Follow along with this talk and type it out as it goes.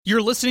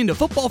You're listening to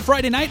Football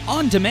Friday Night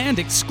on demand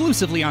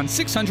exclusively on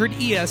 600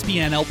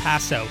 ESPN El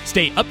Paso.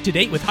 Stay up to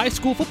date with high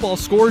school football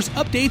scores,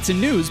 updates, and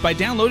news by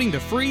downloading the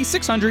free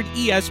 600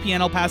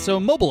 ESPN El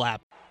Paso mobile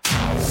app.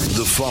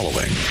 The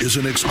following is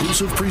an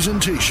exclusive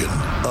presentation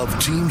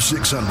of Team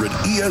 600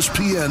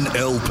 ESPN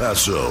El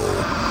Paso.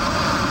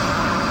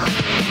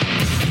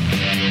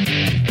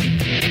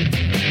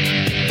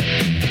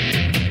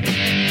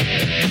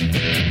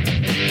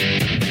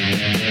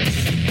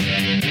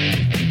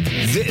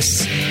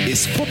 This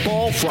is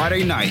Football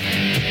Friday Night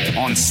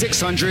on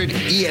 600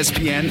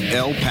 ESPN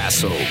El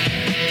Paso.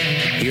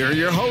 Here are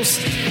your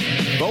hosts,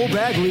 Bo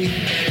Bagley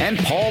and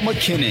Paul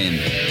McKinnon.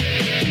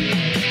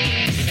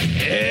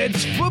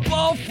 It's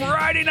Football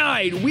Friday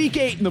Night, Week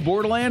 8 in the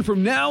Borderland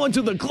from now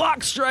until the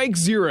clock strikes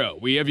 0.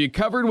 We have you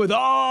covered with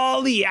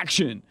all the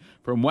action.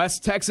 From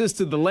West Texas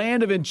to the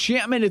land of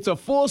enchantment, it's a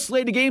full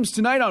slate of games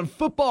tonight on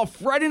Football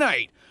Friday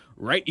Night,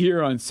 right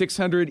here on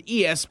 600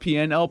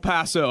 ESPN El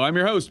Paso. I'm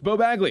your host, Bo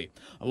Bagley,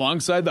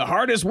 alongside the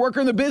hardest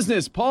worker in the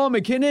business, Paul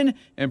McKinnon,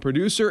 and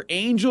producer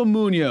Angel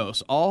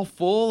Munoz, all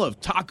full of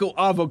taco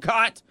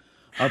avocado,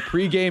 a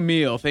pregame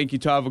meal. Thank you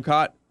to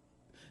Avocado.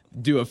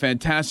 Do a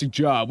fantastic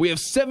job. We have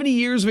 70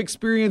 years of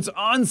experience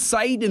on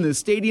site in the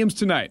stadiums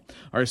tonight.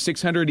 Our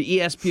 600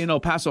 ESPN El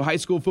Paso high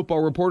school football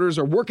reporters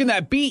are working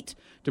that beat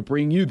to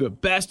bring you the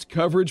best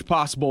coverage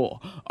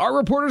possible. Our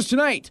reporters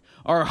tonight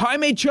are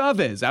Jaime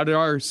Chavez out at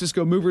our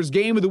Cisco Movers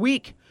Game of the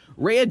Week,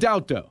 Ray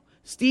Adauto,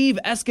 Steve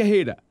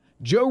Escajeda,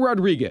 Joe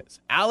Rodriguez,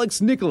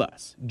 Alex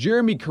Nicolas,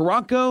 Jeremy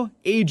Caranco,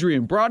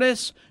 Adrian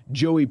Broadus,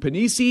 Joey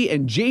Panisi,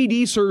 and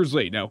J.D.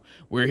 Sursley. Now,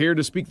 we're here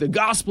to speak the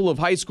gospel of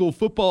high school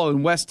football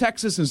in West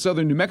Texas and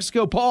southern New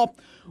Mexico. Paul,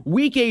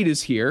 Week 8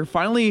 is here,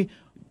 finally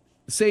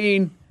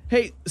saying,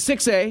 hey,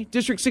 6A,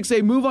 District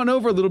 6A, move on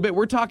over a little bit.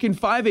 We're talking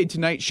 5A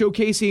tonight,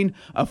 showcasing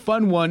a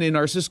fun one in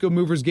our Cisco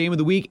Movers Game of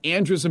the Week,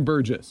 Andress and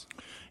Burgess.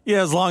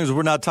 Yeah, as long as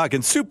we're not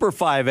talking Super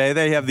 5A,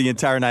 they have the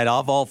entire night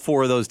off. All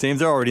four of those teams,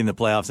 they're already in the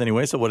playoffs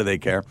anyway, so what do they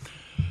care?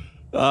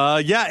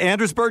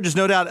 Andress Burgess,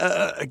 no doubt,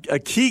 a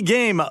key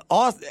game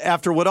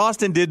after what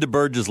Austin did to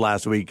Burgess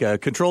last week.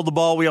 Controlled the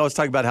ball. We always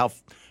talk about how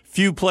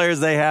few players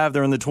they have.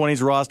 They're in the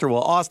 20s roster.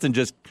 Well, Austin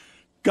just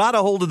got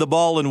a hold of the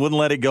ball and wouldn't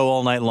let it go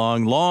all night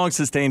long. Long,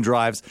 sustained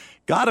drives.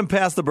 Got him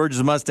past the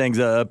Burgess Mustangs.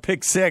 A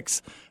pick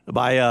six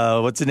by,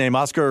 what's his name,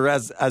 Oscar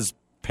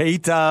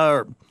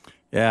Azpeta.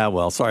 Yeah,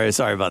 well, sorry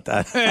about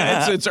that.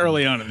 It's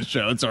early on in the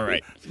show. It's all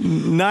right.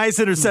 Nice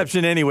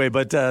interception anyway.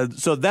 But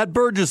so that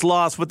Burgess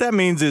loss, what that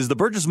means is the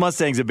Burgess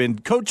Mustangs have been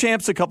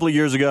co-champs a couple of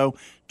years ago,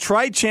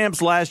 tri-champs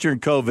last year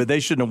in COVID. They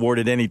shouldn't have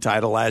awarded any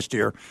title last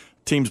year.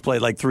 Teams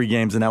played like 3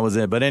 games, and that was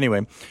it. But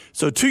anyway,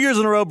 so 2 years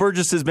in a row,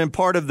 Burgess has been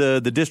part of the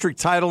district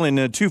title in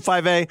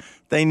 2-5A.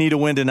 They need a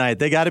win tonight.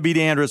 They got to beat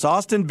Andress.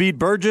 Austin beat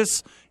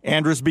Burgess.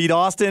 Andress beat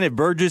Austin. If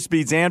Burgess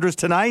beats Andress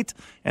tonight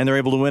and they're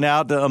able to win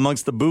out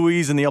amongst the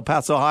Bowies and the El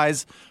Paso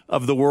Highs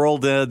of the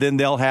world, then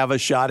they'll have a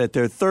shot at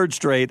their third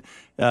straight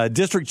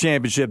district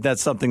championship.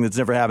 That's something that's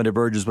never happened to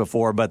Burgess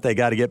before, but they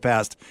got to get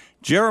past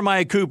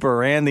Jeremiah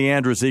Cooper and the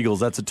Andress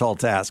Eagles. That's a tall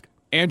task.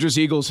 Andress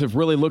Eagles have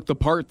really looked the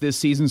part this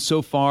season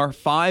so far,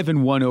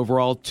 5-1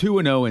 overall,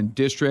 2-0 in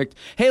district.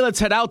 Hey,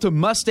 let's head out to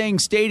Mustang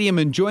Stadium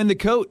and join the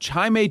coach,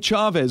 Jaime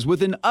Chavez,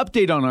 with an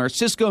update on our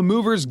Cisco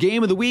Movers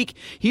Game of the Week.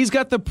 He's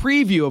got the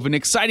preview of an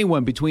exciting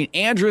one between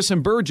Andress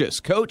and Burgess.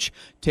 Coach,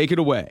 take it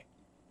away.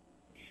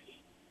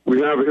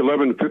 We have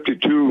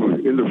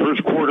 11:52 in the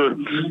first quarter,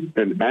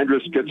 and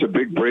Andress gets a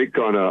big break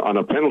on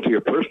a penalty,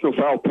 a personal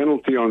foul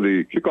penalty on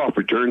the kickoff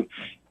return,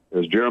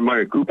 as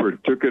Jeremiah Cooper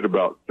took it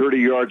about 30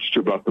 yards to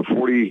about the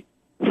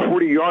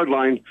 40-yard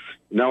line.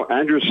 Now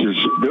Andress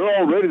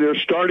they're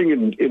starting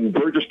in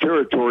Burgess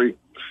territory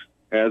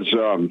as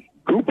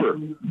Cooper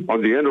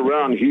on the end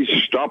around. He's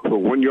stopped for a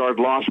 1-yard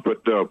loss.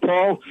 But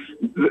Paul,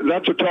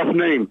 that's a tough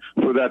name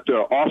for that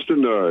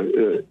Austin,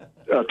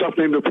 a tough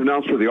name to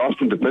pronounce for the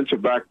Austin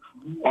defensive back,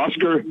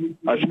 Oscar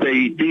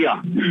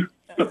Azpeitia.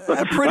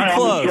 Pretty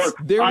close.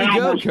 There we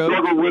go, Coach. I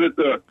struggled with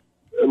it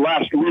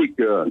last week.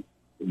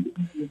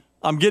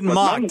 I'm getting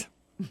mocked.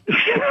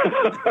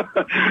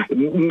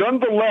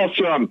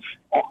 Nonetheless,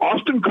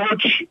 Austin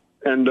coach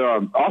and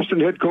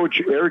Austin head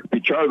coach Eric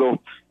Pichardo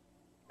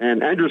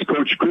and Andress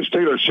coach Chris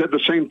Taylor said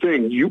the same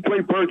thing. You play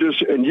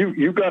Burgess, and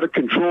you got to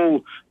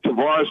control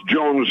Tavares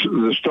Jones,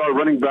 the star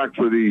running back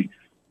for the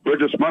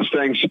Burgess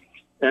Mustangs.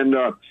 And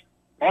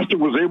Austin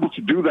was able to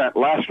do that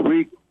last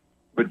week.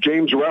 But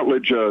James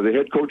Routledge, the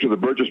head coach of the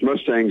Burgess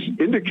Mustangs,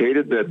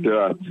 indicated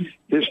that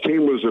his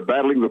team was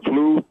battling the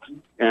flu,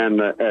 and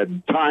at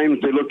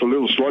times they looked a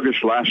little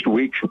sluggish last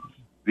week,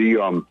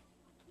 the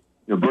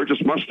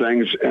Burgess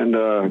Mustangs, and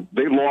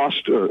they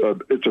lost.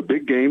 It's a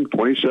big game,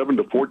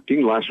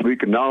 27-14 last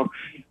week, and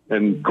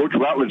Coach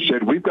Routledge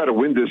said, we've got to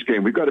win this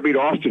game. We've got to beat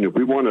Austin if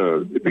we want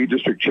to be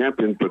district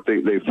champions, but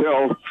they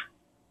fell.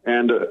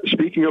 And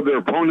speaking of their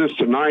opponents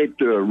tonight,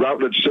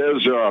 Routledge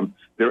says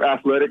they're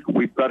athletic.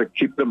 We've got to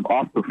keep them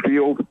off the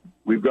field.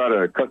 We've got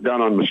to cut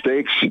down on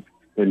mistakes,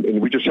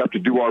 and we just have to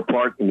do our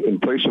part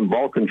and play some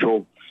ball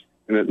control.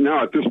 And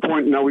now at this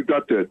point, now we've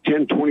got the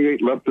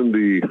 10:28 left in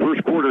the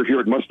first quarter here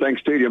at Mustang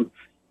Stadium.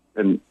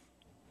 And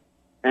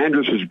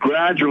Andrus is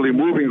gradually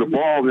moving the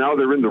ball. Now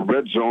they're in the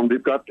red zone.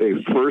 They've got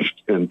a 1st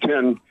and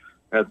 10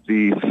 at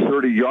the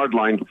 30-yard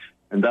line.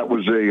 And that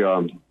was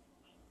a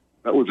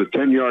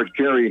 10-yard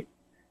carry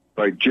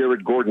by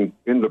Jared Gordon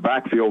in the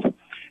backfield.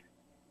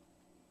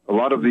 A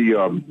lot of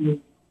the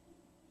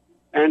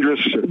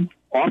Andrus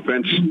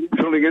offense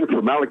filling in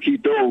for Malachi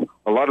Doe.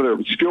 A lot of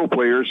their skill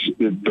players,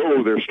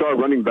 Doe, their star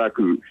running back,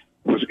 who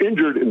was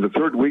injured in the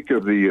 3rd week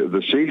of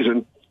the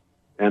season,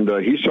 and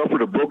he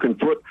suffered a broken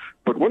foot.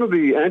 But one of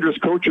the Andrus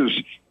coaches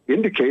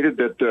indicated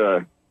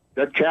that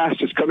that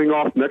cast is coming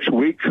off next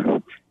week,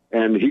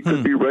 and he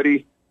could be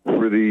ready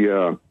for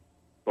the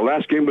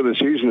last game of the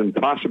season and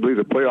possibly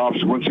the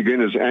playoffs once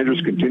again as Andrus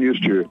continues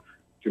to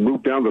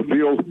move down the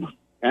field.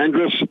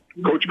 Andrus,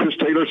 Coach Chris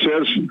Taylor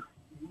says,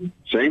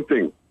 same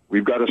thing.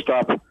 We've got to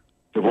stop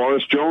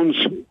Tavares Jones.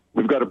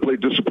 We've got to play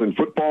disciplined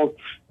football.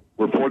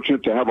 We're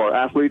fortunate to have our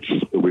athletes,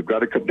 but we've got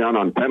to cut down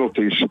on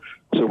penalties.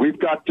 So we've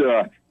got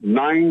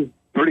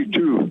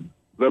 9:32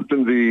 left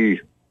in the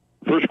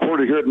first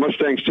quarter here at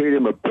Mustang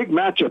Stadium. A big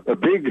matchup, a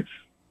big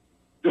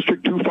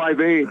District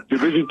 2-5A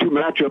Division II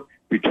matchup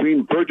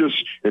between Burgess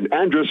and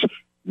Andrus.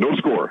 No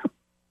score.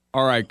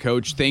 All right,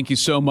 Coach, thank you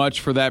so much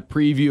for that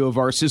preview of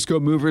our Cisco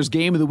Movers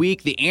game of the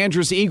week. The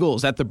Andrus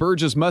Eagles at the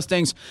Burgess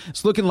Mustangs.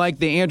 It's looking like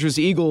the Andrus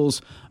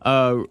Eagles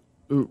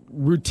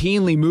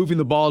routinely moving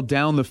the ball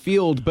down the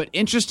field, but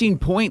interesting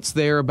points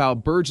there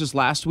about Burgess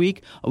last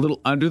week, a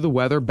little under the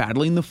weather,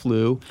 battling the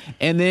flu,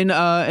 and then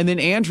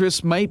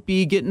Andrus might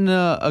be getting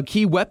a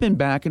key weapon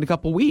back in a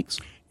couple weeks.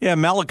 Yeah,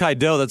 Malachi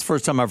Doe, that's the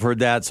first time I've heard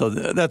that, so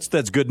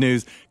that's good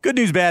news. Good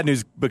news, bad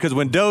news, because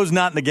when Doe's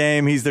not in the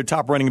game, he's their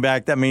top running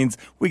back. That means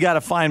we got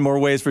to find more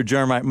ways for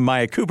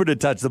Jeremiah Cooper to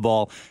touch the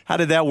ball. How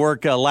did that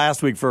work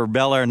last week for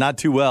Bel Air? Not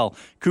too well.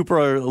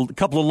 Cooper, a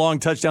couple of long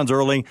touchdowns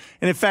early.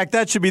 And, in fact,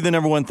 that should be the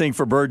number one thing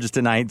for Burgess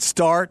tonight.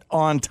 Start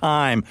on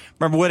time.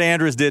 Remember what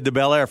Andrus did to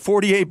Bel Air.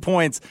 48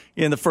 points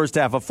in the first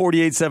half, a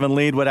 48-7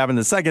 lead. What happened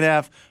in the second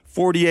half?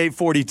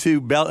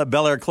 48-42,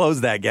 Bel Air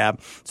closed that gap.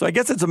 So I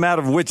guess it's a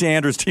matter of which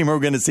Andrus team are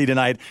we going to see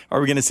tonight.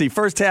 Are we going to see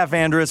first half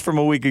Andrus from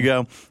a week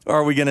ago, or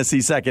are we going to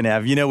see second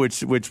half? You know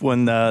which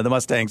one the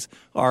Mustangs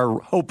are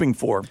hoping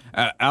for.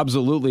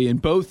 Absolutely,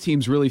 and both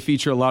teams really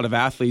feature a lot of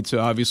athletes.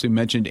 Obviously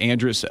mentioned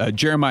Andrus,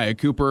 Jeremiah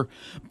Cooper.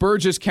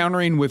 Burgess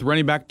countering with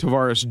running back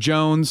Tavares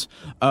Jones.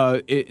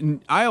 I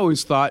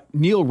always thought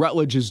Neil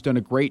Rutledge has done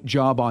a great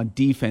job on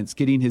defense,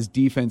 getting his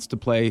defense to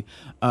play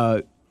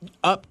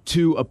up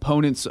to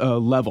opponents'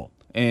 level.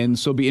 And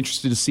so be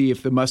interested to see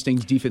if the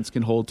Mustangs defense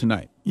can hold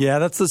tonight. Yeah,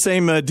 that's the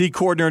same D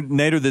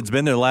coordinator that's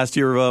been there last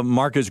year,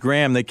 Marcus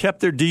Graham. They kept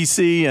their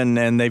DC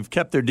and they've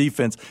kept their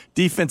defense.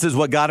 Defense is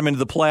what got them into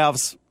the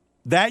playoffs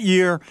that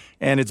year,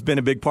 and it's been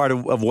a big part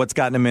of what's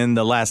gotten them in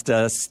the last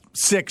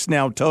 6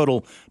 now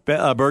total.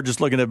 Burgess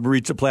looking to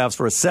reach the playoffs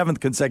for a 7th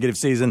consecutive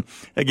season.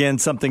 Again,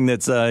 something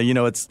that's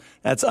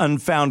that's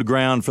unfound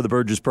ground for the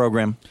Burgess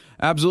program.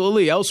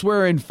 Absolutely.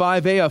 Elsewhere in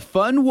 5A, a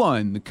fun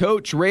one.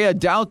 Coach Ray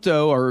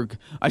Adauto, or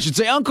I should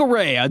say Uncle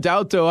Ray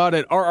Adauto, out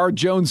at R.R.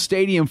 Jones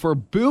Stadium for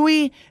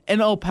Bowie and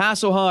El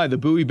Paso High. The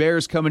Bowie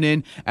Bears coming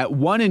in at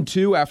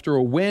 1-2 after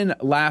a win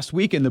last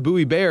weekend. The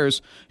Bowie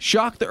Bears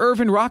shocked the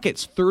Irvin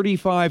Rockets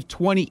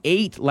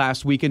 35-28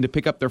 last weekend to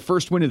pick up their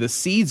first win of the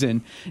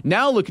season.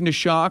 Now looking to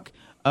shock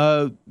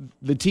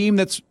the team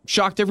that's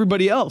shocked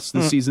everybody else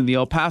this season, the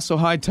El Paso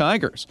High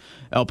Tigers.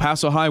 El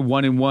Paso High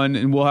 1-1,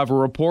 and we'll have a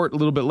report a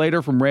little bit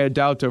later from Ray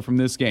Adauto from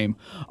this game.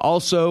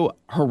 Also,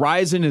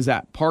 Horizon is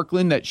at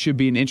Parkland. That should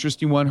be an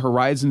interesting one.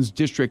 Horizon's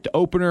district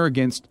opener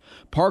against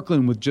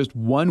Parkland with just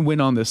 1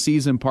 win on the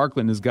season.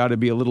 Parkland has got to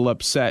be a little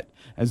upset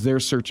as they're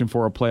searching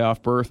for a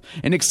playoff berth.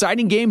 An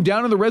exciting game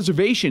down on the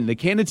reservation. The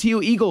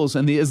Canutillo Eagles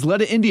and the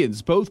Isleta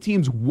Indians, both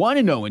teams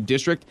 1-0 in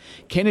district.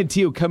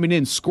 Canutillo coming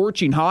in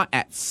scorching hot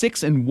at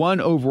 6-1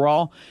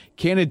 overall.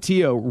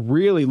 Canutillo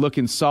really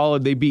looking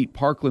solid. They beat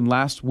Parkland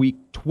last week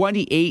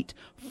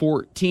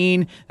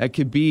 28-14. That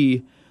could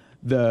be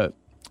the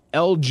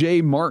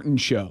L.J. Martin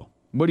show.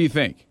 What do you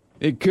think?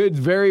 It could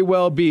very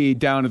well be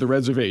down at the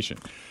reservation.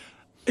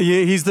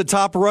 He's the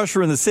top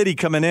rusher in the city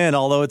coming in,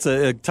 although it's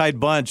a tight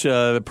bunch.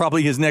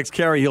 Probably his next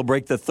carry, he'll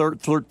break the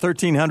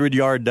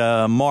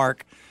 1,300-yard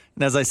mark.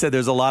 And as I said,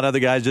 there's a lot of other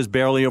guys just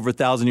barely over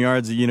 1,000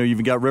 yards. You know,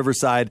 you've got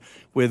Riverside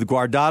with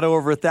Guardado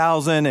over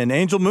 1,000, and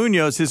Angel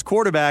Munoz, his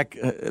quarterback,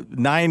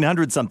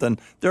 900-something.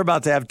 They're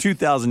about to have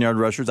 2,000-yard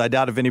rushers. I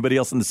doubt if anybody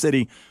else in the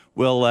city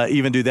will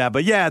even do that.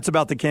 But, yeah, it's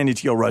about the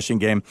Canutillo rushing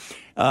game.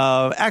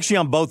 Actually,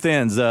 on both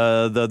ends,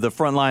 the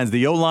front lines,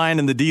 the O-line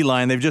and the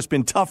D-line, they've just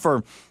been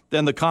tougher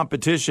than the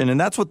competition, and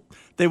that's what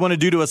they want to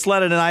do to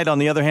Isleta tonight. On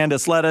the other hand,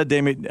 Isleta,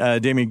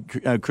 Damian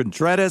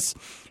Contreras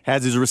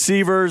has his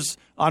receivers.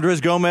 Andres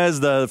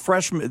Gomez, the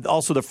freshman,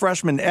 also the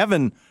freshman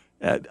Evan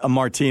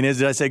Martinez.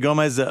 Did I say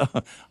Gomez?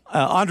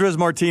 Andres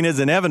Martinez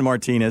and Evan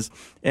Martinez,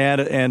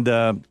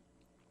 and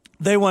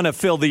they want to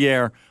fill the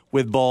air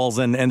with balls,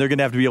 and they're going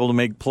to have to be able to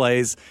make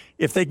plays.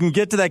 If they can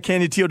get to that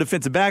Canutillo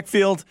defensive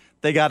backfield,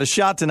 they got a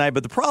shot tonight.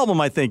 But the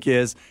problem, I think,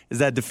 is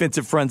that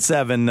defensive front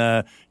seven.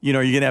 You're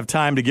going to have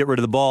time to get rid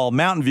of the ball.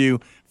 Mountain View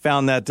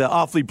found that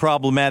awfully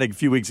problematic a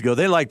few weeks ago.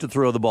 They like to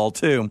throw the ball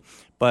too,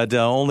 but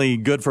only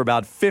good for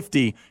about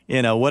 50,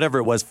 whatever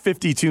it was,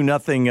 52-0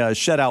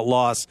 shutout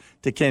loss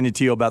to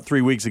Canutillo about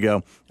 3 weeks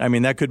ago. I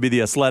mean, that could be the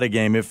Asleta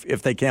game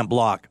if they can't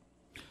block.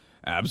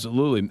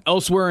 Absolutely.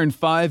 Elsewhere in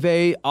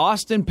 5A,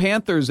 Austin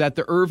Panthers at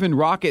the Irvin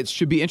Rockets.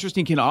 Should be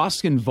interesting. Can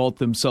Austin vault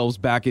themselves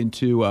back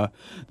into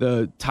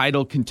the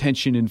title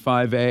contention in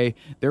 5A?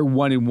 They're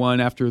 1-1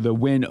 after the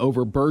win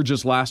over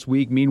Burgess last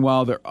week.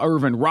 Meanwhile, the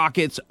Irvin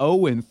Rockets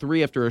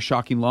 0-3 after a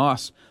shocking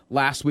loss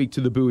last week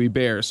to the Bowie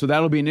Bears. So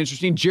that'll be an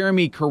interesting.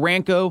 Jeremy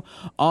Karanko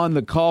on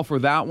the call for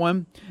that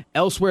one.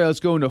 Elsewhere, let's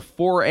go into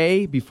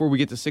 4A before we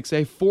get to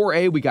 6A.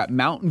 4A, we got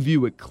Mountain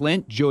View at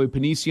Clint. Joey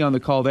Panisi on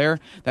the call there.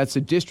 That's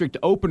a district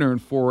opener in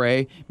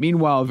 4A.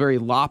 Meanwhile, a very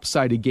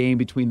lopsided game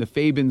between the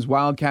Fabens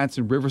Wildcats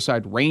and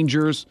Riverside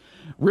Rangers.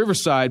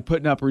 Riverside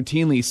putting up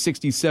routinely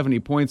 60,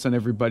 70 points on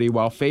everybody,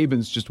 while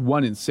Fabens just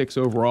 1-6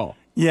 overall.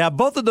 Yeah,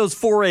 both of those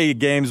 4A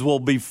games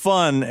will be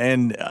fun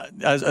and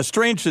a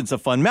strange sense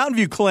of fun. Mountain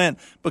View Clint,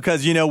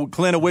 because,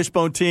 Clint, a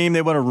wishbone team,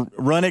 they want to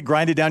run it,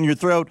 grind it down your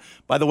throat.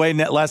 By the way,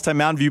 last time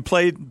Mountain View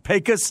played,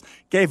 Pecos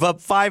gave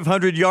up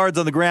 500 yards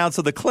on the ground,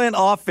 so the Clint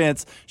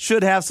offense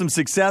should have some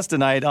success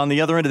tonight. On the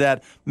other end of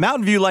that,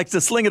 Mountain View likes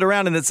to sling it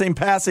around in that same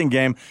passing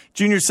game.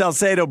 Junior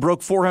Salcedo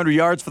broke 400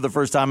 yards for the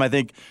first time, I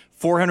think,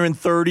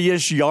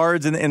 430-ish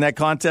yards in that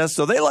contest,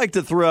 so they like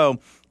to throw.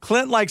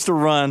 Clint likes to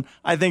run,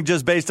 I think,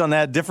 just based on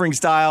that, differing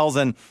styles,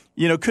 and,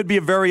 could be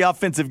a very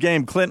offensive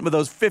game. Clint with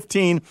those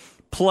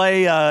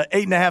 15-play,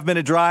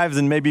 8.5-minute drives,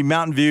 and maybe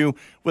Mountain View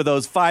with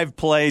those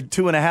 5-play,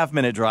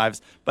 2.5-minute drives.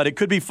 But it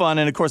could be fun.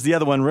 And, of course, the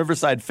other one,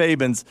 Riverside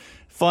Fabens,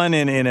 fun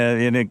in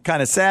a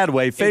kind of sad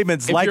way.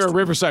 Fabens if you're a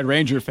Riverside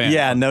Ranger fan.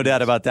 Yeah, no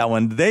doubt about that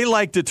one. They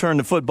like to turn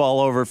the football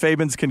over.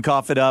 Fabens can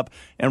cough it up.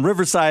 And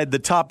Riverside, the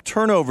top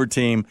turnover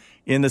team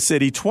in the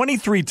city,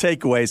 23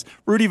 takeaways.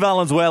 Rudy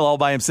Valenzuela all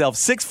by himself,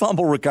 6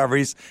 fumble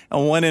recoveries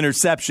and 1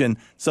 interception.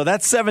 So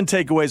that's 7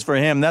 takeaways for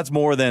him. That's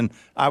more than,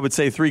 I would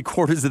say,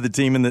 3/4 of the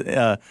team in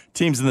the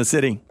teams in the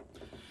city.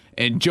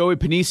 And Joey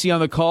Panisi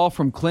on the call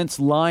from Clint's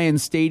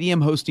Lions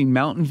Stadium hosting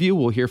Mountain View.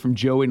 We'll hear from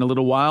Joey in a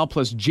little while.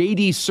 Plus,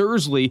 J.D.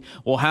 Sursley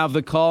will have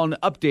the call and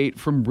update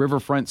from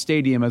Riverfront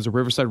Stadium as the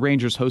Riverside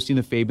Rangers hosting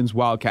the Fabens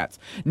Wildcats.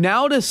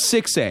 Now to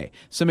 6A.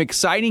 Some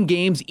exciting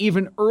games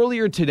even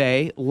earlier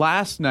today,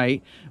 last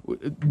night.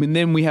 And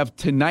then we have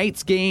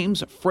tonight's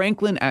games,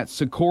 Franklin at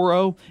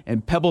Socorro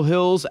and Pebble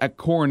Hills at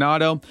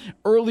Coronado.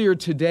 Earlier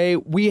today,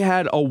 we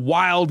had a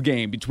wild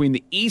game between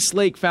the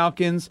Eastlake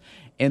Falcons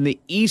and the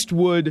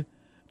Eastwood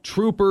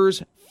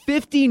Troopers.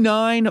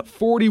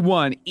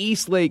 59-41.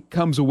 Eastlake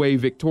comes away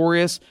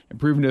victorious,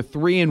 improving to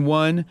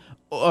 3-1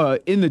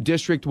 in the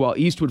district, while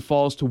Eastwood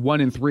falls to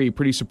 1-3.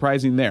 Pretty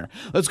surprising there.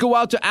 Let's go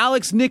out to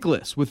Alex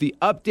Nicholas with the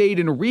update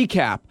and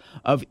recap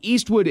of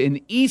Eastwood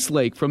and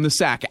Eastlake from the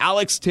SAC.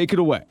 Alex, take it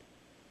away.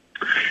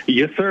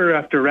 Yes, sir.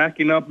 After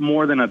racking up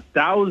more than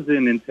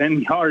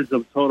 1,010 yards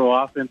of total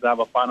offense, I have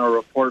a final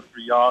report for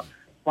y'all.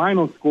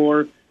 Final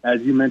score,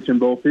 as you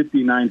mentioned, Bo,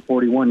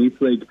 59-41.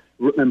 Eastlake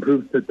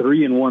improves to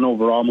 3-1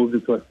 overall, moves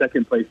into a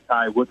second-place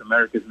tie with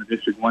Americas in the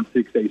District 1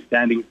 6A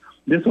standings.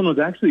 This one was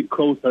actually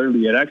close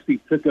early. It actually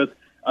took us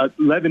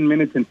 11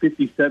 minutes and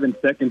 57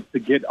 seconds to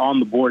get on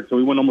the board, so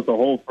we went almost a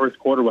whole first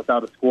quarter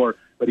without a score.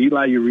 But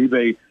Eli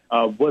Uribe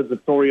was the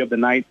story of the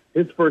night.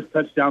 His first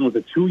touchdown was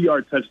a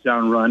 2-yard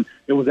touchdown run.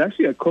 It was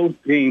actually a close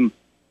game.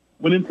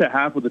 Went into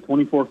half with a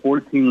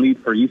 24-14 lead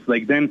for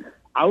Eastlake. Then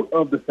out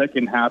of the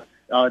second half,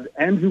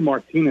 Andrew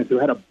Martinez, who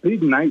had a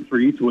big night for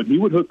Eastwood, he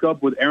would hook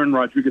up with Aaron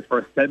Rodriguez for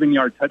a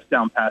 7-yard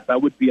touchdown pass.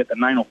 That would be at the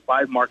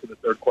 9:05 mark of the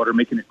third quarter,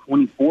 making it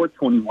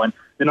 24-21.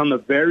 Then on the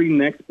very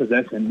next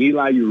possession,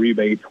 Eli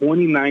Uribe, a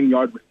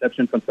 29-yard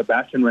reception from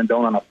Sebastian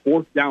Rendon on a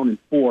 4th down and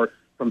 4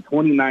 from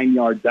 29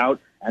 yards out.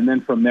 And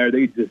then from there,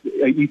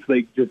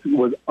 Eastwood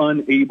was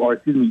unable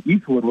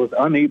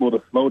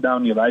to slow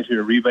down Elijah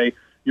Uribe.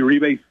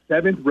 Uribe's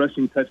 7th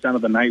rushing touchdown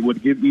of the night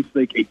would give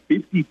Eastlake a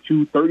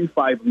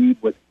 52-35 lead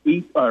with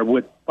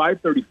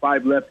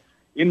 5:35 left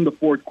in the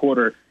fourth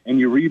quarter. And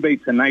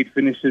Uribe tonight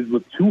finishes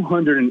with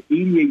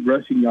 288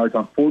 rushing yards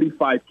on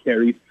 45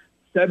 carries,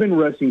 7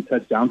 rushing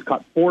touchdowns,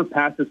 caught 4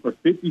 passes for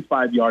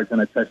 55 yards and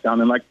a touchdown.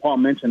 And like Paul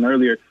mentioned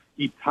earlier,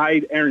 he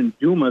tied Aaron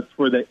Dumas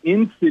for the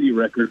in-city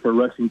record for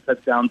rushing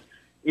touchdowns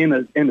in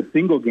a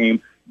single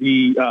game.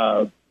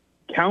 The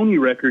county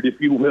record, if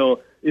you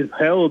will, is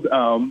held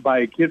by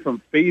a kid from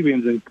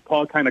Fabens, and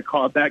Paul kind of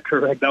called that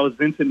correct. That was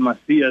Vincent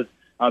Macias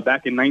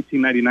back in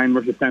 1999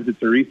 versus Santa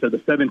Teresa. The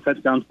 7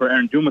 touchdowns for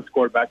Aaron Dumas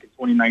scored back in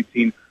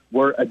 2019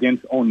 were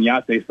against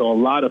Oñate. So a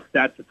lot of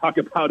stats to talk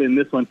about in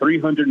this one.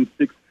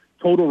 306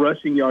 total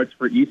rushing yards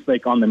for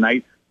Eastlake on the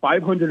night,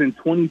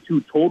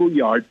 522 total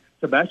yards.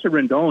 Sebastian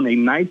Rendon, a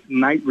nice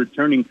night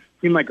returning.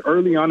 Seemed like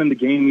early on in the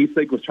game,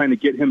 Eastlake was trying to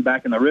get him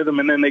back in the rhythm,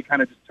 and then they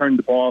kind of just turned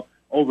the ball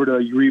over to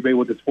Uribe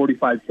with his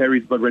 45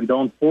 carries, but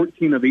Rendon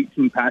 14 of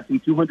 18 passing,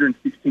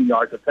 216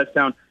 yards, a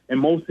touchdown, and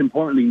most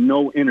importantly,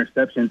 no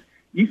interceptions.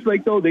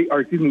 Eastwood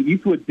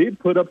did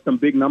put up some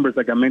big numbers,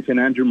 like I mentioned.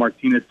 Andrew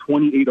Martinez,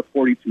 28 of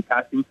 42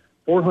 passing,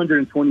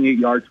 428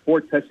 yards,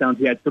 4 touchdowns.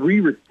 He had 3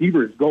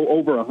 receivers go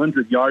over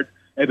 100 yards.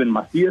 Evan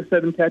Macias,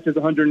 7 catches,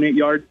 108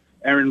 yards.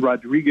 Aaron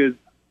Rodriguez,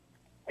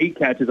 8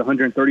 catches,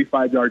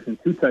 135 yards,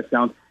 and 2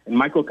 touchdowns. And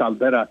Michael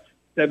Caldera,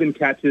 7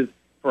 catches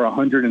for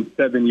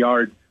 107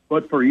 yards.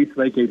 But for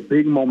Eastlake, a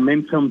big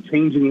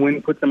momentum-changing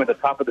win puts them at the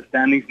top of the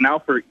standings. Now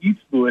for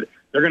Eastwood,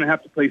 they're going to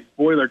have to play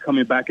spoiler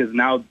coming back, as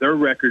now their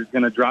record is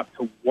going to drop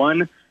to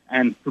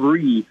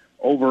 1-3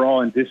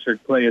 overall in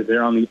district play, as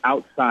they're on the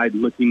outside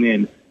looking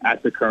in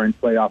at the current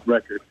playoff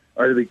record,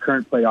 or the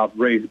current playoff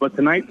race. But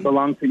tonight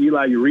belongs to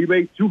Eli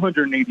Uribe,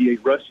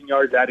 288 rushing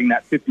yards, adding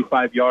that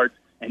 55 yards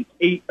and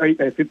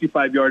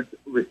 55 yards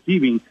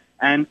receiving,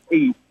 and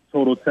 8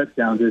 total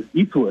touchdowns. It's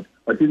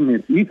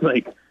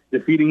Eastlake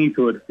defeating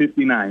Eastwood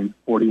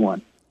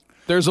 59-41.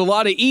 There's a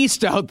lot of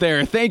East out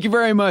there. Thank you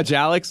very much,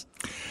 Alex.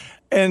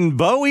 And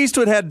Bo,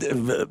 Eastwood had,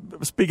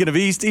 speaking of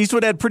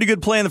Eastwood had pretty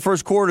good play in the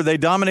first quarter. They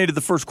dominated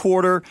the first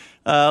quarter.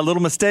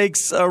 Little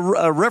mistakes.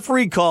 A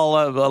referee call,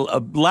 a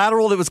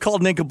lateral that was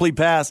called an incomplete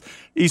pass.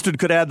 Eastwood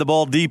could add the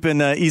ball deep in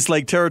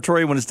Eastlake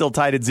territory when it's still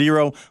tied at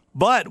 0.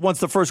 But once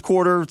the first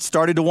quarter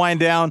started to wind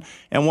down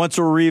and once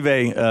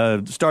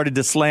Uribe started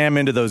to slam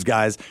into those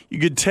guys, you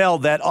could tell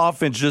that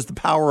offense, just the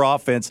power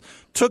offense,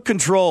 took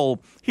control.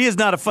 He is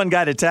not a fun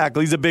guy to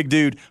tackle. He's a big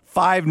dude,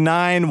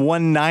 5'9",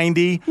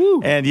 190.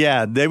 Woo. And,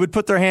 yeah, they would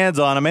put their hands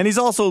on him. And he's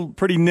also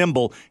pretty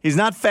nimble. He's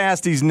not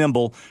fast. He's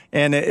nimble.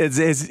 And as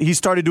he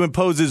started to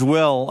impose his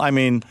will, I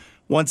mean,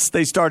 once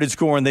they started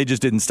scoring, they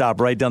just didn't stop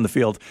right down the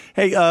field.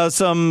 Hey,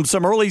 some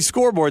early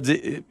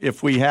scoreboards.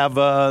 If we have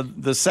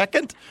the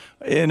second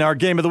in our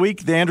game of the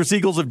week, the Andress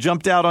Eagles have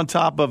jumped out on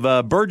top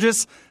of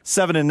Burgess,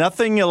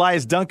 7-0.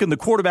 Elias Duncan, the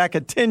quarterback,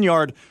 a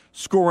 10-yard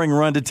scoring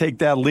run to take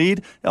that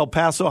lead. El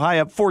Paso high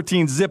up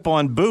 14-zip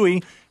on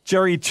Bowie.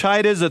 Jerry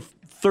Chidas, a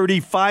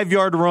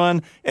 35-yard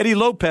run. Eddie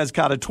Lopez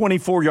caught a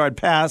 24-yard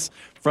pass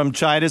from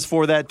Chidas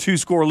for that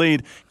 2-score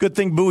lead. Good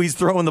thing Bowie's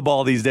throwing the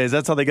ball these days.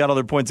 That's how they got all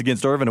their points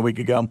against Irvin a week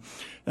ago.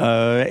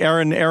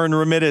 Aaron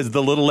Ramirez,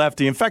 the little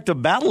lefty. In fact, a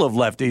battle of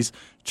lefties.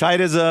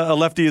 Chida's a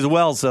lefty as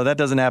well, so that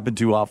doesn't happen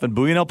too often.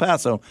 Bowie and El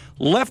Paso,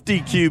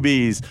 lefty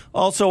QBs.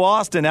 Also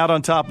Austin out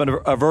on top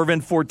of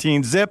Irvin,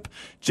 14-zip.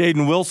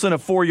 Jaden Wilson, a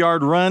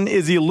 4-yard run.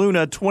 Izzy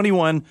Luna,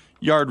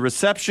 21-yard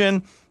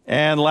reception.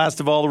 And last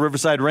of all, the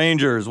Riverside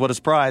Rangers, what a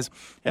surprise,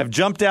 have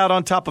jumped out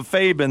on top of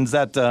Fabens.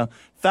 That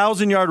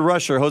 1,000-yard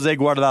rusher, Jose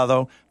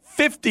Guardado,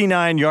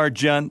 59-yard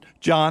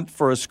jaunt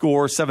for a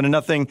score,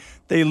 7-0.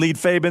 They lead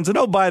Fabens. And,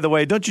 oh, by the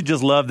way, don't you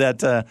just love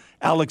that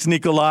Alex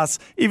Nicolas?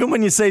 Even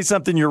when you say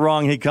something you're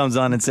wrong, he comes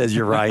on and says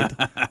you're right.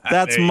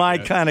 That's my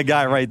kind of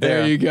guy right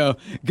there. There you go.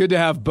 Good to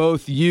have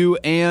both you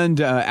and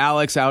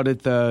Alex out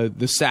at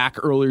the SAC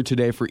earlier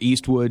today for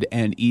Eastwood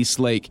and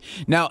Eastlake.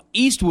 Now,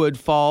 Eastwood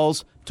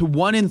falls to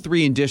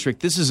 1-3 in district.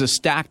 This is a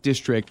stacked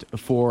district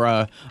for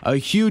a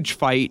huge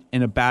fight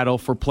and a battle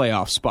for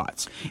playoff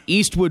spots.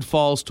 Eastwood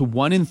falls to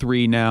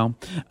 1-3 now.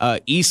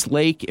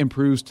 Eastlake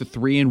improves to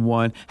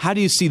 3-1. How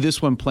do you see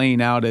this one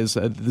playing out as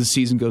the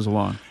season goes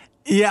along?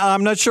 Yeah,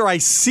 I'm not sure I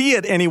see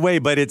it anyway,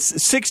 but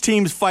it's 6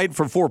 teams fight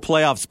for 4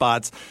 playoff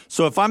spots.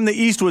 So if I'm the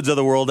Eastwoods of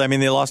the world, I mean,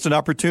 they lost an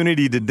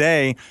opportunity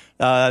today.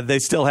 They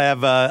still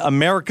have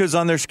Americas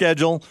on their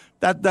schedule.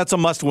 That's a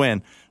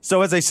must-win.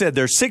 So as I said,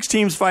 there's 6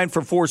 teams fighting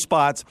for 4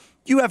 spots.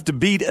 You have to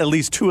beat at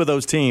least 2 of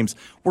those teams.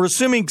 We're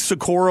assuming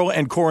Socorro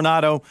and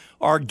Coronado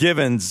are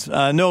givens.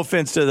 No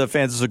offense to the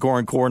fans of Socorro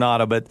and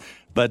Coronado,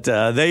 but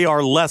they are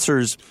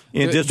lessers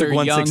in District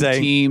 1-6A. They're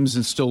young teams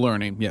and still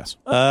learning, yes.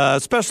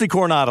 Especially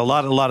Coronado, a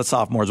lot of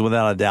sophomores,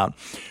 without a doubt.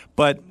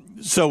 But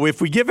so if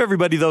we give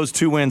everybody those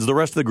 2 wins, the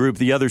rest of the group,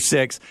 the other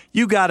 6,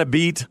 you got to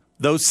beat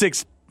those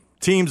 6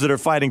 teams that are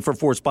fighting for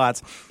 4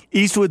 spots.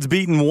 Eastwood's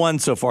beaten 1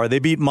 so far. They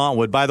beat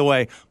Montwood. By the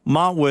way,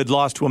 Montwood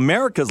lost to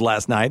Americas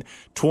last night,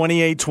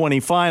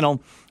 28-20 final.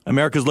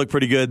 Americas look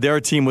pretty good. They're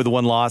a team with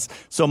 1 loss.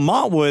 So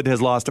Montwood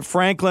has lost to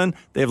Franklin.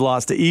 They've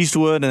lost to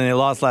Eastwood, and they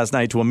lost last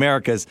night to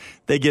Americas.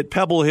 They get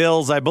Pebble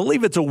Hills. I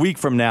believe it's a week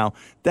from now.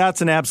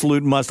 That's an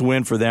absolute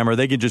must-win for them, or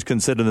they can just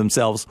consider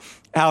themselves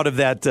out of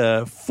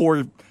that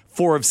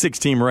 4 of 6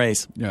 team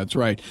race. Yeah, that's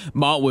right.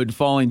 Montwood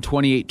falling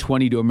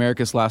 28-20 to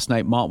Americas last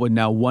night. Montwood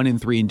now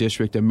 1-3 in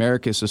district.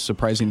 Americas is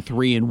surprising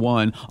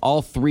 3-1.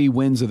 All 3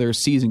 wins of their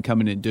season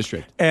coming in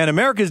district. And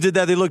Americas did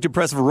that. They looked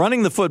impressive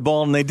running the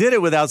football, and they did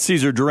it without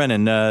Caesar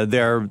Drennan,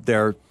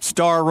 their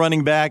star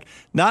running back.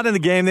 Not in the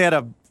game. They had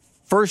a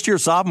first-year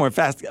sophomore, in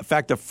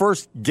fact, a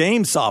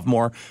first-game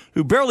sophomore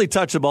who barely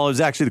touched the ball. It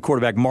was actually the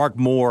quarterback, Mark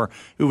Moore,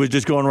 who was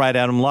just going right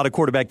at him. A lot of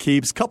quarterback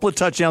keeps, a couple of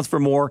touchdowns for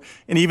Moore,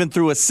 and even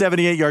threw a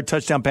 78-yard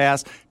touchdown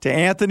pass to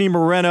Anthony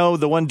Moreno,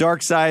 the one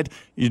dark side,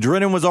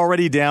 Drennan was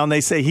already down.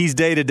 They say he's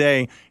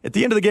day-to-day. At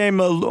the end of the game,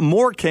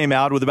 Moore came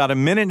out with about a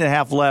minute and a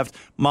half left.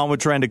 Montwood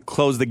trying to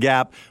close the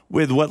gap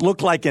with what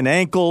looked like an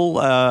ankle.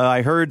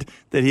 I heard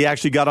that he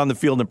actually got on the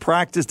field in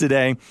practice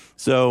today,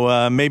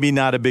 so maybe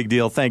not a big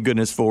deal. Thank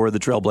goodness for the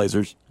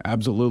Trailblazers.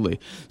 Absolutely.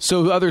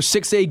 So the other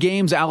 6A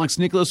games, Alex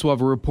Nicholas will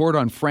have a report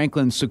on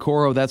Franklin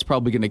Socorro. That's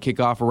probably going to kick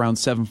off around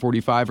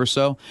 7:45 or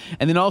so.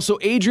 And then also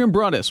Adrian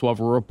Brundis will have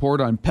a report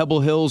on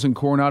Pebble Hills and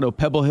Coronado.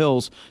 Pebble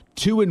Hills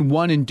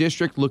 2-1 in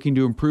district, looking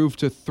to improve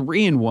to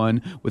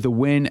 3-1 with a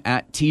win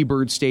at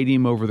T-Bird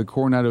Stadium over the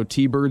Coronado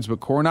T-Birds. But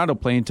Coronado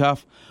playing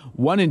tough,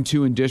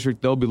 1-2 in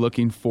district. They'll be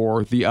looking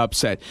for the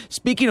upset.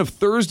 Speaking of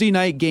Thursday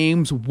night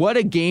games, what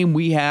a game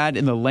we had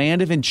in the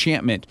Land of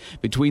Enchantment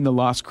between the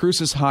Las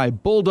Cruces High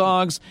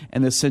Bulldogs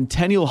and the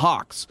Centennial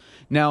Hawks.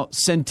 Now,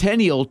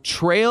 Centennial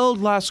trailed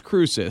Las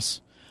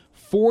Cruces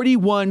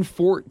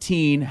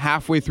 41-14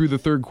 halfway through the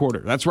third quarter.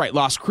 That's right,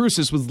 Las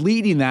Cruces was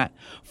leading that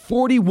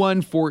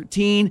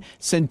 41-14.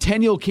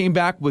 Centennial came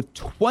back with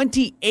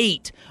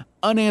 28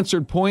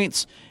 unanswered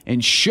points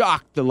and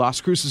shocked the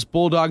Las Cruces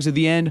Bulldogs at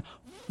the end,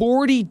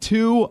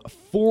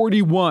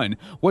 42-41.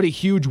 What a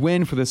huge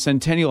win for the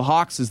Centennial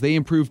Hawks as they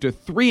improved to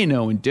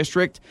 3-0 in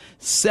district,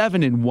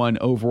 7-1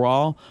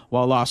 overall,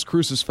 while Las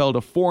Cruces fell to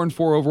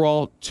 4-4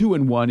 overall,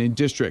 2-1 in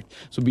district.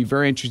 So it'll be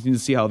very interesting to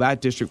see how that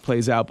district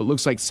plays out, but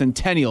looks like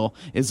Centennial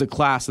is the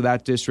class of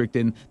that district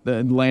in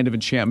the Land of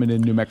Enchantment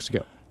in New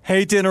Mexico.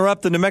 Hate to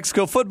interrupt the New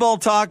Mexico football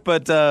talk,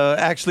 but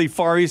actually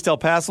Far East El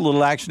Paso, a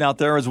little action out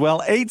there as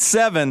well.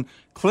 8-7.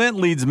 Clint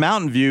leads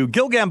Mountain View.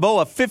 Gil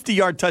Gamboa,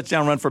 50-yard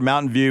touchdown run for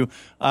Mountain View.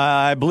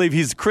 I believe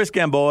he's Chris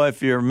Gamboa,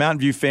 if you're a Mountain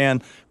View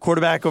fan,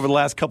 quarterback over the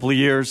last couple of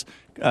years.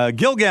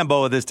 Gil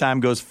Gamboa this time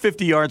goes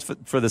 50 yards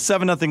for the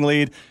 7-0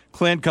 lead.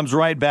 Clint comes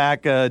right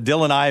back.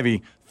 Dylan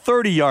Ivey,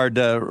 30-yard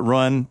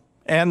run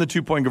and the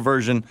 2-point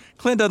conversion.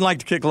 Clint doesn't like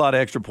to kick a lot of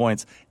extra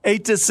points.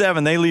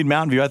 8-7, they lead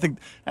Mountain View. I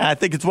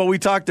think it's what we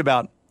talked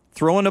about.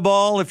 Throwing the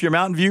ball if you're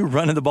Mountain View,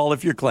 running the ball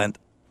if you're Clint.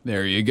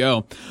 There you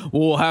go.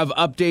 We'll have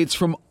updates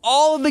from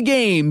all of the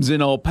games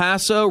in El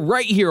Paso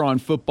right here on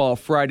Football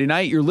Friday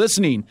Night. You're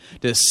listening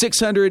to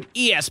 600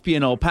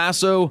 ESPN El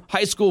Paso.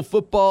 High school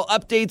football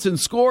updates and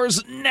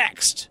scores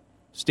next.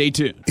 Stay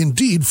tuned.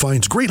 Indeed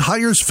finds great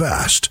hires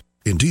fast.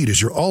 Indeed is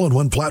your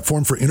all-in-one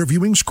platform for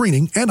interviewing,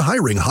 screening, and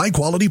hiring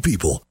high-quality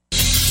people.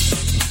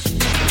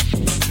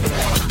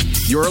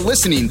 You're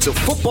listening to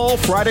Football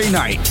Friday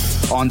Night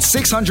on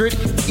 600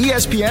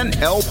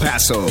 ESPN El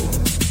Paso.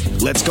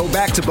 Let's go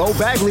back to Bo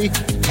Bagley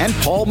and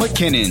Paul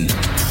McKinnon.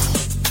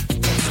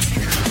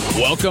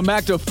 Welcome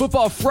back to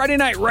Football Friday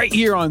Night right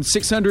here on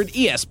 600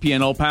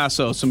 ESPN El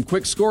Paso. Some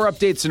quick score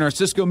updates in our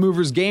Cisco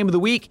Movers game of the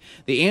week.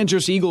 The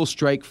Andros Eagles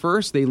strike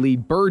first. They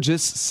lead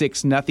Burgess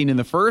 6-0 in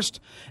the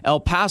first. El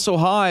Paso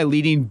High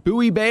leading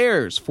Bowie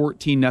Bears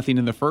 14-0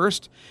 in the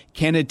first.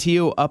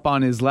 Canutillo up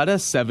on Isleta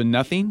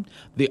 7-0.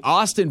 The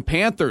Austin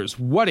Panthers,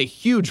 what a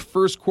huge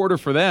first quarter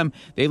for them.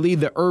 They lead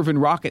the Irvin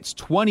Rockets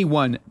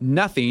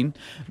 21-0.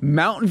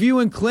 Mountain View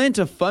and Clint,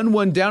 a fun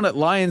one down at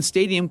Lions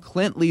Stadium.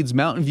 Clint leads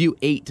Mountain View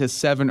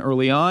 8-7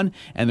 early on,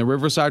 and the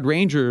Riverside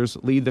Rangers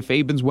lead the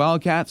Fabens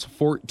Wildcats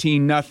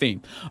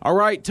 14-0. All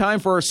right, time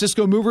for our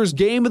Cisco Movers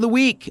game of the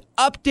week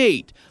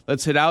update.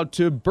 Let's head out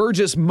to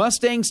Burgess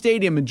Mustang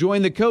Stadium and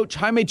join the coach,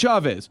 Jaime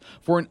Chavez,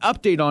 for an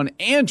update on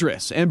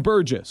Andros and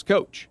Burgess.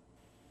 Coach.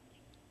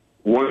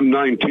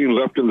 1:19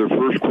 left in the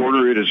first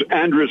quarter. It is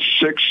Andros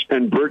 6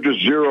 and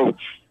Burgess 0.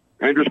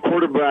 Andros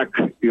quarterback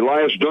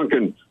Elias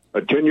Duncan,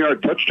 a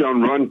 10-yard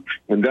touchdown run,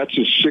 and that's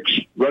his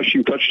 6th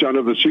rushing touchdown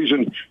of the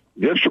season.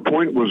 The extra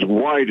point was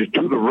wide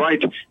to the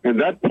right, and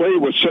that play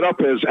was set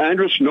up as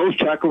Andros nose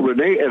tackle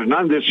Rene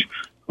Hernandez,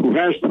 who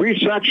has 3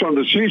 sacks on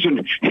the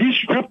season. He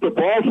stripped the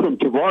ball from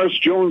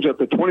Tavares Jones at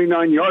the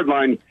 29-yard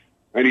line,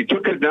 and he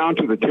took it down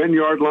to the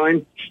 10-yard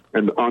line.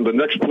 And on the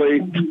next play,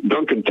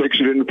 Duncan takes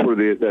it in for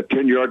that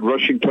 10-yard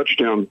rushing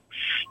touchdown.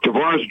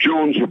 Tavares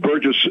Jones for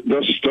Burgess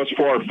thus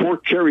far, 4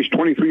 carries,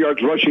 23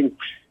 yards rushing,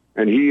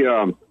 and he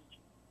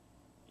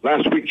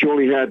last week he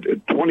only had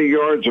 20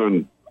 yards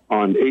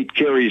on 8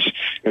 carries,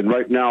 and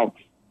right now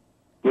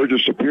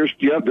Burgess appears,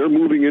 they're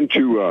moving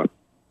into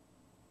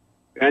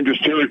Andros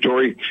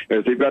territory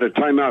as they've got a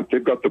timeout.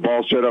 They've got the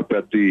ball set up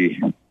at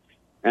the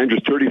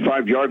Andros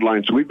 35-yard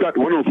line. So we've got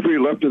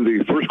 1:03 left in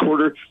the first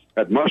quarter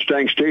at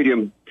Mustang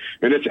Stadium,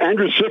 and it's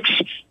Andros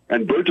 6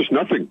 and Burgess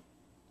nothing.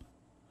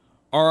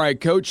 All right,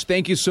 Coach,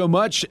 thank you so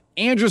much.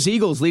 Andros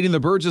Eagles leading the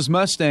Burgess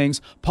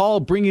Mustangs. Paul,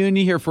 bring you in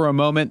here for a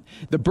moment.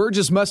 The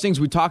Burgess Mustangs,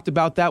 we talked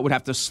about that, would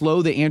have to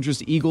slow the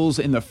Andros Eagles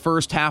in the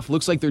first half.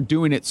 Looks like they're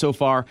doing it so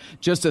far.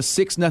 Just a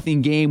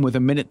 6-0 game with a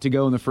minute to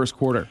go in the first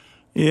quarter.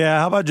 Yeah,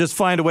 how about just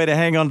find a way to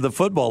hang on to the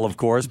football, of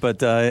course.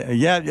 But,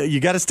 you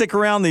got to stick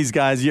around these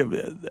guys.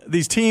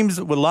 These teams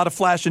with a lot of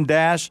flash and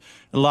dash,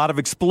 a lot of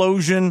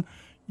explosion,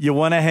 you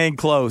want to hang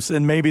close.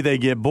 And maybe they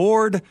get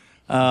bored.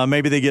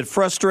 Maybe they get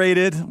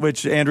frustrated,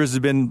 which Andrus has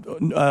been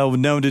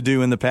known to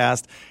do in the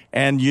past.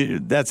 And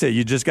that's it.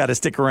 You just got to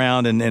stick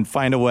around and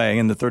find a way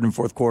in the third and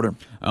fourth quarter.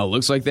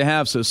 Looks like they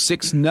have. So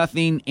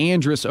 6-0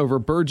 Andrus over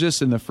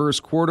Burgess in the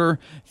first quarter.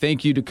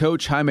 Thank you to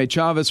Coach Jaime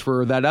Chavez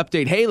for that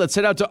update. Hey, let's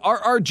head out to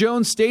R.R.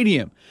 Jones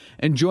Stadium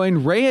and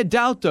join Ray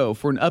Adalto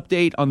for an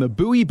update on the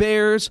Bowie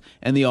Bears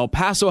and the El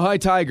Paso High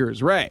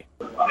Tigers. Ray.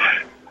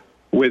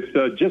 With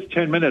just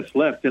 10 minutes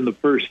left in the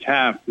first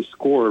half, the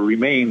score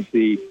remains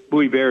the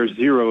Bowie Bears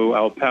 0,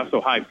 El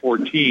Paso High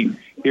 14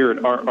 here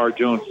at R.R.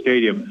 Jones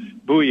Stadium.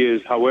 Bowie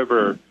is,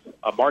 however,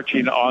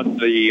 marching on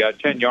the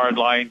 10-yard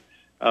line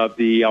of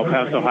the El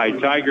Paso High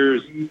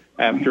Tigers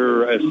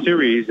after a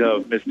series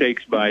of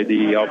mistakes by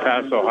the El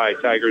Paso High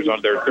Tigers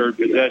on their third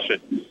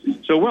possession.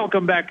 So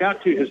welcome back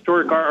out to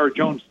historic R.R.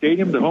 Jones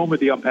Stadium, the home of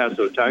the El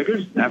Paso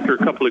Tigers. After a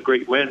couple of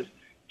great wins,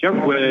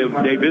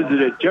 they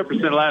visited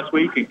Jefferson last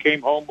week and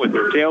came home with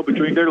their tail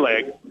between their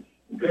legs.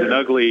 An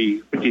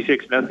ugly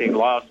 56-0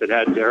 loss that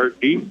had to hurt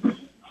deep.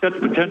 That's a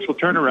potential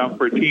turnaround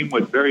for a team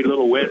with very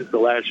little wins the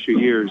last 2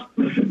 years.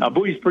 Now,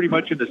 Bowie's pretty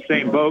much in the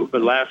same boat,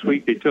 but last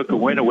week they took a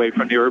win away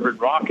from the Urban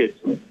Rockets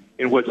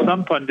in what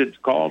some pundits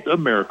called a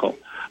miracle.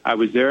 I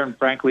was there, and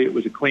frankly, it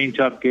was a clean,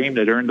 tough game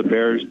that earned the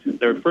Bears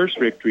their first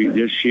victory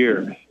this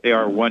year. They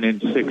are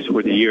 1-6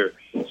 for the year.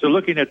 So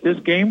looking at this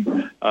game,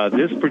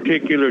 this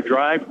particular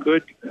drive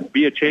could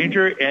be a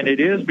changer, and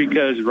it is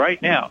because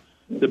right now,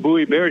 the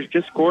Bowie Bears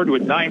just scored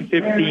with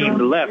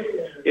 9:15 left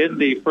in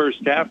the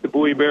first half. The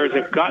Bowie Bears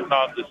have gotten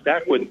on the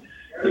stack with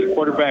the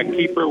quarterback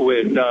keeper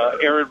with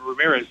Aaron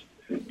Ramirez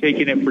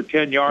taking it for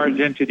 10 yards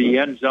into the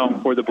end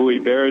zone for the Bowie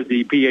Bears.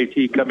 The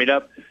PAT coming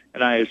up,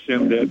 and I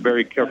assume that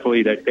very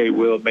carefully that they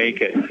will make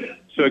it.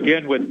 So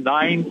again, with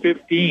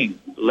 9:15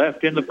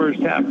 left in the first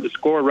half, the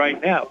score right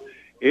now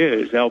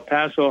is El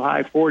Paso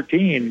High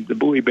 14, the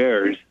Bowie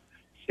Bears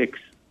 6.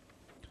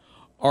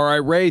 All right,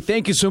 Ray,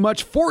 thank you so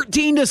much.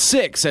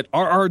 14-6 at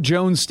R.R.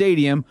 Jones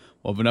Stadium.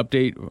 We'll have an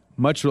update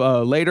much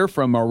later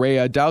from Ray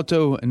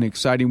Adalto, an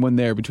exciting one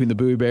there between the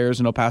Bowie Bears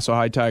and El Paso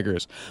High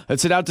Tigers.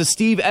 Let's head out to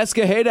Steve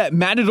Escajeda at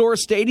Matador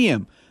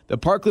Stadium. The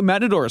Parkland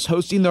Matadors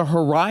hosting the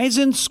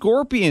Horizon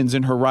Scorpions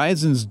in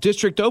Horizon's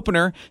district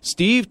opener.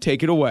 Steve,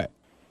 take it away.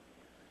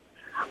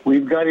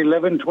 We've got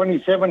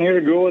 11:27 here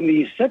to go in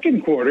the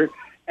second quarter,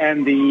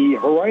 and the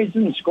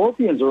Horizon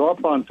Scorpions are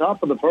up on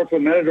top of the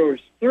Parkland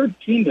Matadors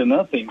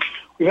 13-0.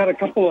 We've had a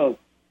couple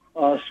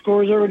of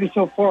scores already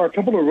so far, a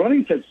couple of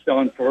running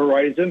touchdowns for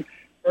Horizon.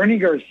 Ernie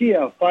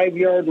Garcia, a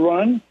 5-yard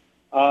run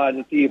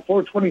at the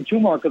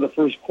 4:22 mark of the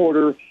first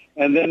quarter,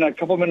 and then a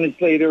couple minutes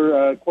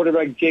later,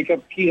 quarterback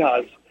Jacob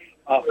Quijas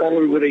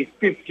followed with a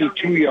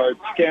 52-yard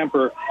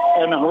scamper.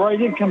 And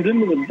Horizon comes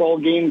into the ball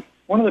game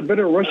one of the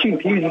better rushing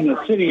teams in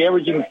the city,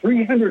 averaging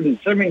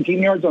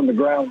 317 yards on the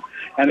ground.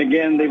 And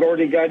again, they've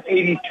already got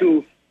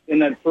 82 in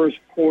that first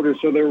quarter,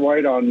 so they're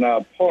right on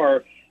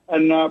par.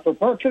 And for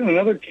Parkland,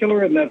 another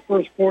killer in that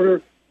first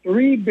quarter,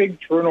 3 big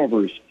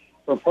turnovers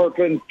for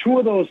Parkland, 2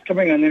 of those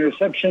coming on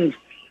interceptions,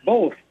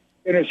 both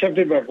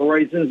intercepted by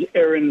Horizon's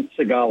Aaron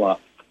Segala.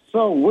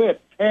 So with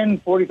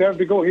 10:45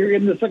 to go here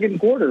in the second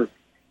quarter,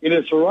 it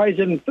is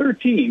Horizon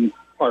 13,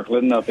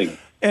 Parkland nothing.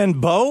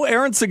 And Bo,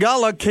 Aaron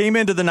Segala came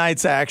into the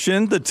night's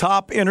action, the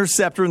top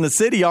interceptor in the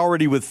city,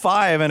 already with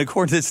 5, and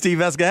according to Steve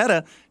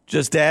Escajeda,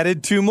 just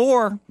added 2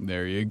 more.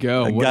 There you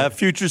go. Got a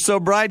future so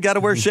bright, got to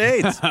wear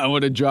shades.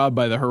 What a job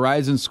by the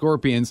Horizon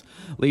Scorpions,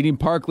 leading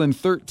Parkland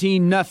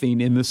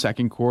 13-0 in the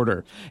second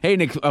quarter. Hey,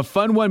 Nick, a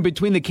fun one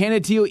between the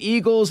Canutillo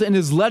Eagles and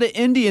Isleta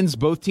Indians,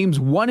 both teams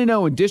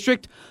 1-0 in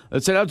district.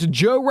 Let's head out to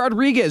Joe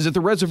Rodriguez at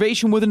the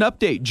reservation with an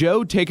update.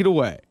 Joe, take it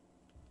away.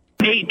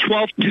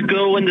 8:12 to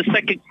go in the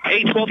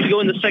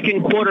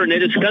second quarter, and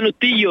it is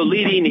Canutillo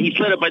leading. He's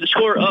led by the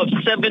score of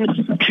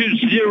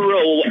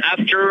 7-0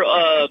 after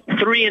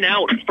 3 and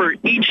out for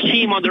each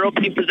team on their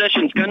opening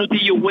possessions.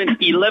 Canutillo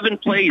went 11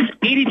 plays,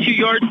 82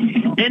 yards,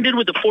 ended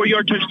with a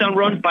 4-yard touchdown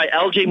run by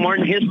L.J.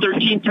 Martin, his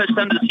 13th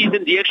touchdown of the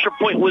season. The extra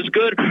point was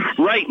good.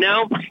 Right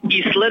now,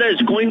 Isleta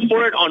is going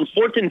for it on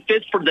 4th and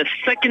 5th for the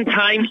second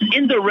time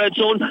in the red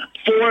zone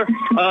for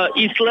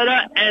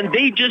Isleta, and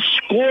they just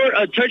scored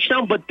a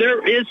touchdown, but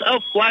there is a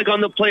flag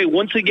on the play.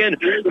 Once again,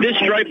 this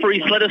drive for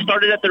Isleta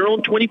started at their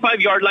own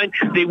 25-yard line.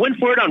 They went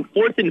for it on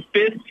 4th and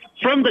 5th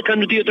from the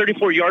Canutillo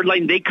 34-yard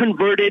line. They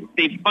converted.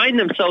 They find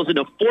themselves in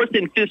a 4th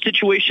and 5th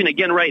situation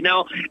again right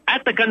now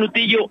at the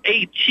Canutillo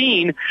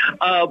 18.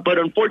 But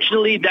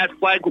unfortunately, that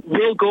flag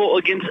will go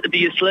against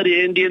the Isleta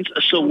Indians,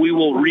 so we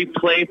will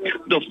replay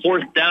the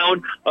 4th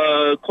down.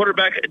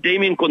 Quarterback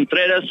Damian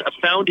Contreras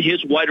found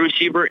his wide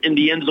receiver in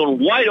the end zone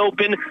wide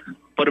open,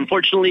 but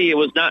unfortunately, it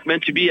was not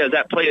meant to be, as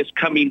that play is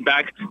coming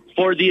back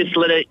for the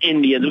Isleta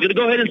Indians. We're going to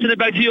go ahead and send it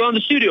back to you on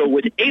the studio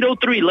with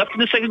 8:03 left in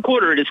the second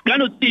quarter. It is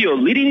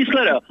Canutillo leading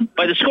Isleta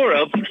by the score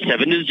of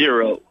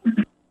 7-0.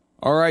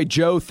 All right,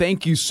 Joe,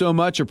 thank you so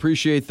much.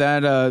 Appreciate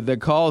that that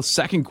call.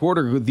 Second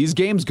quarter, these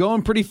games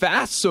going pretty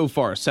fast so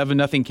far.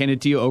 7-0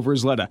 Canutillo over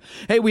Isleta.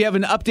 Hey, we have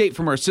an update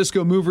from our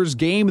Cisco Movers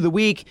game of the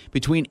week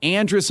between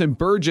Andrus and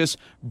Burgess.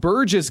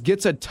 Burgess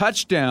gets a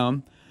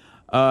touchdown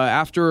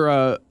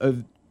after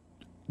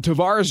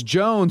Tavares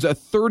Jones, a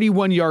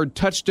 31-yard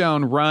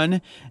touchdown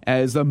run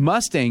as the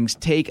Mustangs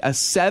take a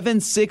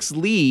 7-6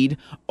 lead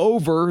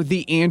over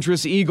the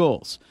Andress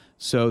Eagles.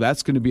 So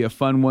that's going to be a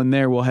fun one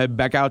there. We'll head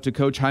back out to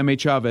Coach Jaime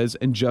Chavez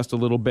in just a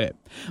little bit.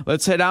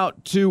 Let's head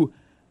out to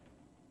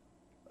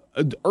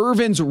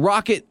Irvin's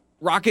Rocket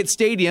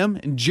Stadium,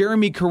 and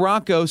Jeremy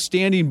Karanko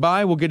standing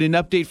by. We'll get an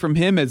update from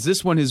him as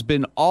this one has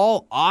been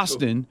all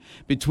Austin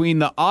between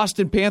the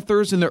Austin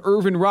Panthers and the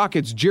Irvin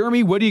Rockets.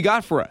 Jeremy, what do you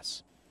got for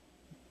us?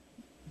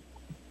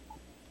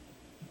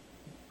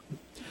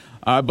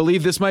 I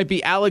believe this might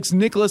be Alex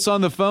Nicholas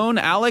on the phone.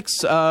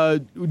 Alex,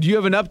 do you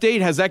have an update?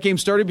 Has that game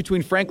started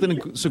between Franklin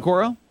and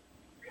Socorro?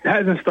 It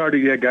hasn't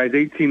started yet, guys.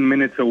 18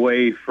 minutes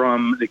away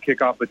from the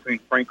kickoff between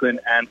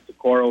Franklin and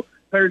Socorro.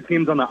 Player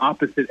teams on the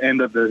opposite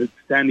end of the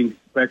standing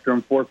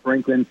spectrum for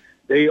Franklin.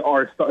 They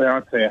are,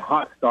 I'd say, a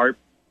hot start.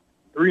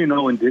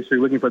 3-0 in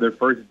district, looking for their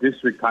first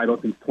district title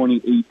since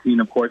 2018,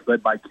 of course,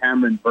 led by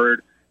Cameron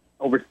Bird.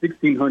 Over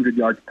 1,600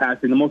 yards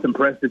passing. The most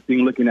impressive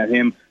thing looking at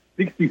him,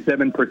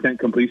 67%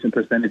 completion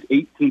percentage,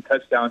 18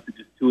 touchdowns to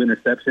just 2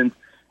 interceptions,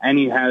 and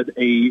he has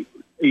a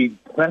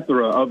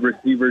plethora of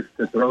receivers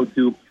to throw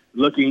to.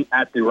 Looking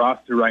at the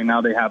roster right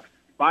now, they have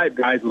 5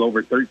 guys with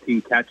over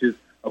 13 catches.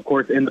 Of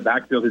course, in the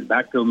backfield, his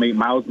backfield mate,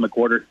 Miles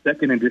McWhorter,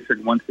 second in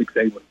District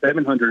 168 with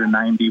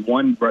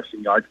 791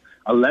 rushing yards,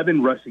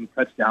 11 rushing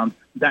touchdowns.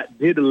 That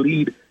did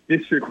lead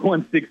District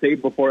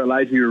 168 before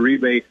Elijah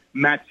Uribe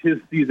matched his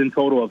season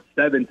total of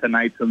 7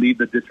 tonight to lead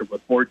the district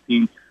with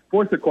 14.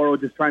 For Socorro,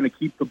 just trying to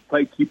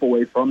keep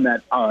away from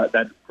that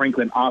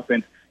Franklin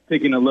offense.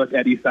 Taking a look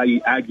at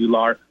Isai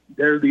Aguilar,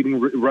 their leading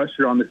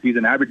rusher on the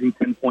season, averaging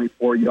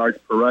 10.4 yards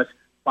per rush,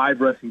 5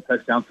 rushing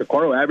touchdowns.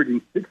 Socorro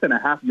averaging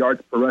 6.5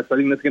 yards per rush. I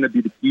think that's going to be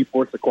the key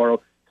for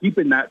Socorro,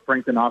 keeping that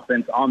Franklin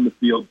offense on the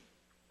field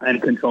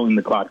and controlling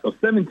the clock. So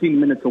 17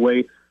 minutes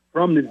away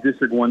from this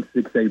District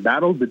 168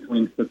 battle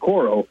between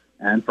Socorro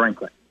and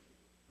Franklin.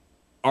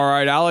 All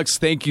right, Alex,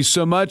 thank you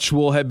so much.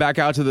 We'll head back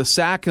out to the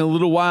SAC in a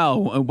little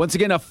while. Once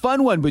again, a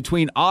fun one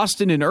between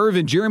Austin and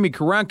Irvin. Jeremy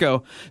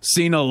Karanko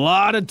seen a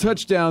lot of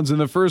touchdowns in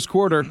the first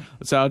quarter.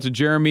 Let's out to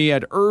Jeremy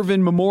at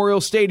Irvin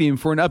Memorial Stadium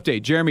for an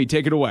update. Jeremy,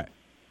 take it away.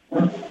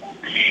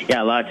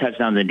 Yeah, a lot of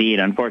touchdowns indeed.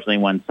 Unfortunately,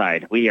 one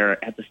side. We are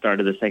at the start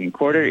of the second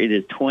quarter. It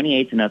is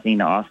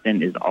 28-0.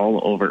 Austin is all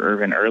over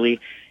Irvin early.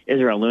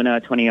 Israel Luna,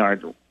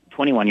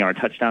 21-yard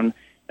touchdown.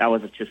 That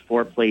was just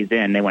 4 plays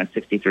in. They went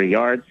 63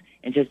 yards.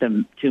 In just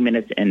 2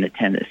 minutes and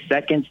 10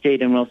 seconds,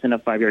 Jaden Wilson, a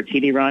 5-yard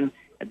TD run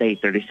at the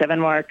 8:37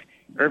 mark.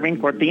 Irving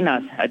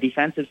Cortinas, a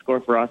defensive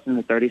score for Austin,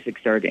 the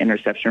 36-yard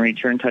interception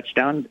return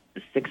touchdown,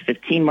 the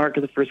 6:15 mark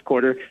of the first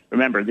quarter.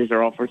 Remember, these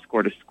are all first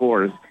quarter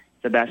scores.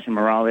 Sebastian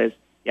Morales,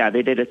 yeah,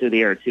 they did it through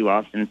the air too.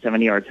 Austin,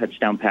 70-yard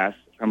touchdown pass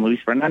from Luis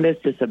Fernandez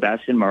to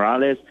Sebastian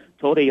Morales.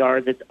 Total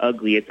yards, it's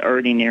ugly. It's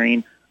already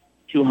nearing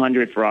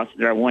 200 for Austin.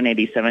 They're at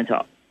 187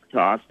 to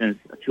Austin's.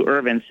 To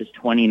Irvin's, just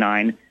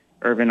 29.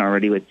 Irvin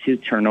already with 2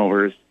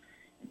 turnovers,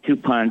 2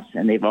 punts,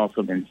 and they've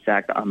also been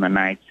sacked on the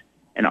night.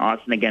 And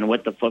Austin, again,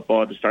 with the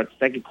football to start the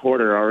second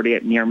quarter, already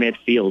at near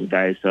midfield,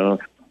 guys. So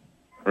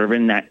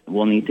Irvin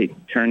will need to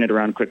turn it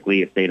around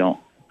quickly if they don't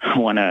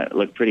want to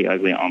look pretty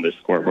ugly on the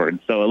scoreboard.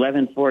 So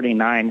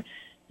 11:49,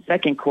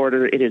 second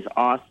quarter, it is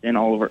Austin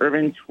all over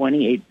Irvin,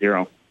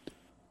 28-0.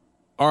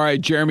 All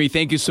right, Jeremy,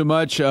 thank you so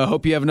much.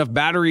 Hope you have enough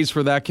batteries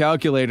for that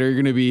calculator. You're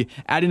going to be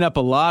adding up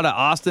a lot of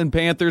Austin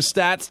Panthers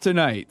stats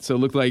tonight. So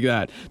look like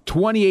that.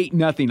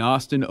 28-0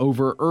 Austin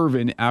over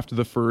Irvin after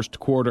the first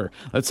quarter.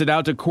 Let's head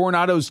out to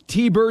Coronado's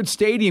T-Bird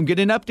Stadium. Get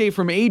an update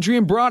from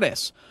Adrian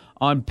Broadus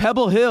on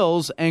Pebble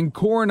Hills and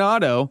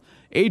Coronado.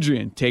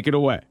 Adrian, take it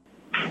away.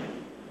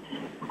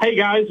 Hey,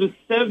 guys, with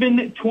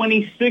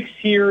 7:26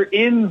 here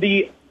in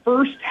the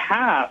first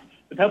half,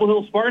 the Pebble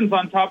Hills Spartans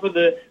on top of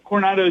the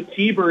Coronado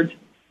T-Birds,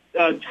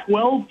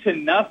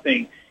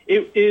 12-0.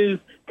 It is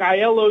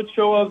Gael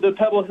Ochoa of the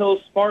Pebble Hills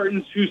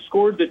Spartans who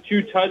scored the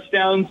 2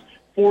 touchdowns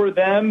for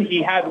them.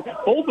 He had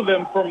both of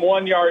them from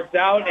 1 yard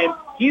out, and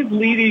he's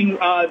leading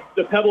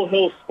the Pebble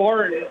Hills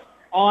Spartans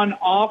on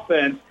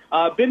offense.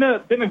 Been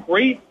a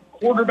great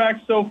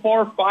quarterback so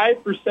far,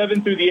 5 for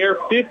 7 through the air,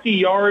 50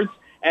 yards.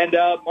 And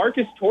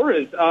Marcus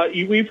Torres,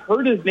 we've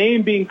heard his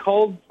name being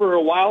called for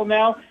a while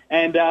now,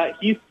 and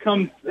he's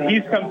come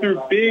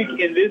through big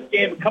in this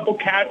game. A couple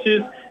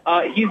catches.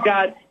 He's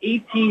got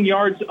 18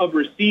 yards of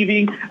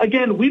receiving.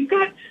 Again, we've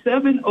got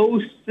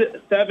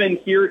 7:07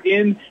 here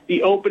in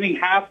the opening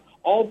half.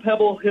 All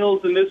Pebble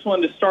Hills in this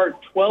one to start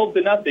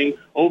 12-0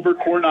 over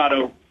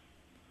Coronado.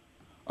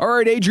 All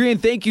right, Adrian,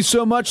 thank you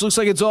so much. Looks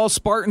like it's all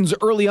Spartans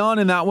early on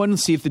in that one.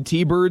 Let's see if the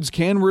T-Birds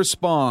can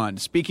respond.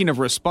 Speaking of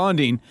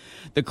responding,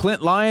 the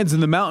Clint Lions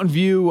and the Mountain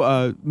View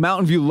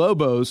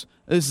Lobos.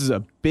 This is a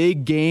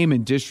big game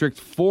in District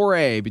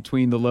 4A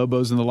between the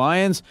Lobos and the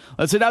Lions.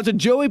 Let's head out to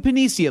Joey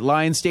Panisi at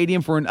Lions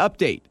Stadium for an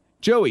update.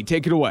 Joey,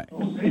 take it away.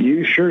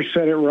 You sure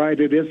said it right.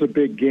 It is a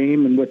big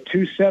game, and with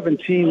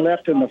 2:17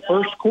 left in the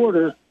first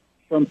quarter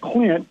from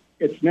Clint,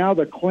 it's now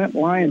the Clint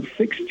Lions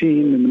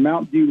 16 and the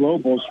Mountain View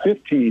Lobos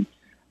 15.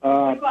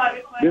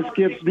 This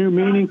gives new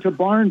meaning to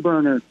Barn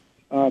Burner.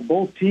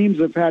 Both teams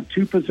have had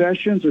 2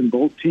 possessions, and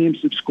both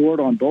teams have scored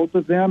on both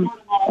of them.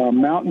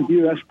 Mountain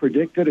View, as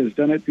predicted, has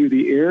done it through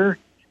the air,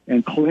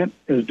 and Clint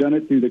has done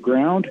it through the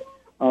ground.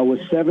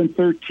 With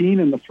 7:13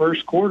 in the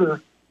first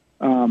quarter,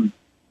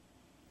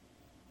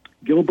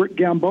 Gilbert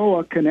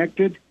Gamboa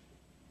connected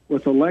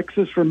with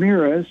Alexis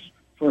Ramirez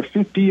for a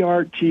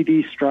 50-yard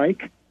TD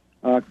strike.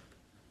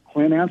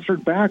 Clint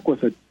answered back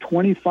with a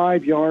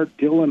 25-yard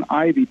Dylan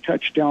Ivey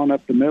touchdown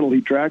up the middle.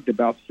 He dragged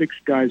about 6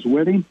 guys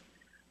with him.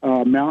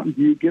 Mountain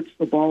View gets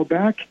the ball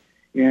back,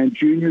 and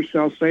Junior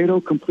Salcedo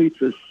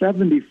completes a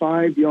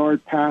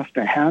 75-yard pass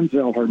to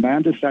Hansel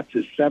Hernandez. That's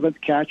his 7th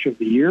catch of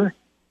the year.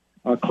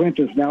 Clint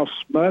is now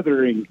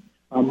smothering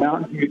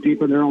Mountain View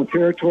deep in their own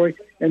territory.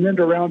 And then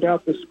to round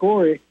out the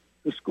scoring,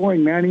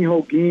 Manny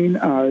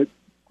Holguin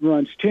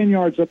runs 10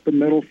 yards up the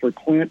middle for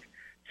Clint.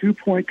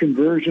 2-point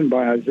conversion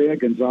by Isaiah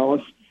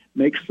Gonzalez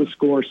makes the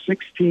score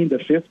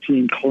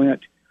 16-15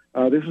 Clint.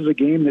 This is a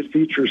game that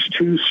features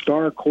 2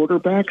 star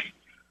quarterbacks.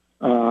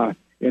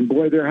 And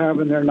boy, they're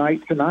having their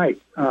night tonight.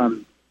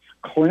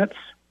 Clint's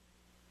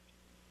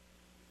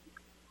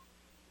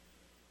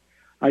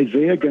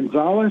Isaiah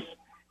Gonzalez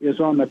is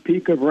on the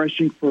peak of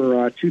rushing for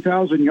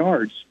 1,000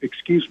 yards.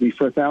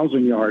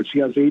 He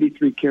has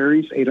 83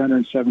 carries,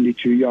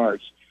 872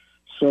 yards.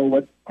 So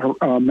what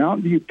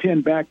Mountain View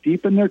pinned back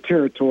deep in their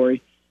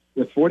territory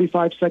with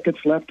 45 seconds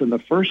left in the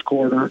first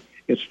quarter.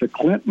 It's the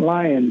Clint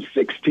Lions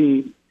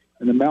 16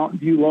 and the Mountain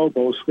View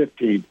Lobos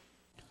 15.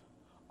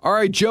 All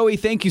right, Joey,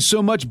 thank you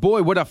so much.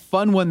 Boy, what a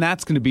fun one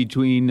that's going to be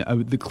between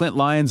the Clint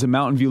Lions and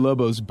Mountain View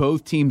Lobos.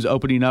 Both teams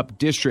opening up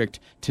district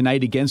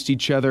tonight against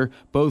each other,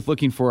 both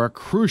looking for a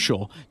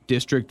crucial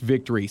district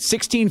victory.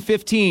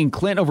 16-15,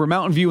 Clint over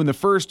Mountain View in the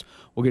first.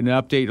 We'll get an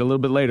update a little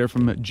bit later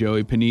from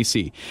Joey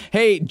Panisi.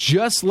 Hey,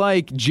 just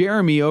like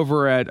Jeremy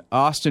over at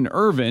Austin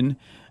Irvin,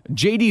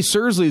 J.D.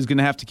 Sursley is going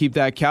to have to keep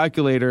that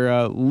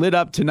calculator lit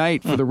up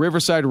tonight for the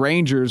Riverside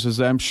Rangers,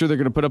 as I'm sure they're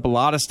going to put up a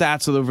lot of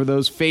stats over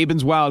those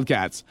Fabens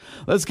Wildcats.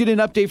 Let's get an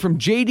update from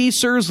J.D.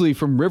 Sursley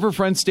from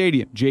Riverfront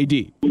Stadium.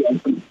 J.D.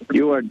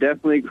 You are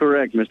definitely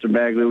correct, Mr.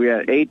 Bagley. We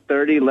had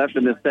 8:30 left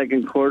in the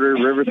second quarter.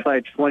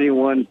 Riverside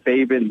 21,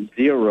 Fabens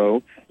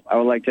 0. I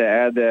would like to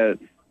add that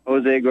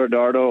Jose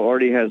Gordardo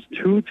already has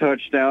 2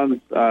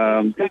 touchdowns,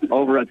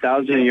 over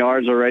 1,000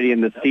 yards already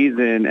in the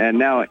season. And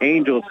now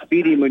Angel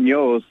Speedy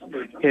Munoz,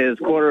 his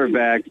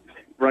quarterback,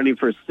 running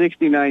for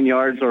 69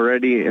 yards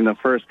already in the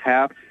first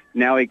half.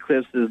 Now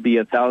eclipses the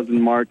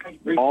 1,000 mark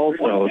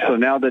also. So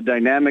now the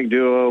dynamic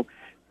duo,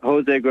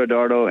 Jose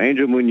Gordardo,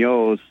 Angel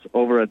Munoz,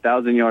 over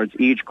 1,000 yards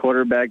each,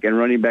 quarterback and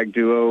running back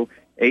duo,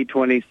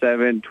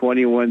 8:27,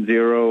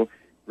 21-0,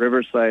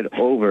 Riverside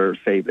over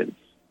Fabens.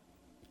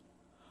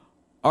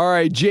 All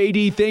right,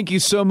 JD, thank you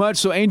so much.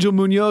 So Angel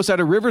Munoz out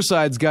of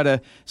Riverside's got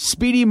a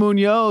Speedy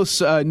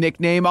Munoz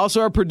nickname.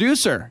 Also our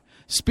producer,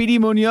 Speedy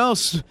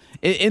Munoz,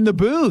 in the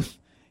booth.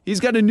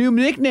 He's got a new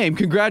nickname.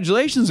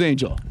 Congratulations,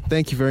 Angel.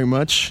 Thank you very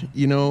much.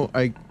 You know,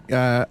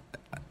 I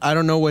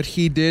don't know what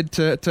he did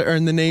to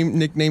earn the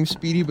nickname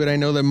Speedy, but I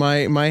know that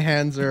my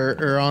hands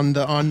are on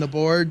the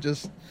board,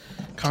 just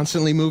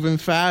constantly moving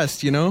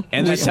fast, you know?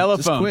 And the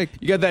telephone. Quick.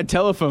 You got that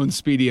telephone,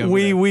 Speedy, over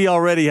there. We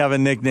already have a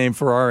nickname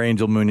for our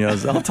Angel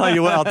Munoz. I'll tell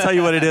you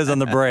what it is on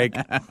the break.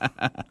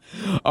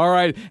 All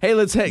right. Hey,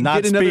 let's get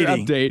another Speedy.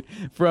 update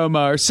from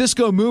our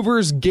Cisco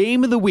Movers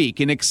Game of the Week.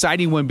 An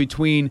exciting one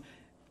between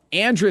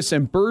Andrus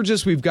and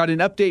Burgess. We've got an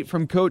update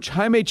from Coach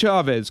Jaime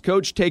Chavez.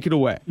 Coach, take it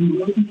away.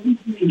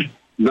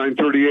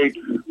 9:38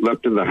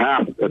 left in the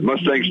half at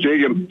Mustang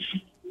Stadium.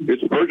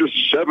 It's Burgess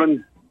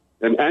 7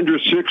 and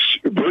Andrus 6.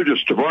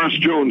 Burgess, Tavares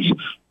Jones,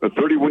 a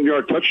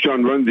 31-yard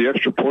touchdown run. The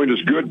extra point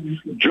is good.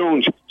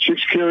 Jones,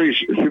 6 carries,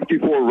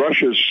 54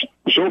 rushes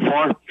so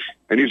far,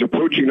 and he's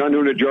approaching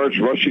 900 yards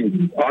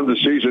rushing on the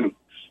season.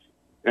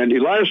 And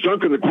Elias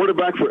Duncan, the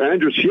quarterback for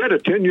Andrus, he had a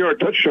 10-yard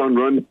touchdown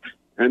run,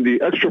 and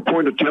the extra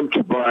point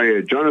attempt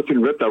by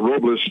Jonathan Reta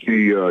Robles,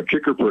 the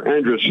kicker for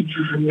Andrus,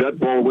 that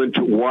ball went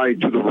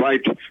wide to the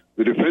right.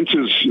 The defense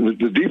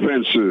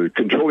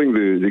controlling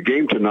the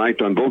game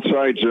tonight on both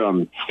sides.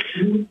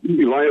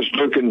 Elias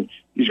Duncan,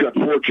 he's got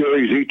 4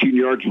 carries, 18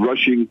 yards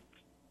rushing,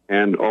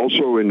 and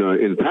also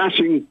in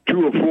passing,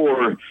 2 of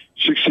 4,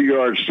 60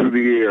 yards through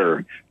the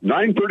air.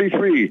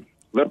 9:33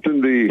 left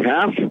in the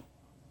half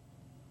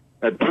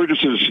at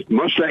Burgess's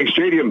Mustang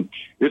Stadium.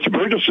 It's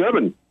Burgess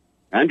 7,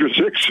 Andrus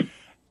 6.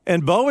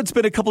 And, Bo, it's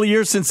been a couple of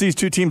years since these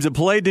two teams have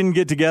played, didn't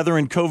get together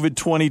in COVID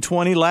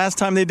 2020. Last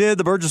time they did,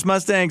 the Burgess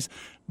Mustangs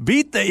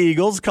beat the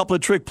Eagles. A couple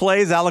of trick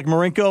plays, Alec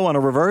Marinko on a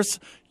reverse.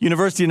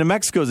 University of New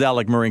Mexico's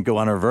Alec Marinko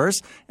on a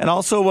reverse. And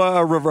also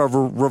a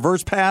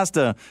reverse pass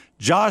to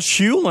Josh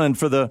Hewland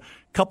for the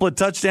couple of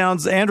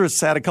touchdowns. Andrus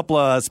had a couple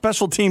of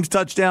special teams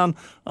touchdown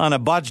on a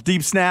botched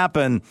deep snap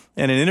and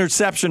an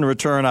interception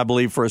return, I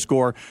believe, for a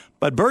score.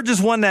 But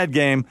Burgess won that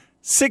game.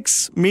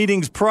 6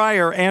 meetings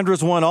prior,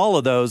 Andrus won all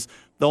of those.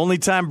 The only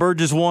time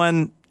Burgess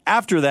won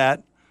after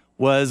that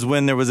was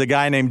when there was a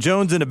guy named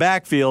Jones in the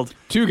backfield.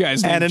 Two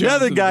guys and named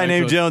another Jones guy in the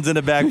named backfield. Jones in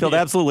the backfield,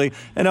 absolutely.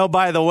 And oh,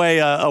 by the way,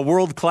 a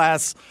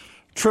world-class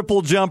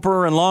triple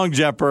jumper and long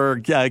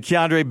jumper,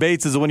 Keandre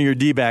Bates is one of your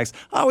D-backs.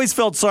 I always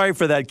felt sorry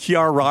for that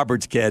Kiar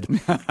Roberts kid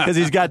because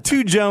he's got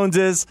two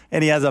Joneses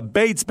and he has a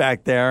Bates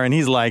back there, and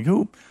he's like,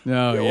 who?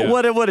 Oh, yeah.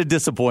 What a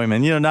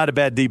disappointment. Not a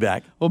bad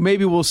D-back. Well,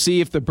 maybe we'll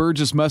see if the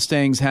Burgess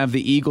Mustangs have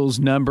the Eagles'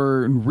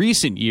 number in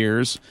recent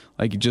years.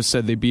 Like you just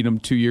said, they beat them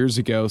 2 years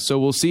ago. So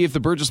we'll see if the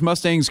Burgess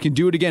Mustangs can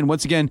do it again.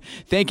 Once again,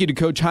 thank you to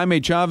Coach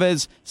Jaime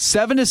Chavez.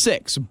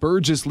 7-6,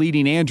 Burgess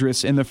leading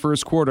Andress in the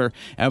first quarter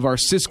of our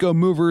Cisco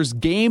Movers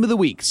Game of the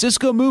Week.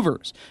 Cisco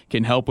Movers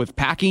can help with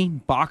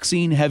packing,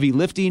 boxing, heavy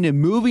lifting,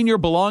 and moving your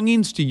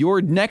belongings to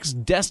your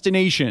next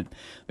destination.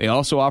 They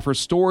also offer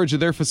storage at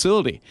their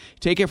facility.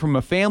 Take it from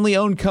a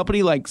family-owned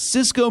company like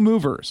Cisco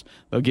Movers.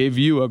 They'll give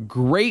you a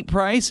great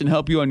price and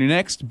help you on your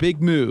next big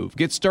move.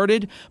 Get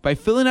started by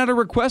filling out a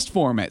request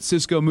form at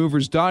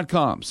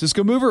CiscoMovers.com.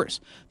 Cisco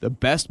Movers, the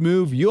best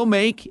move you'll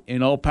make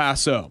in El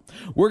Paso.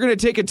 We're going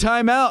to take a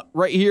timeout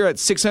right here at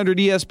 600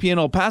 ESPN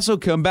El Paso.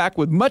 Come back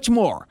with much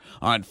more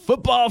on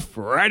Football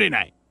Friday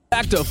Night.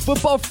 Back to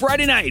Football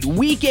Friday Night,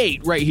 Week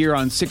 8, right here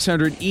on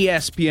 600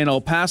 ESPN El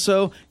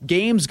Paso.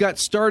 Games got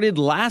started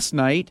last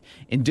night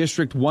in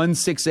District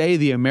 1-6A.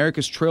 The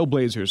Americas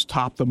Trailblazers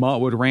topped the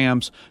Montwood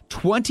Rams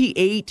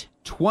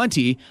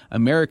 28-20.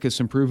 Americas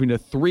improving to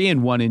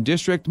 3-1 in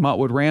district.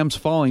 Montwood Rams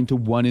falling to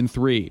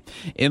 1-3.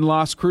 In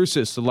Las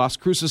Cruces, the Las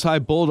Cruces High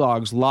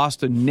Bulldogs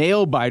lost a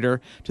nail-biter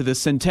to the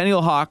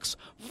Centennial Hawks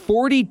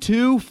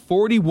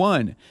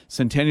 42-41.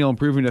 Centennial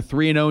improving to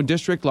 3-0 in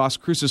district. Las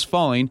Cruces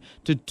falling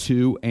to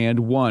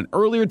 2-1.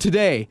 Earlier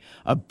today,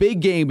 a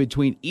big game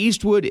between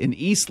Eastwood and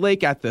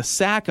Eastlake at the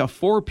SAC, a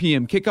 4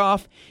 p.m.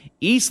 kickoff.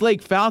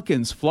 Eastlake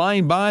Falcons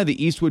flying by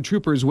the Eastwood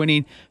Troopers,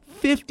 winning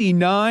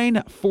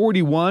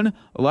 59-41.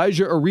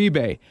 Elijah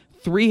Uribe,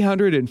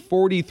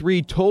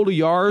 343 total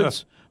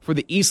yards for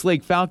the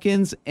Eastlake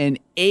Falcons and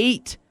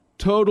 8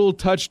 total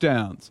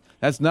touchdowns.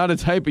 That's not a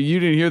typo. You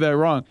didn't hear that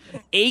wrong.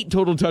 8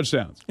 total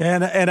touchdowns.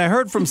 And I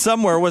heard from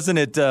somewhere, wasn't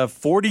it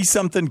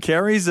 40-something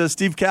carries?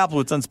 Steve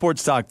Kaplowitz on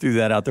Sports Talk threw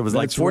that out. There was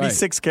like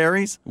 46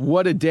 carries.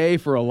 What a day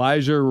for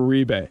Elijah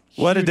Uribe.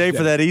 What a day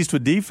for that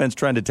Eastwood defense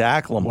trying to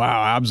tackle him.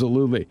 Wow,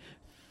 absolutely.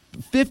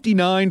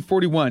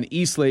 59-41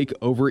 Eastlake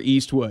over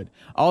Eastwood.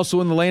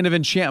 Also in the land of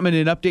enchantment,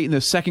 an update in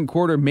the second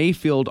quarter,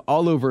 Mayfield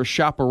all over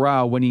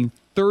Chaparral, winning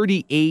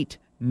 38-0.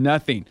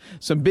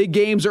 Some big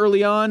games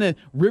early on,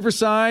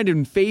 Riverside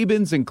and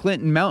Fabens and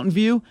Clinton Mountain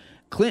View.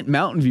 Clint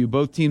Mountain View,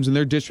 both teams in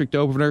their district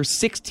opener,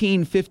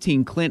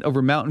 16-15 Clint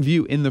over Mountain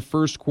View in the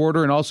first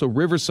quarter, and also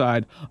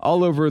Riverside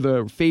all over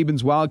the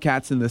Fabens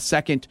Wildcats in the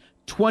second,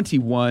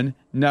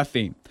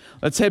 21-0.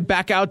 Let's head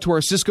back out to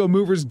our Cisco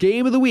Movers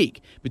Game of the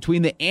Week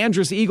between the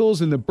Andress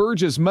Eagles and the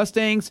Burgess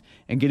Mustangs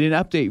and get an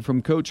update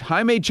from Coach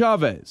Jaime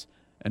Chavez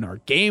and our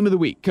Game of the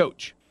Week.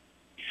 Coach.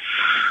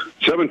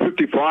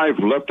 7:55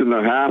 left in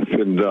the half,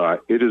 and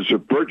it is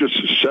Burgess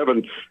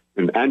 7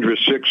 and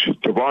Andress 6.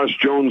 Tavares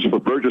Jones for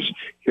Burgess.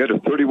 He had a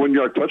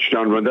 31-yard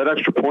touchdown run. That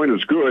extra point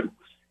is good.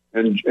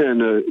 And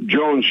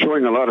Jones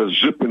showing a lot of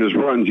zip in his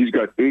runs. He's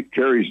got 8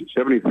 carries,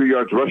 73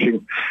 yards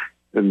rushing.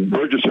 And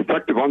Burgess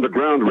effective on the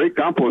ground. Ray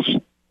Campos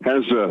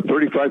has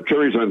 35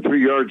 carries on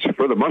 3 yards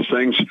for the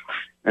Mustangs.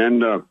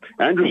 And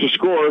Andress'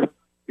 score,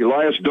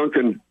 Elias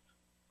Duncan,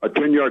 a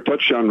 10-yard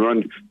touchdown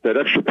run. That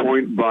extra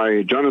point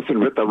by Jonathan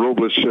Rita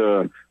Robles,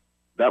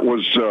 that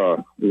was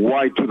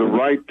wide to the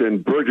right.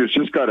 And Burgess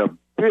just got a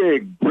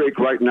big break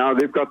right now.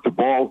 They've got the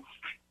ball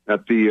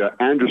at the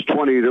Andress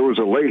 20. There was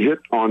a late hit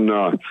on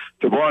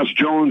Tavares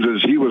Jones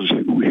as he was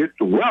hit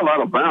well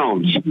out of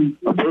bounds.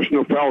 A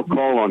personal foul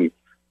call on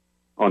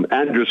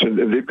Andress,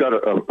 and they've got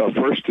a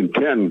first and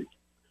 10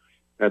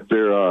 at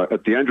their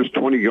at the Andress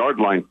 20-yard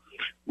line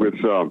with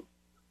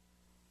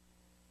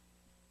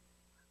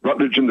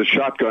Rutledge in the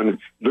shotgun.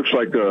 Looks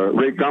like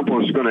Ray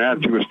Campos is going to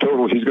add to his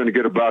total. He's going to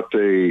get about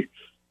a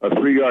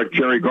 3-yard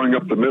carry going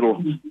up the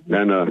middle,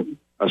 and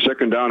a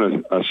second down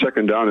and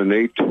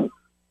 8,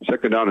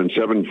 second down and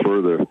 7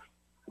 for the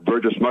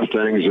Burgess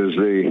Mustangs as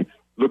they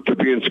look to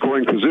be in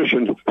scoring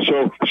position.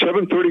 So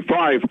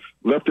 7:35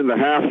 left in the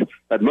half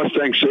at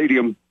Mustang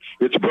Stadium.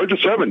 It's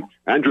Burgess 7,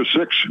 Andress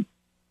 6.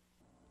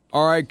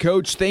 All right,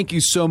 Coach, thank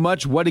you so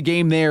much. What a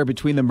game there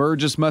between the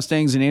Burgess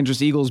Mustangs and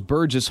Andress Eagles.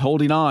 Burgess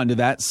holding on to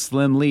that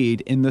slim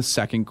lead in the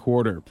second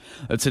quarter.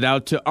 Let's head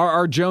out to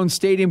R.R. Jones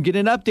Stadium, get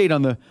an update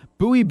on the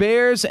Bowie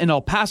Bears and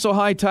El Paso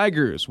High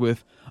Tigers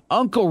with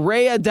Uncle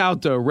Ray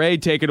Adauto. Ray,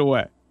 take it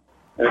away.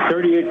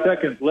 38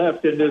 seconds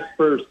left in this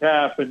first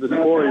half, and the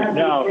score is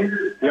now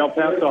the El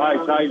Paso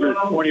High Tigers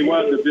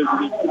 21, the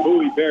visiting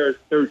Bowie Bears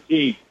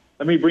 13.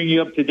 Let me bring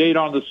you up to date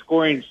on the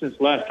scoring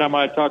since last time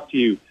I talked to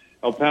you.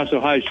 El Paso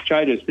High's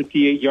Chidas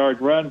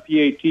 58-yard run.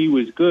 PAT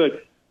was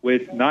good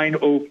with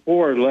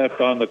 9:04 left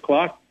on the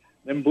clock.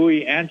 Then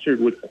Bowie answered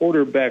with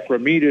quarterback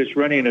Ramirez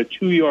running a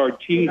 2-yard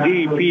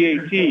TD.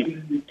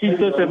 PAT. Keep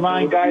this in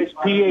mind, guys.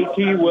 PAT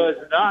was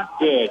not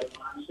good.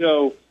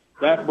 So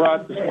that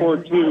brought the score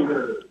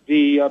to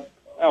the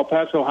El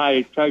Paso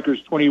High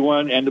Tigers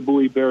 21 and the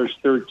Bowie Bears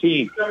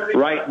 13.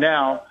 Right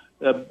now,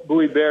 the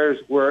Bowie Bears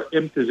were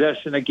in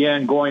possession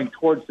again, going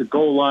towards the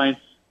goal line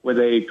with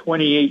a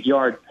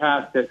 28-yard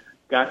pass that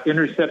got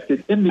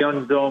intercepted in the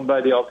end zone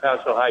by the El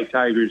Paso High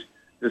Tigers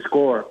to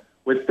score.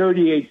 With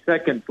 38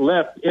 seconds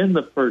left in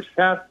the first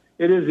half,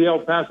 it is the El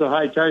Paso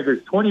High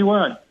Tigers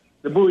 21,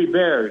 the Bowie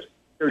Bears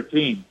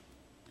 13.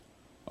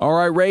 All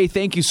right, Ray,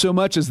 thank you so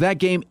much as that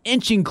game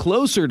inching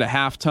closer to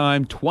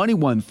halftime,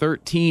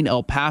 21-13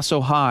 El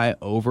Paso High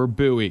over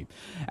Bowie.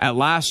 At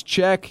last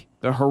check,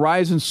 the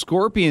Horizon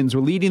Scorpions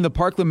were leading the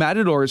Parkland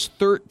Matadors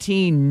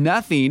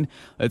 13-0.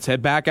 Let's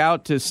head back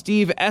out to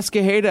Steve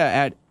Escajeda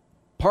at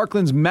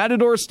Parkland's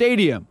Matador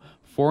Stadium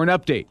for an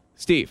update.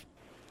 Steve.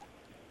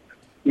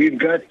 We've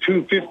got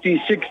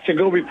 2:56 to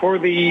go before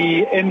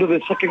the end of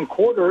the second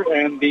quarter,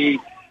 and the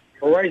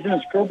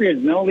Horizon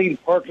Scorpions now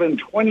lead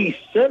Parkland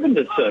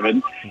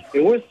 27-7.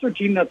 It was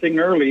 13-0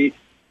 early.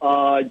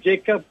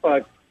 Jacob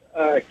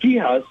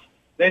Quijas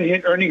then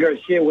hit Ernie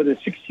Garcia with a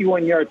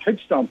 61-yard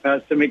touchdown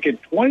pass to make it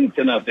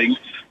 20-0.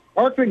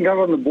 Parkland got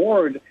on the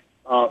board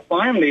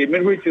finally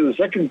midway through the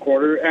second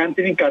quarter.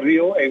 Anthony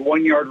Carrillo, a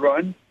 1-yard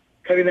run,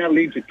 cutting that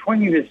lead to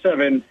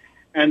 20-7.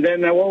 And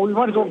then, we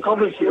want to go call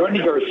this the Ernie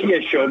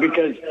Garcia show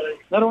because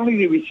not only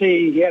did we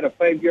say he had a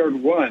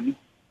 5-yard run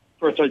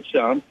for a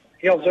touchdown,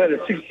 he also had a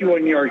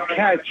 61-yard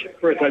catch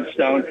for a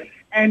touchdown,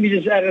 and he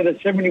just added a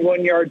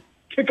 71-yard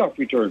kickoff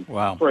return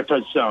for a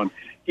touchdown.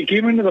 He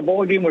came into the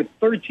ball game with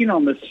 13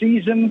 on the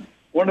season,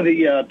 one of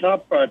the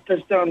top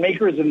touchdown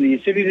makers in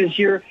the city this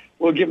year.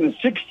 We'll give him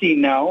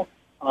 16 now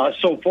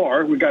so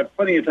far. We've got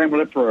plenty of time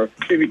left for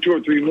maybe 2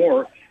 or 3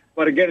 more.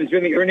 But again, it's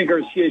been the Ernie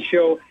Garcia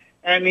show.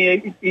 And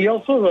he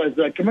also has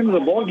come into the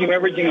ball game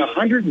averaging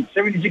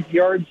 176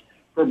 yards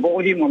per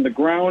ball game on the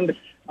ground.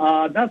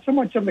 Not so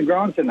much on the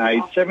ground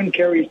tonight. 7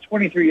 carries,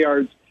 23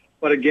 yards.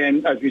 But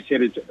again, as we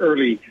said, it's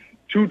early.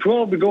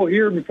 2:12 to go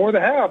here before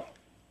the half.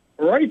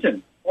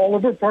 Horizon all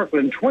over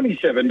Parkland,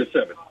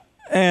 27-7.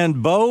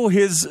 And Bo,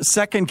 his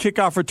second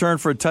kickoff return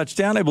for a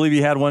touchdown. I believe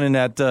he had one in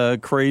that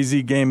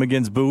crazy game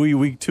against Bowie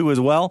week 2 as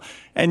well.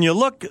 And you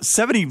look,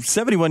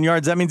 71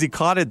 yards, that means he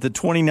caught it at the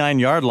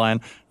 29-yard line.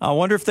 I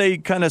wonder if they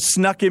kind of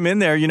snuck him in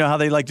there. You know how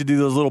they like to do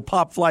those little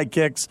pop fly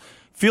kicks,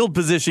 field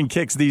position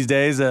kicks these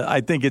days.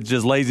 I think it's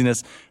just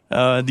laziness.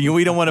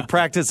 We don't want to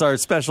practice our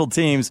special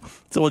teams,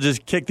 so we'll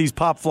just kick these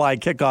pop fly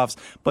kickoffs.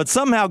 But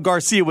somehow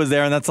Garcia was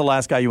there, and that's the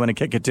last guy you want to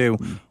kick it to.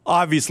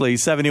 Obviously,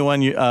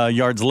 71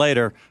 yards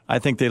later, I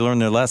think they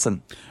learned their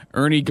lesson.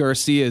 Ernie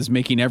Garcia is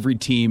making every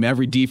team,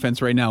 every defense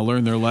right now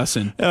learn their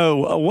lesson.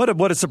 Oh,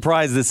 what a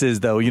surprise this is,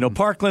 though. You know,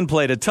 Parkland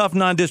played a tough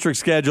non-district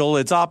schedule.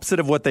 It's opposite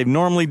of what they've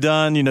normally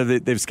done. You know,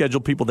 they've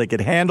scheduled people they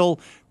could handle.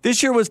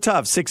 This year was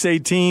tough.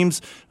 6A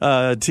teams,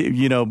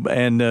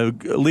 and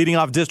leading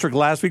off district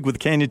last week with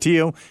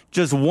Canutillo.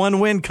 Just one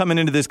win coming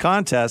into this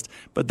contest,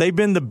 but they've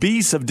been the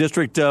beasts of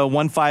District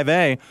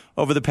 1-5A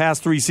over the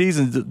past 3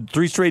 seasons,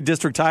 3 straight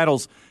district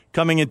titles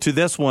coming into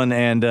this one,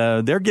 and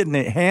they're getting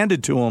it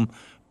handed to them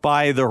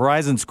by the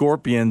Horizon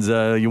Scorpions.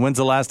 When's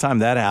the last time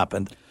that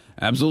happened?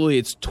 Absolutely.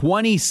 It's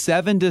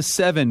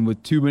 27-7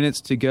 with 2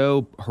 minutes to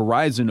go.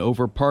 Horizon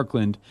over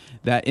Parkland,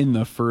 that in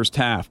the first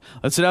half.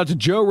 Let's head out to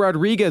Joe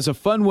Rodriguez. A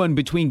fun one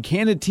between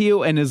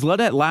Canutillo and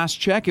Isleta at last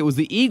check. It was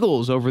the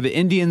Eagles over the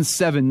Indians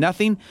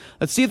 7-0.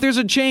 Let's see if there's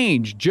a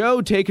change.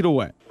 Joe, take it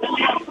away.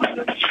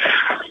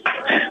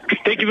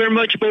 Thank you very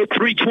much, Bo.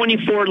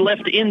 3:24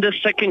 left in the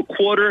second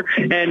quarter,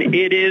 and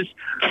it is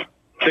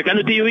the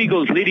Canutillo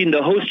Eagles leading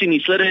the hosting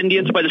Isleta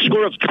Indians by the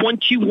score of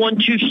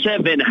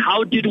 21-7.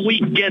 How did we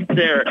get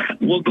there?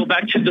 We'll go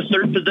back to the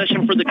third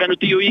possession for the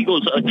Canutillo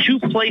Eagles. A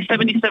 2-play,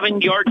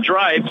 77-yard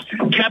drive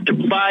capped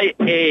by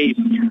a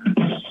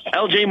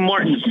L.J.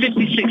 Martin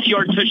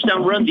 56-yard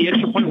touchdown run. The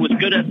extra point was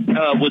good.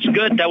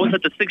 That was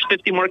at the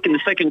 6:50 mark in the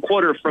second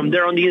quarter. From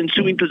there on the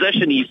ensuing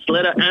possession,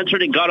 Isleta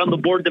answered and got on the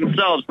board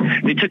themselves.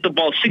 They took the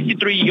ball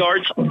 63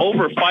 yards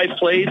over 5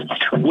 plays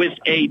with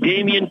a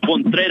Damian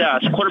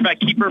Contreras, quarterback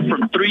keeper,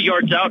 from 3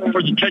 yards out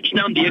for the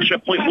touchdown. The extra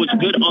point was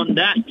good on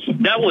that.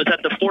 That was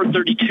at the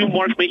 4:32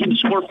 mark, making the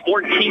score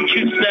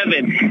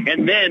 14-7.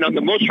 And then on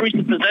the most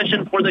recent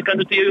possession for the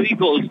Canutillo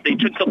Eagles, they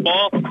took the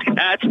ball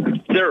at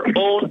their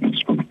own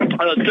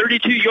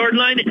 32-yard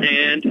line,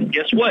 and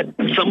guess what?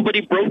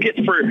 Somebody broke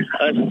it for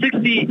a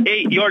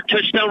 68-yard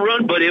touchdown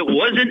run, but it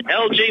wasn't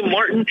L.J.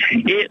 Martin.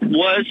 It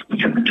was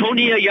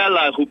Tony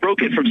Ayala who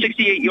broke it from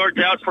 68 yards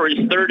out for his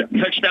third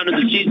touchdown of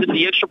the season.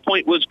 The extra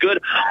point was good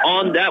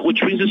on that,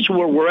 which brings us to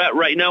where we're at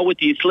right now with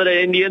the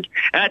Isleta Indians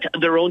at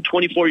their own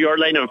 24-yard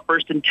line on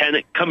 1st and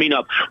 10 coming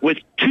up. With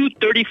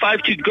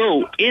 2:35 to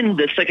go in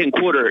the second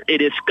quarter,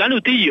 it is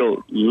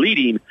Canutillo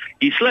leading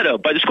Isleta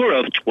by the score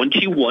of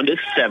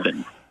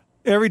 21-7.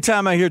 Every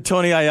time I hear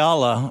Tony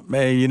Ayala, my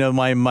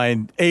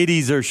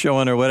 80s are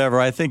showing or whatever,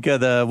 I think of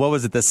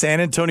the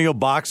San Antonio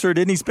boxer.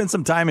 Didn't he spend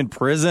some time in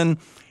prison?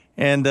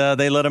 and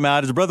they let him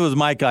out. His brother was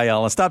Mike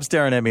Ayala. Stop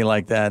staring at me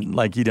like that,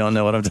 like you don't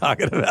know what I'm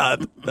talking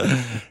about.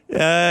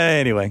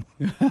 Anyway,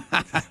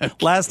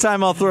 last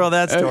time I'll throw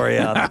that story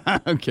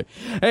out. Okay.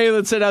 Hey,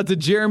 let's head out to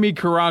Jeremy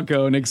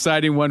Karanko, an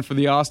exciting one for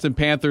the Austin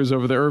Panthers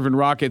over the Irvin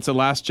Rockets. At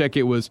last check,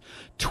 it was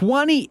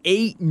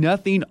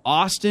 28-0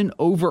 Austin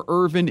over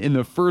Irvin in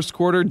the first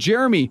quarter.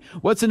 Jeremy,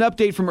 what's an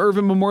update from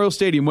Irvin Memorial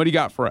Stadium? What do you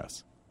got for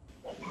us?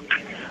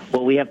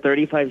 Well, we have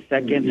 35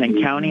 seconds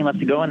and counting left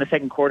to go in the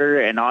second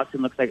quarter, and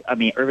Irvin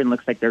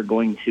looks like they're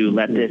going to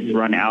let this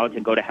run out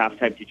and go to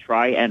halftime to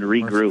try and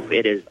regroup.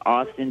 It is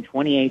Austin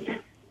 28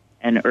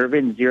 and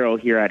Irvin 0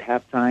 here at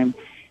halftime,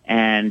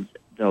 and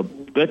the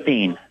good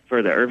thing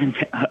for the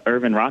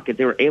Irvin Rockets,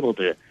 they were able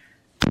to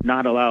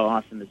not allow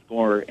Austin to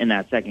score in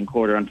that second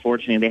quarter.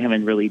 Unfortunately, they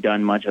haven't really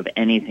done much of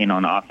anything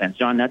on offense.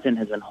 John Nutson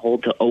has been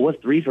held to 0 of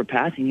 3 for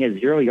passing. He has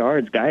 0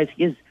 yards, guys.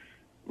 He is.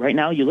 Right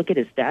now, you look at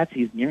his stats,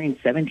 he's nearing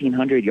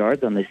 1,700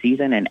 yards on the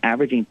season and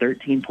averaging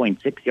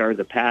 13.6 yards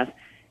a pass,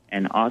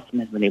 and Austin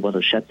has been able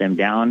to shut them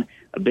down.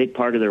 A big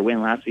part of their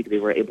win last week, they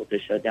were able to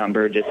shut down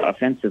Burgess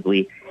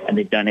offensively, and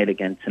they've done it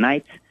again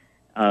tonight.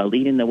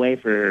 Leading the way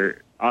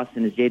for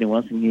Austin is Jaden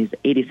Wilson. He's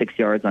 86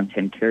 yards on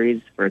 10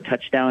 carries for a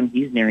touchdown.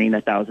 He's nearing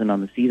 1,000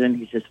 on the season.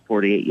 He's just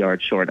 48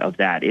 yards short of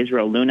that.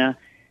 Israel Luna,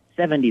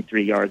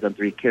 73 yards on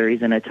 3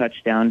 carries and a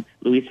touchdown.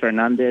 Luis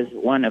Fernandez,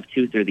 1 of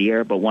 2 through the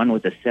air, but 1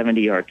 with a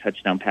 70-yard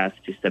touchdown pass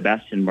to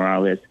Sebastian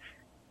Morales,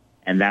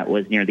 and that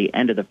was near the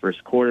end of the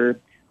first quarter.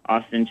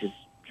 Austin just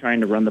trying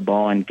to run the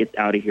ball and get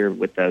out of here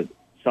with a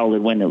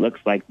solid win, it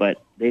looks like,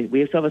 but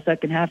we still have a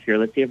second half here.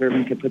 Let's see if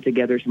Irvin can put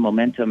together some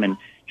momentum and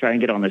try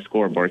and get on the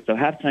scoreboard. So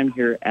halftime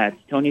here at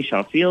Tony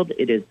Shaw Field,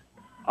 it is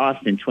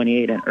Austin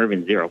 28 and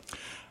Irvin 0.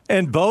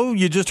 And, Bo,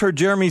 you just heard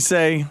Jeremy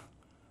say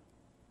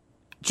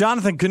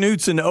Jonathan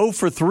Knutson 0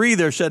 for 3,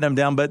 they're shutting him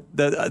down, but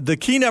the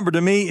key number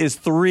to me is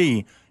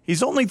 3.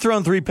 He's only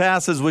thrown 3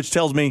 passes, which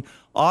tells me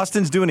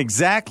Austin's doing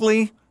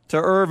exactly to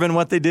Irvin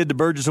what they did to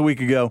Burgess a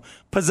week ago,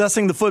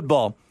 possessing the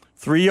football.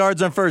 3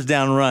 yards on first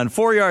down, run.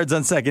 4 yards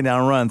on second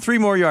down, run. 3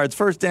 more yards,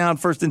 first down,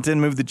 1st and 10,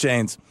 move the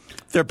chains.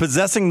 They're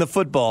possessing the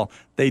football.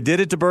 They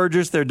did it to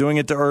Burgess. They're doing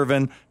it to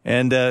Irvin.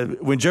 And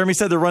when Jeremy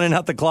said they're running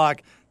out the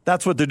clock,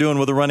 that's what they're doing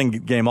with a running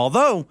game.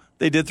 Although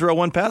they did throw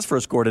 1 pass for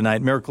a score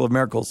tonight. Miracle of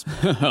miracles.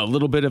 A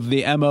little bit of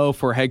the MO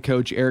for head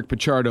coach Eric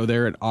Pichardo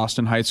there at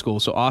Austin High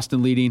School. So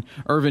Austin leading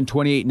Irvin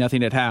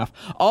 28-0 at half.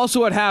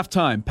 Also at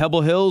halftime,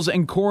 Pebble Hills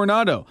and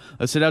Coronado.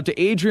 Let's head out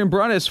to Adrian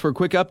Brunnis for a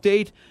quick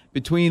update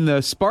between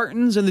the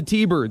Spartans and the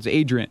T-Birds.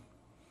 Adrian.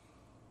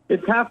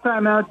 It's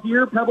halftime out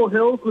here. Pebble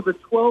Hills with a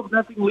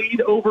 12-0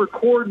 lead over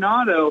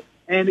Coronado.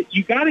 And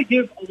you got to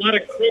give a lot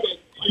of credit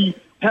to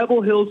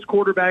Pebble Hills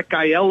quarterback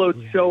Gael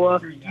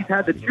Ochoa. He's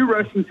had the 2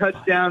 rushing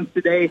touchdowns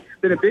today,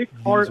 been a big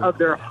part of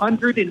their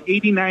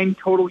 189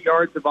 total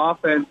yards of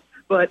offense.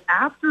 But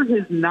after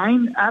the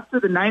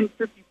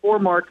 9:54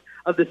 mark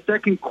of the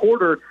second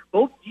quarter,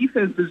 both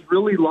defenses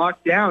really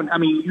locked down. I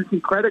mean, you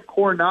can credit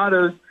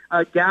Coronado's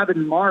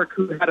Gavin Mark,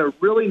 who had a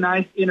really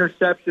nice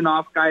interception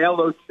off Gael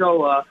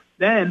Ochoa.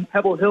 Then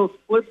Pebble Hills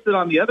flips it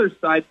on the other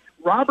side.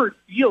 Robert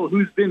Steele,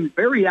 who's been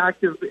very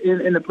active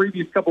in the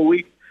previous couple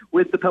weeks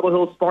with the Pebble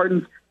Hills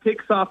Spartans,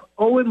 picks off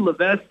Owen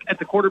Levesque at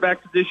the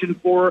quarterback position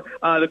for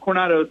the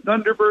Coronado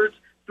Thunderbirds.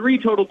 3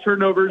 total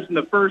turnovers in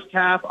the first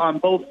half on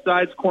both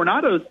sides.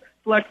 Coronado's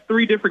select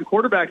 3 different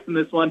quarterbacks in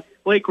this one.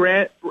 Blake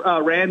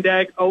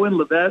Randag, Owen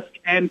Levesque,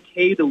 and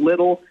Cade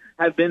Little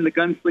have been the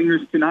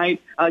gunslingers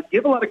tonight.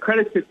 Give a lot of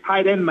credit to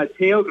tight end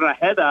Mateo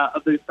Grajeda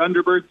of the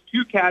Thunderbirds.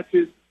 2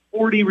 catches,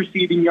 40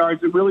 receiving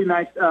yards. A really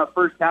nice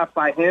first half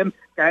by him.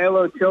 Gael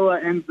Ochoa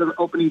ends the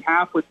opening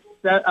half with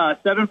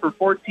 7 for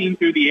 14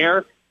 through the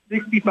air,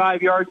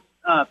 65 yards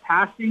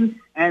passing,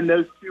 and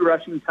those 2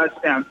 rushing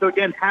touchdowns. So,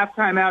 again,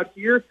 halftime out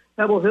here,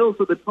 Pebble Hills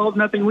with a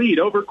 12-0 lead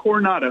over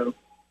Coronado.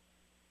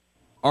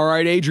 All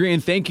right, Adrian,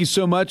 thank you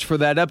so much for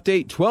that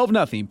update.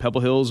 12-0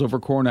 Pebble Hills over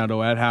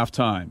Coronado at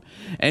halftime.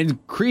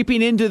 And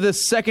creeping into the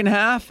second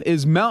half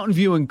is Mountain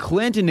View and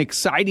Clint, an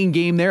exciting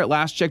game there. At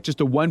last check, just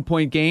a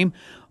 1-point game.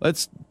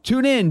 Let's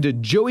tune in to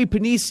Joey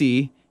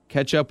Panisi,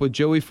 catch up with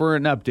Joey for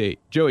an update.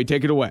 Joey,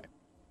 take it away.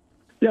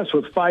 Yes,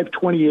 with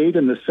 5:28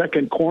 in the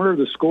second quarter,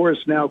 the score is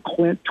now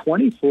Clint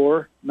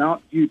 24,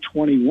 Mountain View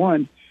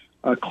 21.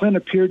 Clint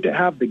appeared to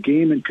have the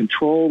game in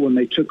control when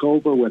they took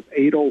over with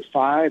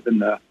 8:05 in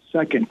the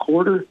second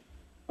quarter.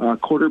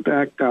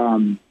 Quarterback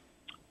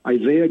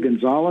Isaiah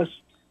Gonzalez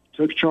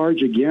took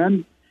charge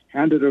again,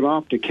 handed it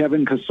off to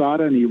Kevin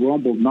Casada, and he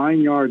rumbled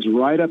 9 yards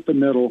right up the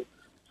middle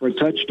for a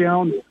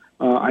touchdown.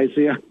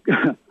 Isaiah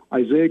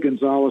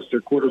Gonzalez,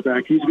 their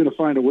quarterback, he's going to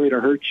find a way to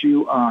hurt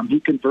you.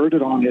 He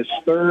converted on his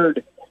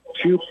 3rd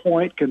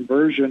 2-point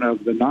conversion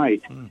of the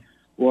night.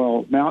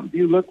 Well, Mountain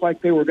View looked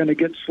like they were going to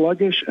get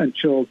sluggish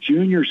until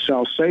Junior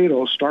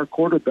Salcedo, star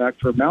quarterback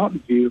for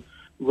Mountain View,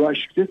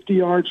 rushed 50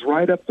 yards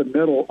right up the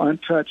middle,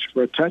 untouched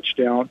for a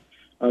touchdown.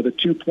 The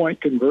 2-point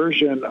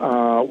conversion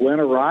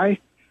went awry,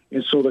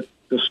 and so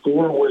the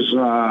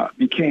score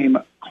became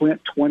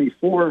Clint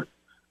 24,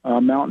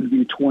 Mountain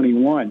View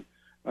 21.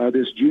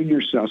 This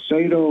junior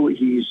Salcedo,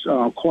 he's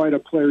quite a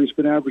player. He's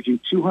been averaging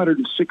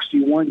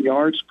 261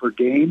 yards per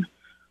game.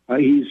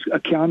 He's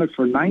accounted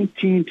for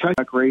 19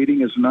 touchdown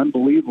rating is an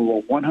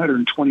unbelievable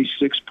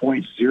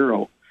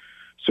 126.0.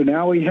 So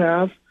now we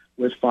have,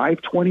 with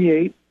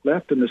 5:28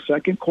 left in the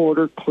second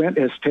quarter, Clint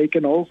has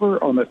taken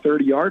over on the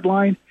 30-yard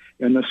line,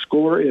 and the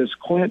score is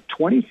Clint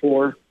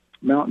 24,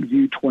 Mountain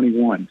View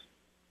 21.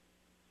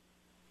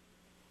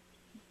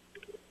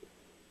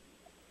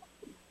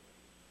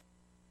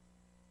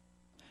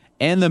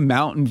 And the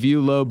Mountain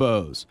View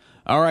Lobos.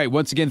 All right,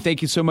 once again,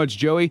 thank you so much,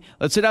 Joey.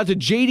 Let's head out to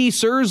J.D.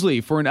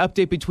 Sursley for an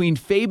update between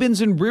Fabens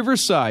and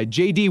Riverside.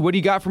 J.D., what do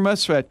you got from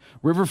us at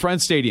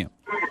Riverfront Stadium?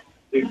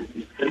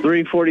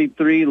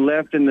 3:43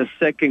 left in the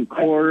second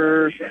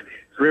quarter.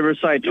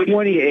 Riverside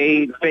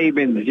 28,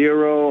 Fabens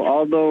 0.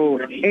 Although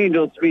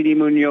Angel Speedy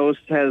Munoz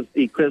has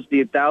eclipsed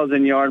the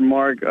 1,000-yard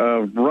mark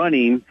of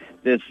running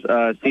this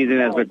season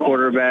as a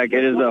quarterback,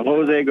 it is a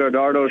Jose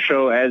Guardado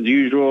show as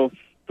usual.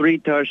 3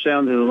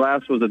 touchdowns. His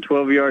last was a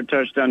 12-yard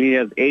touchdown. He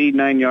has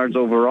 89 yards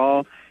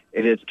overall.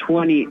 It is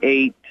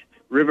 28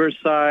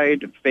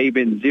 Riverside,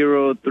 Fabens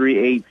 0,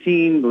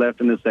 3:18 left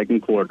in the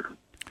second quarter.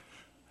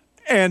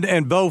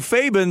 And Bo,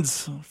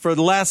 Fabens, for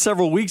the last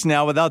several weeks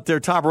now, without their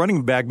top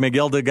running back,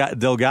 Miguel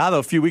Delgado,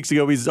 a few weeks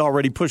ago, he's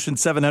already pushing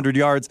 700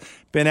 yards,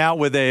 been out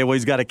with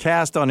he's got a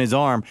cast on his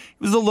arm.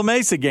 It was the La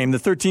Mesa game, the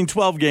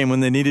 13-12 game, when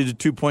they needed a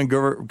 2-point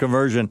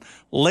conversion.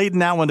 Late in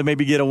that one to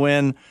maybe get a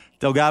win.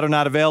 Delgado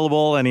not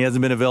available, and he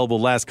hasn't been available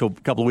the last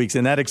couple of weeks,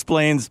 and that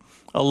explains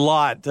a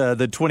lot. The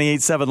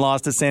 28-7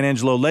 loss to San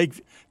Angelo Lake,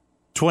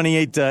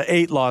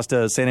 28-8 loss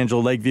to San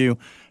Angelo Lakeview.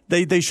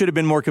 They should have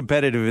been more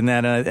competitive in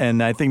that,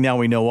 and I think now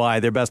we know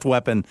why. Their best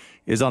weapon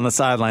is on the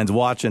sidelines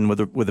watching with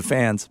the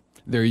fans.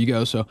 There you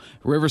go. So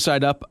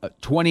Riverside up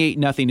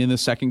 28-0 in the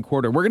second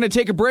quarter. We're going to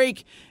take a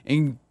break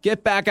and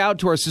get back out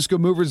to our Cisco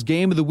Movers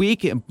Game of the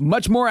Week and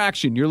much more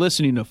action. You're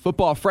listening to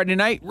Football Friday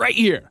Night right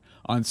here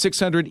on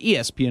 600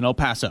 ESPN El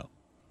Paso.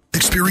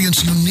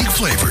 Experience unique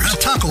flavors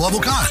at Taco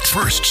Avocat.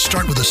 First,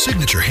 start with a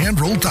signature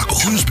hand-rolled taco.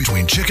 Choose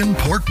between chicken,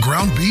 pork,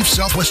 ground beef,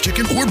 Southwest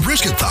chicken, or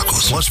brisket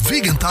tacos. Plus,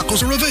 vegan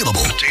tacos are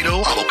available. Potato,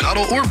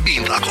 avocado, or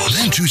bean tacos.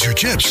 Then choose your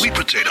chips. Sweet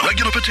potato,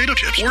 regular potato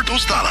chips, or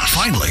tostadas.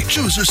 Finally,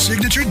 choose a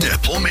signature dip.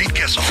 Homemade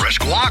queso, fresh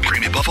guac,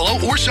 creamy buffalo,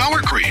 or sour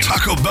cream.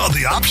 Talk about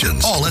the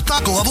options. All at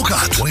Taco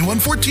Avocat,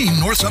 2114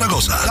 North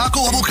Zaragoza.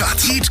 Taco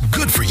Avocat. Eat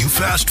good-for-you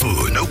fast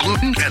food. No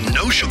gluten and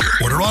no sugar.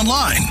 Order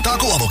online.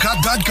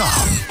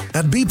 TacoAvocat.com.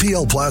 At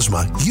BPL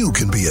Plasma, you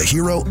can be a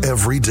hero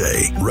every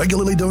day.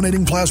 Regularly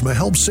donating plasma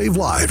helps save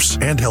lives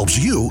and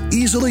helps you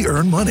easily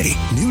earn money.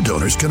 New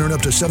donors can earn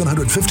up to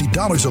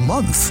 $750 a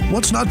month.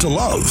 What's not to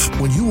love?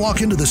 When you walk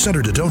into the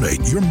center to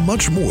donate, you're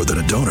much more than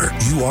a donor.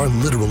 You are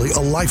literally a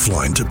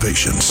lifeline to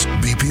patients.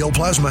 BPL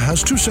Plasma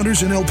has 2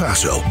 centers in El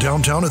Paso,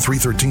 downtown at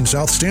 313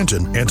 South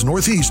Stanton and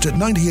northeast at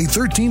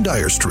 9813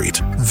 Dyer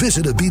Street.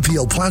 Visit a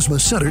BPL Plasma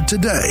center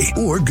today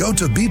or go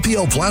to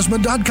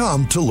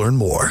bplplasma.com to learn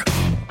more.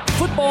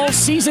 Football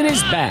season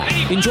is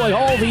back. Enjoy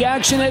all the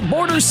action at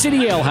Border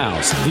City Ale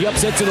House. The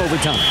upsets in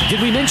overtime.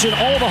 Did we mention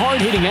all the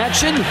hard-hitting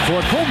action? For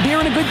a cold beer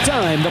and a good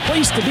time, the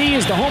place to be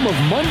is the home of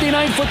Monday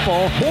Night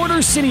Football,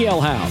 Border City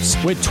Ale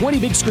House. With 20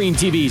 big screen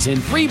TVs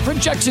and 3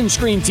 projection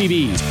screen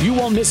TVs, you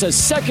won't miss a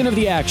second of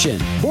the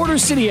action. Border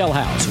City Ale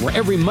House, where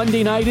every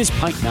Monday night is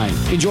pint night.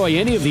 Enjoy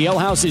any of the Ale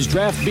House's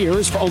draft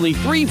beers for only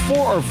 $3, $4,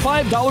 or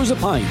 $5 a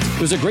pint.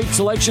 There's a great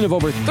selection of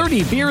over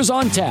 30 beers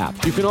on tap.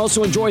 You can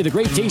also enjoy the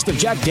great taste of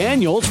Jack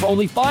Daniels for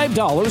only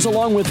 $5,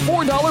 along with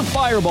 $4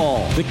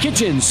 Fireball. The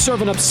kitchen's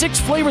serving up 6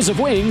 flavors of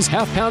wings,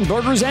 half-pound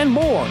burgers, and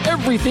more.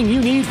 Everything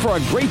you need for a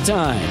great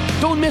time.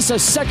 Don't miss a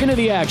second of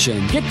the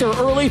action. Get there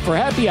early for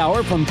happy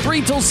hour from 3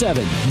 till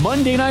 7.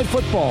 Monday Night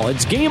Football.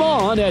 It's game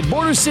on at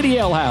Border City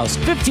Ale House,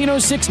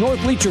 1506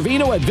 North Lee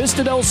Trevino at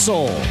Vista del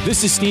Sol.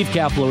 This is Steve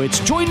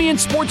Kaplowitz. Join me in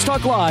Sports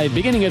Talk Live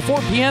beginning at 4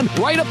 p.m.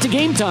 right up to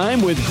game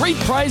time with great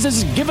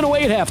prizes given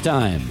away at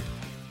halftime.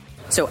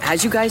 So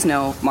as you guys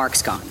know,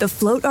 Mark's gone. The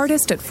float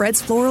artist at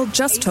Fred's Floral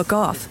just took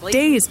off,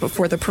 days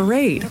before the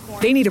parade.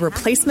 They need a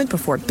replacement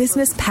before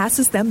business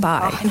passes them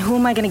by. And who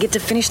am I going to get to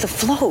finish the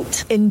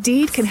float?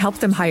 Indeed can help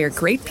them hire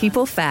great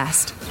people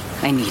fast.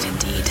 I need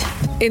Indeed.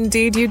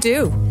 Indeed you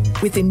do.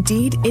 With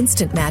Indeed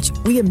Instant Match,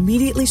 we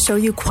immediately show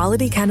you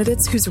quality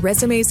candidates whose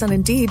resumes on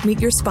Indeed meet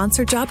your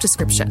sponsored job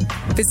description.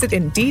 Visit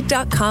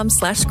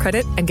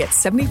Indeed.com/credit and get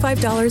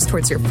 $75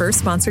 towards your first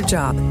sponsored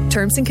job.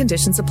 Terms and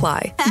conditions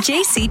apply.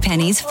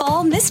 JCPenney's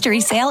Fall Mystery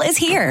Sale is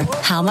here.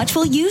 How much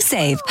will you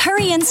save?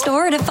 Hurry in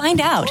store to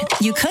find out.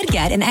 You could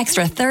get an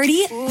extra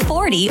 30,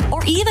 40,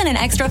 or even an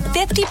extra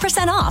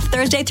 50% off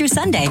Thursday through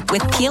Sunday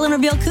with Peel and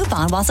Reveal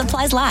coupon while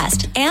supplies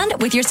last.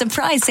 And with your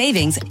surprise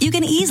savings, you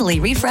can easily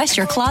refresh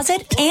your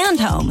closet and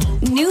home.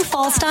 New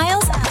fall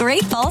styles,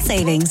 great fall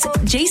savings.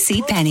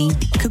 JCPenney.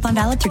 Coupon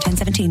valid through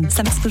 10/17.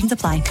 Some exclusions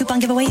apply. Coupon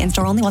giveaway in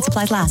store only while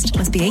supplies last.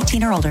 Must be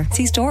 18 or older.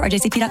 See store or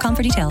jcp.com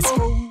for details.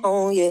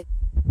 Oh, yeah.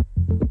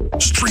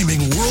 Streaming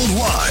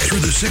worldwide through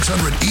the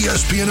 600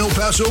 ESPN El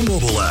Paso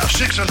mobile app.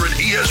 600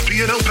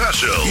 ESPN El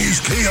Paso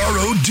is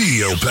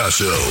KROD El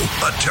Paso,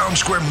 a Town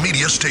Square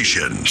media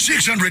station.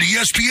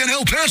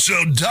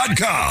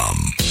 600ESPNElPaso.com.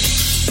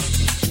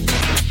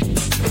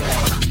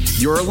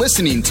 You're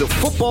listening to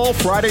Football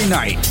Friday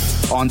Night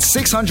on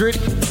 600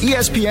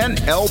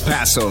 ESPN El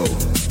Paso.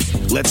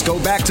 Let's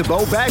go back to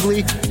Bo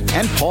Bagley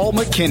and Paul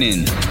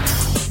McKinnon.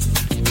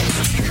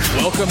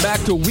 Welcome back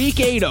to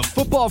Week 8 of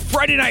Football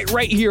Friday Night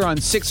right here on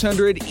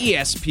 600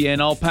 ESPN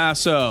El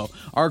Paso.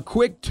 Our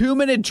quick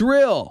 2-minute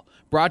drill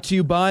brought to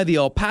you by the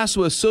El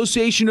Paso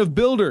Association of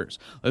Builders.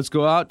 Let's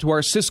go out to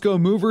our Cisco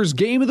Movers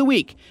Game of the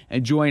Week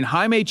and join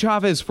Jaime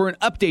Chavez for an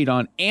update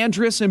on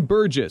Andrus and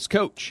Burgess.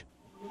 Coach.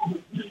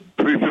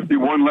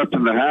 3:51 left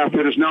in the half.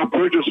 It is now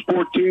Burgess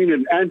 14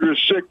 and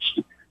Andrus 6.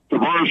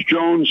 Tavares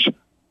Jones,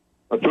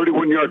 a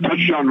 31-yard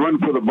touchdown run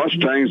for the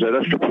Mustangs. That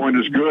extra point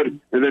is good.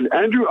 And then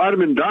Andrew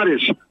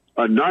Armendariz,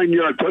 a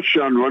 9-yard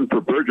touchdown run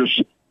for Burgess.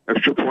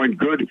 Extra point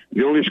good.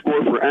 The only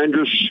score for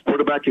Andrus,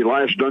 quarterback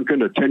Elias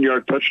Duncan, a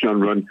 10-yard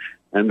touchdown run,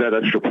 and that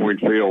extra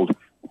point failed.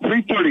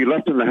 3:30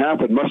 left in the half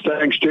at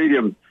Mustang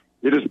Stadium.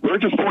 It is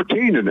Burgess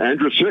 14 and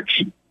Andrus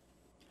 6.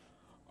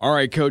 All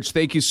right, Coach,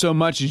 thank you so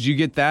much. Did you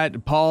get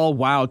that? Paul,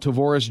 wow,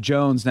 Tavares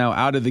Jones now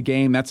out of the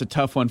game. That's a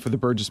tough one for the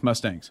Burgess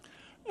Mustangs.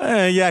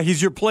 Yeah,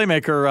 he's your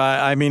playmaker.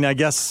 I mean, I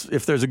guess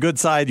if there's a good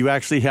side, you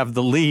actually have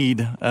the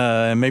lead.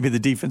 Maybe the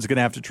defense is going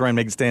to have to try and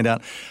make it stand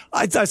out.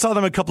 I saw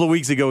them a couple of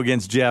weeks ago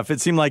against Jeff. It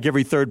seemed like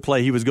every third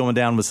play he was going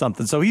down with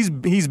something. So he's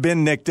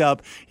been nicked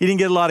up. He didn't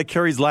get a lot of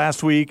carries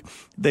last week.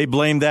 They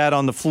blamed that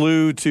on the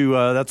flu.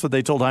 That's what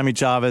they told Jaime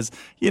Chavez.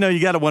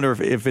 You got to wonder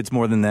if it's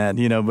more than that.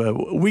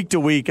 But week to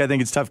week, I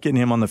think it's tough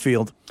getting him on the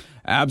field.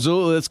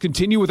 Absolutely. Let's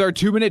continue with our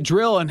 2-minute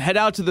drill and head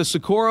out to the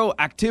Socorro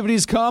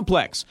Activities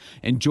Complex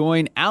and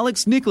join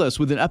Alex Nicholas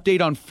with an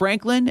update on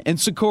Franklin and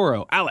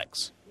Socorro.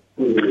 Alex.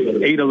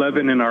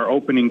 8-11 in our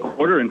opening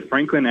quarter, and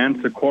Franklin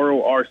and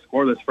Socorro are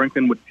scoreless.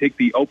 Franklin would take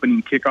the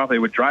opening kickoff. They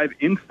would drive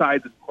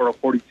inside the Socorro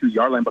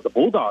 42-yard line, but the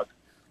Bulldogs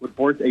would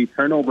force a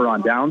turnover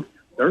on downs.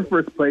 Their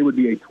first play would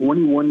be a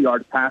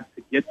 21-yard pass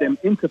to get them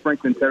into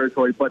Franklin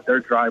territory, but their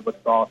drive was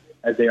stalled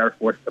as they are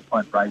forced to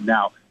punt right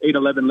now.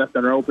 8-11 left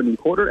in our opening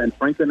quarter, and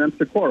Franklin and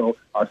Socorro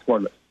are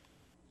scoreless.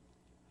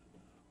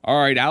 All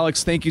right,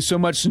 Alex, thank you so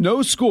much.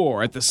 No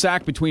score at the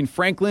sack between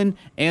Franklin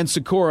and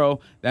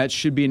Socorro. That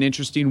should be an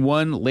interesting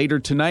one later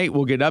tonight.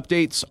 We'll get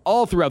updates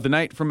all throughout the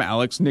night from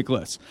Alex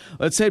Nicholas.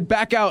 Let's head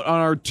back out on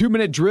our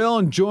 2-minute drill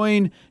and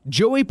join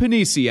Joey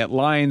Panisi at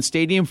Lions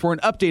Stadium for an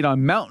update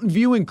on Mountain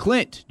View and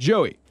Clint.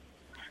 Joey.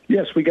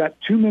 Yes, we got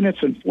 2 minutes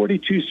and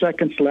 42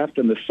 seconds left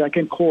in the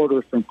second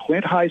quarter from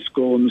Clint High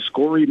School, and the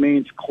score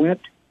remains Clint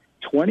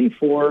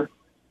 24,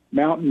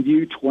 Mountain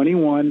View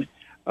 21.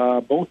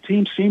 Both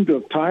teams seem to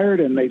have tired,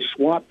 and they've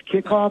swapped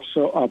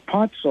kickoffs,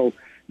 punts, so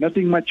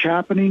nothing much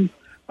happening.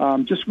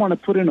 Just want to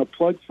put in a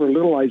plug for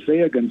little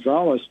Isaiah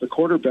Gonzalez, the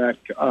quarterback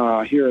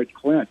here at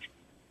Clint.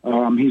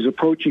 He's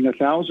approaching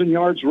 1,000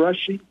 yards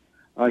rushing.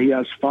 He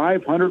has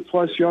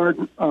 500-plus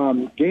yard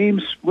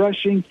games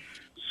rushing.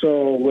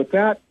 So with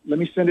that, let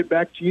me send it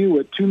back to you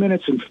with 2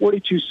 minutes and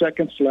 42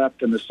 seconds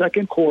left in the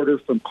second quarter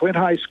from Clint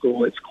High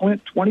School. It's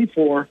Clint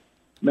 24,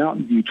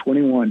 Mountain View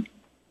 21.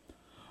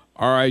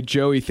 All right,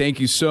 Joey, thank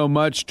you so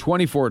much.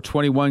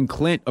 24-21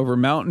 Clint over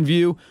Mountain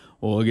View.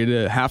 We'll get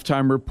a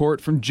halftime report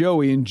from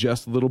Joey in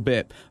just a little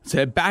bit. Let's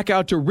head back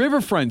out to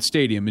Riverfront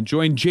Stadium and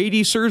join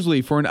J.D.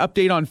 Sursley for an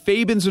update on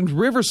Fabens and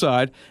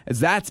Riverside, as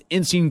that's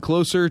inching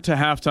closer to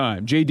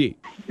halftime. J.D.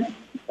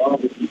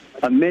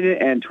 A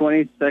minute and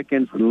 20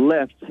 seconds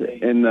left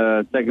in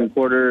the second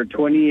quarter.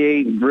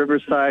 28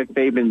 Riverside,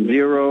 Fabens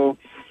 0.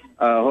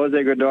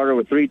 Jose Guardado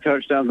with 3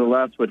 touchdowns. The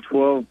last with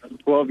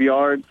 12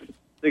 yards,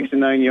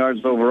 69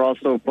 yards overall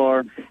so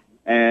far.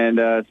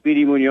 And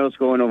Speedy Munoz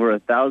going over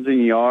 1,000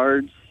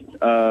 yards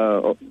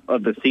of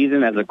the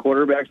season as a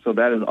quarterback, so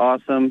that is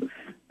awesome.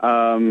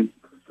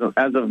 So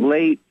as of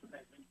late,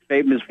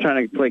 Fabens is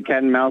trying to play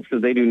cat and mouse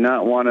because they do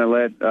not want to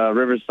let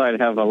Riverside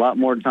have a lot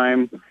more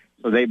time.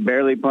 So they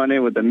barely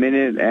punted with a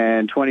minute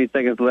and 20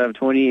 seconds left.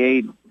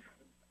 28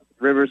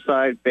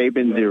 Riverside,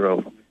 Fabens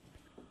 0.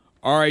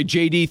 All right,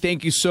 JD,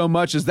 thank you so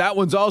much. As that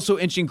one's also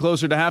inching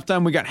closer to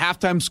halftime. We got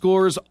halftime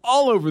scores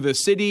all over the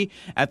city.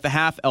 At the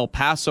half, El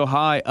Paso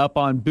High up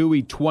on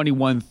Bowie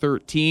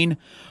 21-13.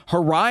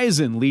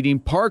 Horizon leading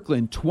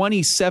Parkland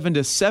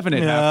 27-7 at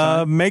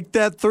halftime. Make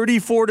that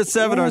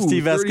 34-7. Our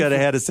Steve Escott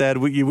had us said.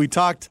 We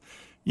talked,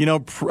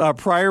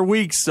 prior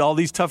weeks, all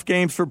these tough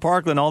games for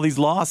Parkland, all these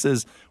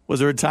losses. Was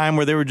there a time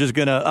where they were just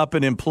going to up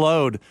and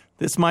implode?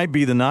 This might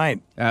be the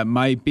night. That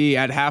might be.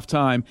 At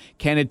halftime,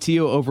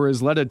 Canutillo over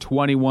Isleta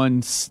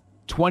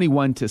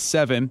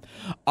 21-7.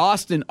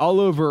 Austin all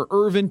over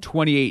Irvin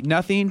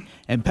 28-0.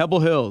 And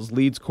Pebble Hills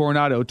leads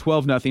Coronado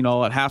 12-0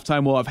 all at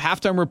halftime. We'll have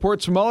halftime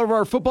reports from all of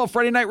our Football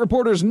Friday Night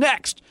reporters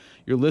next.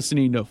 You're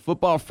listening to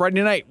Football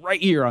Friday Night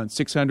right here on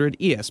 600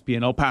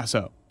 ESPN El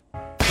Paso.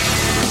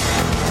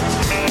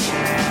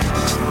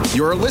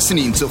 You're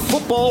listening to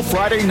Football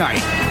Friday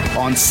Night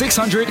on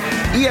 600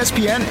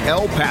 ESPN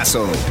El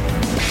Paso.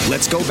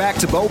 Let's go back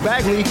to Bo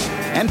Bagley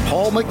and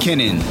Paul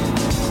McKinnon.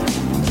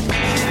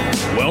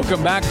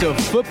 Welcome back to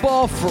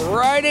Football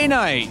Friday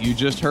Night. You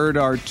just heard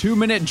our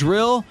 2-minute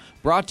drill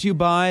brought to you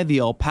by the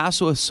El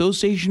Paso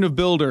Association of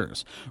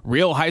Builders.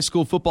 Real high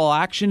school football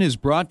action is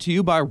brought to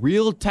you by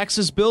Real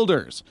Texas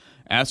Builders.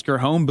 Ask your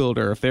home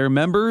builder if they're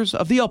members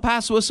of the El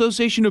Paso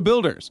Association of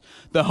Builders,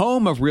 the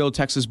home of Real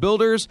Texas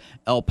Builders,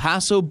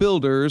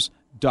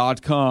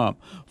 elpasobuilders.com.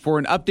 For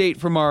an update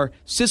from our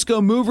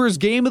Cisco Movers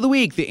Game of the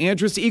Week, the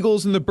Andress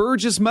Eagles and the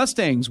Burgess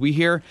Mustangs, we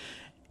hear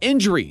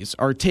injuries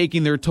are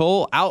taking their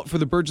toll. Out for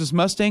the Burgess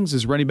Mustangs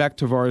is running back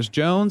Tavares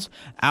Jones.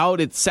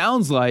 Out, it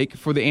sounds like,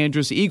 for the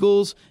Andress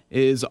Eagles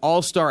is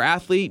all-star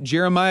athlete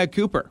Jeremiah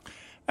Cooper.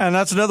 And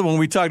that's another one.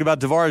 We talked about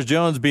Tavares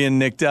Jones being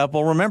nicked up.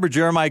 Well, remember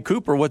Jeremiah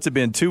Cooper, what's it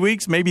been, 2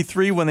 weeks, maybe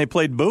 3 when they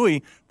played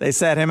Bowie? They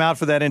sat him out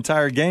for that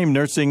entire game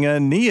nursing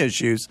knee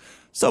issues.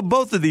 So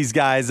both of these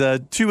guys,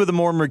 two of the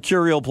more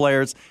mercurial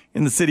players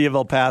in the city of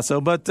El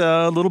Paso, but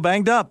a little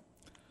banged up.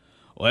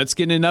 Let's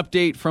get an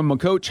update from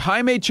Coach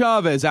Jaime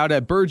Chavez out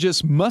at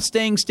Burgess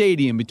Mustang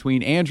Stadium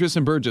between Andress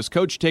and Burgess.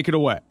 Coach, take it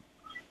away.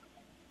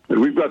 And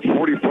we've got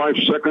 45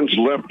 seconds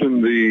left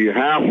in the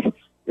half,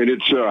 and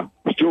it's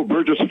still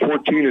Burgess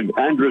 14 and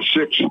Andress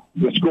 6.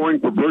 The scoring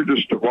for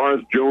Burgess,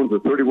 Tavares Jones, a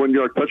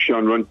 31-yard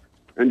touchdown run,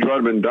 and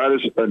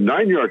Mendadas, a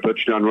 9-yard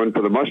touchdown run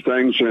for the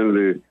Mustangs, and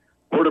the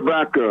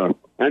quarterback,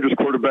 Andress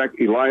quarterback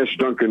Elias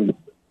Duncan,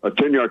 a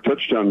 10-yard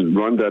touchdown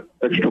run. That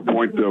extra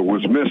point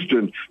was missed.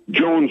 And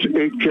Jones,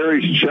 8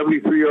 carries,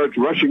 73 yards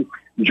rushing.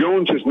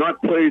 Jones has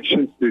not played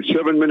since the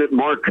 7-minute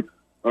mark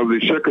of the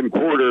second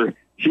quarter.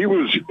 He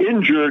was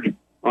injured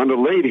on a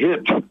late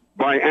hit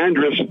by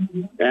Andress,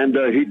 and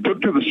he took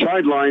to the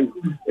sideline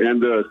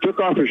and took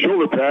off his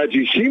shoulder pads.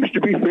 He seems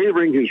to be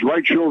favoring his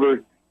right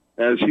shoulder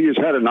as he has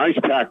had an ice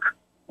pack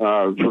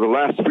for the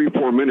last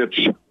 3-4 minutes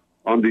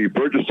on the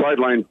Burgess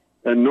sideline,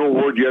 and no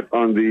word yet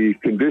on the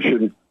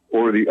condition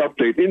or the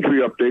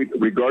injury update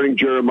regarding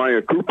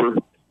Jeremiah Cooper,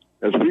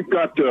 as we've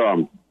got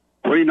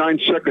 29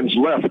 seconds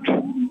left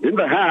in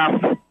the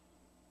half.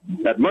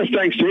 At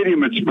Mustang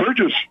Stadium, it's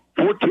Burgess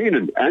 14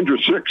 and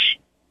Andress 6.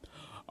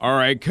 All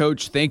right,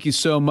 Coach, thank you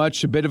so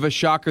much. A bit of a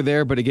shocker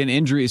there, but again,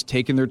 injuries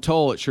taking their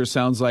toll, it sure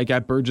sounds like,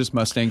 at Burgess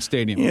Mustang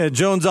Stadium. Yeah,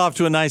 Jones off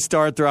to a nice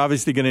start. They're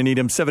obviously going to need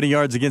him. 70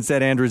 yards against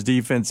that Andress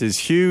defense is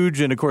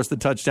huge, and, of course, the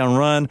touchdown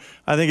run.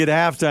 I think at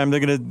halftime they're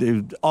going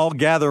to all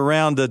gather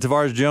around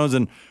Tavares Jones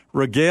and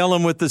regale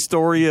him with the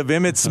story of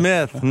Emmitt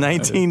Smith,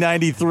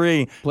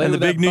 1993, and the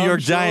big New York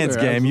Giants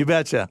game. You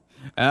betcha.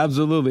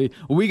 Absolutely.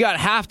 We got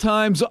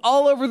halftimes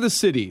all over the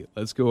city.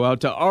 Let's go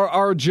out to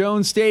R.R.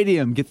 Jones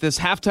Stadium. Get this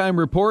halftime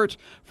report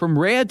from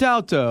Ray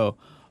Adalto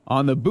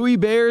on the Bowie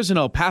Bears and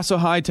El Paso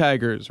High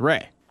Tigers.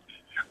 Ray.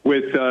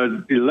 With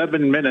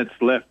 11 minutes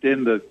left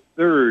in the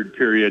third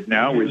period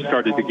now, we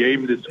started the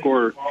game. The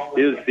score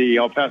is the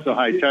El Paso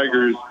High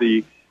Tigers,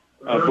 the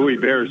Bowie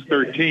Bears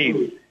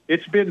 13.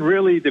 It's been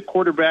really the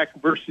quarterback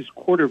versus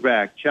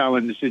quarterback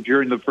challenge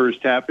during the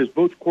first half, as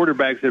both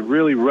quarterbacks have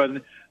really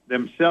run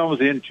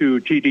themselves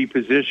into TD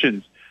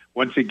positions.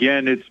 Once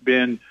again, it's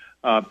been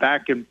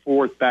back and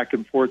forth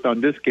on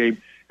this game.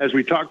 As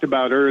we talked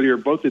about earlier,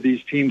 both of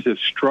these teams have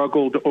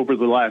struggled over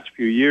the last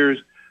few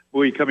years.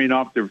 Bowie coming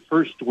off their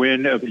first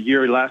win of the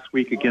year last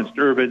week against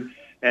Urban,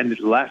 and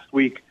last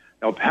week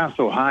El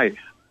Paso High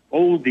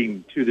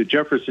holding to the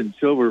Jefferson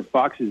Silver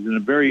Foxes in a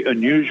very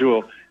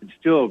unusual and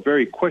still a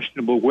very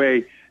questionable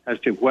way as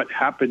to what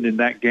happened in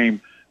that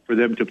game for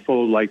them to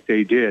fold like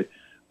they did.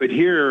 But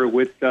here,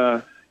 with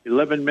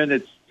 11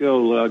 minutes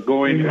still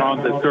going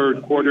on the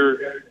third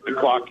quarter, the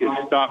clock is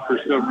stopped for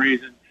some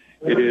reason.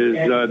 It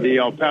is the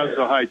El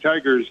Paso High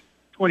Tigers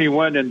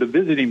 21 and the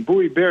visiting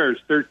Bowie Bears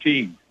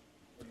 13.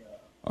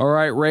 All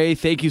right, Ray,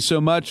 thank you so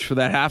much for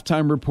that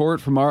halftime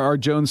report from R.R.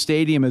 Jones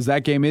Stadium, as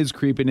that game is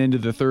creeping into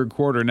the third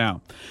quarter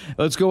now.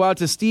 Let's go out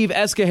to Steve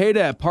Escajeda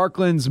at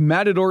Parkland's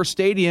Matador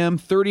Stadium,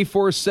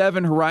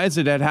 34-7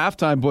 Horizon at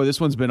halftime. Boy,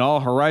 this one's been all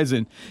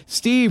Horizon.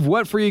 Steve,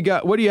 what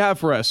do you have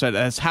for us at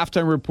this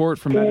halftime report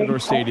from Matador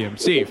Stadium?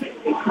 Steve.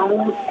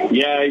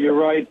 Yeah, you're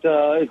right.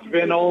 It's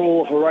been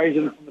all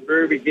Horizon from the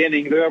very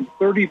beginning. They're up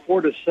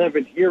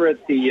 34-7 here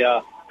at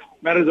the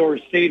Matador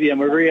Stadium.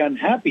 A very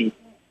unhappy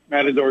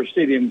Matador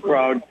Stadium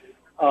crowd.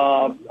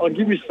 I'll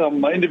give you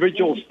some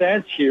individual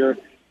stats here.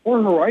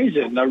 For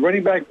Horizon,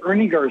 running back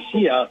Ernie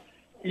Garcia,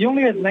 he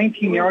only had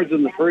 19 yards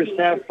in the first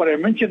half, but I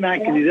mentioned that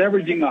because he's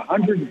averaging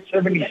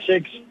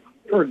 176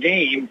 per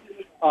game.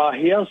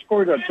 He has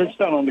scored a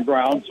touchdown on the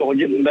ground, so I'll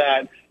give him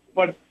that.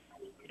 But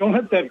don't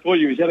let that fool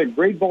you. He's had a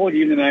great ball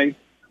game tonight.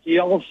 He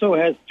also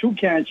has 2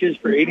 catches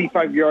for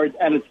 85 yards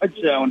and a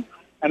touchdown,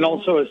 and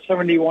also a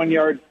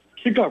 71-yard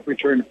kickoff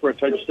return for a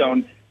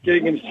touchdown,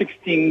 getting him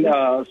 16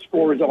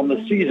 scores on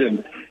the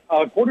season.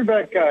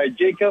 Quarterback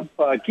Jacob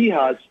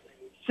Quijas,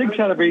 6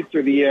 out of 8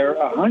 through the air,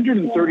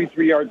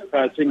 133 yards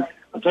passing,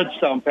 a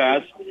touchdown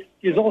pass.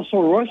 He's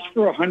also rushed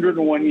for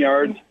 101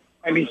 yards,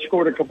 and he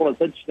scored a couple of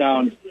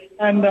touchdowns.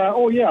 And,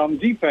 on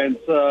defense,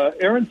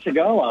 Aaron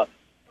Segala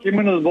came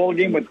into the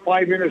ballgame with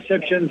 5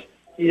 interceptions.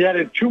 He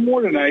added 2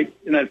 more tonight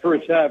in that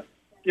first half.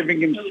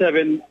 giving him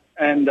 7,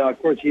 and,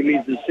 of course, he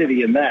leads the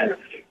city in that.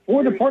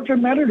 For the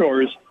Parkland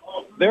Matadors,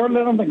 they're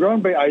led on the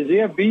ground by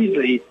Isaiah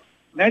Beasley,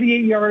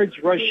 98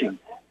 yards rushing.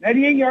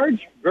 98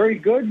 yards, very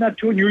good, not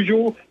too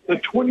unusual. The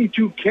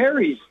 22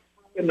 carries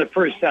in the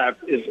first half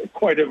is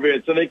quite a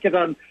bit, so they kept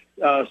on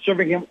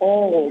serving him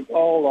all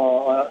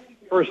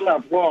first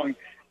half long.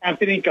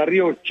 Anthony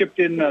Carrillo chipped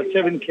in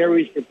 7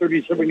 carries for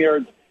 37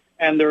 yards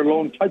and their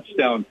lone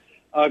touchdown.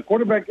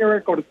 Quarterback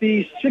Eric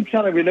Ortiz, 6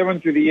 out of 11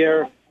 through the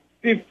air,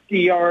 50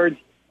 yards.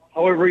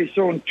 However, he's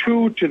thrown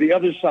 2 to the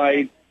other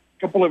side,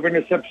 a couple of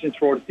interceptions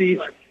for Ortiz,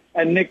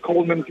 and Nick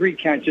Coleman, 3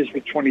 catches for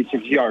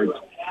 26 yards.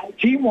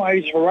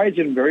 Team-wise,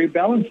 Horizon very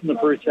balanced in the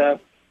first half,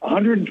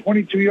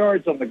 122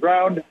 yards on the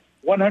ground,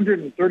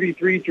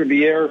 133 through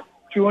the air,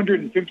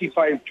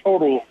 255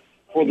 total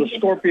for the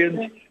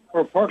Scorpions.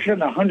 For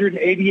Parkland,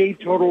 188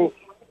 total,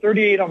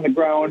 38 on the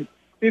ground,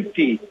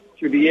 50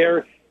 through the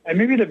air. And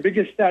maybe the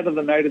biggest stat of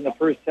the night in the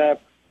first half,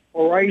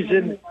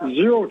 Horizon,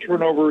 0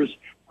 turnovers,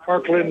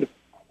 Parkland,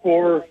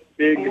 4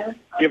 big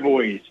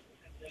giveaways.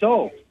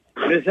 So,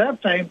 this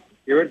halftime,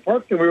 here at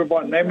Parkland, we were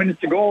about 9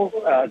 minutes to go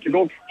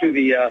to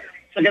the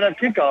second half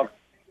kickoff.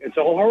 It's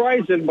all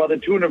Horizon by the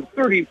tune of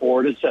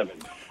 34-7.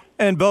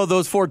 And, Bo,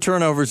 those 4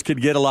 turnovers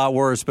could get a lot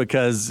worse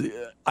because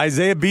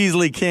Isaiah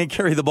Beasley can't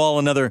carry the ball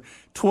another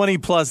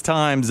 20-plus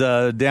times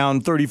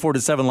down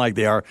 34-7 like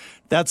they are.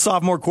 That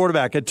sophomore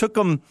quarterback, it took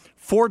them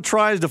 4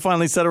 tries to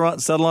finally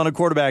settle on a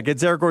quarterback.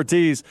 It's Eric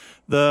Ortiz,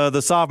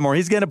 the sophomore.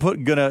 He's going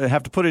to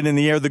have to put it in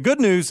the air. The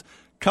good news,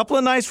 couple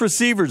of nice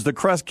receivers, the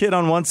Crest kid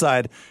on one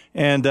side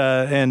and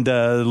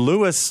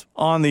Lewis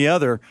on the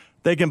other.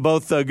 They can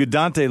both,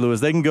 Dante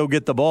Lewis, they can go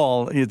get the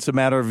ball. It's a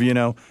matter of,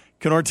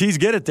 can Ortiz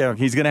get it there?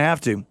 He's going to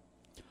have to.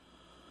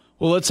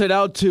 Well, let's head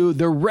out to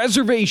the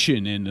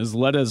reservation in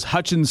Isleta's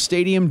Hutchins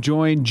Stadium.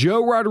 Join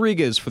Joe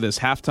Rodriguez for this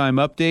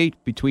halftime update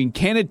between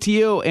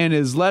Canutillo and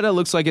Isleta.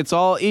 Looks like it's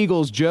all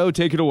Eagles. Joe,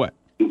 take it away.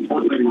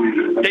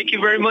 Thank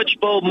you very much,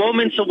 Bo.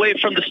 Moments away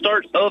from the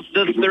start of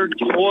the third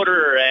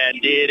quarter,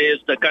 and it is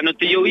the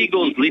Canutillo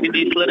Eagles leading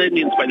the Isleta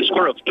Indians by the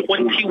score of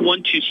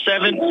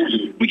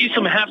 21-7. We do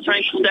some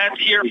halftime stats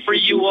here for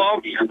you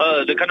all.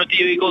 The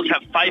Canutillo Eagles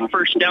have 5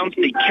 first downs.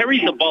 They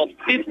carried the ball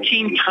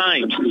 15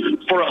 times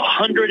for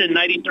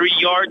 193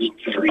 yards.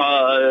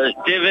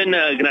 Devin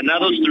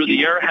Granados through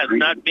the air has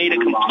not made a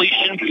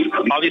completion.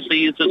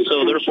 Obviously,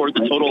 so therefore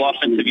the total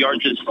offensive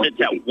yards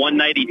sits at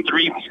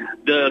 193.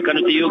 The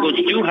Canutillo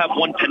Eagles do have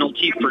 1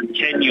 penalty for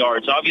 10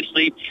 yards.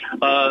 Obviously,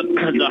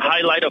 the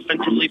highlight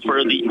offensively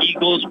for the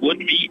Eagles would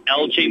be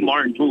L.J.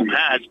 Martin, who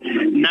has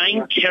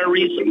 9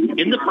 carries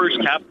in the first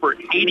half for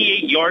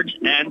 88 yards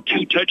and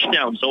 2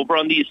 touchdowns. Over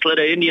on the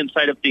Isleta Indian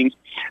side of things,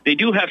 they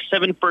do have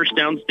 7 first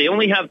downs. They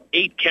only have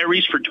 8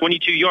 carries for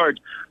 22 yards.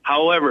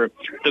 However,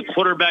 the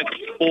quarterback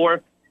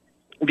for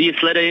the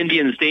Isleta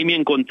Indians,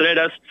 Damian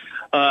Contreras,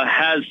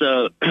 has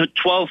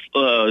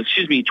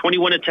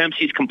 21 attempts.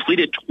 He's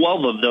completed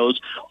 12 of those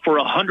for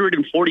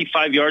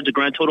 145 yards, a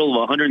grand total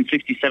of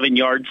 167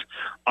 yards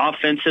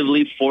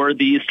offensively for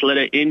the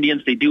Isleta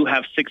Indians. They do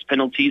have 6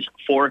 penalties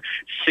for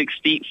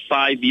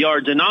 65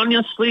 yards. And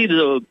honestly,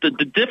 the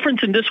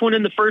difference in this one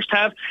in the first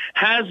half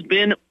has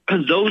been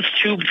those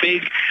 2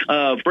 big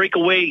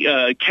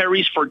breakaway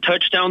carries for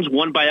touchdowns,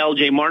 one by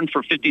L.J. Martin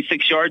for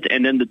 56 yards,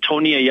 and then the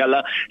Tony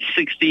Ayala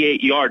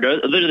 68-yard.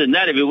 Other than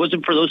that, if it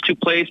wasn't for those 2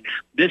 plays,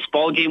 this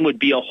ball game would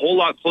be a whole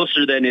lot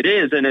closer than it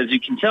is. And as you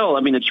can tell,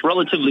 it's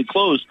relatively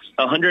close.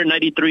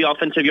 193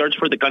 offensive yards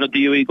for the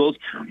Canutillo Eagles,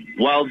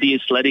 while the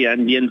Isleta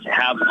Indians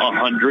have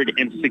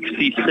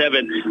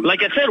 167.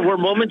 Like I said, we're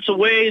moments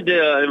away.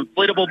 The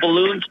inflatable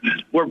balloons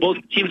where both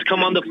teams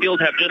come on the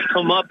field have just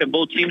come up, and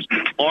both teams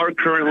are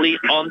currently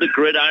on the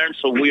gridiron,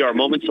 so we are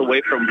moments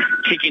away from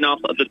kicking off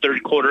the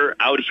third quarter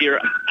out here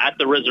at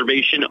the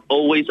reservation.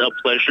 Always a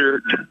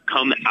pleasure to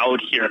come out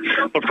here.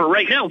 But for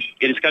right now,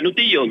 it is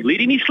Canutillo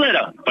leading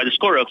Isleta by the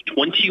score of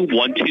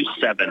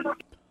 21-7.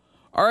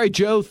 All right,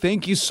 Joe,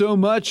 thank you so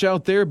much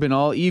out there. Been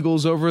all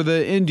Eagles over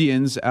the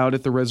Indians out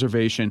at the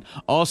reservation.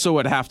 Also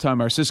at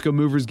halftime, our Cisco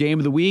Movers game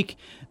of the week,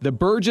 the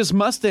Burgess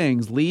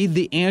Mustangs lead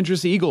the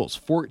Andress Eagles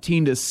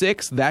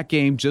 14-6. That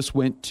game just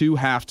went to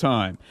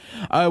halftime.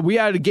 We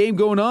had a game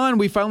going on.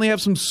 We finally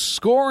have some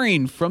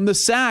scoring from the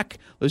SAC.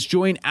 Let's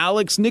join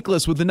Alex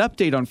Nicholas with an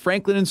update on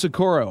Franklin and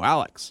Socorro.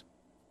 Alex.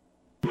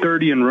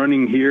 30 and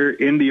running here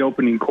in the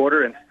opening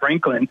quarter, and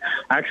Franklin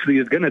actually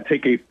is going to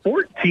take a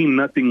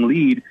 14-0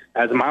 lead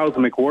as Miles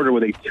McWhorter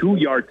with a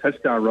 2-yard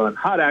touchdown run.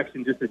 Hot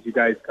action, just as you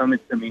guys come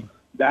to me.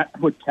 That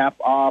would cap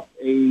off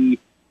a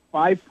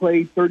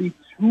 5-play,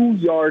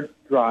 32-yard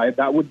drive.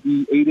 That would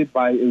be aided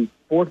by a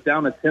 4th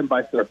down attempt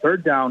by a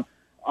 3rd down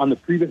on the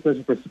previous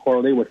session for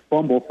Socorro. They would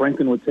fumble.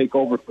 Franklin would take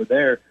over for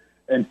there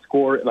and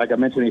score, like I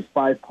mentioned, a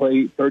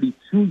 5-play,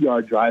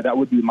 32-yard drive. That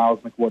would be Miles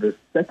McWhorter's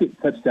 2nd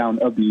touchdown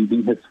of the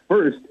evening. His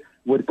first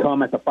would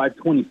come at the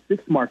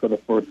 5:26 mark of the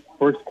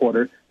first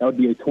quarter. That would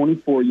be a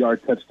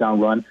 24-yard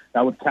touchdown run.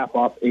 That would cap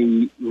off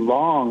a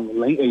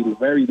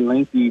very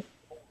lengthy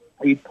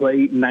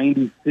 8-play,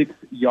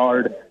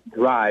 96-yard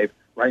drive.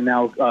 Right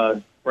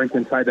now,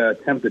 Franklin tried to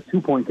attempt a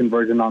 2-point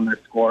conversion on their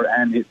score,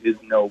 and it is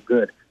no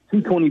good.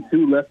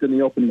 2:22 left in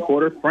the opening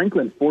quarter.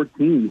 Franklin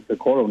 14,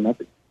 Socorro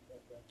nothing.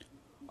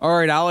 All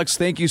right, Alex,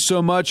 thank you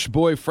so much.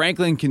 Boy,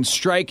 Franklin can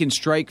strike and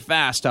strike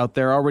fast out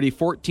there. Already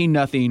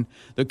 14-0.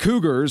 The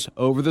Cougars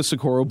over the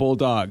Socorro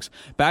Bulldogs.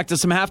 Back to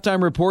some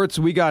halftime reports.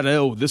 We got,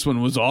 this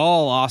one was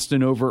all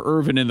Austin over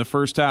Irvin in the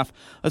first half.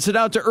 Let's head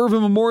out to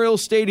Irvin Memorial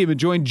Stadium and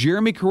join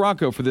Jeremy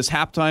Caraco for this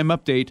halftime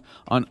update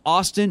on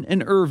Austin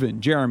and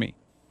Irvin. Jeremy.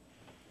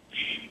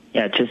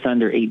 Yeah, just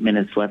under 8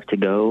 minutes left to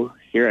go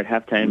here at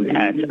halftime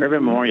at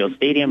Irvin Memorial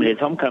Stadium. It is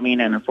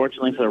homecoming, and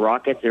unfortunately for the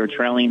Rockets, they were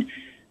trailing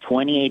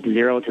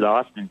 28-0 to the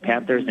Austin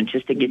Panthers. And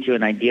just to get you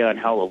an idea on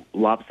how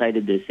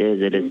lopsided this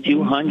is, it is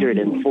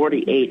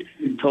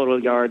 248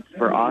 total yards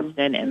for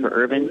Austin, and for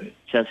Irvin,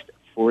 just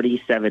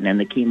 47. And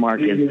the key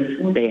mark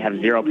is they have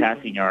 0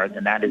 passing yards,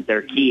 and that is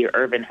their key.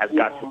 Irvin has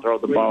got to throw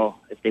the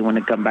ball if they want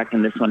to come back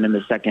in this one in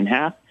the second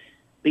half.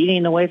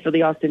 Leading the way for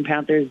the Austin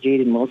Panthers,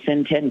 Jaden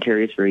Wilson, 10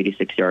 carries for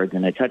 86 yards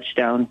and a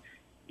touchdown.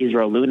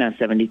 Israel Luna,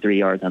 73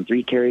 yards on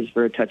 3 carries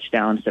for a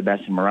touchdown.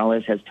 Sebastian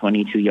Morales has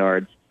 22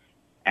 yards.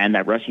 And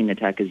that rushing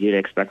attack, as you'd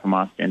expect from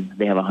Austin,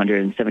 they have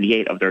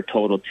 178 of their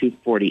total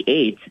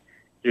 248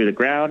 through the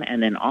ground.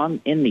 And then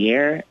in the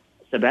air,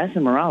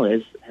 Sebastian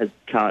Morales has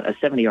caught a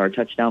 70-yard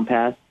touchdown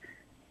pass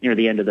near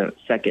the end of the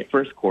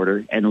first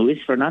quarter. And Luis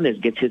Fernandez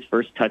gets his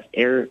first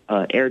air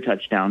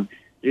touchdown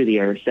through the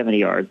air, 70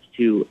 yards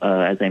to,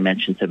 as I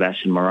mentioned,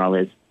 Sebastian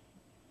Morales.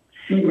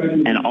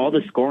 And all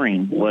the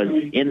scoring was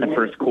in the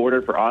first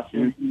quarter for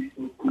Austin.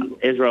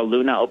 Israel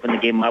Luna opened the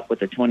game up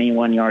with a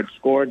 21-yard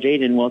score.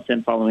 Jaden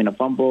Wilson following a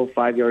fumble,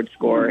 5-yard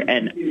score,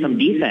 and some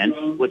defense,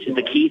 which is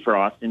the key for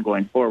Austin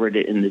going forward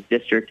in this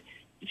district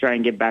to try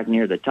and get back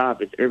near the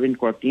top. It's Irvin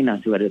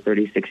Cortinas, who had a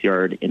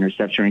 36-yard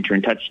interception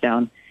return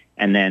touchdown,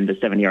 and then the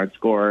 7-yard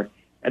score.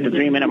 At the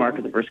 3-minute mark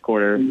of the first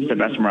quarter,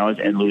 Sebastian Morales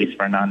and Luis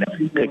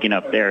Fernandez cooking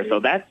up there.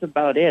 So that's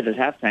about it at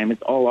halftime.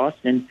 It's all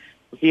Austin.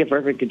 We'll see if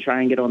Irvin can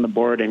try and get on the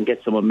board and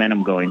get some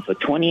momentum going. So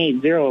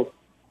 28-0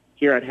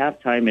 here at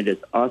halftime. It is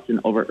Austin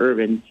over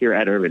Irvin here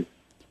at Irvin.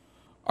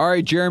 All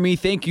right, Jeremy,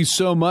 thank you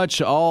so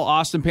much. All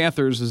Austin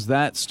Panthers is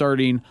that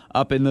starting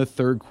up in the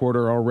third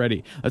quarter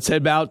already. Let's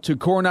head out to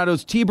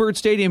Coronado's T-Bird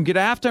Stadium, get a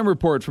halftime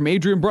report from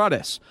Adrian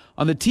Broadus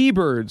on the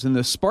T-Birds and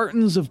the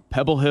Spartans of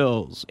Pebble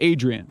Hills.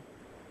 Adrian.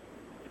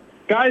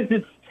 Guys,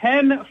 it's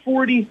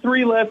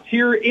 10:43 left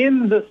here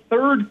in the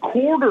third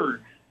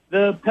quarter.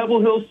 The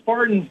Pebble Hills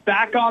Spartans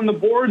back on the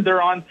board. They're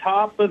on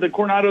top of the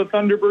Coronado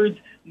Thunderbirds,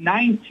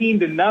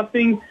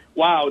 19-0.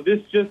 Wow,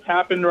 this just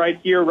happened right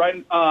here,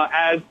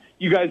 as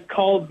you guys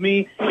called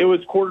me. It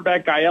was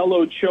quarterback Gael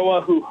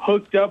Ochoa who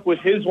hooked up with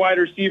his wide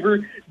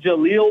receiver,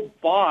 Jaleel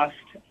Bost,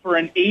 for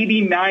an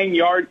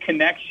 89-yard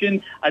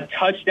connection, a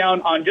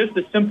touchdown on just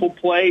a simple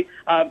play.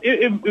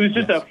 It was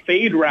just a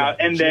fade route,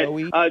 and that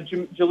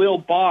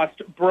Jaleel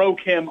Bost broke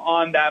him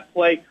on that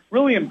play.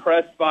 Really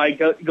impressed by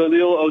Gael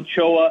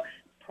Ochoa.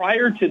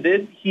 Prior to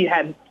this, he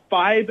had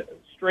 5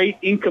 straight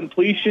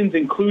incompletions,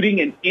 including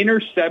an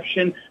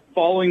interception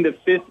following the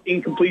 5th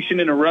incompletion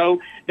in a row.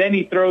 Then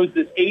he throws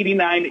this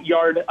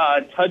 89-yard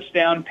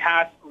touchdown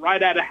pass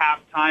right out of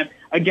halftime.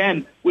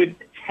 Again, with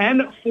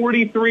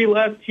 10:43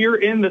 left here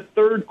in the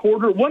third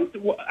quarter. One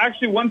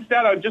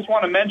stat I just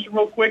want to mention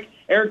real quick.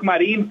 Eric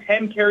Marin,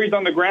 10 carries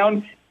on the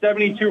ground,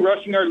 72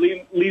 rushing yards,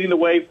 leading the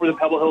way for the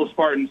Pebble Hills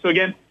Spartans. So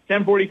again,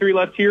 10:43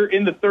 left here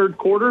in the third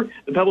quarter.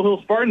 The Pebble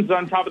Hills Spartans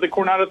on top of the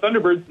Coronado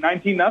Thunderbirds,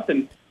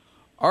 19-0.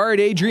 All right,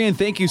 Adrian,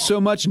 thank you so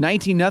much.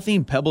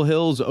 19-0 Pebble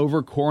Hills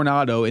over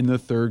Coronado in the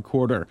third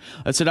quarter.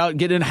 Let's head out and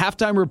get a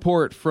halftime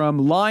report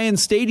from Lion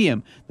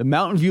Stadium. The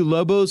Mountain View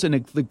Lobos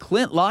and the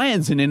Clint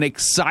Lions in an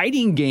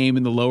exciting game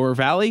in the Lower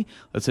Valley.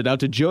 Let's head out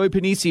to Joey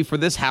Panisi for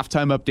this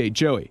halftime update.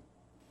 Joey.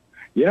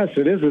 Yes,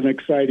 it is an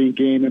exciting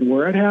game, and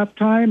we're at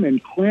halftime,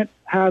 and Clint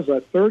has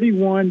a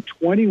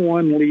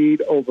 31-21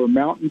 lead over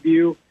Mountain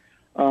View.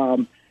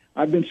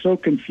 I've been so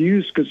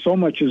confused because so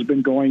much has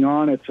been going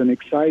on. It's an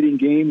exciting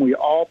game. We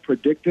all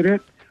predicted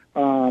it.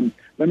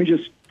 Let me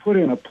just put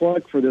in a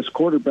plug for this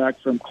quarterback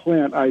from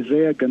Clint,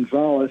 Isaiah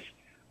Gonzalez.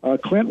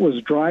 Clint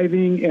was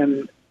driving,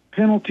 and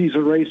penalties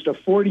erased a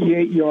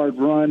 48-yard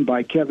run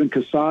by Kevin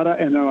Casada,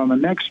 and then on the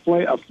next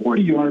play, a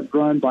 40-yard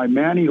run by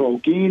Manny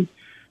Holguin.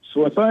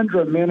 So with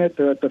under a minute,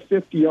 they're at the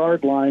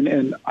 50-yard line,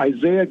 and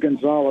Isaiah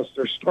Gonzalez,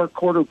 their star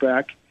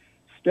quarterback,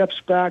 steps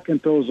back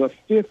and throws a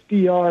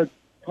 50-yard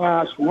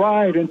pass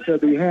right into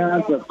the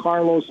hands of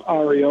Carlos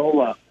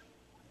Arreola.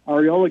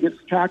 Arreola gets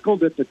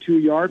tackled at the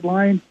 2-yard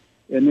line,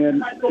 and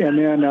then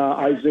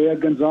Isaiah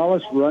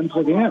Gonzalez runs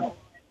it in.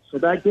 So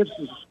that gives us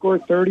a score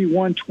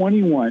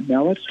 31-21.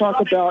 Now let's talk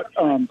about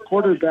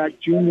quarterback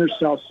Junior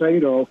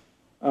Salcedo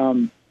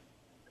from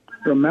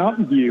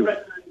Mountain View.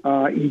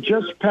 He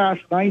just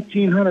passed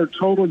 1,900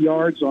 total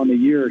yards on the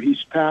year.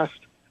 He's passed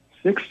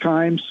 6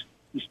 times.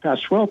 He's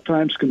passed 12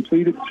 times,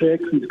 completed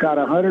 6. He's got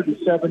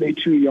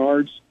 172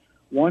 yards,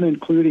 one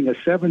including a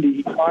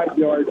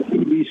 75-yard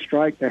TD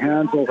strike to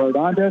Hansel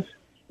Hernandez,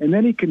 and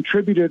then he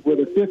contributed with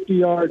a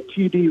 50-yard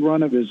TD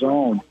run of his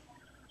own.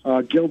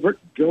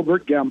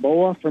 Gilbert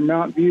Gamboa from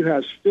Mountain View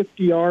has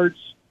 50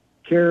 yards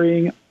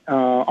carrying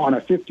on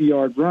a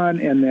 50-yard run,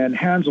 and then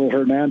Hansel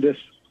Hernandez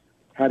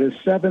had his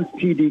 7th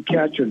TD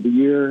catch of the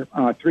year,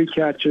 3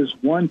 catches,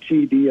 1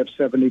 TD of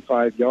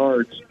 75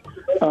 yards.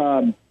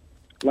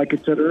 Like I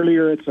said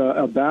earlier, it's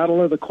a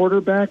battle of the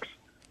quarterbacks.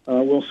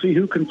 We'll see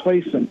who can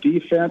play some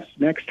defense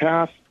next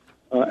half,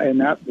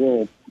 and that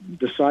will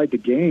decide the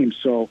game.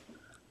 So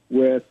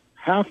with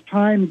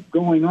halftime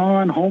going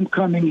on,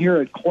 homecoming here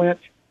at Clint,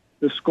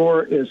 the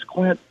score is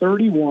Clint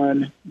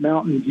 31,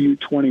 Mountain View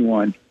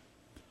 21.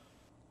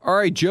 All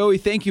right, Joey,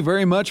 thank you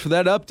very much for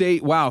that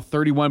update. Wow,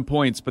 31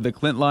 points, but the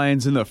Clint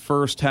Lions in the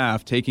first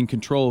half taking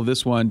control of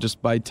this one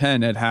just by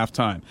 10 at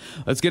halftime.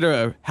 Let's get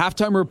a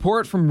halftime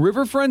report from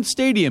Riverfront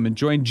Stadium and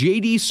join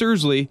J.D.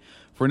 Sursley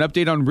for an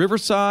update on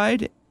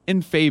Riverside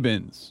and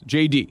Fabens.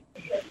 J.D.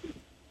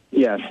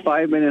 Yes,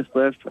 5 minutes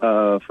left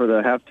for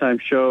the halftime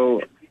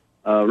show.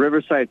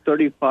 Riverside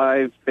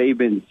 35,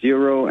 Fabens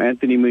 0.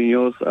 Anthony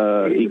Munoz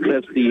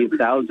eclipsed the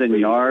 1,000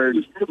 yards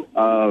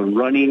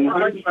running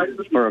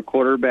for a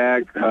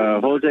quarterback.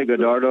 Jose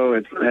Godardo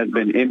has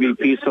been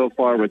MVP so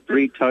far with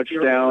 3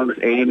 touchdowns,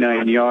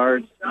 89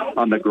 yards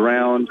on the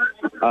ground.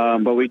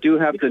 But we do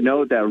have to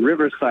note that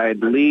Riverside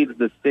leads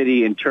the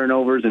city in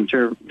turnovers and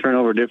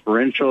turnover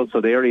differential,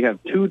 so they already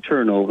have 2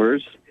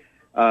 turnovers,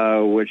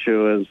 which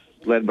was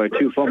led by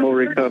 2 fumble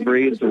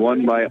recoveries,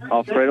 one by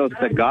Alfredo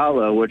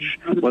Segala, which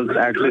was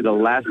actually the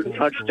last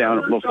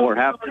touchdown before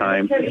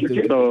halftime.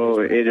 So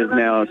it is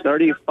now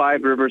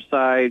 35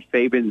 Riverside,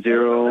 Fabens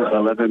 0,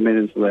 11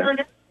 minutes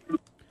left.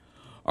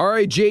 All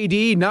right,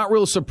 JD, not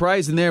real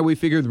surprising there. We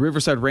figured the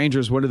Riverside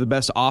Rangers, one of the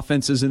best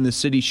offenses in the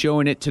city,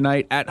 showing it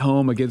tonight at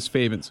home against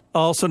Fabens.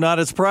 Also not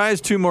a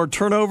surprise, 2 more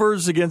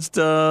turnovers against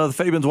the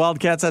Fabens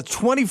Wildcats. That's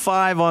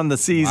 25 on the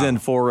season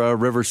for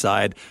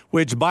Riverside,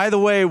 which, by the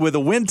way, with a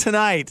win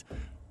tonight,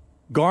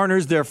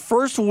 garners their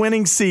first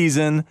winning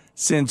season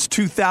since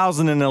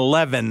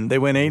 2011. They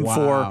went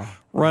 8-4.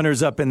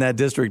 Runners up in that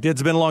district.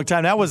 It's been a long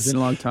time. That was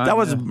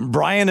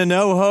Brian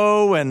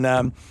Anoho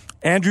and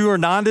Andrew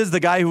Hernandez, the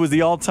guy who was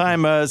the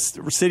all-time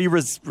city.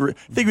 I think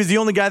he was the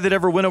only guy that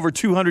ever went over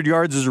 200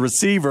 yards as a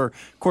receiver.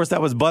 Of course,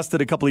 that was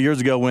busted a couple of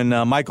years ago when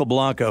Michael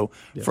Blanco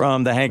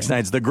from the Hanks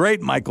Knights, the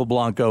great Michael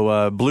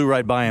Blanco, blew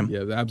right by him.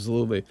 Yeah,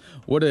 absolutely.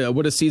 What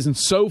a season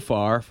so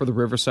far for the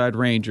Riverside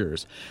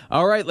Rangers.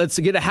 All right, let's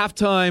get a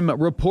halftime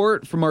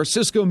report from our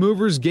Cisco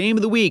Movers Game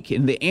of the Week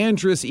in the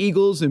Andress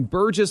Eagles and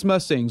Burgess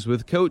Mustangs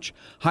with Coach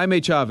Jaime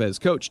Chavez.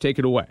 Coach, take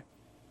it away.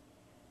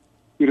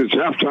 It is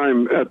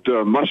halftime at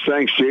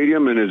Mustang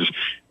Stadium, and it's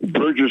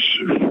Burgess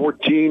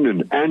 14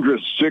 and Andress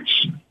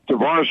 6.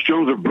 Tavares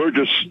Jones of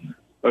Burgess,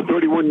 a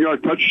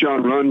 31-yard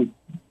touchdown run.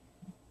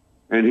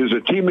 And his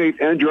teammate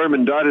Andrew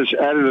Armendariz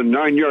added a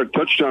 9-yard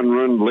touchdown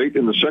run late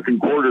in the second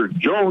quarter.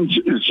 Jones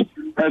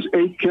has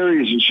 8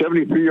 carries and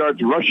 73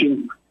 yards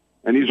rushing,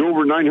 and he's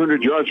over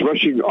 900 yards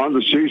rushing on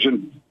the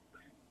season.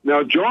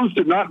 Now, Jones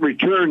did not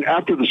return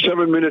after the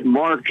 7-minute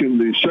mark in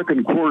the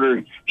second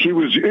quarter. He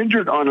was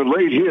injured on a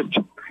late hit,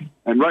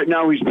 and right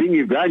now he's being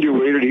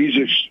evaluated.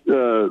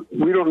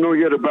 We don't know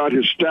yet about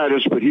his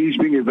status, but he's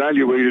being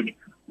evaluated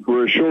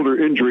for a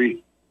shoulder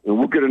injury, and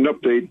we'll get an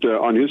update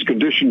on his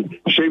condition.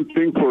 Same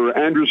thing for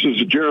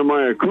Andress's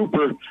Jeremiah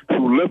Cooper,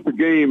 who left the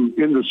game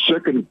in the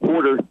second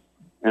quarter,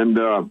 and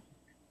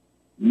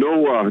no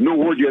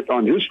word yet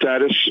on his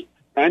status.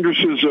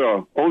 Andress's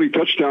only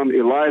touchdown,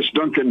 Elias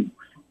Duncan,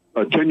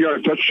 a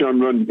 10-yard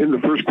touchdown run in the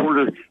first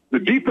quarter. The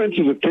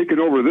defenses have taken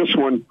over this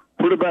one.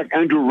 Quarterback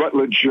Andrew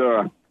Rutledge,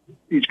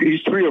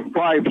 he's 3 of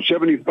 5,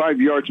 75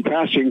 yards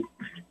passing,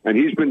 and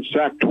he's been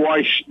sacked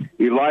twice.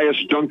 Elias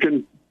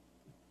Duncan,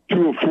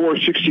 2 of 4,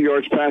 60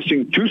 yards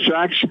passing, 2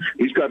 sacks.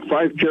 He's got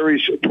 5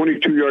 carries,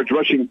 22 yards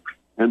rushing,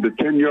 and the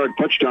 10-yard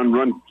touchdown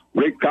run.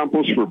 Ray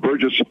Campos for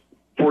Burgess,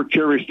 4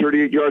 carries,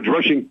 38 yards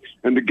rushing.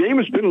 And the game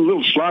has been a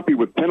little sloppy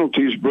with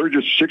penalties.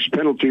 Burgess, 6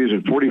 penalties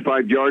and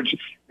 45 yards.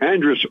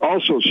 Andress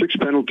also 6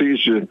 penalties,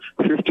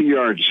 50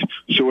 yards.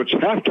 So it's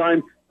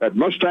halftime at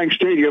Mustang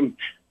Stadium,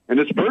 and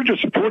it's Burgess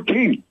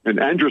 14 and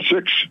Andress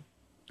 6.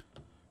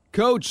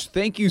 Coach,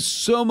 thank you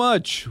so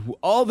much.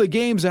 All the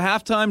games at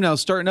halftime now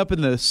starting up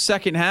in the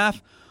second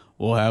half.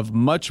 We'll have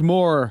much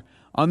more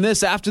on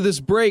this after this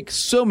break.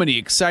 So many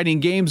exciting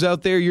games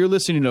out there. You're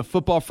listening to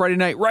Football Friday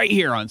Night right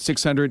here on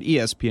 600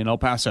 ESPN El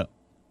Paso.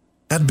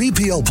 At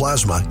BPL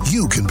Plasma,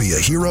 you can be a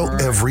hero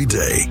every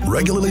day.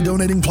 Regularly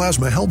donating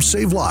plasma helps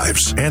save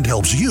lives and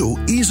helps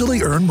you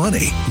easily earn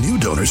money. New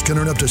donors can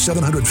earn up to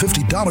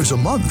 $750 a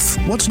month.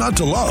 What's not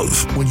to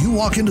love? When you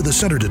walk into the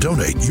center to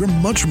donate, you're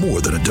much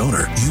more than a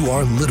donor. You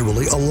are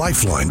literally a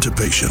lifeline to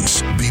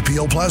patients.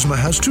 BPL Plasma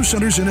has 2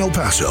 centers in El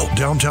Paso,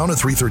 downtown at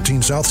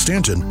 313 South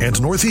Stanton, and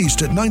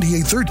northeast at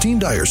 9813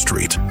 Dyer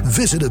Street.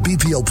 Visit a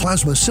BPL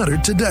Plasma center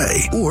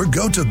today or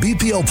go to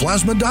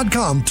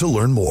bplplasma.com to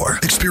learn more.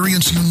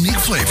 Experience unique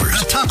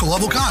flavors at Taco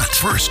Avocado.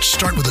 First,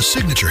 start with a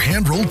signature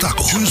hand-rolled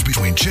taco. Choose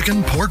between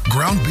chicken, pork,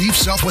 ground beef,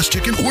 Southwest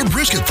chicken, or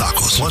brisket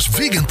tacos. Plus,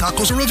 vegan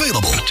tacos are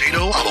available.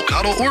 Potato,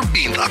 avocado, or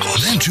bean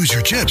tacos. Then choose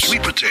your chips.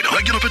 Sweet potato,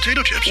 regular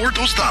potato chips, or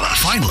tostadas.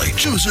 Finally,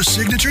 choose a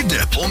signature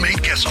dip.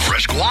 Homemade queso,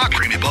 fresh guac,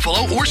 creamy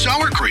buffalo, or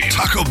sour cream.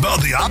 Taco Bell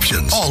the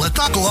options. All at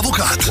Taco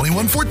Avocado,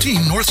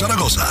 2114 North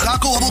Zaragoza.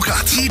 Taco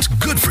Avocado. Eat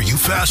good for you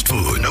fast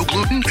food. No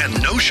gluten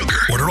and no sugar.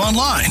 Order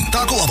online.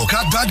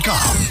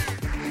 TacoAvocado.com.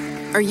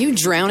 Are you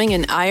drowning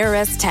in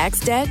IRS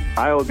tax debt?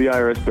 I owe the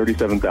IRS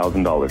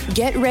 $37,000.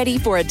 Get ready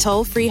for a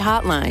toll-free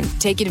hotline.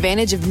 Take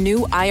advantage of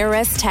new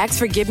IRS tax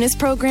forgiveness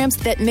programs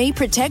that may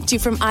protect you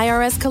from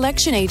IRS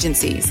collection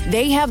agencies.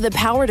 They have the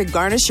power to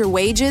garnish your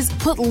wages,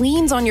 put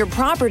liens on your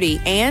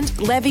property, and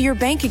levy your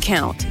bank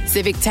account.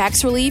 Civic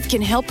Tax Relief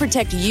can help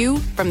protect you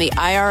from the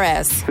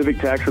IRS. Civic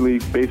Tax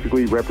Relief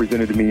basically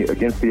represented me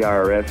against the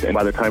IRS, and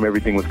by the time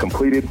everything was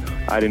completed,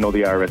 I didn't owe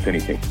the IRS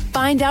anything.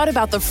 Find out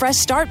about the Fresh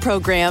Start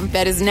program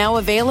that is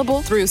now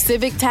available through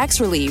Civic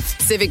Tax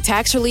Relief. Civic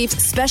Tax Relief's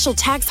special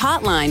tax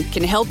hotline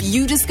can help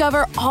you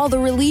discover all the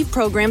relief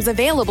programs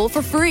available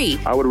for free.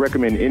 I would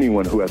recommend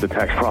anyone who has a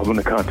tax problem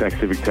to contact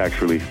Civic Tax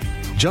Relief.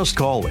 Just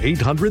call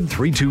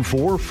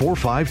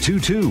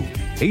 800-324-4522.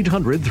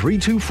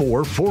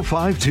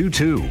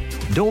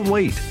 800-324-4522. Don't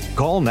wait.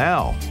 Call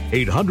now.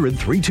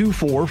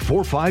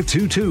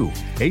 800-324-4522.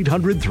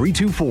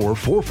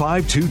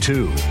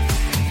 800-324-4522.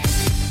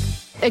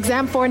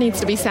 Exam 4 needs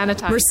to be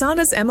sanitized.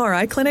 Mersana's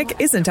MRI clinic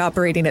isn't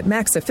operating at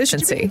max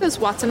efficiency.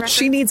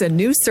 She needs a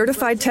new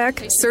certified tech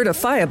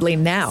certifiably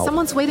now.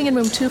 Someone's waiting in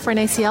room 2 for an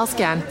ACL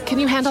scan. Can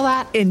you handle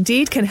that?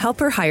 Indeed can help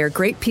her hire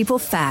great people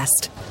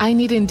fast. I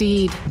need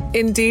Indeed.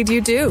 Indeed you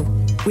do.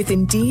 With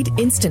Indeed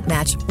Instant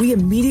Match, we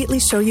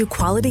immediately show you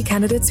quality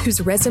candidates whose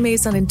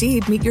resumes on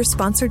Indeed meet your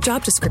sponsored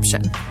job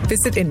description.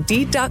 Visit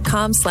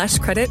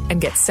Indeed.com/credit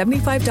and get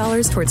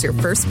 $75 towards your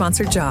first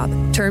sponsored job.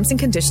 Terms and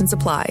conditions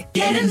apply.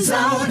 Get in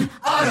zone,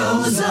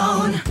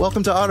 AutoZone.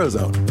 Welcome to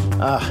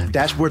AutoZone.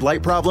 Dashboard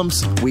light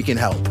problems? We can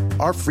help.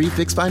 Our free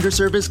Fix Finder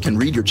service can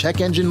read your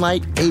check engine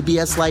light,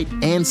 ABS light,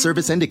 and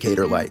service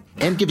indicator light,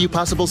 and give you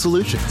possible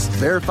solutions,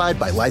 verified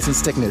by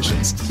licensed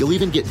technicians. You'll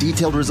even get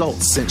detailed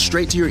results sent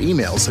straight to your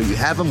email so you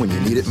have them when you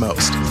need it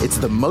most. It's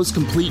the most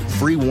complete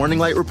free warning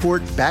light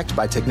report backed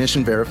by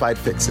technician-verified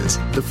fixes.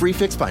 The free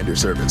Fix Finder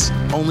service,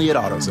 only at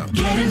AutoZone.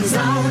 Get in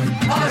zone,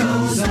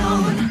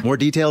 AutoZone. More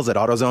details at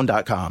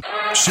AutoZone.com.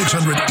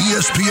 600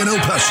 ESPN El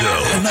Paso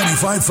and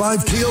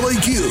 95.5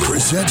 KLAQ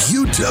presents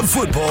UTEP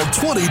Football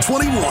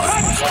 2021.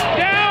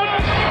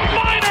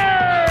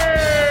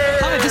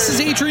 Hi, this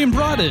is Adrian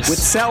Broadus. With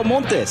Sal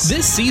Montes.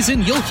 This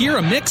season, you'll hear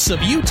a mix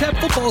of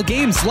UTEP football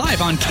games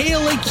live on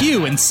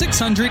KLAQ and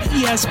 600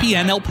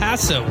 ESPN El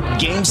Paso.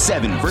 Game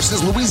 7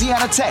 versus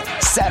Louisiana Tech,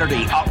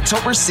 Saturday,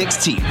 October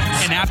 16th.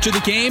 And after the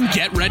game,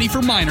 get ready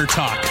for Minor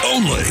Talk.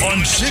 Only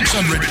on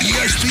 600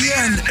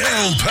 ESPN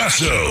El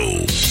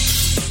Paso.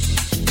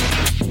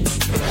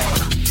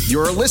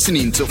 You're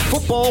listening to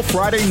Football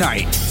Friday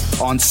Night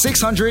on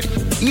 600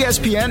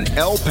 ESPN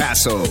El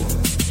Paso.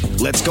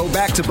 Let's go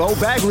back to Bo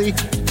Bagley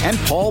and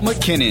Paul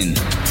McKinnon.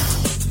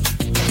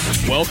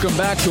 Welcome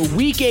back to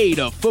Week 8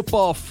 of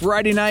Football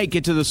Friday Night.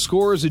 Get to the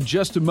scores in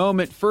just a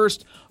moment.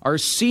 First, our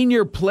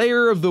Senior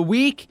Player of the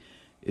Week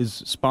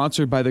is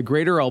sponsored by the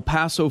Greater El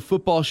Paso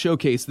Football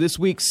Showcase. This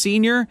week's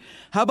senior,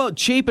 how about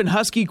Chapin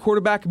Husky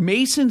quarterback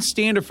Mason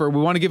Standifer? We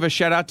want to give a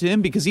shout out to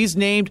him because he's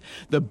named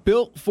the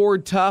Built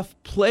Ford Tough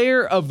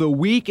Player of the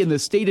Week in the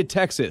state of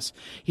Texas.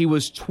 He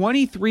was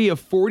 23 of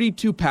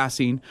 42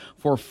 passing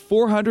for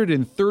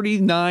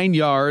 439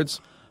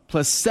 yards,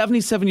 plus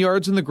 77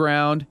 yards on the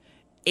ground,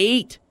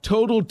 8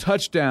 total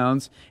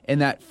touchdowns, and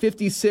that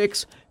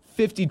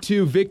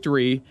 56-52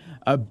 victory.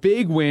 A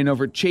big win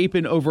over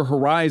Chapin over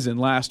Horizon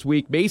last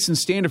week. Mason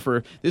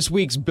Standifer, this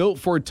week's Built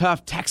Ford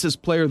Tough Texas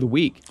Player of the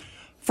Week.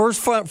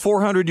 First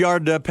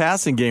 400-yard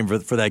passing game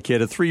for that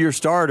kid, a 3-year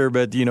starter,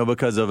 but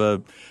because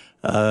of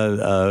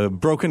a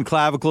broken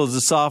clavicle as a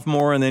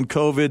sophomore and then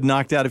COVID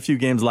knocked out a few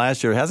games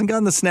last year. Hasn't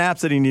gotten the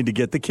snaps that he needed to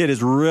get. The kid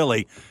is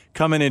really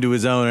coming into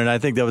his own, and I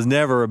think that was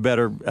never a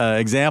better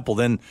example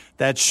than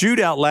that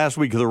shootout last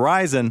week with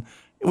Horizon,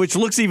 which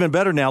looks even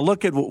better now.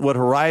 Look at what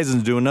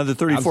Horizon's doing. Another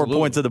 34 Absolutely.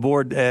 Points on the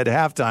board at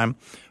halftime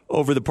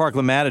over the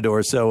Parkland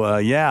Matador. So,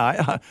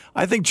 I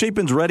think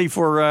Chapin's ready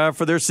for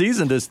their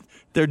season,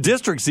 their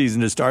district season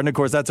to start. And, of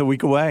course, that's a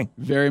week away.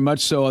 Very much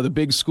so. The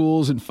big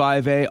schools in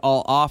 5A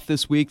all off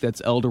this week.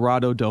 That's El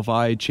Dorado, Del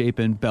Valle,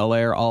 Chapin, Bel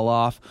Air all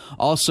off.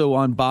 Also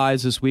on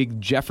byes this week,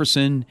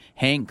 Jefferson,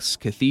 Hanks,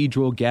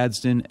 Cathedral,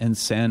 Gadsden, and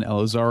San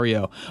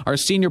Elizario. Our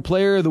Senior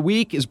Player of the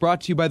Week is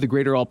brought to you by the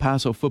Greater El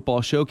Paso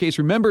Football Showcase.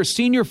 Remember,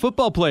 senior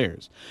football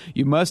players,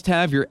 you must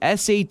have your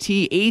SAT,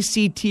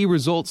 ACT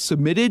results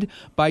submitted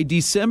by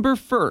December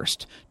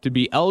 1st to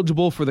be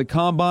eligible for the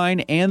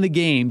Combine and the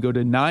game. Go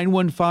to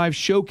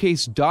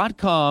 915showcase.com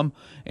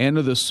and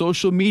to the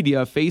social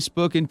media,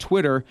 Facebook and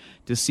Twitter,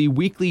 to see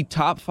weekly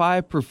top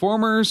 5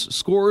 performers,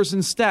 scores,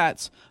 and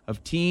stats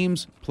of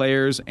teams,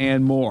 players,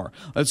 and more.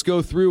 Let's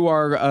go through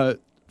our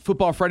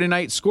Football Friday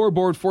Night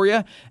scoreboard for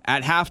you.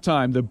 At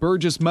halftime, the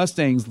Burgess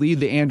Mustangs lead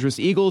the Andress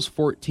Eagles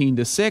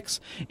 14-6.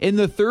 In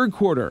the third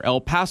quarter,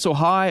 El Paso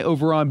High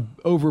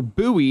over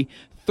Bowie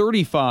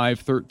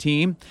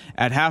 35-13.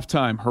 At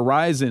halftime,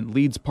 Horizon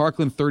leads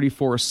Parkland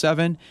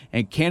 34-7,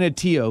 and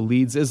Canutillo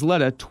leads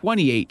Isleta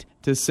 28-7.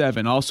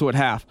 Also at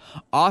half,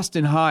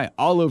 Austin High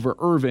all over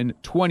Irvin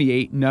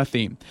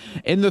 28-0.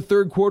 In the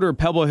third quarter,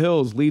 Pebble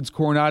Hills leads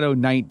Coronado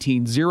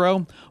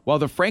 19-0, while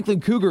the Franklin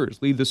Cougars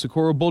lead the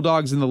Socorro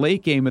Bulldogs in the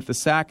late game at the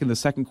SAC in the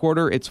second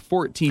quarter. It's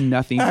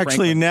 14-0.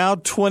 Actually, now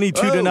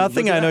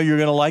 22-0. I know you're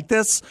going to like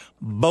this.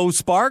 Bo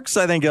Sparks,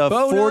 I think a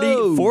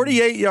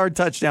 48-yard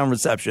touchdown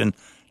reception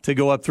to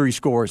go up 3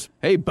 scores.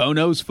 Hey,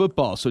 Bono's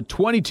football. So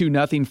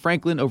 22-0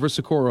 Franklin over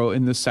Socorro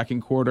in the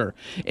second quarter.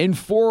 In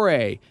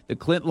 4A, the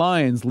Clint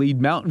Lions lead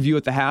Mountain View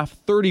at the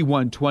half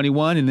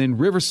 31-21, and then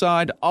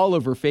Riverside all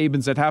over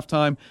Fabens at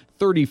halftime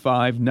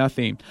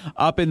 35-0.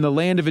 Up in the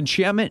Land of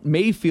Enchantment,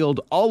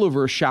 Mayfield all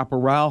over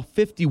Chaparral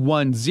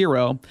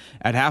 51-0.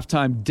 At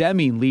halftime,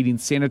 Deming leading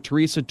Santa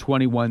Teresa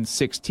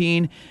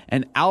 21-16,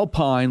 and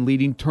Alpine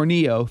leading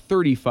Tornillo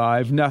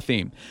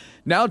 35-0.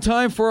 Now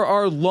time for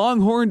our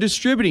Longhorn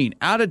Distributing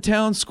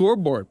out-of-town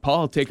scoreboard.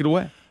 Paul, take it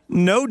away.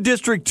 No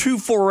District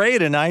 2-4A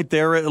tonight.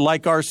 They're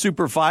like our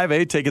Super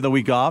 5A, taking the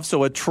week off,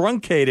 so a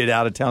truncated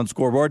out-of-town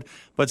scoreboard,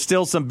 but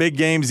still some big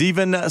games,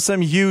 even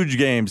some huge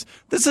games.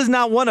 This is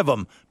not one of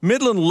them.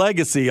 Midland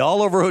Legacy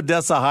all over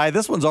Odessa High.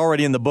 This one's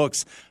already in the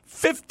books.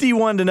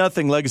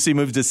 51-0. Legacy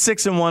moves to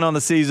 6-1 on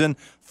the season,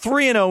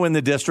 3-0 in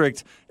the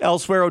district.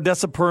 Elsewhere,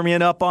 Odessa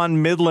Permian up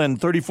on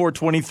Midland,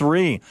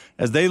 34-23,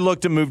 as they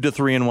look to move to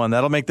 3-1.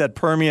 That'll make that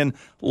Permian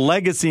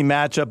Legacy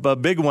matchup a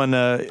big one,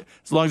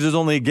 as long as there's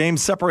only a game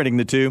separating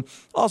the two.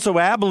 Also,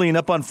 Abilene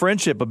up on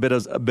Friendship, a bit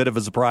of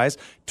a surprise,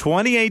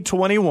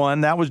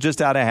 28-21. That was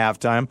just out of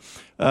halftime.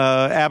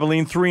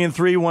 Abilene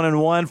 3-3,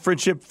 1-1.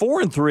 Friendship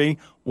 4-3,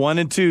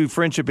 1-2.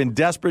 Friendship in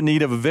desperate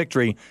need of a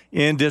victory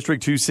in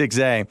District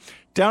 2-6A.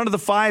 Down to the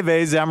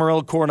 5A's,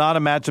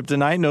 Amarillo-Coronado matchup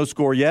tonight. No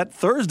score yet.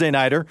 Thursday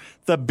nighter,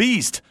 the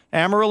Beast,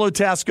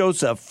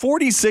 Amarillo-Tascosa,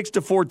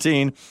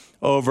 46-14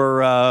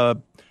 over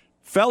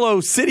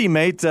fellow city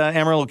mate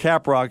Amarillo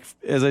Caprock.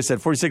 As I said,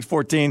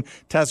 46-14.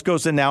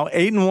 Tascosa now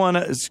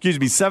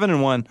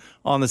 7-1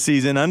 on the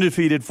season,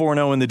 undefeated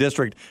 4-0 in the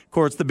district. Of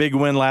course, the big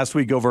win last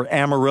week over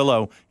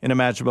Amarillo in a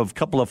matchup of a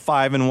couple of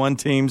 5-1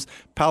 teams.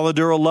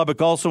 Paladuro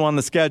Lubbock also on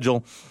the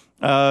schedule.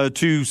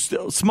 To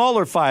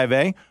smaller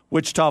 5A,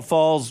 Wichita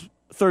Falls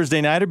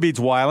Thursday nighter beats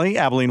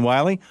Abilene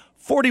Wiley,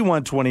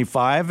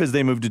 41-25 as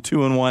they move to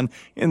 2-1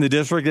 in the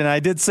district. And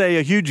I did say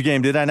a huge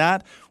game, did I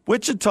not?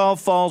 Wichita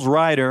Falls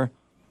Rider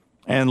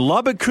and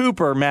Lubbock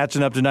Cooper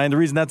matching up tonight. The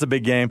reason that's a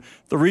big game,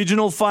 the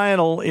regional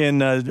final in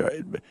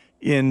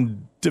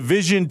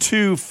Division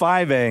II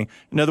 5A.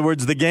 In other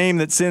words, the game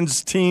that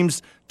sends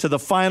teams to the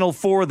Final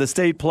Four of the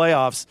state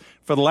playoffs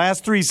for the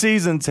last 3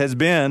 seasons has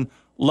been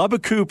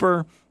Lubbock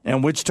Cooper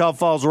and Wichita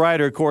Falls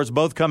Rider, of course,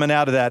 both coming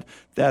out of that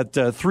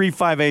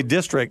 3-5A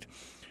district.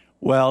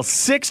 Well,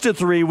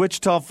 6-3,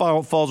 Wichita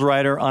Falls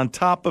Rider on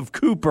top of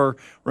Cooper.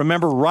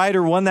 Remember,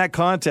 Rider won that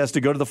contest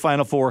to go to the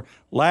Final Four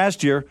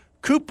last year.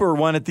 Cooper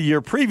won it the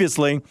year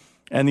previously,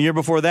 and the year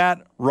before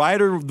that,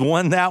 Rider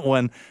won that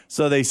one.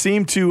 So they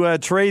seem to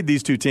trade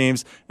these two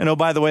teams. And oh,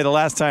 by the way, the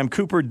last time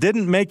Cooper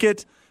didn't make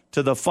it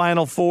to the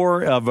Final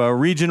Four of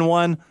Region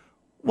 1,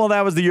 well,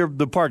 that was the year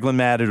the Parkland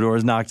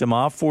Matadors knocked him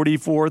off,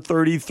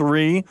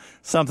 44-33,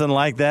 something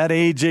like that.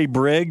 A.J.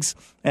 Briggs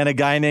and a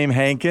guy named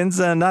Hankins.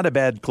 Not a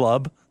bad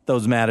club,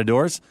 those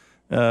Matadors.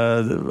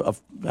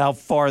 How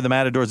far the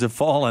Matadors have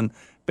fallen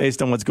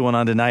based on what's going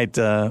on tonight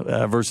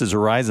versus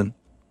Horizon.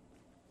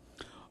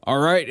 All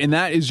right, and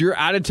that is your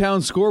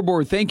out-of-town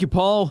scoreboard. Thank you,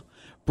 Paul.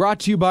 Brought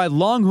to you by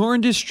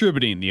Longhorn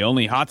Distributing, the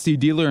only hot seat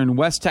dealer in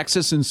West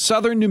Texas and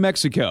southern New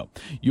Mexico.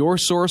 Your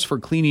source for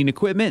cleaning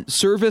equipment,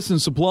 service,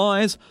 and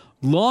supplies.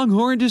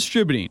 Longhorn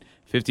Distributing,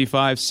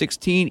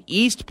 5516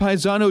 East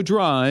Paisano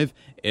Drive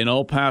in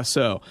El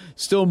Paso.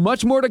 Still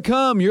much more to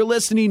come. You're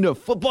listening to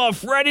Football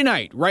Friday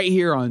Night right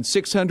here on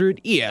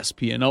 600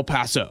 ESPN El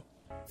Paso.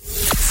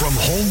 From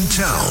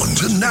hometown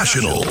to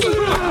national.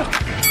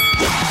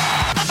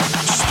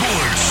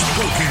 Sports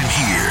spoken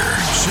here.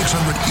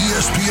 600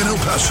 ESPN El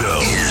Paso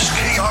is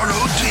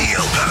KROD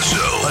El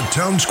Paso, a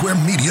Town Square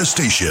media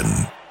station.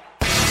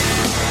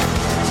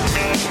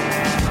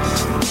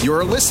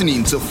 You're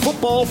listening to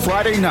Football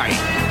Friday Night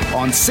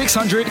on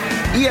 600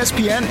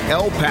 ESPN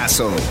El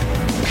Paso.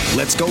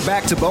 Let's go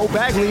back to Bo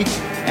Bagley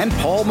and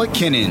Paul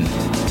McKinnon.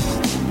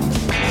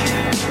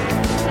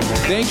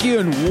 Thank you,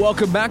 and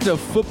welcome back to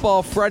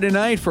Football Friday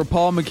Night. For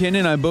Paul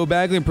McKinnon, I'm Bo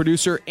Bagley, and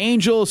producer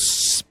Angel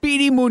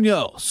Speedy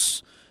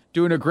Munoz.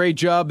 Doing a great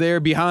job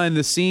there behind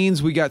the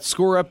scenes. We got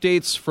score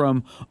updates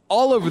from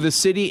all over the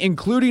city,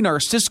 including our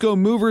Cisco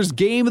Movers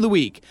Game of the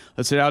Week.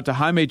 Let's head out to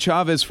Jaime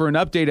Chavez for an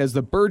update as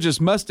the Burgess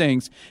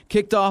Mustangs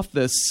kicked off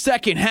the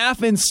second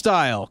half in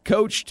style.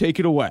 Coach, take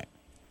it away.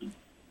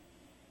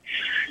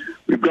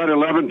 We've got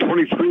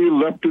 11:23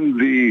 left in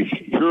the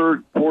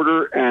third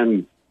quarter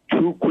and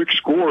 2 quick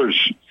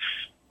scores.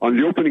 on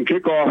the opening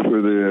kickoff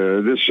for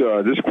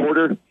this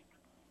quarter.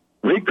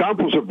 Ray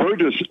Campos of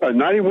Burgess, a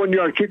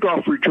 91-yard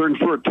kickoff return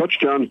for a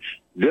touchdown.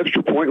 The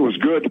extra point was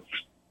good.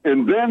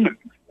 And then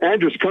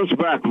Andrus comes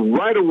back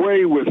right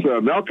away with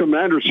Malcolm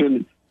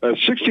Anderson, a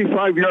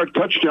 65-yard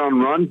touchdown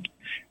run.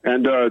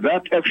 And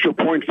that extra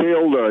point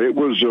failed. It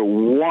was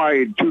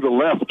wide to the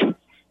left.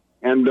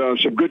 And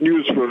some good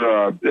news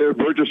for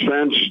Burgess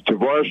fans.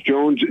 Tavares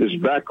Jones is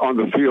back on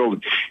the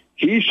field.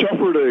 He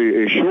suffered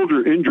a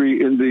shoulder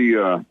injury in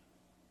the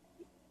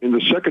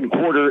second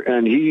quarter,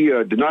 and he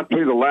did not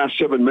play the last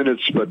 7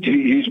 minutes, but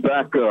he's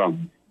back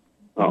on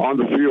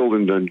the field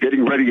and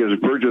getting ready as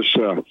Burgess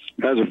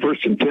has a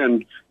 1st and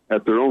 10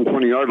 at their own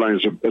 20-yard line.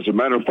 As a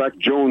matter of fact,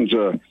 Jones,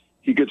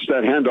 he gets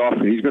that handoff,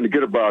 and he's going to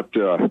get about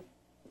 12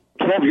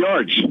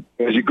 yards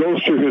as he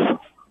goes through his.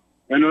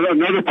 And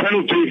another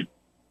penalty.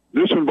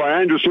 This one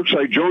by Andrus. Looks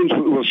like Jones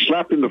was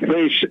slapped in the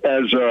face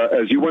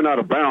as he went out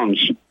of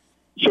bounds.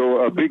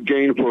 So a big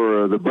gain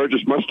for the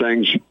Burgess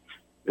Mustangs.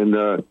 And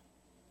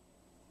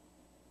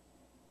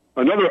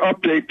another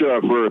update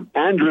for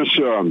Andrus.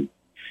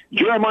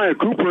 Jeremiah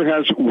Cooper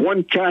has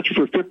one catch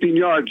for 15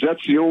 yards.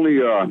 That's the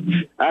only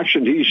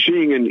action he's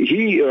seeing. And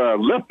he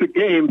left the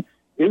game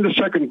in the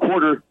second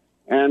quarter.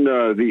 And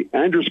the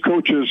Andrus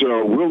coaches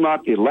will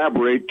not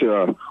elaborate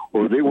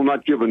or they will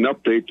not give an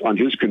update on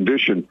his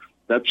condition.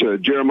 That's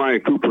Jeremiah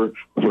Cooper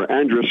for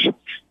Andrus.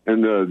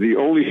 And the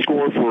only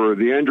score for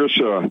the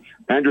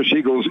Andrus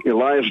Eagles,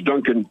 Elias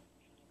Duncan,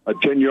 a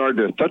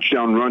 10-yard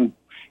touchdown run.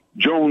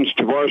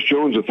 Tavares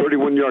Jones, a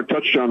 31-yard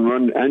touchdown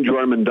run. Andrew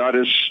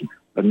Armendariz,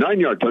 a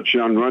 9-yard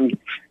touchdown run.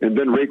 And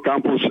then Ray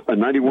Campos, a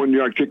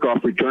 91-yard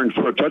kickoff return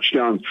for a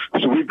touchdown.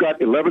 So we've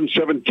got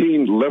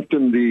 11-17 left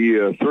in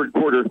the third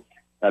quarter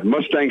at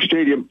Mustang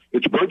Stadium.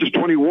 It's Burgess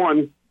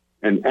 21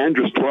 and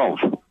Andrus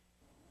 12.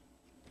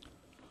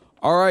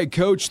 All right,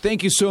 Coach,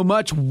 thank you so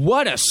much.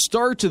 What a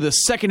start to the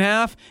second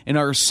half in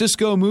our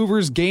Cisco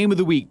Movers Game of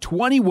the Week,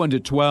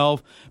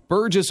 21-12.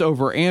 Burgess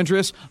over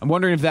Andrus. I'm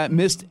wondering if that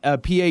missed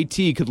PAT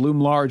could loom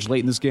large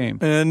late in this game.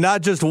 And not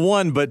just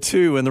one, but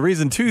two. And the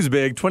reason two's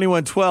big,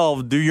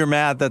 21-12, do your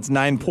math, that's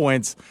 9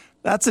 points.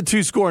 That's a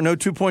two-score. No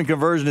two-point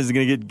conversion is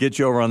going to get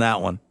you over on that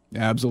one.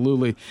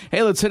 Absolutely.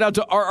 Hey, let's head out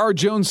to R.R.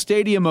 Jones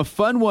Stadium, a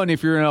fun one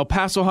if you're an El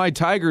Paso High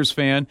Tigers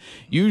fan.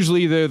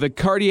 Usually they're the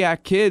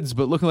cardiac kids,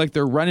 but looking like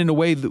they're running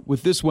away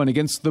with this one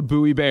against the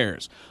Bowie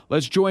Bears.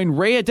 Let's join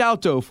Ray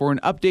Adalto for an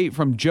update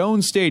from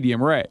Jones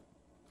Stadium. Ray.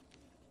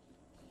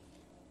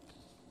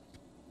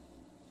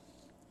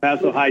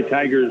 Paso High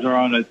Tigers are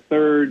on a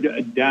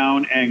 3rd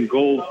down and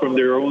goal from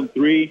their own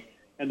 3.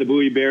 And the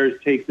Bowie Bears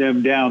take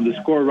them down. The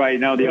score right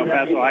now, the El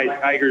Paso High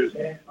Tigers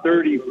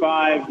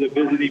 35, the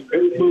visiting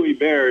Bowie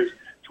Bears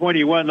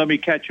 21. Let me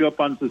catch you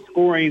up on the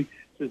scoring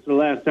since the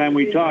last time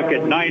we talked.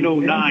 At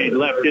 9:09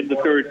 left in the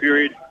third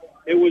period,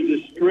 it was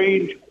a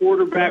strange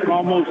quarterback,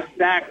 almost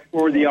sack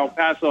for the El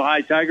Paso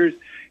High Tigers.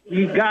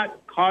 He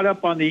got caught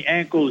up on the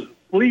ankles,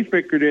 flea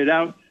flickered it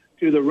out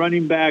to the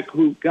running back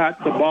who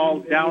got the ball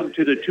down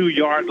to the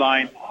 2-yard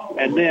line.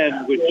 And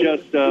then with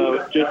just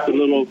a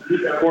little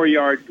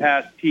 4-yard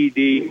pass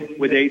TD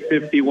with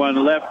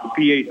 8:51 left,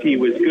 the PAT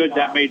was good.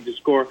 That made the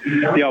score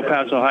the El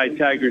Paso High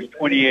Tigers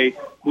 28,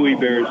 Bowie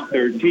Bears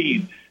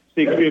 13.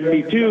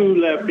 6:52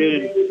 left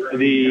in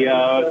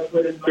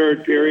the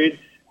third period.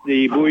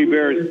 The Bowie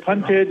Bears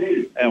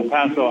punted. El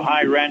Paso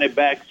High ran it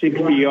back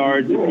 60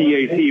 yards. The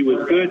PAT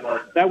was good.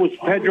 That was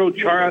Pedro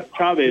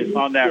Chavez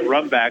on that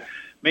run back,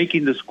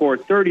 making the score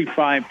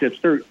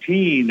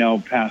 35-13 El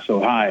Paso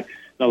High.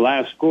 The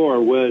last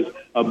score was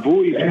a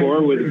Bowie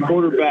score with a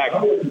quarterback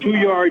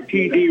 2-yard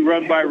TD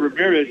run by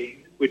Ramirez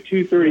with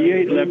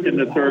 2:38 left in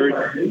the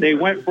third. They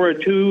went for a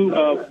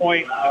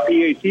 2-point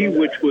PAT,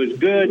 which was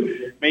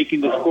good,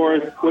 making the score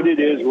what it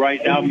is right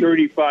now,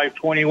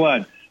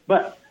 35-21.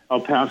 But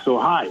El Paso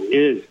High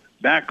is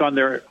back on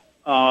their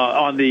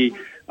on the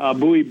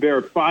Bowie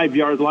Bear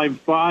 5-yard line,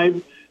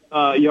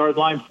 5-yard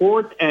line,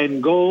 4th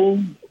and goal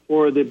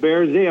for the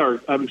Bears. They are,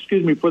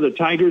 for the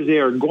Tigers. They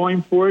are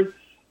going for it.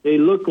 They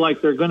look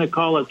like they're going to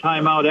call a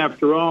timeout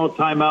after all.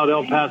 Timeout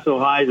El Paso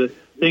High to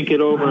think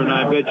it over, and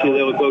I bet you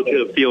they'll go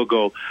to a field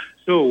goal.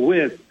 So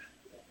with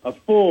a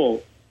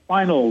full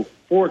final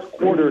fourth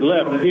quarter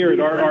left here at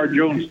R.R.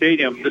 Jones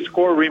Stadium, the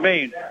score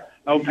remains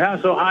El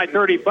Paso High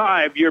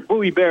 35, your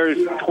Bowie Bears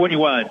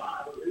 21.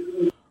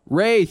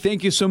 Ray,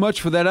 thank you so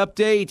much for that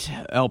update.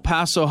 El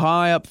Paso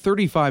High up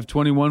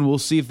 35-21. We'll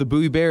see if the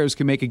Bowie Bears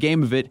can make a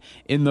game of it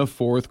in the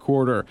fourth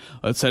quarter.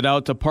 Let's head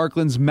out to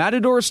Parkland's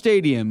Matador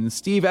Stadium.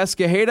 Steve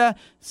Escajeda,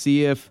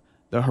 see if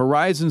the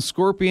Horizon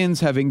Scorpions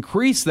have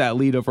increased that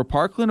lead over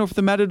Parkland or if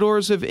the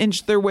Matadors have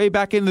inched their way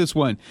back in this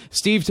one.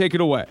 Steve, take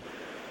it away.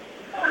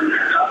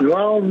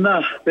 Well,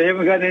 no, they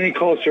haven't gotten any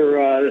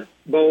closer,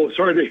 Bo.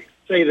 Sorry to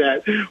say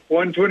that.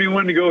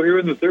 1:21 to go here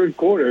in the third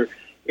quarter.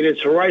 It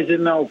is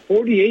Horizon now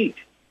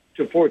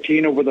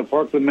 48-14 over the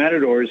Parkland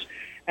Matadors.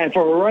 And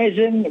for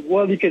Horizon,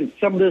 well, you can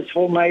sum this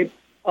whole night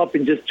up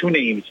in just two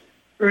names,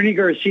 Ernie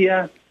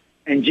Garcia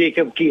and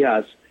Jacob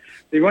Quijas.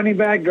 The running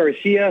back,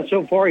 Garcia,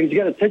 so far, he's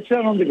got a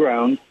touchdown on the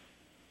ground,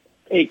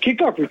 a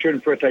kickoff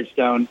return for a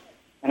touchdown.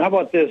 And how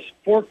about this?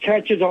 4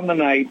 catches on the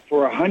night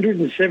for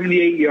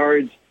 178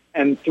 yards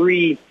and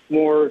 3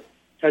 more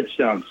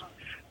touchdowns.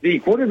 The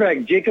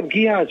quarterback, Jacob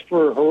Quijas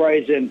for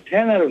Horizon,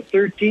 10 out of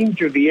 13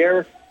 through the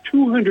air,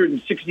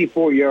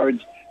 264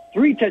 yards,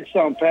 3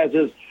 touchdown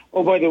passes.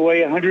 Oh, by the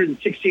way,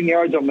 116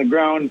 yards on the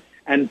ground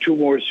and 2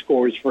 more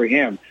scores for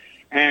him.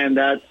 And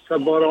that's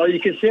about all you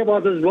can say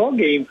about this ball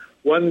game.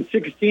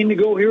 1:16 to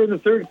go here in the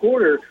third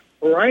quarter.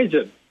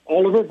 Horizon,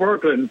 Oliver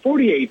Parkland,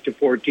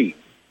 48-14.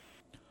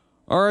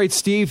 All right,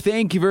 Steve,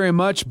 thank you very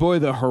much. Boy,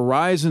 the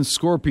Horizon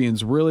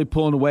Scorpions really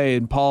pulling away.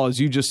 And, Paul, as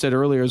you just said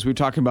earlier, as we were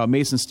talking about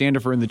Mason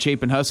Standifer and the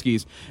Chapin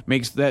Huskies,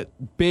 makes that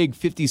big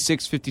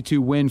 56-52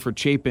 win for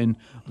Chapin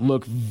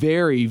look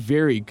very,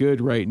 very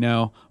good right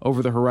now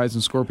over the Horizon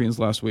Scorpions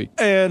last week.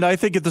 And I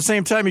think at the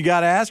same time, you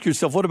got to ask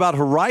yourself, what about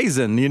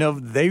Horizon? You know,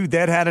 they'd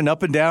had an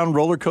up-and-down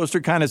roller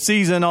coaster kind of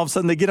season. All of a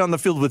sudden, they get on the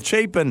field with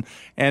Chapin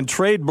and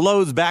trade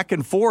blows back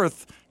and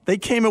forth. They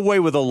came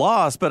away with a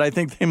loss, but I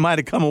think they might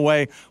have come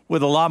away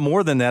with a lot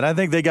more than that. I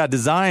think they got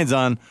designs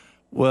on,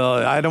 well,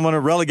 I don't want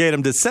to relegate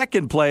them to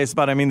second place,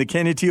 but I mean, the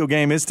Canutillo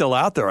game is still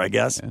out there, I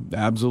guess.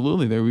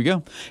 Absolutely. There we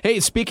go. Hey,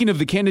 speaking of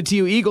the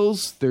Canutillo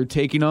Eagles, they're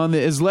taking on the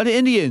Isleta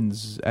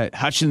Indians at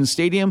Hutchins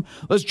Stadium.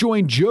 Let's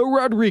join Joe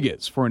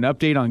Rodriguez for an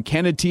update on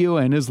Canutillo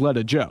and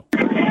Isleta. Joe.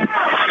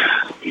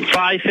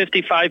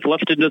 5:55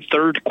 left in the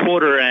third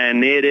quarter,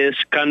 and it is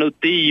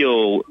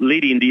Canutillo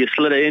leading the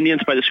Isleta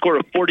Indians by the score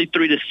of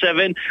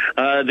 43-7.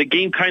 The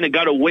game kind of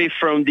got away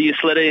from the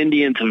Isleta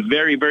Indians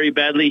very, very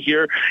badly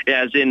here,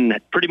 as in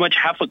pretty much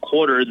half a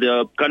quarter,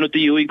 the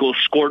Canutillo Eagles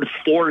scored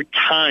 4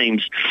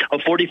 times. A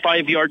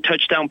 45-yard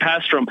touchdown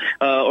pass from,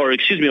 a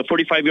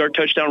 45-yard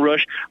touchdown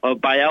rush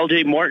by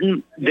L.J.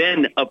 Martin,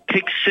 then a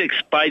pick 6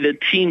 by the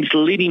team's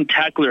leading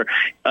tackler,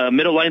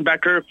 middle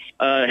linebacker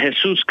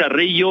Jesus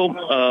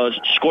Carrillo,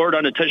 scored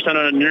on a touchdown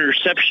on an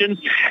interception.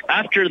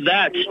 After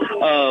that,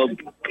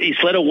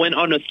 Isleta went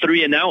on a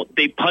 3-and-out.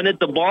 They punted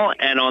the ball,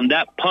 and on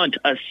that punt,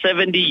 a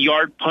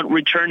 70-yard punt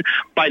return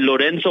by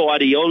Lorenzo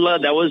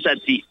Ariola. That was at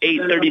the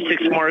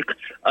 8:36 mark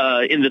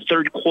in the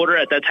third quarter.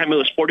 At that time, it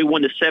was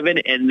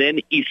 41-7, and then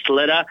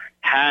Isleta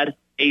had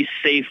a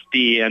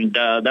safety, and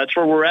that's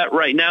where we're at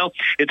right now.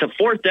 It's a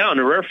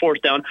rare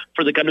fourth down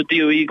for the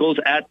Canutillo Eagles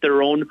at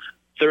their own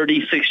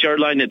 36-yard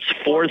line. It's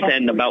 4th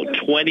and about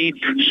 20,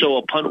 so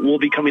a punt will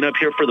be coming up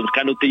here for the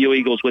Canutillo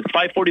Eagles. With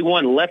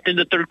 5:41 left in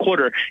the third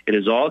quarter, it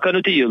is all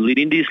Canutillo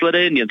leading the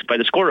Isleta Indians by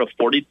the score of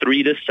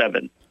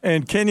 43-7.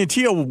 And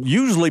Canutillo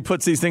usually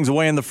puts these things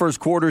away in the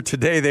first quarter.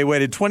 Today they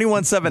waited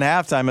 21-7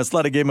 halftime.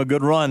 Isleta gave them a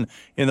good run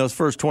in those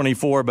first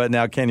 24, but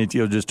now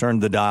Canutillo just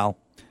turned the dial.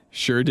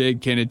 Sure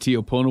did.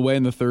 Canutillo pulling away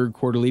in the third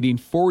quarter, leading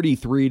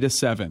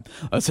 43-7.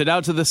 Let's head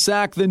out to the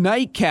SAC, the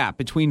nightcap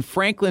between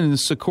Franklin and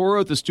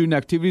Socorro at the Student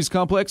Activities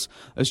Complex.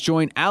 Let's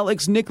join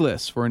Alex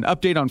Nicholas for an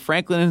update on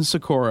Franklin and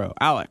Socorro.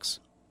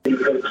 Alex.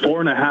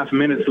 4.5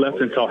 minutes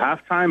left until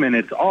halftime, and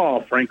it's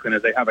all Franklin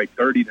as they have a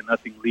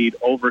 30-0 lead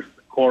over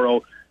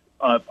Socorro.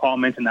 Paul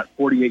mentioned that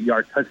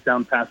 48-yard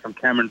touchdown pass from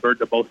Cameron Bird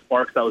to Bo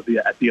Sparks. That was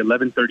at the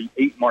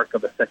 11:38 mark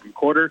of the second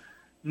quarter.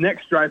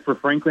 Next drive for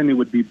Franklin, it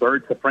would be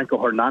Bird to Franco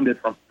Hernandez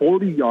from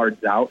 40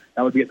 yards out.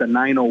 That would be at the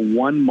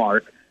 9:01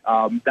 mark.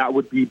 That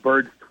would be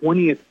Bird's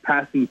 20th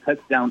passing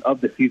touchdown of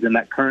the season.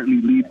 That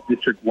currently leads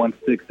District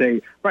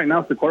 1-6A. Right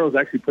now, Socorro is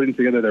actually putting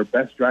together their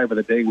best drive of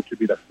the day, which would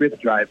be the 5th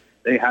drive.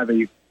 They have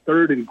a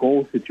 3rd and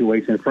goal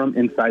situation from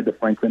inside the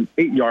Franklin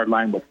 8-yard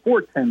line with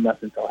 4:10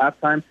 left until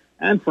halftime,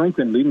 and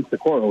Franklin leading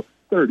Socorro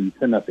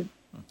 30-0.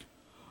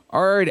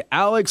 All right,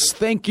 Alex,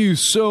 thank you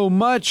so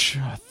much.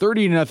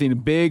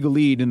 30-0, big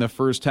lead in the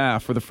first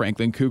half for the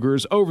Franklin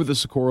Cougars over the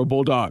Socorro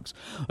Bulldogs.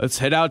 Let's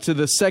head out to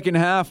the second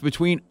half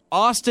between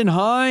Austin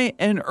High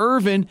and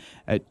Irvin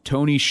at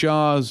Tony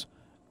Shaw's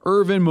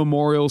Irvin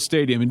Memorial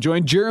Stadium. And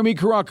join Jeremy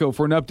Caraco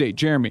for an update.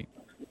 Jeremy.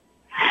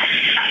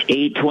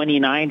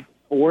 8:29,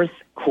 fourth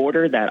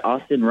quarter. That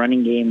Austin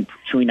running game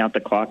chewing out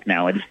the clock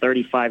now. It's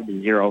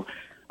 35-0.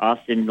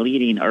 Austin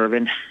leading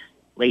Irvin.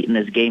 Late in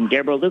this game,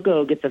 Gabriel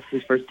Lugo gets us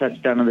his first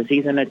touchdown of the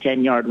season, a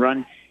 10-yard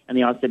run, and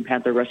the Austin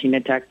Panther rushing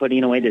attack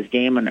putting away this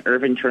game. An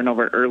Irvin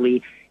turnover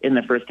early in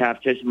the first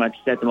half just much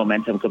set the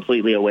momentum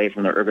completely away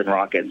from the Irvin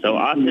Rockets. So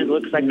Austin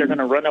looks like they're going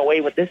to run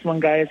away with this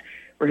one, guys.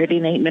 We're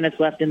hitting 8 minutes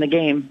left in the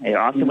game.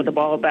 Austin with the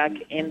ball back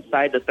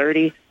inside the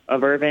 30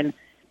 of Irvin,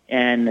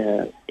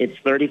 and it's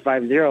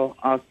 35-0.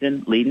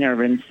 Austin leading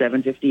Irvin,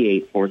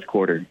 7:58, fourth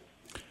quarter.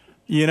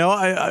 You know,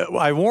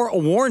 I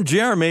warned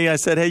Jeremy. I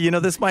said, hey, you know,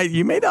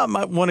 you may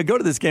not want to go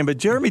to this game, but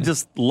Jeremy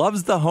just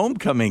loves the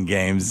homecoming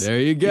games. There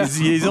you go.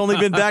 He's only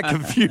been back a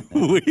few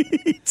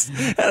weeks,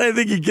 and I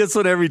think he gets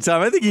one every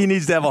time. I think he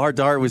needs to have a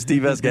heart-to-heart with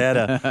Steve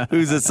Escada,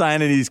 who's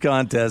assigning these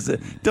contests.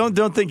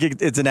 Don't think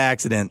it's an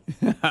accident.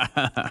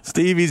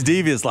 Steve, he's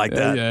devious like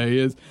that. Yeah, he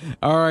is.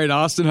 All right,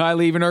 Austin High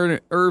leaving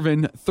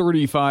Irvin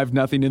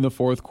 35-0 in the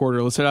fourth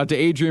quarter. Let's head out to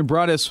Adrian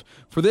Broadus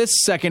for this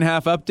second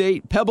half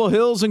update. Pebble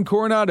Hills and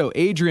Coronado.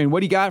 Adrian,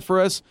 what do you got for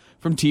us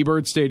from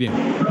T-Bird Stadium?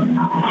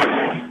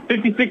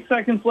 56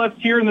 seconds left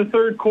here in the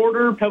third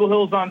quarter. Pebble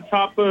Hills on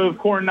top of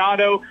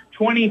Coronado,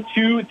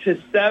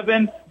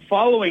 22-7.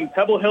 Following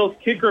Pebble Hills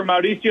kicker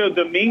Mauricio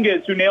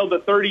Dominguez, who nailed a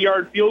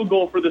 30-yard field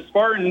goal for the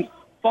Spartans,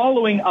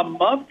 following a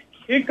muffed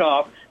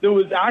kickoff that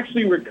was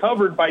actually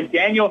recovered by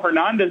Daniel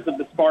Hernandez of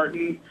the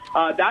Spartans.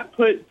 That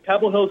put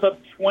Pebble Hills up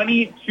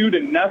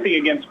 22-0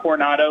 against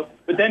Coronado.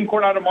 But then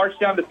Coronado marched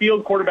down the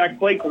field. Quarterback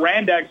Blake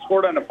Randak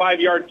scored on a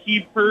 5-yard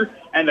keeper,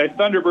 and the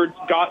Thunderbirds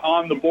got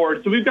on the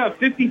board. So we've got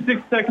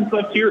 56 seconds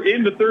left here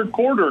in the third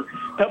quarter.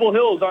 Pebble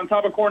Hills on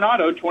top of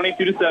Coronado,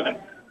 22-7.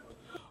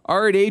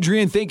 All right,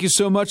 Adrian, thank you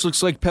so much.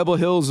 Looks like Pebble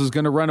Hills is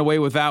going to run away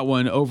with that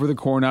one over the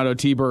Coronado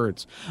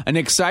T-Birds. An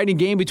exciting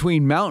game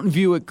between Mountain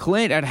View at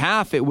Clint. At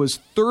half, it was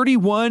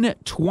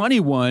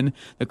 31-21.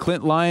 The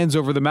Clint Lions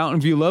over the Mountain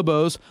View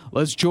Lobos.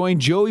 Let's join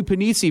Joey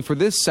Panisi for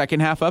this second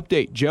half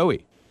update.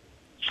 Joey.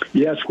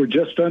 Yes, we're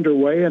just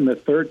underway in the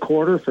third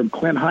quarter from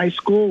Clint High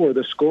School, where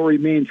the score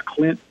remains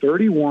Clint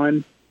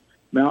 31,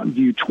 Mountain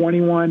View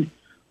 21.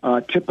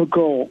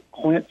 Typical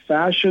Clint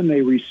fashion,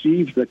 they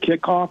received the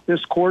kickoff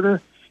this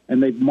quarter,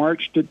 and they've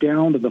marched it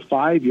down to the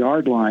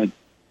 5-yard line.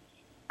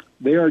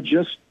 They are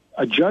just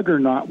a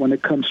juggernaut when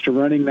it comes to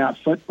running that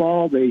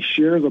football. They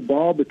share the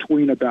ball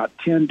between about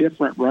 10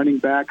 different running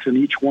backs, and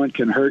each one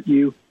can hurt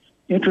you.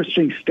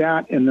 Interesting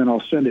stat, and then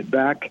I'll send it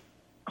back.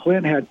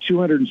 Clint had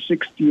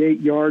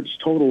 268 yards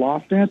total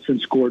offense and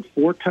scored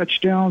 4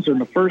 touchdowns in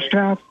the first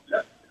half.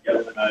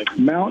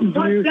 Mountain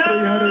View,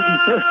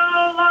 330.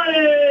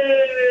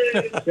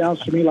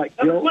 Sounds to me like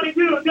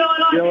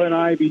Dylan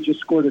Ivy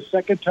just scored a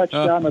second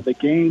touchdown of the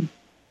game.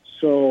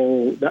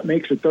 So that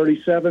makes it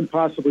 37,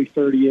 possibly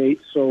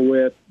 38. So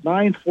with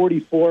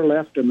 9:44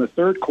 left in the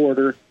third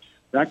quarter,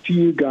 back to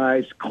you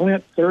guys.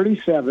 Clint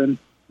 37,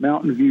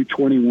 Mountain View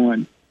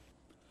 21.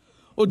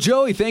 Well,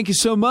 Joey, thank you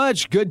so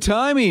much. Good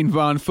timing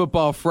on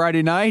Football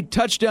Friday night.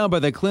 Touchdown by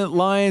the Clint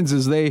Lions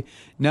as they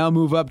now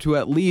move up to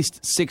at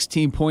least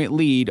 16-point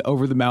lead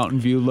over the Mountain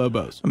View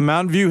Lobos.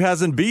 Mountain View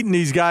hasn't beaten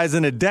these guys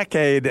in a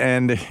decade,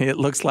 and it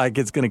looks like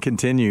it's going to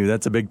continue.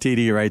 That's a big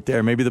TD right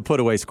there. Maybe the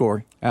put-away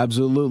score.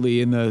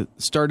 Absolutely. In the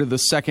start of the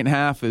second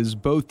half is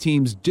both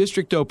teams'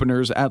 district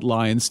openers at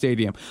Lions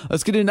Stadium.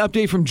 Let's get an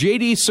update from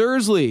J.D.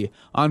 Sursley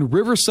on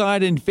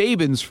Riverside and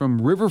Fabens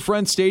from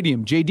Riverfront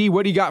Stadium. J.D.,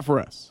 what do you got for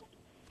us?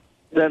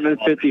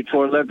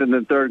 7:54 left in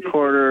the third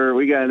quarter.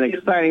 We got an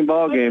exciting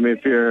ball game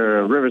if you're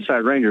a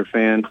Riverside Ranger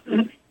fan.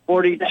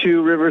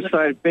 42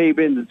 Riverside,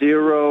 Fabens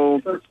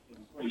 0.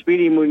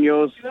 Speedy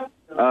Munoz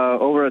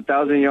over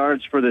 1,000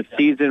 yards for the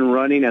season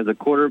running as a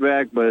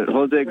quarterback, but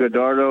Jose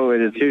Godardo,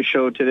 it is his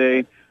show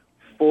today.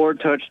 4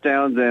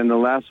 touchdowns, and the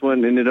last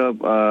one ended up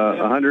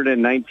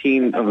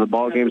 119 of the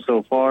ball game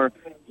so far.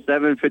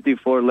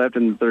 7:54 left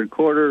in the third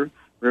quarter.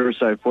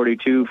 Riverside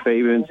 42,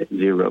 Fabens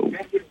 0.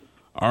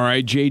 All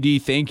right,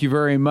 JD, thank you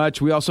very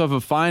much. We also have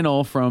a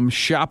final from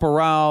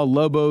Chaparral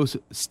Lobos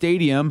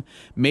Stadium.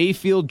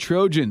 Mayfield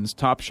Trojans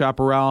top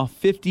Chaparral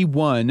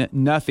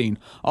 51-0.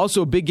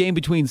 Also a big game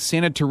between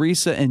Santa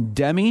Teresa and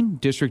Deming,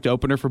 district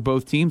opener for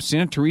both teams.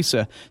 Santa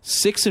Teresa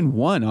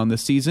 6-1 on the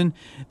season.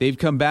 They've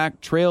come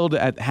back trailed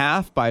at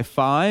half by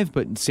 5,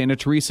 but Santa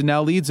Teresa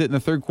now leads it in the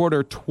third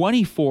quarter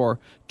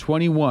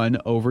 24-21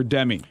 over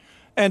Deming.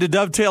 And to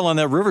dovetail on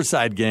that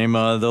Riverside game,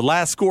 the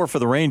last score for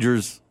the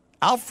Rangers,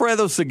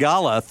 Alfredo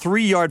Segala, a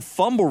 3-yard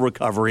fumble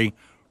recovery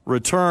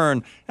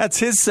return. That's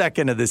his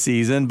second of the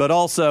season, but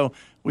also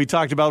we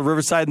talked about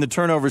Riverside and the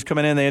turnovers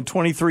coming in. They had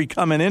 23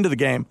 coming into the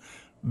game.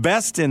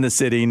 Best in the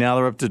city. Now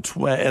they're up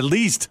to at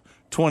least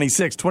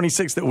 26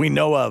 that we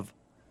know of.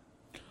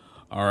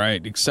 All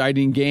right,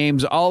 exciting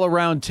games all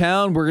around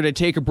town. We're going to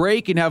take a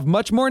break and have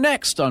much more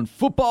next on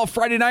Football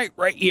Friday Night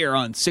right here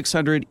on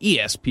 600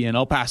 ESPN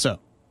El Paso.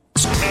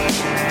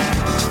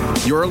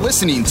 You're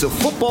listening to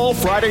Football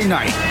Friday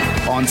Night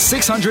on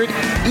 600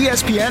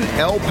 ESPN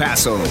El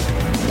Paso.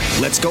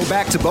 Let's go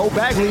back to Bo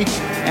Bagley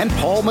and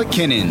Paul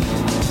McKinnon.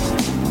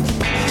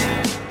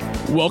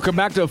 Welcome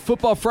back to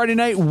Football Friday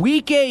Night,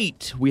 Week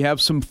 8. We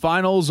have some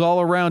finals all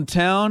around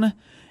town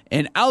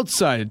and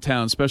outside of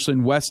town, especially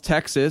in West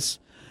Texas.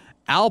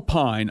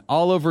 Alpine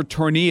all over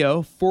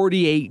Tornillo,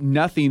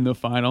 48-0 the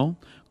final.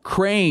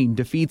 Crane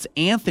defeats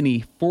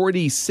Anthony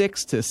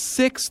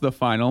 46-6 the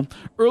final.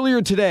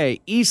 Earlier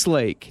today,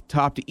 Eastlake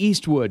topped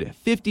Eastwood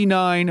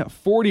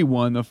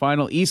 59-41 the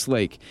final.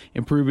 Eastlake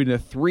improving to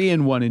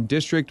 3-1 in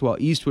district, while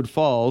Eastwood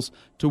falls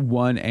to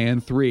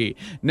 1-3.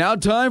 Now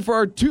time for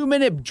our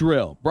 2-minute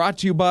drill, brought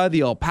to you by the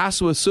El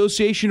Paso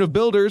Association of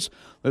Builders.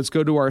 Let's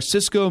go to our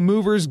Cisco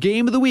Movers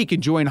Game of the Week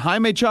and join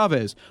Jaime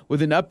Chavez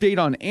with an update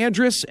on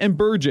Andrus and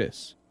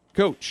Burgess.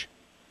 Coach.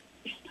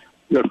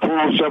 Got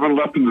 4:07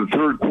 left in the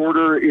third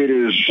quarter. It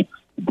is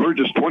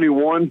Burgess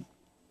 21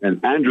 and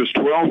Andrus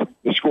 12.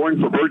 The scoring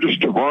for Burgess,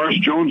 Tavares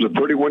Jones, a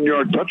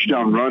 31-yard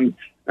touchdown run.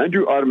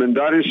 Andrew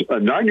Armendariz, a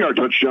 9-yard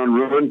touchdown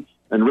run.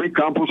 And Ray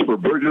Campos for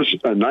Burgess,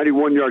 a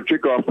 91-yard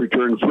kickoff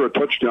return for a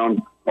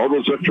touchdown. All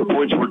those extra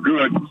points were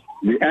good.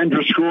 The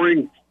Andrus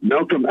scoring,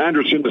 Malcolm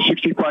Anderson, a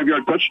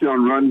 65-yard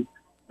touchdown run.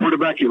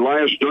 Quarterback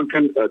Elias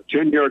Duncan, a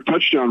 10-yard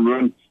touchdown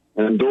run.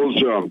 And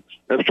those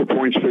extra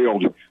points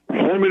failed.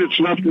 4 minutes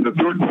left in the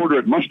third quarter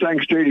at Mustang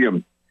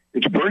Stadium.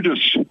 It's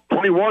Burgess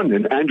 21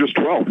 and Andrews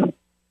 12.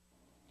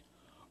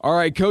 All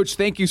right, Coach,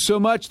 thank you so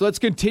much. Let's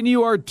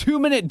continue our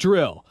 2-minute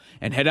drill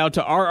and head out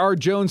to R.R.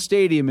 Jones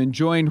Stadium and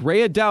join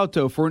Ray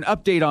Adalto for an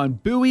update on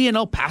Bowie and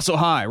El Paso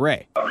High.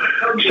 Ray.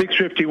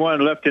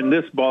 6:51 left in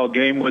this ball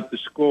game with the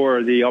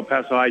score. The El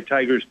Paso High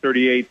Tigers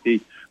 38,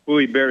 the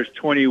Bowie Bears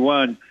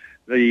 21.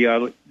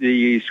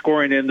 The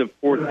scoring in the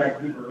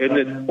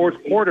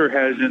fourth quarter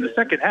has, in the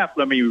second half,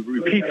 let me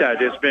repeat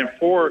that, it's been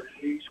 4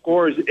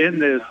 scores in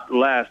this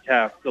last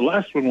half. The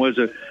last one was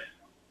a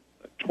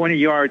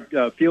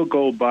 20-yard field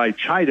goal by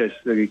Chidas,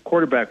 the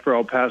quarterback for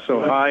El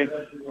Paso High.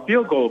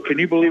 Field goal, can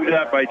you believe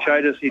that, by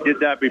Chidas? He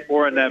did that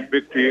before in that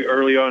victory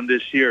early on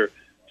this year.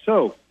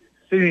 So,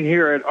 sitting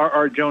here at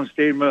R.R. Jones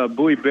Stadium,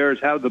 Bowie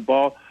Bears have the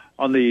ball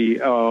on the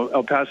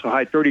El Paso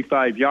High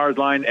 35-yard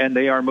line, and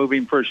they are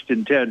moving 1st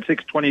and 10.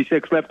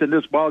 6:26 left in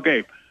this ball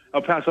game.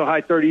 El Paso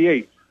High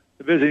 38,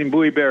 the visiting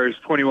Bowie Bears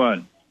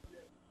 21.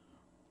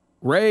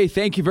 Ray,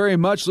 thank you very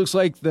much. Looks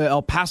like the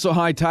El Paso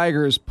High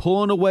Tigers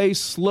pulling away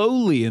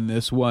slowly in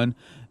this one.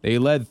 They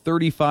led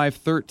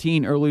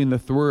 35-13 early in the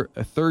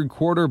third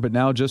quarter, but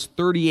now just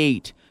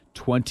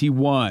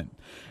 38-21.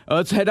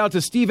 Let's head out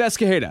to Steve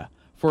Escajeda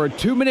for a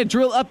 2-minute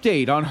drill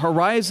update on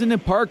Horizon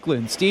and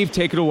Parkland. Steve,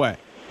 take it away.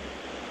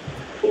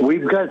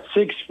 We've got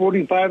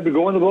 6:45 to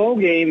go in the ball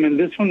game, and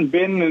this one's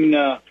been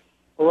in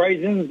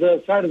Horizon's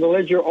side of the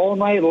ledger all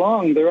night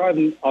long. They're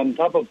on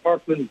top of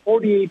Parkland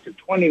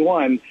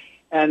 48-21.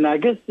 And I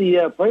guess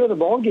the player of the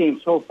ball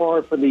game so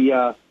far for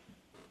the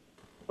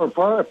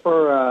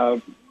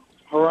for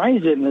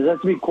Horizon is that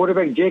to be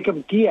quarterback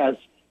Jacob Diaz,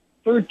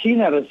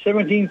 13 out of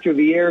 17 through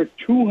the air,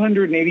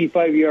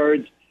 285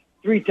 yards,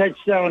 3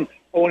 touchdowns.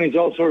 Oh, and he's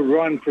also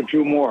run for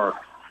 2 more.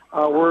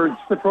 We're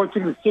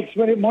approaching the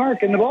 6-minute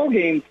mark in the ball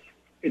game.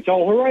 It's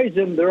all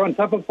Horizon. They're on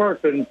top of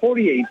Parkland,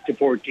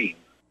 48-14.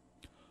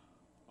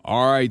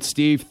 All right,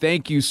 Steve,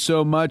 thank you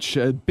so much.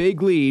 A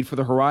big lead for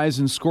the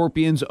Horizon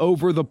Scorpions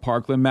over the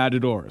Parkland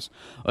Matadors.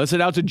 Let's head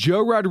out to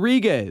Joe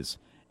Rodriguez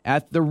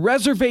at the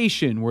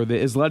reservation where the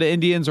Isleta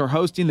Indians are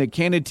hosting the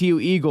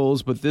Canutillo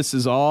Eagles, but this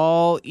is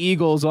all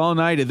Eagles all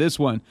night at this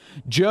one.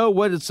 Joe,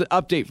 what is the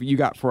update you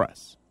got for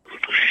us?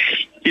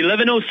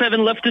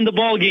 11:07 left in the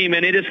ball game,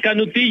 and it is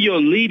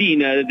Canutillo leading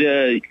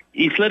the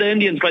Isleta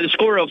Indians by the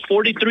score of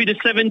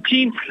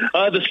 43-17.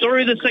 The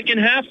story of the second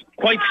half,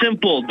 quite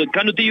simple. The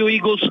Canutillo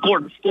Eagles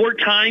scored 4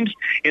 times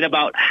in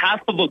about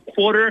half of a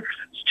quarter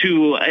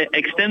to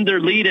extend their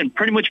lead and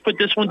pretty much put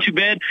this one to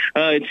bed.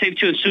 It's safe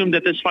to assume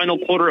that this final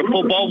quarter of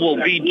football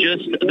will be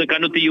just the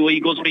Canutillo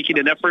Eagles making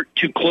an effort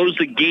to close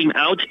the game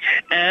out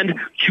and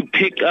to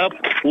pick up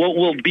what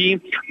will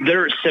be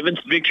their 7th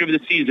victory of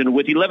the season.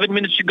 With 11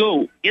 minutes to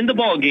go in the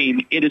ball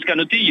game, it is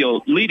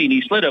Canutillo leading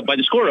Isleta by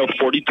the score of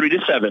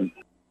 43-7.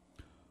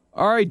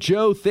 All right,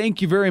 Joe,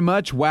 thank you very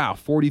much. Wow,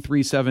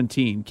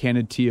 43-17,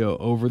 Canutillo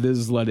over the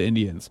Isleta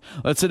Indians.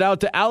 Let's head out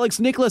to Alex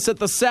Nicholas at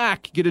the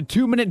SAC, get a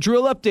 2-minute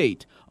drill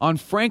update on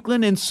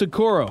Franklin and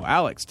Socorro.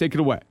 Alex, take it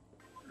away.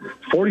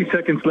 40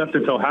 seconds left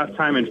until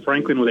halftime, and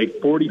Franklin with a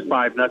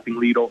 45-0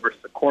 lead over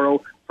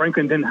Socorro.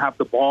 Franklin didn't have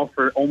the ball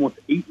for almost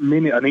an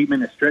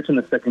 8-minute stretch in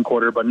the second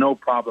quarter, but no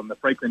problem. The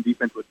Franklin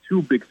defense with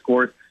 2 big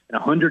scores, an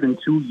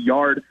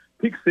 102-yard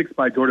pick 6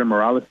 by Jordan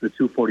Morales, the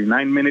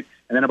 2:49 minute,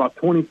 and then about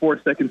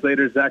 24 seconds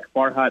later, Zach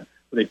Farhat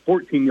with a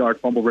 14-yard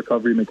fumble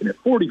recovery, making it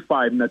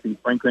 45-0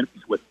 Franklin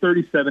with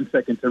 37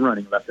 seconds and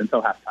running left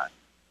until halftime.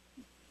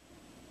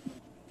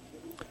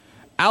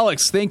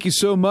 Alex, thank you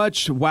so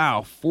much.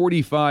 Wow,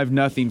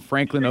 45-0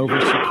 Franklin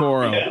over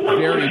Socorro.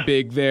 Very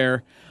big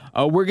there.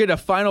 We're going to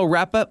final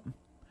wrap-up.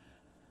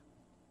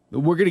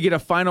 We're going to get a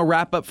final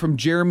wrap-up from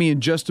Jeremy in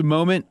just a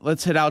moment.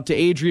 Let's head out to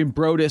Adrian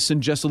Brodus in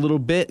just a little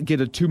bit,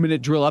 get a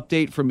 2-minute drill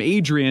update from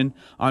Adrian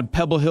on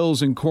Pebble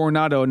Hills and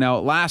Coronado. Now,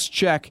 at last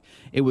check,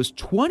 it was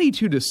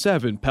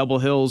 22-7 Pebble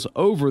Hills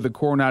over the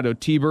Coronado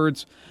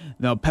T-Birds.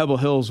 Now, Pebble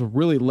Hills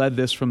really led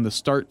this from the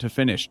start to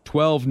finish.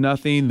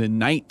 12-0, then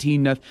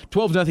 19-0,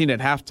 12-0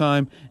 at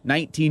halftime,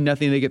 19-0.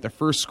 They get the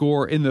first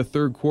score in the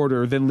third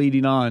quarter, then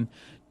leading on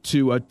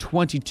to a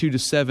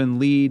 22-7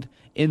 lead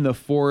in the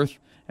fourth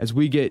as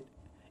we get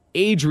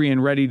Adrian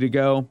ready to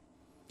go.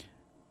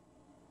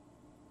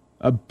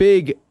 A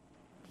big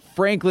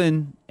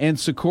Franklin and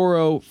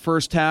Socorro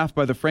first half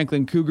by the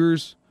Franklin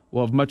Cougars.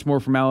 We'll have much more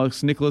from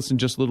Alex Nicholas in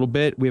just a little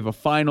bit. We have a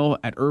final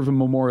at Irvin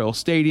Memorial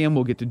Stadium.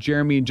 We'll get to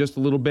Jeremy in just a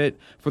little bit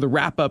for the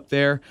wrap-up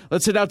there.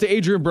 Let's head out to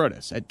Adrian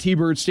Brodus at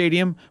T-Bird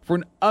Stadium for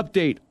an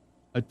update,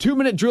 a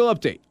 2-minute drill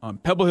update on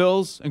Pebble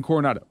Hills and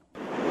Coronado.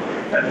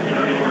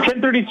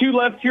 10:32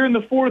 left here in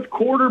the fourth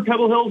quarter.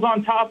 Pebble Hills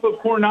on top of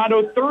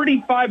Coronado,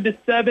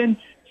 35-7.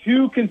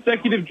 2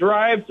 consecutive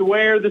drives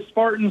where the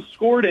Spartans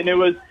scored, and it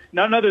was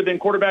none other than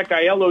quarterback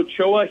Gael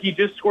Ochoa. He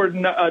just scored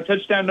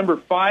touchdown number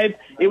 5.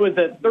 It was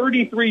a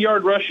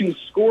 33-yard rushing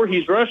score.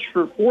 He's rushed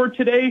for 4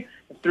 today,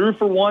 threw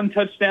for 1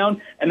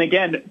 touchdown. And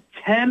again,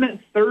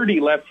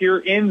 10:30 left here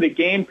in the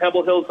game.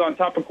 Pebble Hills on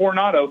top of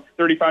Coronado,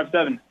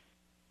 35-7.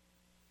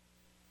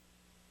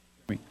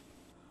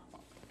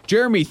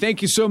 Jeremy,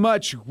 thank you so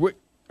much.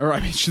 Or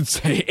I should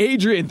say,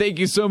 Adrian, thank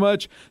you so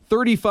much.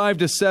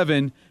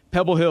 35-7,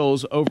 Pebble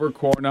Hills over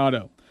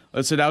Coronado.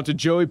 Let's head out to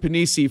Joey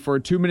Panisi for a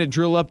 2-minute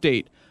drill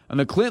update on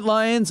the Clint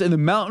Lions and the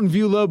Mountain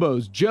View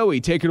Lobos. Joey,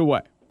 take it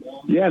away.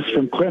 Yes,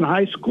 from Clint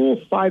High School,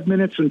 5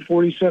 minutes and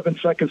 47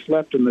 seconds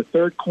left in the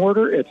third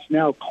quarter. It's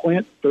now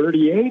Clint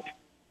 38,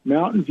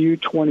 Mountain View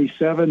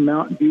 27.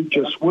 Mountain View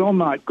just will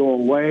not go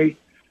away.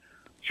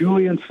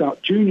 Julian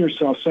Jr.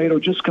 Salcedo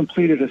just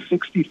completed a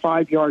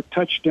 65-yard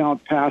touchdown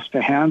pass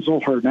to Hansel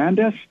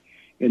Hernandez.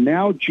 And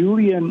now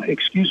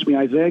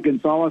Isaiah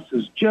Gonzalez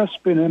has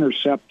just been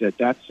intercepted.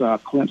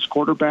 That's Clint's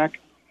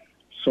quarterback.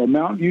 So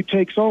Mountain View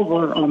takes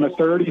over on the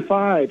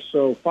 35.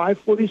 So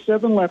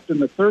 5:47 left in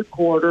the third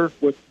quarter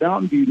with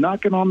Mountain View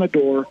knocking on the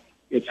door.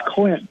 It's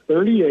Clint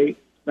 38,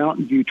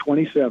 Mountain View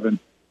 27.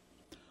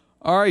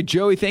 All right,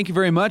 Joey, thank you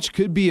very much.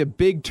 Could be a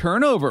big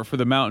turnover for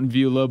the Mountain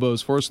View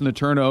Lobos, forcing the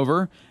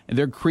turnover, and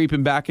they're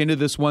creeping back into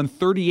this one.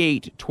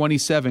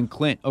 38-27,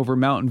 Clint over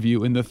Mountain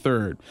View in the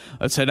third.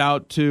 Let's head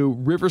out to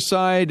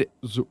Riverfront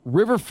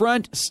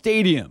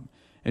Stadium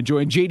and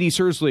join J.D.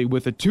 Sursley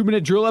with a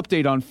 2-minute drill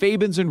update on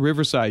Fabens and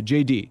Riverside.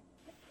 J.D.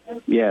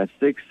 Yeah,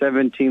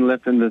 6:17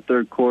 left in the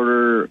third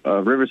quarter.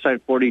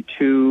 Riverside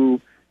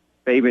 42,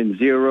 Fabens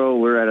 0.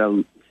 We're at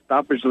a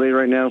stoppage delay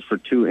right now for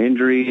 2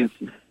 injuries.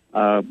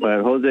 But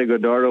Jose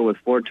Godardo with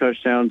 4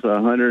 touchdowns,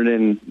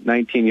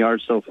 119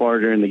 yards so far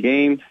during the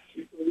game.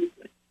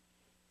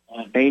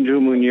 Angel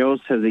Munoz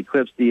has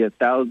eclipsed the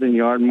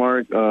 1,000-yard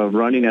mark of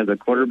running as a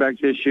quarterback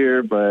this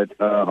year, but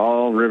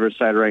all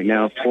Riverside right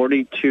now,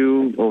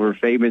 42 over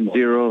Fabens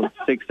 0,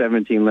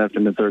 6:17 left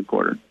in the third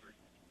quarter.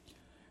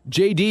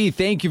 JD,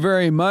 thank you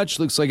very much.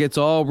 Looks like it's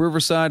all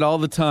Riverside all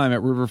the time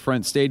at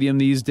Riverfront Stadium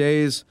these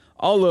days.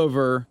 All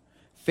over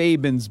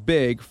Fabens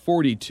big,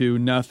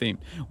 42-0.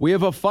 We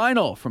have a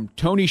final from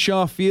Tony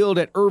Shaw Field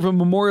at Irvin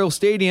Memorial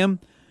Stadium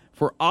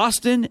for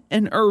Austin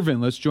and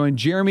Irvin. Let's join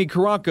Jeremy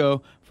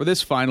Caraco for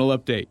this final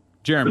update.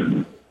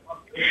 Jeremy.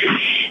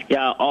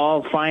 Yeah,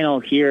 all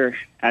final here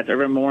at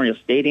Irvin Memorial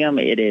Stadium.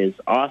 It is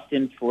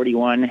Austin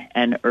 41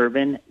 and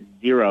Irvin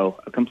 0.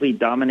 A complete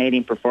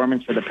dominating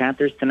performance for the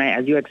Panthers tonight,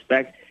 as you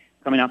expect,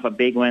 coming off a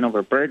big win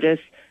over Burgess.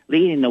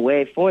 Leading the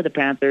way for the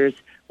Panthers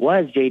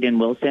was Jaden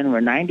Wilson,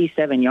 for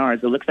 97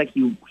 yards. It looks like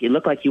he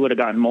looked like he would have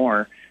gotten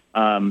more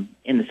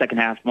in the second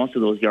half. Most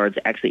of those yards,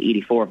 actually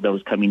 84 of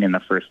those coming in the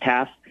first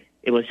half.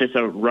 It was just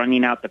a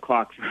running out the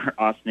clock for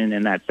Austin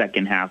in that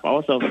second half.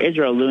 Also,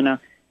 Israel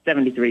Luna,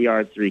 73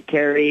 yards, 3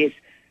 carries,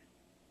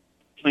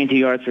 22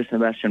 yards for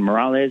Sebastian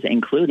Morales,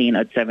 including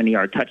a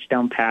 70-yard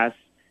touchdown pass.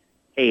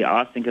 Hey,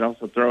 Austin could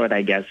also throw it,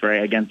 I guess,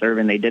 right, against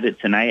Irvin. They did it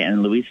tonight,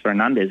 and Luis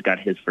Fernandez got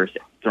his first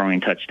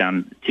throwing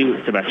touchdown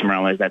to Sebastian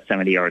Morales, that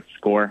 70-yard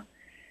score.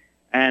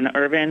 And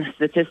Irvin,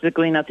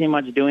 statistically, nothing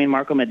much doing.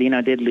 Marco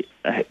Medina did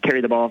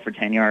carry the ball for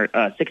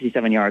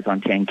 67 yards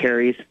on 10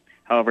 carries.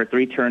 However,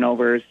 3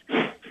 turnovers,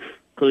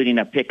 including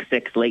a pick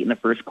 6 late in the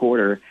first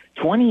quarter.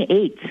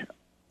 28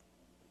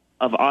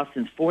 of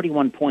Austin's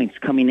 41 points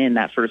coming in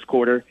that first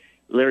quarter.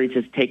 Larry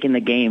just taking the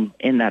game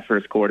in that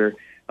first quarter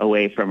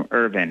away from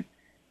Irvin.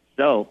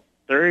 So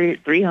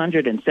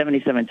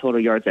 377 total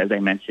yards, as I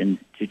mentioned,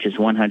 to just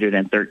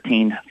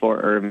 113 for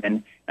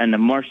Irvin. And the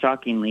more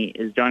shockingly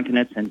is John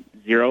Knudsen,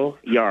 0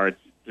 yards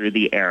through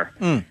the air.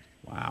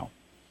 Wow.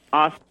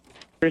 Austin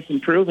is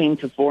improving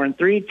to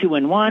 4-3,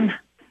 2-1.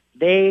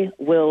 They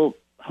will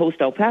host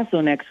El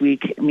Paso next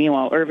week.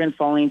 Meanwhile, Irvin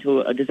falling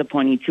to a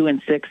disappointing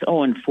 2-6,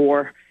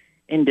 0-4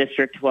 in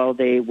district, while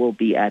they will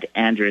be at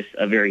Andress,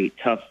 a very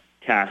tough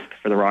task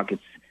for the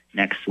Rockets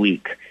next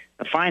week.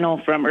 The final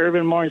from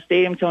Irvin Memorial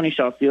Stadium, Tony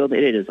Shaw Field.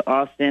 It is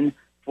Austin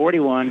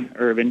 41,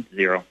 Irvin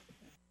 0.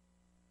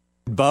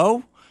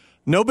 Bo,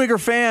 no bigger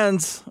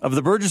fans of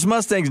the Burgess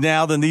Mustangs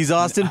now than these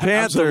Austin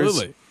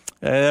Panthers.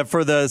 Absolutely.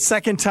 For the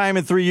second time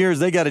in 3 years,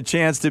 they got a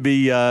chance to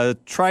be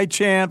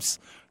tri-champs,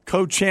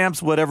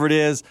 co-champs, whatever it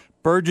is.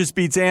 Burgess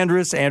beats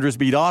Andress. Andress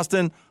beat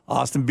Austin.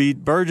 Austin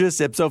beat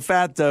Burgess. Ipso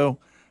facto.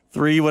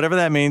 3, whatever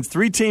that means.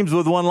 3 teams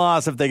with 1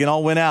 loss. If they can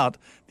all win out,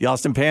 the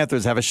Austin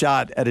Panthers have a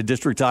shot at a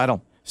district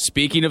title.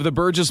 Speaking of the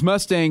Burgess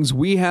Mustangs,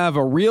 we have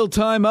a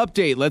real-time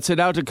update. Let's head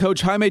out to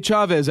Coach Jaime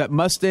Chavez at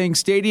Mustang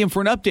Stadium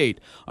for an update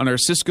on our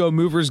Cisco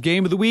Movers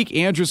Game of the Week,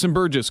 Andress and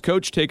Burgess.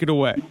 Coach, take it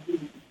away.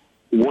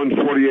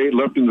 1:48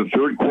 left in the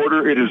third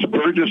quarter. It is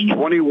Burgess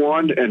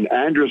 21 and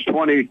Andress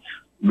 20.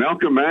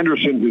 Malcolm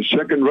Anderson, his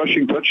second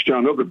rushing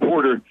touchdown of the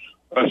quarter.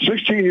 A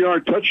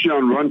 16-yard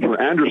touchdown run for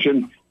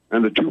Anderson,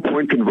 and the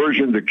 2-point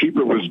conversion. The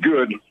keeper was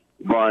good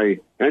by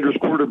Andress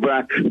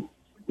quarterback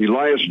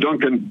Elias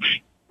Duncan.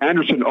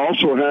 Anderson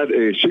also had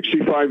a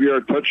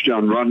 65-yard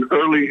touchdown run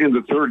early in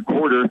the third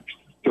quarter.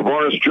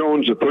 Tavares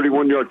Jones, a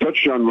 31-yard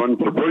touchdown run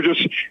for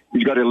Burgess.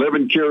 He's got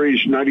 11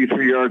 carries,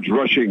 93 yards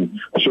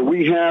rushing. So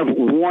we have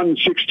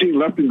 1:16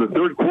 left in the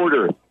third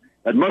quarter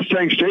at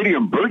Mustang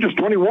Stadium. Burgess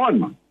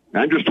 21,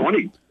 Andress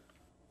 20.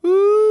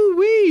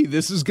 Ooh-wee,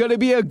 this is going to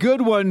be a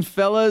good one,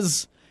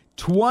 fellas.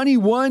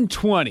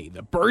 21-20.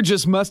 The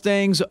Burgess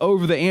Mustangs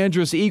over the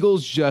Andrus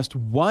Eagles, just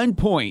 1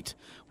 point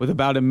with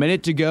about a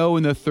minute to go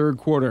in the third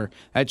quarter.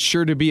 That's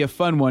sure to be a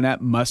fun one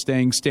at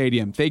Mustang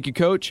Stadium. Thank you,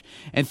 Coach.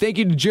 And thank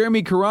you to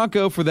Jeremy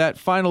Karanko for that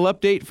final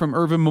update from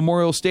Irvin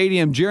Memorial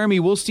Stadium. Jeremy,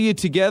 we'll see you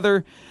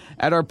together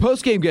at our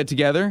postgame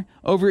get-together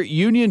over at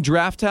Union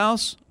Draft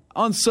House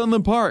on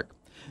Sunland Park.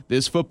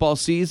 This football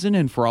season,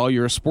 and for all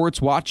your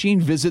sports watching,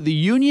 visit the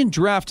Union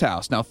Draft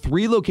House. Now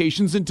 3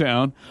 locations in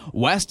town: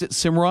 west at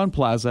Cimarron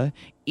Plaza,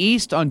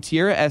 east on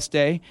Tierra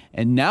Este,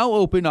 and now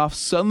open off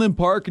Sunland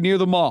Park near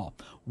the mall.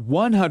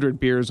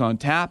 100 beers on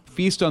tap,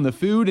 feast on the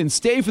food, and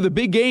stay for the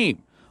big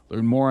game.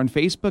 Learn more on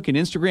Facebook and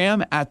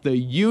Instagram at the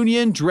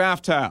Union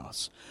Draft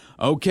House.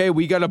 Okay,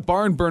 we got a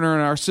barn burner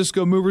in our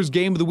Cisco Movers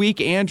Game of the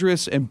Week.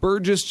 Andrus and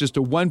Burgess, just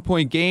a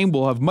 1-point game.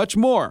 We'll have much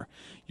more.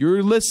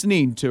 You're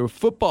listening to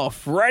Football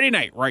Friday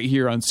Night right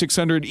here on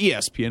 600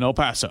 ESPN El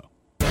Paso.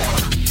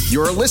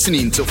 You're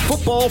listening to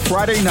Football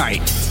Friday Night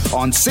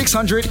on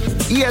 600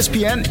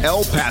 ESPN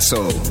El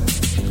Paso.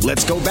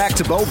 Let's go back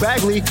to Bo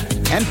Bagley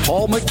and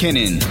Paul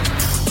McKinnon.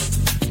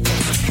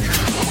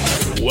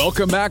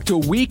 Welcome back to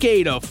Week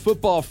 8 of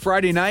Football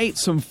Friday Night.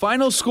 Some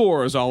final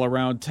scores all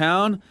around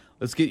town.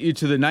 Let's get you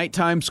to the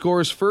nighttime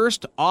scores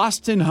first.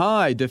 Austin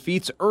High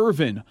defeats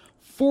Irvin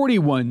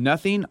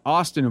 41-0.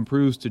 Austin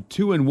improves to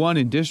 2-1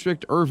 in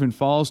district. Irvin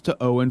falls to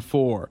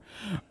 0-4.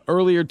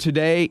 Earlier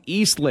today,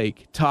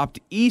 Eastlake topped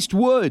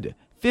Eastwood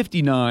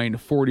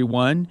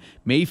 59-41.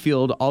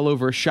 Mayfield all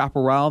over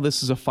Chaparral.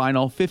 This is a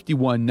final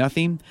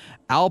 51-0.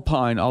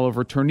 Alpine all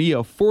over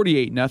Tornillo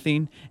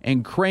 48-0.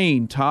 And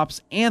Crane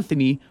tops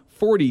Anthony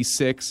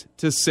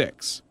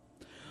 46-6.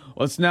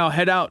 Let's now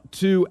head out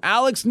to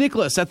Alex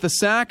Nicholas at the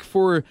SAC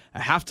for a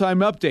halftime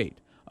update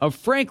of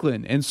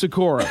Franklin and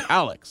Socorro.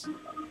 Alex.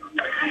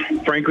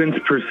 Franklin's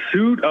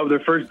pursuit of their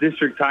first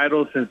district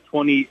title since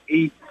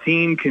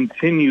 2018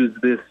 continues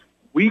this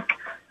week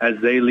as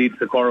they lead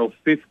Socorro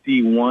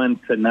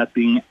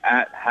 51-0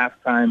 at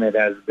halftime. It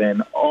has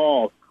been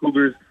all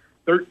Cougars.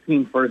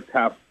 13 first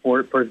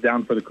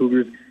down for the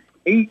Cougars,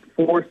 8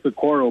 for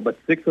Socorro, but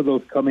 6 of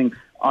those coming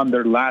on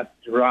their last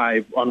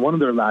drive, on one of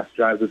their last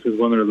drives. This was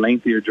one of their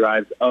lengthier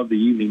drives of the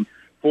evening.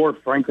 For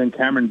Franklin,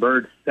 Cameron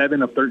Bird,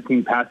 7 of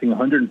 13 passing,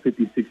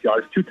 156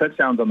 yards, 2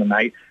 touchdowns on the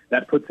night.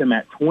 That puts him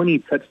at 20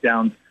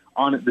 touchdowns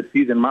on the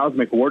season. Miles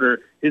McWhorter,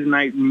 his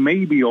night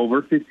may be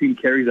over, 15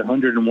 carries,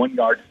 101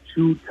 yards,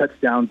 2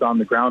 touchdowns on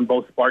the ground.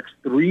 Bo Sparks,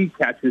 3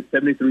 catches,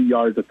 73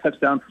 yards, a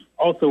touchdown.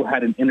 Also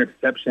had an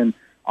interception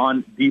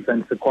on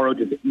defense. Socorro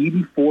just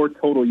 84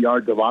 total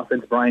yards of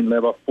offense. Brian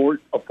Leva, 4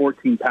 of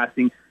 14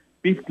 passing,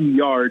 50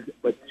 yards,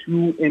 but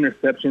 2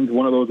 interceptions.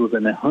 One of those was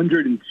an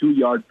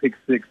 102-yard pick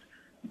six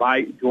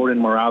by Jordan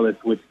Morales,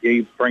 which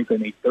gave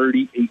Franklin a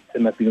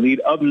 38-0 lead.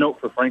 Of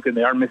note for Franklin,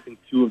 they are missing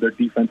 2 of their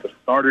defensive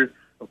starters.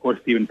 Of course,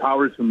 Stephen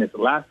Powers, who missed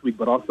last week,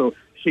 but also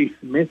Shea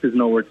Smith is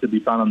nowhere to be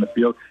found on the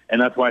field, and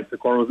that's why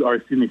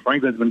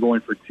Franklin's been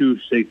going for 2.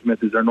 Shea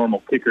Smith is their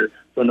normal kicker,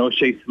 so no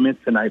Shea Smith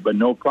tonight, but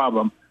no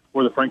problem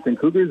for the Franklin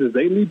Cougars as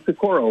they lead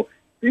Socorro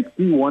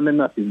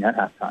 51-0 at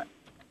halftime.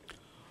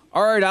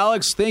 All right,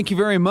 Alex, thank you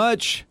very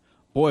much.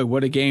 Boy,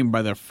 what a game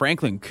by the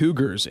Franklin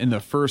Cougars in the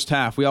first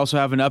half. We also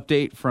have an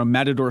update from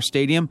Matador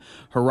Stadium.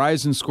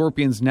 Horizon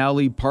Scorpions now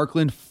lead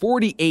Parkland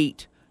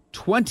 48-28.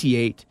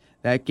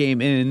 That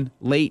game in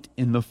late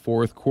in the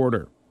fourth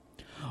quarter.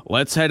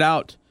 Let's head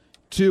out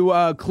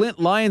to Clint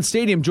Lions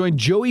Stadium. Join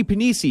Joey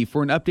Panisi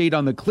for an update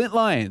on the Clint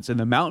Lions and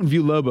the Mountain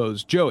View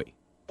Lobos. Joey.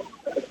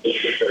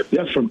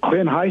 Yes, from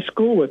Clint High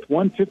School with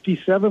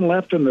 1:57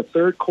 left in the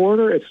third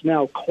quarter. It's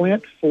now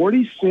Clint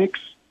 46,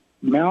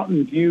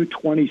 Mountain View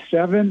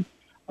 27.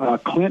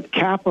 Clint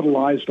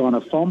capitalized on a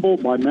fumble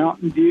by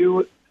Mountain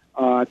View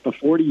at the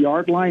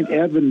 40-yard line.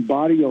 Evan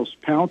Badios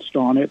pounced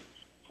on it.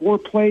 4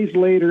 plays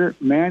later,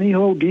 Manny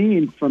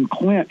Holguin from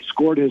Clint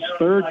scored his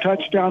 3rd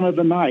touchdown of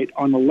the night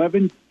on an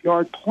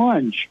 11-yard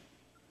plunge.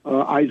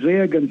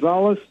 Isaiah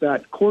Gonzalez,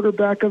 that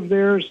quarterback of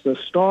theirs, the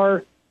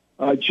star,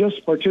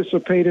 just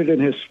participated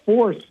in his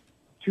 4th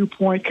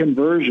 2-point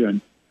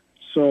conversion.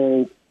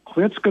 So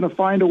Clint's going to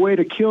find a way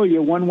to kill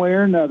you one way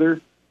or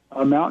another.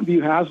 Mountain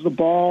View has the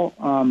ball.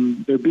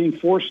 They're being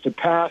forced to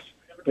pass,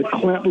 but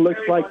Clint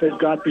looks like they've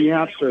got the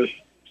answer.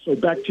 So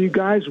back to you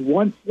guys,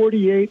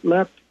 1:48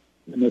 left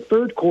in the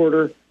third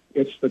quarter.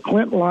 It's the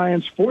Clint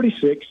Lions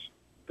 46,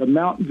 the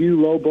Mountain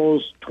View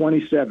Lobos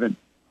 27.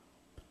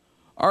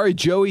 All right,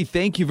 Joey,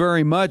 thank you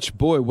very much.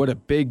 Boy, what a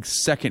big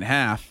second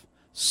half.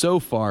 So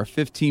far,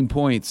 15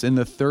 points in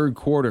the third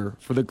quarter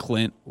for the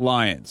Clint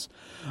Lions.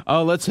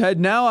 Let's head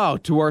now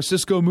out to our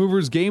Cisco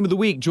Movers Game of the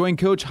Week. Join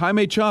Coach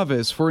Jaime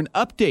Chavez for an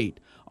update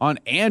on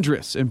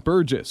Andrus and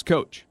Burgess.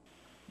 Coach.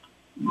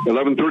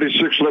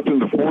 11:36 left in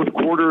the fourth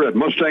quarter at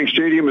Mustang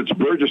Stadium. It's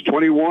Burgess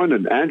 21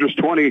 and Andrus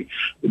 20.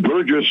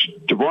 Burgess,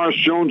 Tavares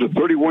Jones, a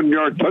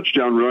 31-yard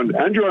touchdown run.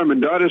 Andrew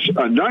Armendariz,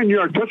 a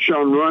 9-yard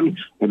touchdown run.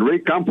 And Ray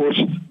Campos,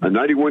 a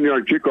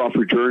 91-yard kickoff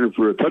return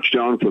for a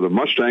touchdown for the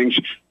Mustangs.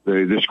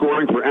 The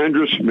scoring for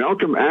Andrus,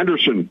 Malcolm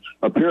Anderson,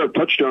 a pair of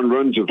touchdown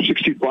runs of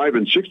 65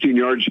 and 16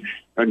 yards.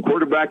 And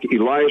quarterback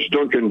Elias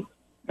Duncan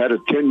had a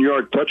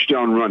 10-yard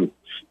touchdown run.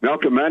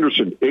 Malcolm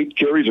Anderson, 8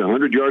 carries,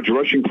 100 yards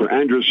rushing for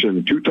Andrus,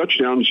 and 2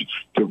 touchdowns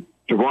to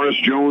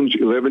Tavares Jones,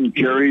 11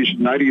 carries,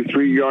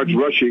 93 yards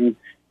rushing,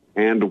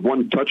 and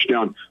 1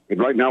 touchdown. And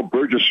right now,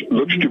 Burgess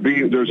looks to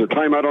be, there's a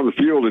timeout on the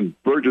field, and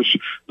Burgess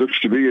looks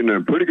to be in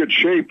a pretty good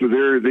shape.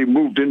 They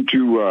moved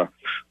into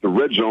the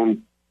red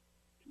zone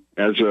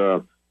as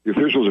the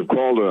officials have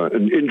called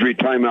an injury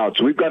timeout.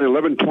 So we've got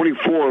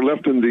 11:24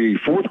 left in the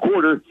fourth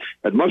quarter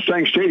at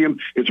Mustang Stadium.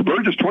 It's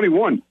Burgess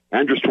 21,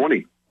 Andrus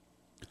 20.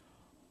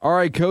 All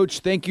right, Coach,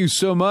 thank you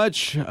so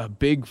much. A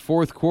big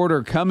fourth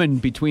quarter coming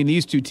between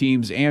these two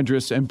teams,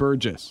 Andrus and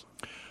Burgess.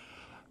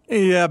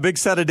 Yeah, big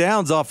set of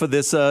downs off of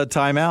this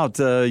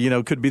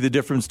timeout. Could be the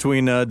difference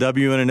between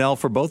W and an L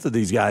for both of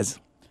these guys.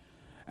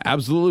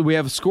 Absolutely. We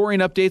have scoring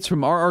updates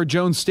from R.R.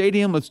 Jones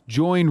Stadium. Let's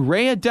join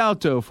Ray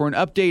Adalto for an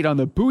update on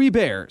the Bowie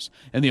Bears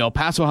and the El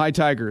Paso High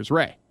Tigers.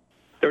 Ray.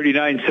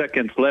 39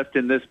 seconds left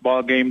in this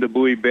ball game. The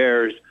Bowie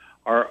Bears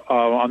are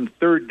on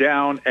third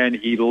down and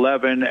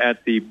 11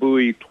 at the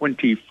Bowie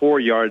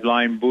 24-yard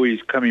line.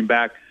 Bowie's coming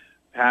back,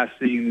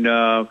 passing,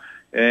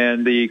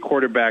 and the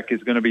quarterback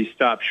is going to be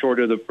stopped short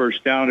of the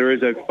first down. There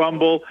is a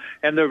fumble,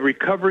 and the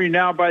recovery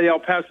now by the El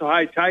Paso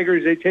High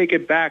Tigers. They take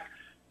it back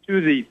to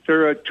the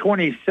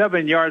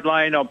 27-yard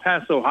line. El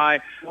Paso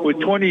High, with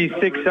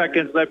 26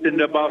 seconds left in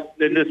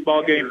this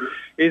ball game,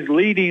 is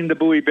leading the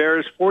Bowie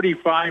Bears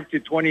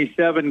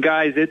 45-27.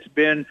 Guys, it's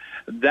been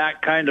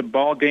that kind of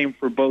ball game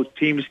for both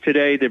teams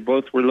today. They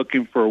both were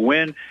looking for a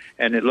win,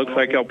 and it looks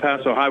like El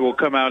Paso High will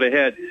come out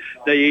ahead.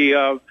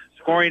 The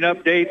scoring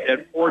update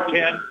at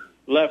 4:10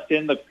 left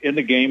in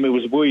the game. It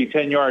was a Bowie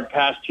 10-yard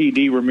pass,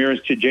 TD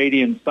Ramirez to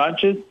Jadian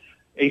Sanchez.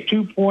 A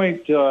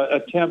 2-point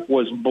attempt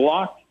was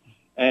blocked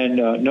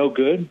and no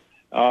good.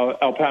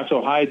 El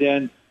Paso High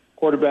then,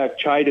 quarterback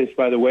Chaitis,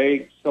 by the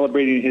way,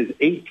 celebrating his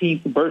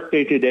 18th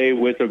birthday today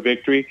with a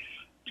victory.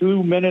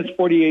 2 minutes,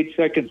 48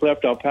 seconds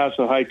left. El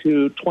Paso High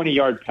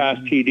 20-yard pass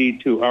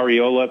TD to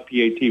Ariola.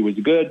 PAT was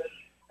good,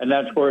 and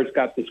that's where it's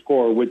got the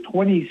score. With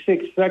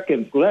 26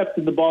 seconds left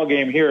in the ball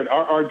game here at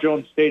R.R.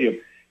 Jones Stadium,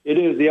 it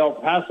is the El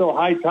Paso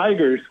High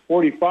Tigers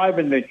 45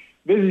 and the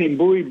visiting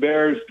Bowie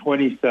Bears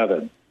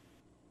 27.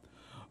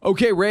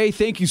 Okay, Ray,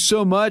 thank you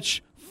so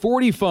much.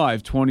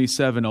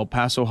 45-27 El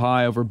Paso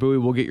High over Bowie.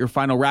 We'll get your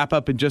final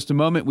wrap-up in just a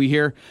moment. We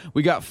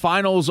got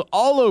finals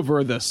all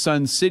over the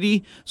Sun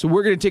City, so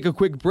we're going to take a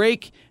quick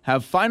break,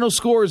 have final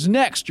scores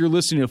next. You're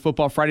listening to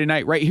Football Friday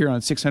Night right here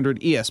on 600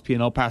 ESPN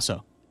El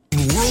Paso.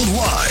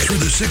 Worldwide through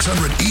the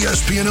 600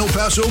 ESPN El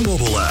Paso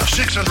mobile app.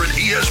 600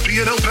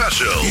 ESPN El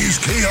Paso is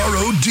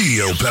KROD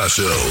El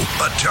Paso,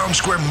 a Town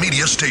Square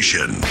media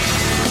station.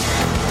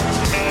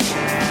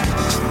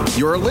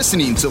 You're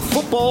listening to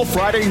Football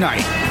Friday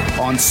Night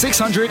on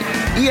 600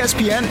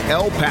 ESPN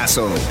El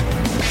Paso.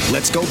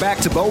 Let's go back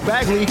to Bo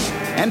Bagley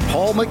and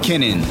Paul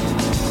McKinnon.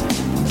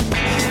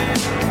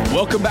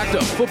 Welcome back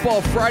to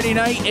Football Friday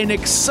Night, an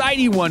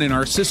exciting one in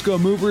our Cisco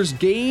Movers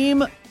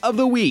game of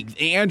the week.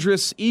 The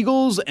Andrus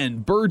Eagles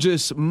and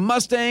Burgess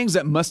Mustangs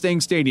at Mustang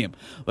Stadium.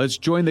 Let's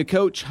join the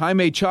coach,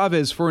 Jaime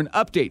Chavez, for an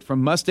update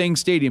from Mustang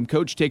Stadium.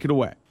 Coach, take it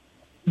away.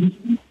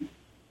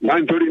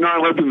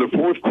 9:39 left in the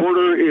fourth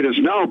quarter. It is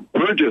now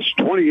Burgess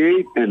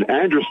 28 and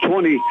Andrus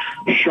 20.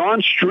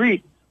 Sean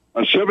Street,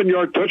 a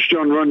 7-yard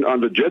touchdown run on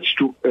the jet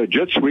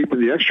sweep,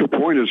 and the extra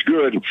point is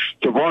good.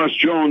 Tavares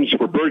Jones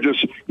for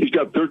Burgess, he's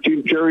got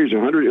 13 carries,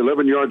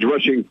 111 yards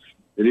rushing,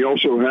 and he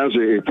also has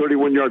a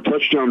 31-yard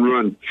touchdown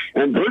run.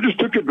 And Burgess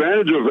took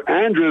advantage of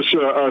Andrus,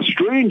 a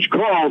strange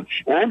call.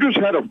 Andrus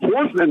had a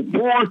 4th and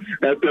 4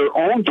 at their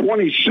own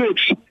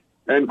 26,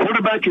 and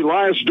quarterback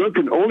Elias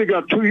Duncan only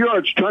got 2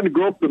 yards trying to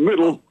go up the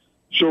middle.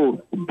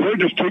 So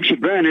Burgess takes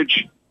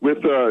advantage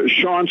with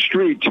Sean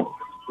Street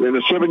in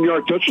a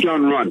 7-yard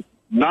touchdown run.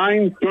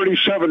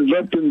 9:37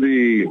 left in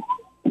the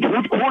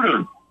fourth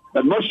quarter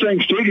at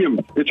Mustang Stadium.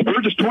 It's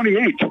Burgess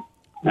 28,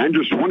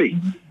 Andrus 20.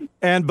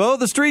 And Bo,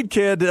 the street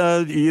kid,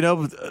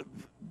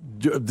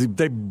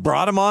 they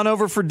brought him on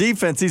over for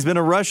defense. He's been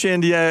a rush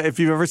end. Yeah, if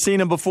you've ever seen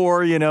him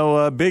before,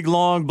 big,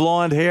 long,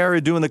 blonde hair,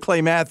 doing the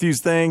Clay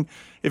Matthews thing.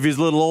 If he's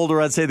a little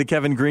older, I'd say the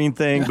Kevin Green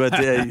thing, but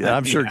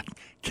I'm sure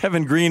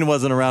Kevin Green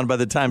wasn't around by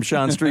the time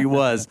Sean Street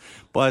was.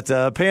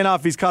 But paying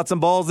off, he's caught some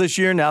balls this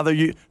year. Now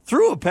they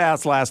threw a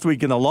pass last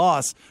week in the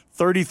loss,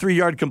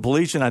 33-yard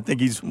completion. I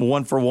think he's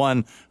 1 for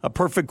 1, a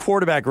perfect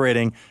quarterback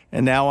rating.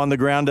 And now on the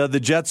ground, the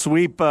jet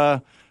sweep.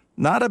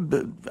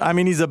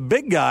 He's a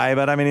big guy,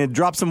 but he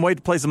dropped some weight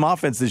to play some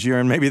offense this year,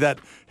 and maybe that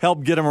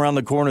helped get him around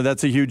the corner.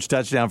 That's a huge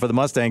touchdown for the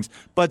Mustangs.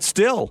 But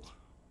still,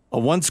 a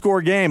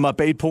 1-score game,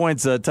 up 8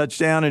 points, a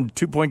touchdown and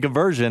 2-point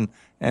conversion,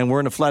 and we're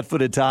in a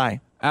flat-footed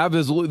tie.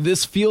 Absolutely.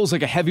 This feels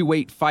like a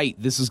heavyweight fight.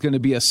 This is going to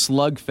be a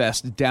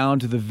slugfest down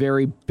to the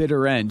very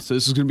bitter end. So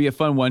this is going to be a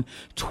fun one.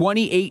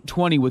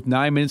 28-20 with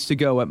 9 minutes to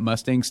go at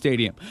Mustang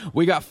Stadium.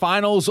 We got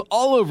finals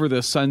all over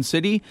the Sun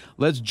City.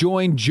 Let's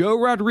join Joe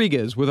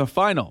Rodriguez with a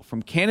final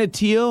from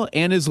Canutillo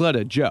and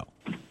Isleta. Joe.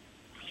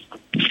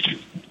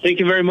 Thank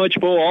you very much,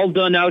 Bo. All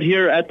done out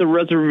here at the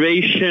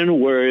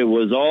reservation where it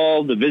was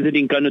all the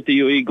visiting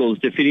Canutillo Eagles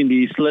defeating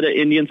the Isleta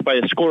Indians by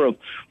a score of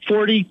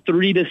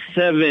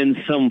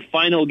 43-7. Some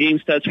final game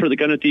stats for the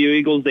Canutillo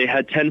Eagles. They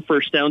had 10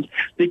 first downs.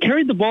 They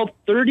carried the ball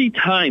 30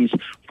 times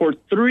for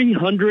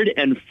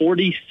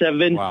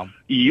 347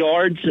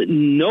 yards.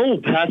 No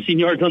passing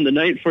yards on the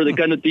night for the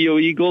Canutillo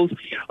Eagles.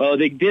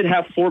 They did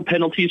have 4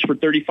 penalties for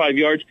 35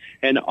 yards.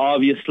 And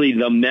obviously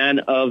the man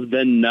of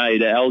the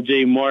night,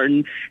 L.J.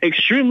 Martin,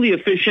 extremely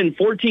efficient,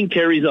 14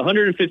 carries,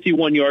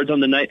 151 yards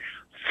on the night,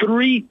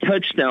 3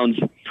 touchdowns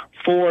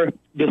for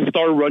the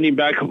star running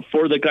back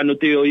for the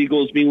Canutillo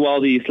Eagles.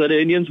 Meanwhile, the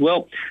Isleta Indians,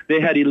 well, they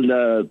had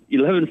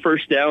 11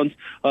 first downs.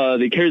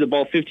 They carried the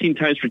ball 15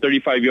 times for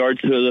 35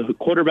 yards. So the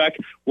quarterback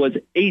was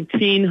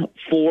 18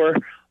 for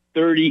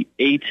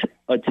 38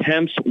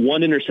 attempts,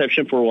 1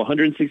 interception for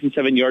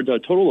 167 yards, a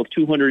total of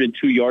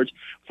 202 yards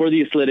for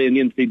the Isleta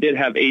Indians. They did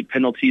have 8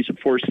 penalties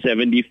for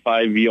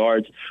 75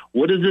 yards.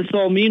 What does this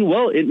all mean?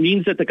 Well, it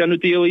means that the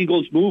Canutillo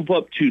Eagles move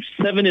up to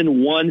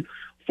 7-1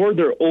 for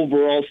their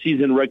overall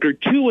season record,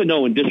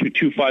 2-0 in District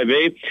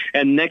 2-5A,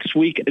 and next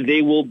week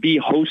they will be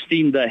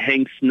hosting the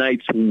Hanks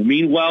Knights.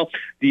 Meanwhile,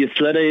 the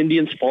Isleta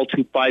Indians fall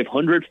to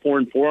 500,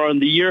 4-4 on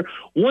the year,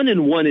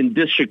 1-1 in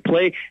district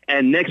play,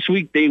 and next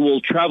week they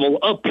will travel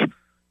up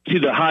to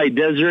the high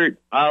desert,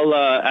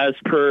 as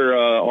per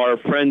our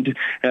friend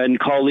and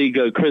colleague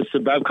Chris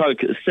Babcock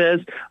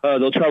says.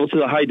 They'll travel to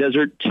the high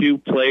desert to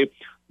play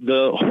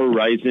the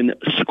Horizon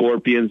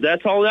Scorpions.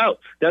 That's all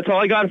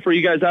I got for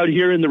you guys out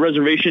here in the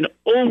reservation.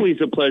 Always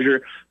a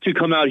pleasure to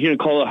come out here and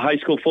call a high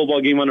school football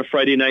game on a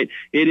Friday night.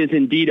 It is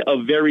indeed a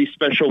very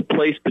special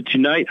place, but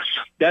tonight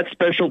that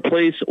special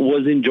place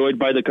was enjoyed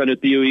by the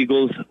Canutillo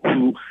Eagles,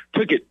 who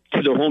took it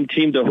to their home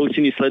team, the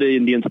hosting Isleta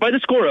Indians, by the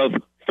score of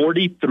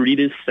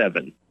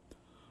 43-7.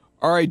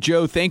 All right,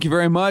 Joe, thank you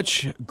very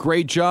much.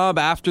 Great job.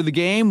 After the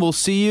game, we'll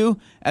see you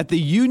at the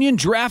Union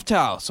Draft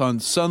House on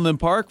Sunland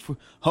Park,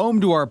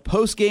 home to our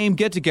post-game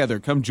get-together.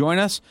 Come join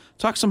us,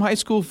 talk some high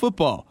school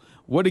football.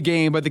 What a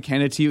game by the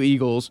Canutillo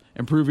Eagles,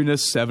 improving to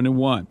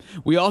 7-1.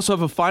 We also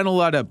have a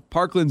final out at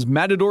Parkland's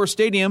Matador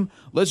Stadium.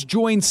 Let's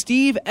join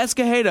Steve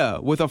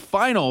Escajeda with a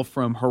final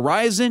from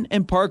Horizon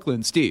and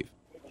Parkland. Steve.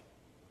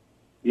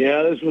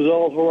 Yeah, this was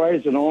all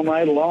Horizon all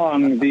night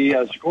long.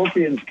 The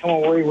Scorpions come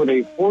away with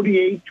a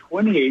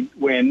 48-28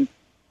 win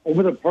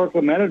over the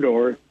Parkland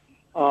Matador.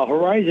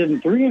 Horizon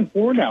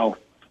 3-4 now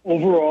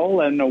overall,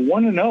 and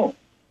 1-0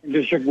 in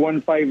District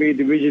 1-5A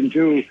Division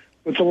 2.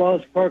 With the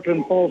loss,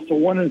 Parkland falls to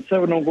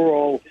 1-7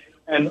 overall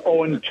and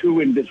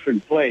 0-2 in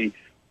district play.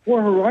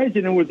 For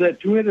Horizon, it was that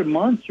two-headed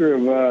monster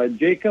of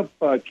Jacob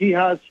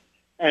Quijas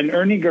and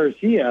Ernie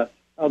Garcia.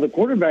 The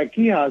quarterback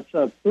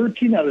Quijas,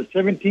 13 out of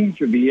 17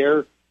 through the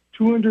air,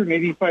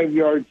 285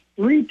 yards,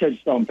 3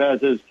 touchdown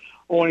passes.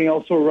 Only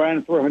also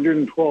ran for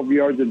 112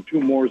 yards and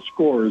 2 more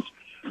scores.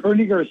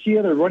 Ernie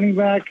Garcia, the running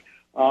back,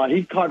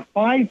 he caught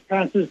 5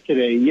 passes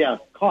today. Yeah,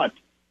 caught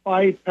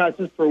 5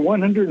 passes for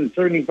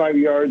 175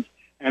 yards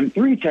and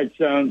 3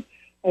 touchdowns.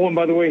 Oh, and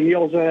by the way, he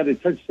also had a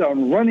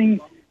touchdown running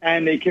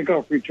and a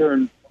kickoff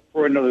return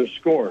for another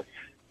score.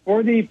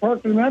 For the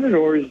Parkland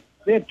Matadors,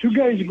 they had 2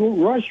 guys go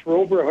rush for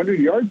over 100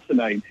 yards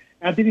tonight.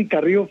 Anthony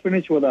Carrillo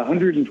finished with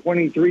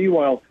 123,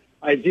 while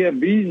Isaiah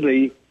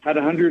Beasley had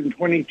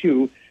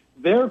 122.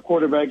 Their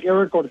quarterback,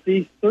 Eric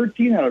Ortiz,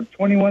 13 out of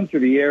 21 through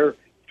the air,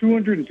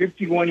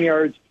 251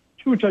 yards,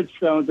 2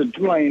 touchdowns, and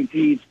 2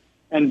 INTs.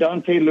 And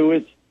Dante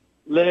Lewis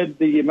led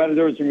the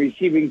Matadors in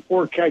receiving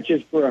 4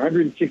 catches for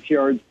 106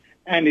 yards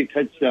and a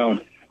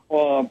touchdown.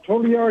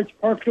 Total yards,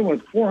 Parkland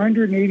was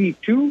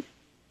 482,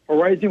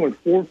 Horizon was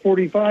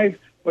 445,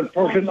 but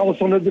Parkland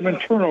also led them in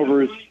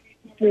turnovers,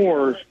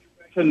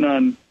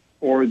 4-0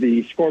 for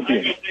the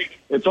Scorpions.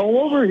 It's all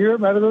over here at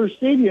Matador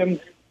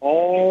Stadium.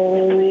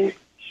 All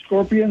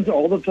Scorpions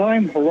all the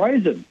time.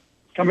 Horizon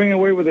coming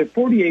away with a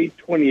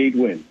 48-28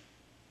 win.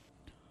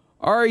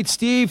 All right,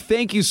 Steve,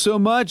 thank you so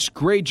much.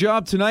 Great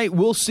job tonight.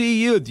 We'll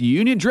see you at the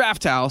Union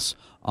Draft House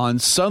on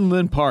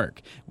Sunland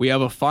Park. We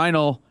have a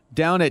final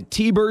down at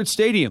T-Bird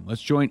Stadium.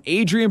 Let's join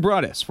Adrian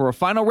Broadus for a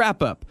final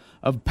wrap-up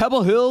of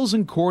Pebble Hills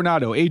and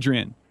Coronado.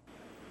 Adrian.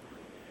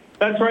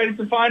 That's right. It's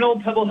the final.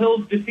 Pebble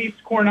Hills defeats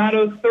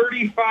Coronado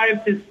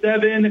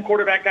 35-7.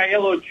 Quarterback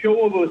Aiello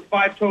Ochoa with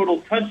 5 total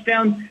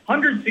touchdowns,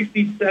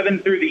 167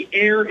 through the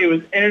air. It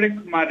was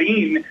Eric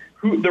Marin,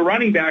 the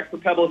running back for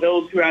Pebble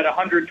Hills, who had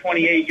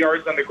 128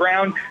 yards on the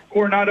ground.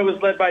 Coronado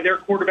was led by their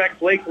quarterback,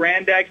 Blake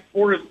Randack,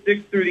 4 of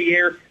 6 through the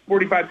air,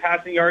 45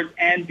 passing yards,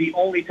 and the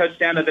only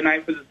touchdown of the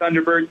night for the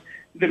Thunderbirds.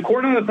 The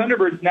Coronado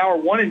Thunderbirds now are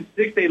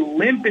 1-6. They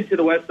limp into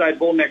the West Side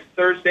Bowl next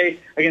Thursday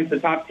against the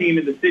top team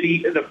in the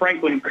city, the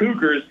Franklin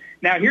Cougars.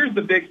 Now, here's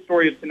the big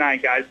story of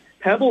tonight, guys.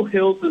 Pebble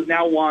Hills has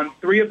now won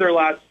 3 of their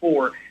last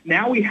 4.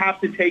 Now we have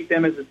to take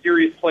them as a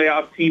serious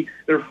playoff team.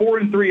 They're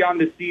 4-3 on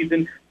the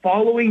season,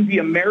 following the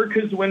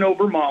Americas win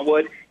over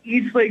Montwood,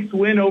 Eastlake's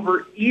win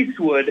over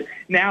Eastwood.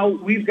 Now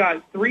we've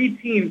got 3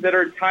 teams that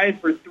are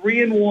tied for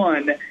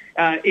 3-1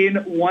 in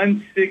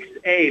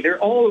 1-6A. They're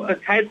all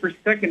tied for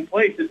second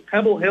place. It's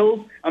Pebble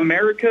Hills,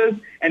 Americas,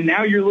 and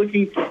now you're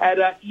looking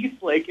at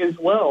Eastlake as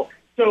well.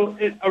 So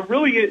it's a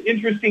really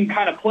interesting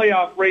kind of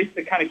playoff race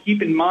to kind of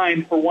keep in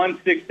mind for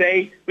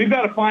 1-6A. We've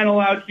got a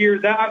final out here.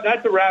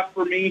 That's a wrap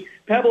for me.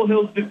 Pebble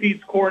Hills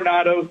defeats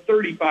Coronado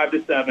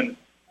 35-7.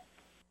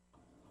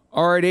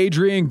 All right,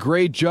 Adrian,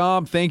 great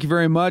job. Thank you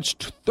very much.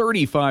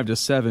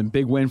 35-7.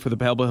 Big win for the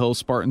Pebble Hills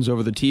Spartans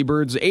over the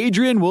T-Birds.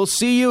 Adrian, we'll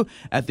see you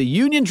at the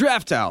Union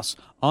Draft House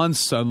on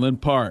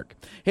Sunland Park.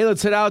 Hey,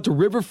 let's head out to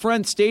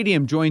Riverfront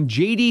Stadium. Join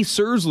J.D.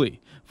 Sursley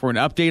for an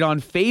update on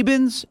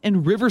Fabens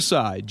and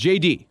Riverside.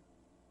 J.D.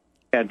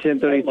 At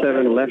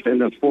 10:37 left in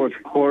the fourth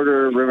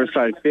quarter,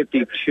 Riverside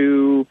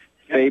 52,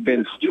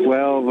 Fabens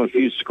 12. A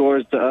few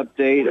scores to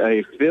update.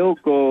 A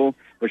field goal,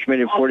 which made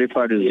it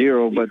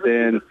 45-0, but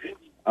then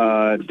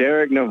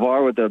Derek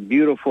Navarre with a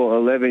beautiful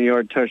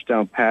 11-yard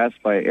touchdown pass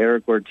by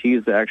Eric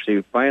Ortiz that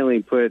actually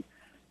finally put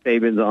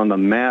Fabens on the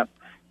map.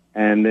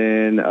 And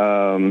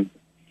then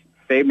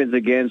Fabens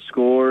again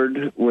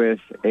scored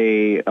with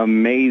a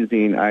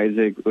amazing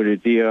Isaac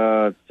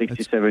Urudia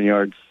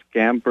 67-yard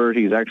scamper.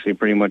 He's actually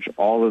pretty much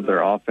all of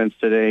their offense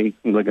today.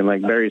 He's looking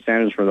like Barry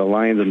Sanders for the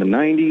Lions in the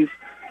 90s.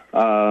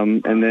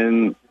 And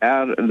then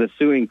out of the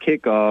ensuing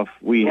kickoff,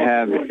 we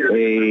have a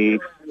ensuing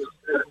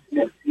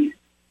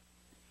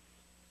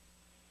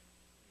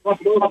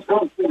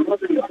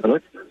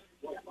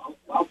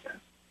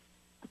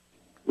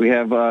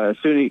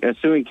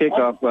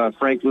kickoff.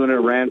 Frank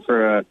Luna ran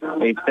for a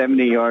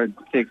 70-yard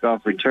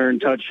kickoff return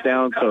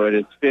touchdown. So it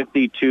is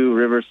 52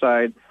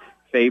 Riverside,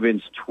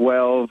 Fabens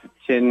 12,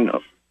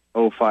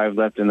 10:05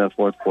 left in the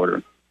fourth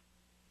quarter.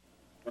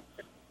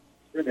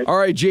 All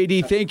right,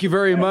 JD, thank you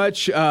very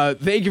much.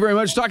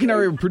 Talking to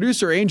our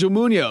producer Angel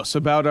Munoz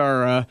about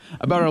our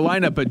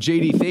lineup, but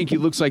JD, thank you.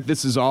 Looks like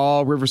this is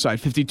all Riverside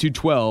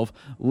 52-12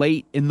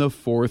 late in the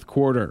fourth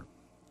quarter.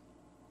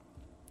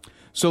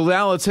 So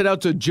now let's head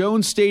out to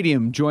Jones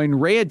Stadium. Join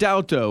Ray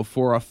Adauto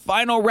for a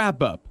final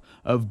wrap up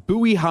of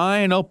Bowie High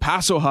and El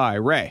Paso High.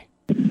 Ray.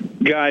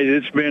 Guys,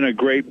 it's been a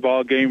great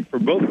ball game for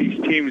both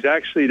these teams.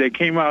 Actually, they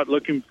came out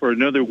looking for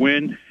another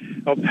win.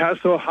 El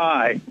Paso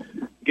High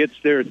gets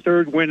their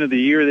 3rd win of the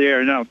year. They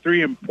are now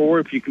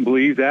 3-4, if you can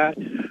believe that.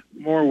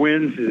 More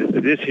wins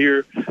this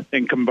year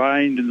than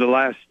combined in the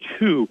last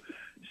 2.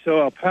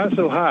 So El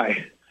Paso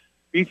High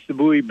beats the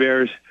Bowie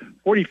Bears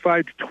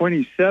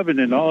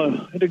 45-27 and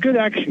all. A good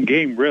action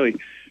game, really.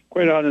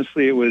 Quite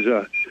honestly, it was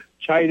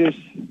Chidas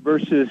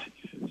versus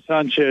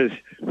Sanchez,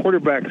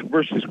 quarterback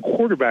versus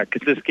quarterback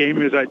at this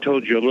game, as I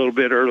told you a little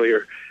bit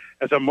earlier.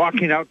 As I'm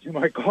walking out to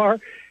my car,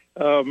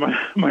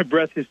 my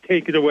breath is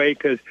taken away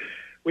because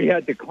we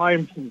had to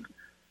climb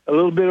a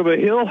little bit of a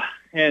hill,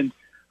 and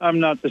I'm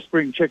not the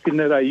spring chicken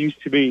that I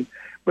used to be.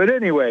 But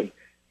anyway,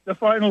 the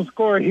final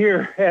score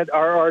here at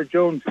R.R.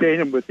 Jones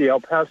Stadium with the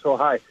El Paso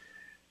High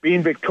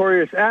being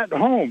victorious at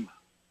home.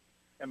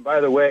 And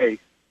by the way,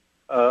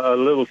 a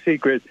little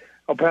secret,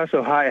 El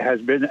Paso High has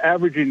been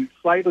averaging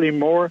slightly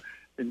more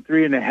than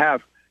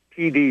 3.5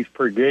 TDs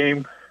per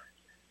game.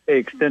 They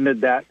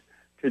extended that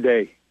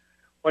today.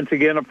 Once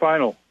again, a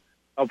final,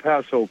 El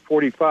Paso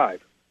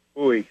 45,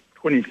 Bowie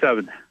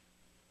 27.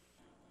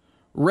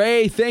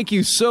 Ray, thank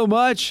you so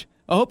much.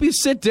 I hope you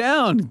sit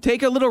down,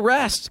 take a little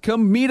rest,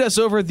 come meet us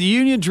over at the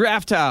Union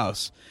Draft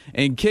House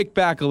and kick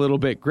back a little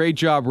bit. Great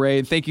job,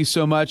 Ray. Thank you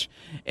so much.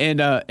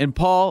 And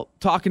Paul,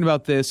 talking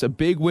about this, a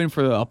big win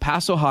for El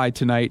Paso High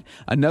tonight,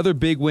 another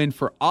big win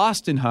for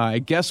Austin High.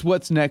 Guess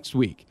what's next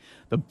week?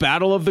 The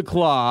Battle of the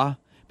Claw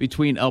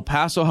between El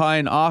Paso High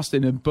and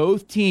Austin, and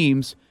both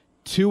teams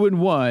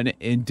 2-1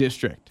 in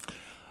district.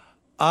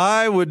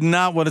 I would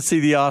not want to see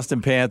the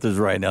Austin Panthers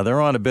right now.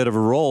 They're on a bit of a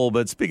roll,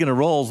 but speaking of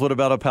rolls, what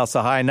about El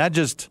Paso High? Not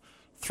just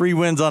 3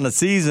 wins on the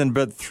season,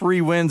 but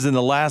 3 wins in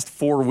the last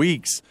 4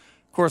 weeks.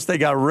 Of course, they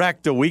got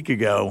wrecked a week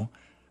ago,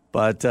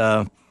 but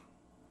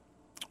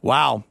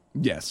wow.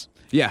 Yes.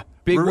 Yeah.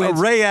 Big wins.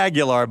 Ray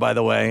Aguilar, by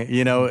the way,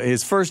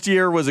 his first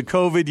year was a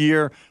COVID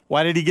year.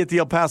 Why did he get the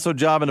El Paso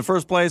job in the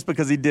first place?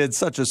 Because he did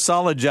such a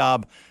solid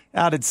job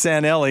out at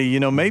San Eli.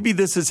 Maybe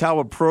this is how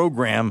a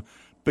program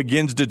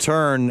begins to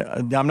turn.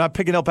 I'm not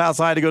picking El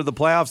Paso High to go to the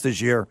playoffs this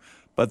year,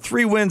 but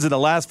 3 wins in the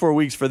last 4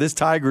 weeks for this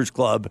Tigers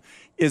club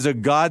is a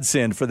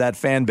godsend for that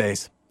fan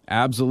base.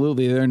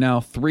 Absolutely. They're now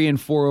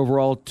 3-4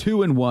 overall,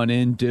 2-1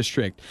 in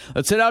district.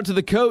 Let's head out to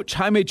the coach,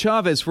 Jaime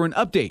Chavez, for an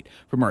update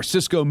from our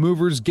Cisco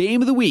Movers Game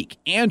of the Week,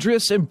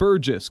 Andrus and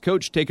Burgess.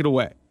 Coach, take it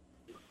away.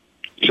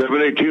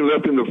 7:18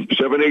 left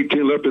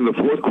in the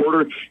fourth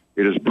quarter.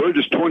 It is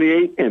Burgess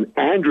 28 and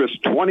Andrus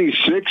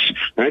 26.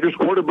 Andrus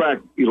quarterback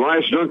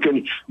Elias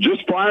Duncan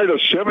just fired a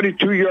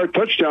 72-yard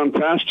touchdown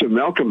pass to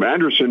Malcolm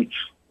Anderson.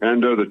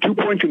 And the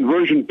two-point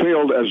conversion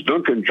failed as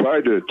Duncan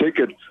tried to take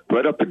it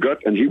right up the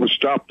gut, and he was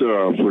stopped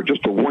for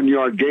just a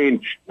 1-yard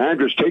gain.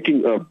 Andrus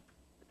taking a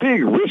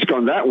big risk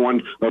on that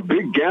one, a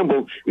big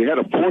gamble. They had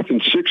a 4th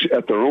and 6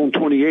 at their own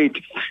 28,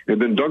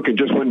 and then Duncan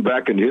just went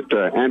back and hit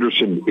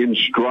Anderson in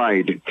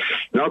stride.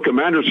 Malcolm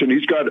Anderson,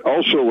 he's got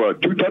also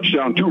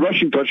two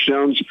rushing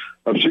touchdowns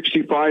of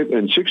 65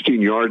 and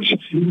 16 yards,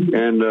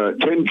 and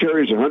 10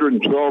 carries,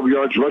 112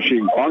 yards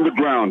rushing on the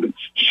ground.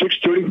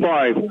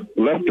 6:35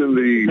 left in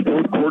the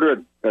fourth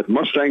quarter at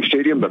Mustang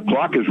Stadium. The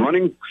clock is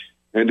running,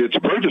 and it's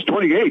Burgess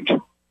 28,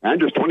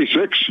 Andrus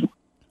 26.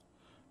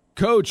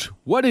 Coach,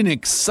 what an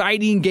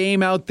exciting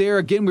game out there.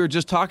 Again, we were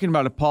just talking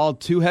about it, Paul.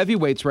 2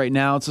 heavyweights right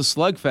now. It's a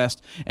slugfest,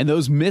 and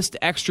those missed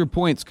extra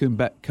points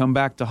come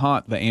back to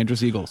haunt the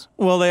Andrus Eagles.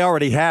 Well, they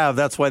already have.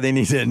 That's why they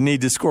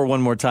need to score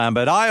one more time.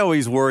 But I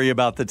always worry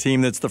about the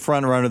team that's the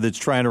front runner that's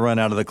trying to run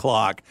out of the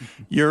clock.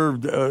 You're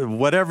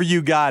whatever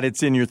you got,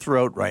 it's in your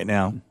throat right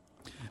now.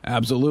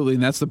 Absolutely,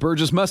 and that's the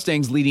Burgess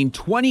Mustangs leading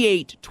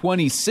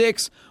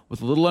 28-26 with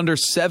a little under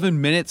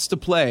 7 minutes to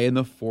play in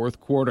the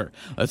fourth quarter.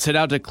 Let's head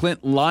out to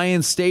Clint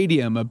Lions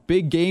Stadium, a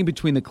big game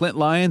between the Clint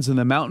Lions and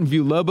the Mountain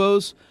View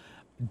Lobos.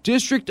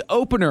 District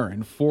opener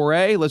in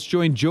 4A. Let's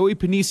join Joey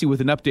Panisi with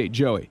an update.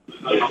 Joey.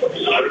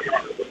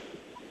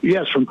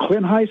 Yes, from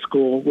Clint High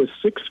School with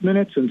 6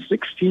 minutes and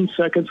 16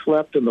 seconds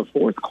left in the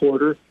fourth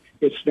quarter.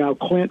 It's now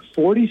Clint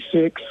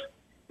 46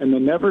 and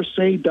the Never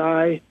Say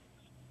Die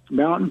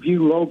Mountain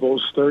View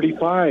Lobos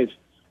 35.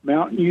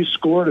 Mountain View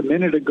scored a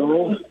minute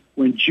ago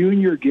when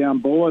Junior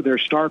Gamboa, their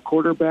star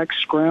quarterback,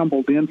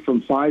 scrambled in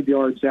from 5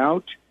 yards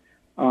out.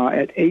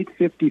 At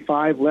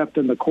 8:55 left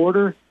in the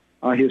quarter,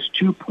 his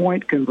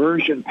 2-point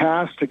conversion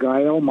pass to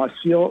Gael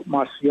Maciel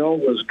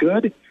was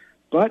good,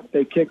 but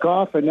they kick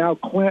off, and now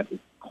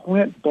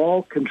Clint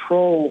ball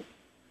control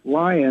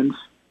Lions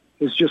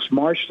has just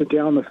marched it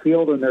down the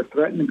field, and they're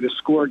threatening to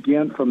score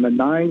again from the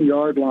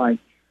 9-yard line.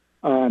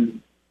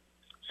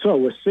 So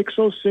with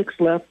 6:06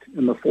 left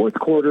in the fourth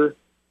quarter,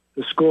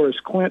 the score is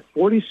Clint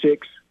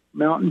 46,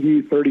 Mountain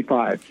View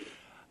 35.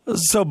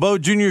 So Bo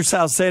Junior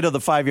Salcedo, the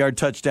 5-yard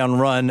touchdown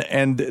run,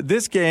 and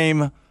this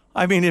game,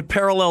 I mean, it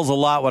parallels a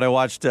lot what I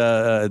watched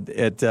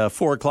at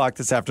 4 o'clock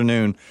this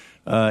afternoon.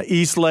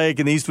 Eastlake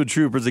and the Eastwood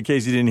Troopers, in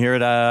case you didn't hear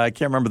it, I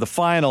can't remember the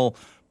final,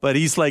 but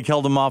Eastlake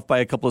held them off by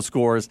a couple of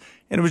scores.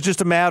 And it was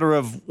just a matter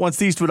of once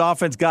the Eastwood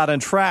offense got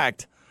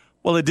untracked,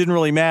 well, it didn't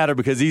really matter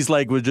because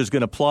Eastlake was just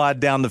going to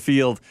plod down the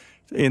field.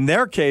 In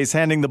their case,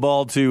 handing the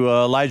ball to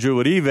Elijah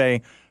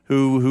Uribe,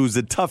 who's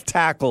a tough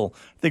tackle.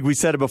 I think we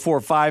said it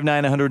before, 5'9",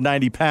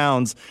 190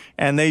 pounds,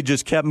 and they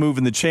just kept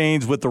moving the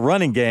chains with the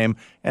running game,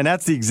 and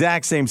that's the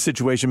exact same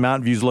situation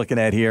Mountain View's looking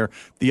at here.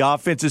 The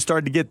offense has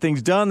started to get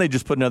things done. They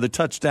just put another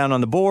touchdown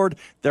on the board.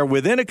 They're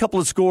within a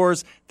couple of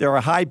scores. They're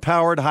a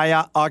high-powered,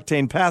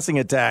 high-octane passing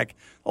attack.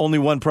 Only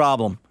one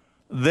problem.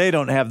 They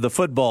don't have the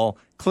football.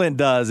 Clint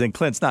does, and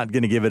Clint's not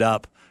going to give it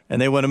up.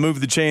 And they want to move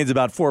the chains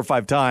about 4 or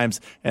 5 times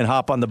and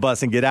hop on the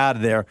bus and get out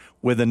of there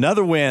with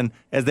another win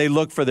as they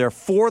look for their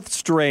 4th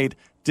straight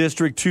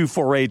District 2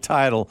 4A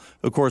title.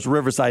 Of course,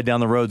 Riverside down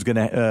the road is going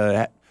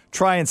to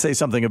try and say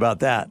something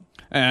about that.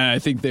 I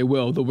think they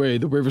will, the way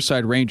the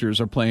Riverside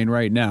Rangers are playing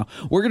right now.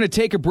 We're going to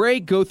take a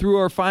break, go through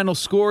our final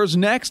scores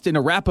next, and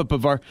a wrap-up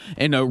of a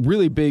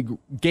really big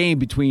game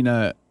between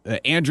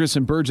Andrus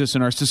and Burgess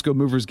in our Cisco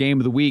Movers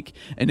Game of the Week.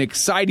 An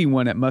exciting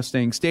one at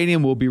Mustang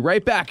Stadium. We'll be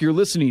right back. You're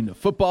listening to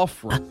Football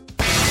Friday.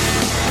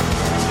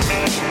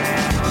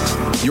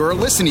 You're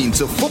listening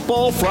to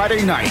Football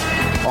Friday Night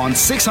on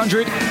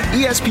 600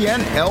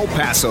 ESPN El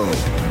Paso.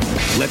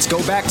 Let's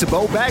go back to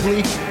Bo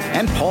Bagley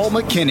and Paul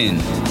McKinnon.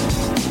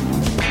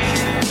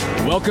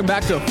 Welcome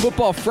back to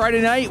Football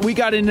Friday Night. We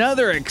got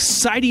another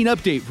exciting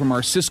update from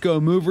our Cisco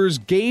Movers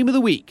Game of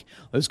the Week.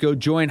 Let's go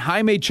join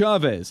Jaime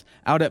Chavez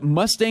out at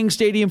Mustang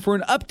Stadium for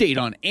an update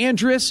on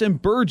Andrus and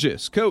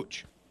Burgess.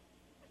 Coach.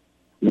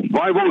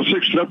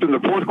 5:06 left in the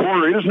fourth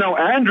quarter. It is now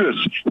Andrus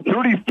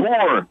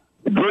 34,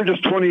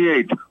 Burgess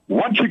 28.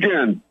 Once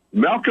again,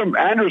 Malcolm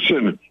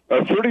Anderson,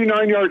 a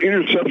 39-yard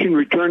interception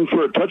return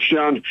for a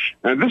touchdown,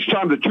 and this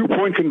time the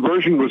 2-point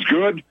conversion was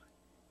good.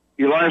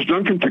 Elias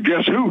Duncan to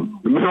guess who?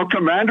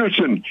 Malcolm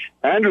Anderson.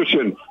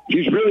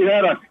 He's really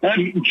had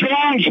and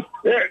Jones,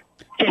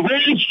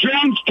 Terrence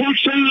Jones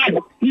takes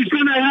off. He's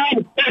going to have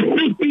a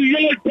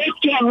 50-yard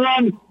touchdown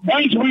run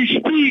as we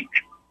speak.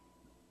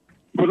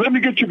 But let me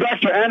get you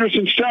back to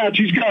Anderson's stats.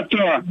 He's got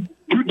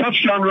 2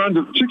 touchdown runs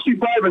of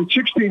 65 and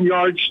 16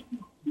 yards,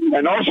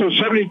 and also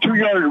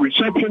 72-yard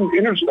reception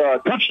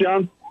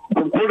touchdown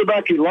from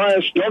quarterback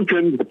Elias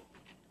Duncan.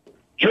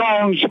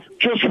 Jones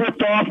just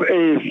ripped off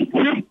a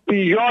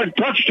 50-yard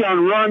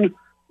touchdown run,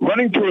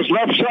 running to his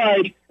left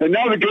side, and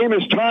now the game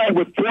is tied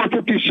with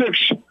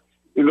 4:56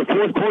 in the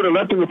fourth quarter,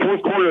 left in the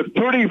fourth quarter,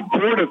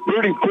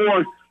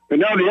 34-34, and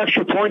now the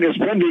extra point is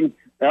pending.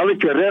 Ali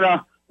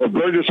Carrera of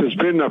Burgess has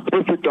been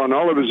perfect on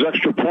all of his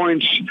extra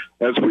points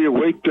as we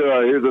await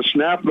the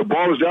snap. The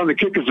ball is down, the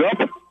kick is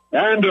up,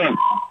 and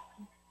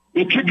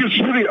the kick is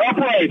through the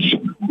uprights.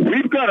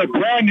 We've got a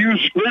brand new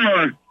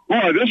score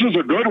Boy, this is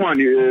a good one.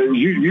 You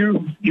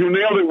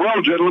nailed it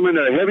well, gentlemen.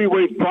 A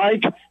heavyweight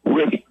fight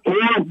with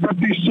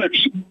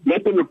 4:56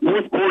 left in the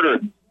fourth quarter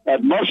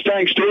at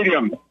Mustang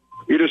Stadium.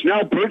 It is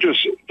now Burgess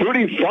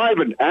 35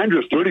 and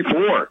Andrus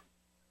 34.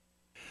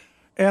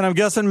 And I'm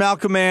guessing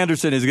Malcolm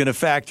Anderson is going to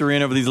factor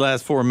in over these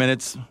last 4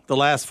 minutes. The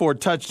last 4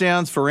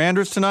 touchdowns for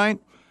Andrus tonight,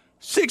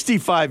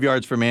 65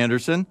 yards from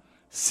Anderson,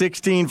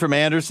 16 from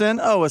Anderson.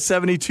 Oh, a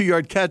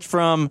 72-yard catch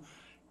from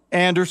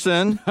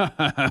Anderson,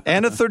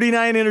 and a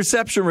 39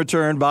 interception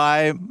return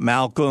by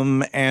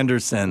Malcolm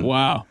Anderson.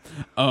 Wow.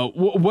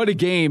 What a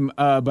game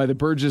by the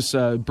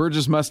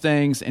Burgess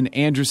Mustangs and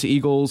Andrus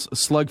Eagles.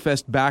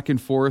 Slugfest back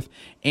and forth.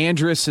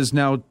 Andrus has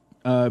now,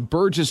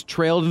 Burgess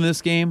trailed in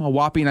this game, a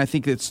whopping, I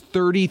think it's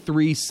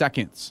 33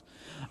 seconds.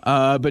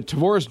 But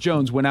Tavares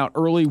Jones went out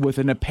early with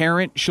an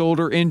apparent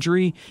shoulder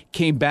injury,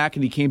 came back,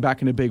 and he came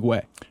back in a big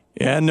way.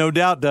 Yeah, no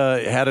doubt.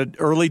 Had an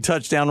early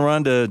touchdown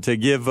run to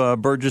give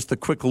Burgess the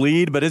quick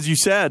lead. But as you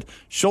said,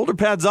 shoulder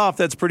pads off,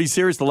 that's pretty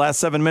serious. The last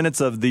 7 minutes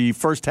of the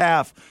first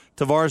half,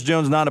 Tavares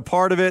Jones not a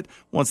part of it.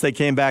 Once they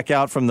came back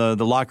out from the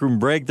locker room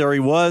break, there he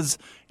was,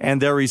 and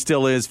there he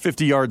still is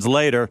 50 yards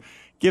later.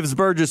 Gives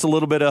Burgess a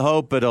little bit of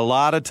hope, but a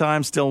lot of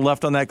time still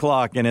left on that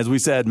clock. And as we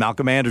said,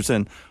 Malcolm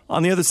Anderson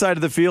on the other side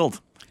of the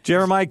field.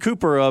 Jeremiah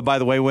Cooper, by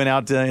the way, went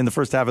out in the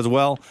first half as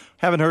well.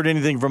 Haven't heard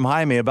anything from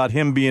Jaime about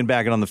him being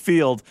back on the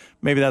field.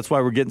 Maybe that's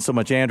why we're getting so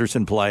much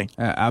Anderson play.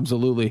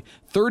 Absolutely.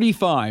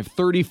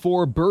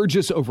 35-34,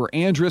 Burgess over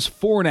Andrus.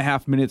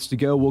 4.5 minutes to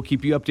go. We'll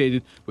keep you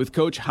updated with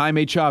Coach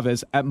Jaime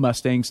Chavez at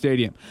Mustang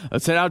Stadium.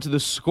 Let's head out to the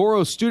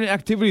Socorro Student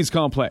Activities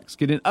Complex.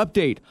 Get an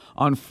update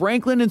on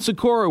Franklin and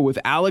Socorro with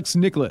Alex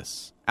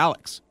Nicholas.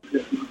 Alex.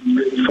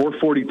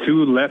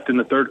 4:42 left in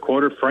the third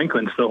quarter.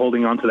 Franklin still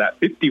holding on to that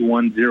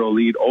 51-0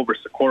 lead over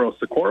Socorro.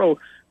 Socorro,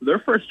 their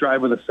first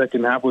drive of the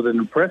second half was an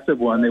impressive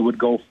one. They would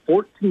go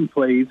 14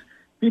 plays,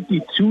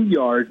 52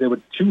 yards. They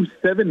would chew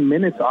 7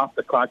 minutes off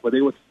the clock, but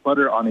they would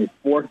sputter on a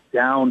fourth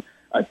down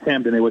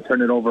attempt, and they would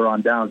turn it over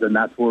on downs, and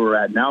that's where we're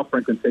at now.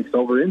 Franklin takes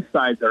over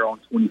inside their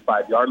own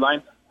 25-yard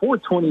line.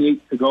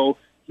 4:28 to go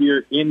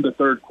here in the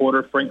third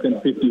quarter. Franklin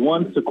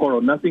 51, Socorro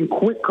nothing.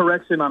 Quick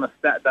correction on a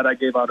stat that I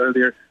gave out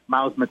earlier.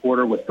 Miles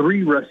McWhorter with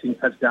 3 rushing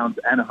touchdowns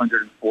and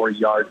 104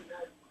 yards.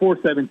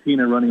 4:17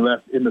 and running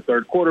left in the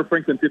third quarter.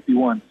 Franklin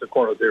 51,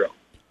 Socorro 0.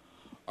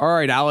 All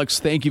right, Alex,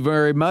 thank you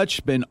very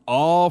much. Been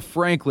all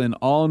Franklin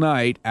all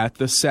night at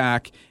the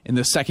SAC in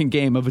the second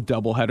game of a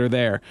doubleheader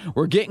there.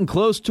 We're getting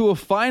close to a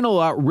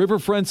final at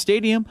Riverfront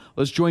Stadium.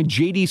 Let's join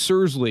J.D.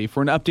 Sursley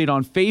for an update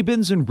on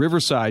Fabens and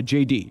Riverside.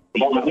 J.D.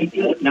 Yes,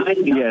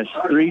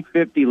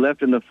 3:50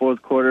 left in the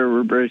fourth quarter.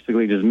 We're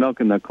basically just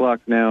milking the clock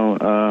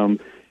now.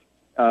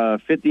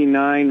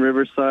 59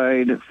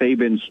 Riverside,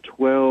 Fabens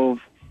 12.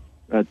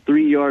 A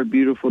 3-yard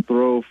beautiful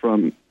throw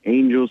from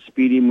Angel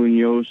Speedy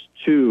Munoz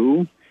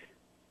 2.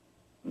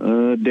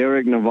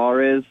 Derek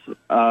Navarez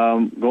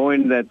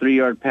going that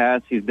 3-yard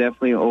pass. He's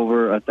definitely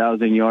over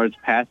 1,000 yards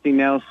passing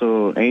now.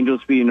 So Angel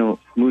Speedy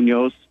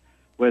Munoz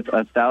with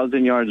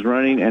 1,000 yards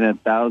running and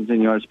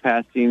 1,000 yards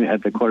passing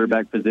at the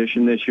quarterback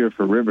position this year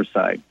for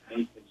Riverside.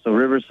 So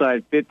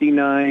Riverside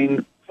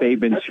 59,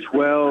 Fabens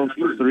 12,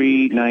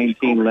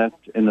 3:19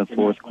 left in the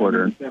fourth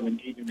quarter.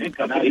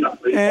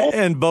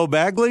 And Bo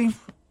Bagley,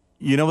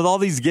 you know, with all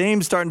these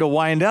games starting to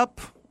wind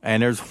up,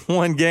 and there's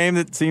one game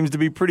that seems to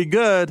be pretty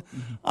good,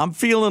 I'm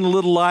feeling a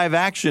little live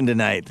action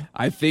tonight.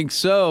 I think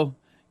so.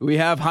 We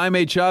have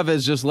Jaime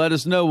Chavez. Just let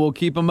us know. We'll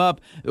keep him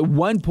up. A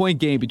 1-point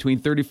game between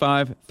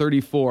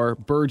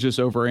 35-34, Burgess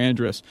over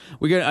Andrus.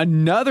 We got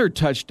another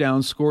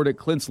touchdown scored at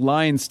Clint's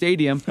Lions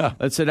Stadium.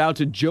 Let's head out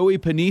to Joey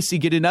Panisi,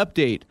 get an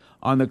update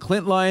on the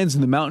Clint Lions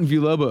and the Mountain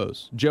View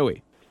Lobos.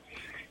 Joey.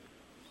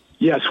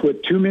 Yes,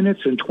 with 2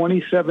 minutes and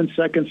 27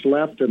 seconds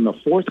left in the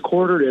fourth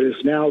quarter, it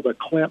is now the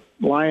Clint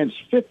Lions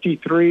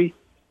 53,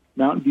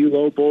 Mountain View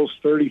Lobos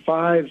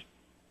 35.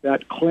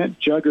 That Clint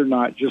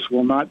juggernaut just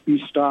will not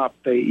be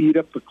stopped. They eat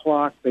up the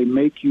clock. They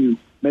make you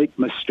make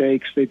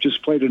mistakes. They've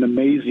just played an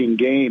amazing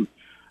game.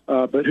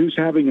 But who's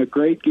having a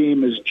great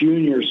game is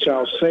Junior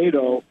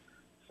Salcedo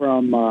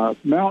from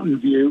Mountain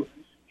View.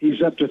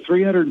 He's up to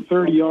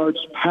 330 yards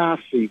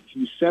passing.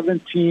 He's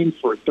 17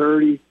 for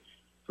 30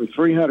 for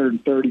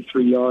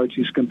 333 yards.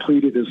 He's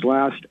completed his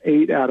last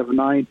 8 out of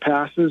 9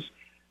 passes.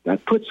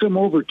 That puts him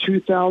over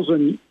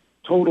 2,000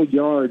 total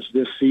yards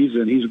this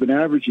season. He's been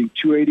averaging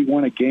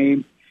 281 a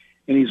game,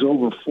 and he's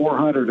over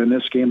 400 in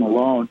this game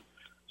alone.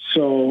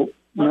 So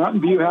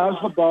Mountain View has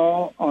the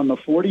ball on the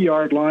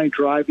 40-yard line,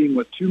 driving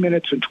with 2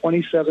 minutes and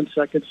 27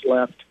 seconds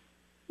left.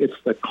 It's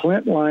the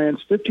Clint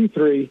Lions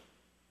 53,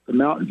 the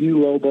Mountain View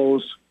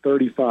Lobos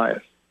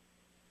 35.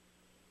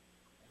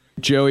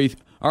 Joey,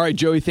 All right,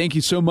 Joey, thank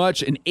you so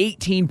much. An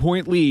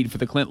 18-point lead for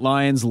the Clint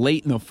Lions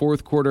late in the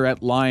fourth quarter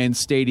at Lions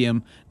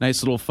Stadium.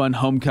 Nice little fun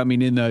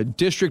homecoming in the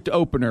district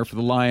opener for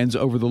the Lions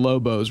over the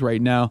Lobos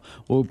right now.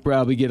 We'll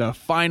probably get a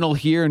final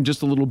here in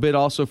just a little bit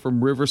also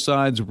from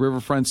Riverside's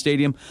Riverfront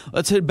Stadium.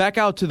 Let's head back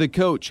out to the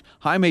coach,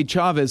 Jaime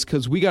Chavez,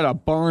 because we got a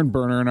barn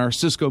burner in our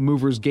Cisco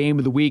Movers game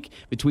of the week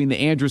between the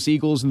Andrus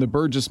Eagles and the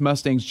Burgess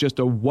Mustangs. Just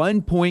a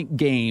 1-point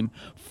game,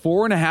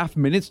 4.5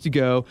 minutes to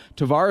go.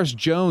 Tavares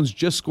Jones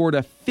just scored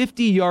a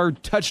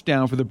 50-yard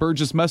touchdown for the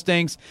Burgess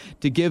Mustangs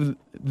to give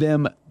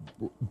them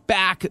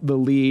back the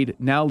lead.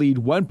 Now lead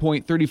 1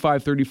 point,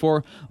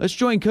 35-34. Let's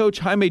join Coach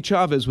Jaime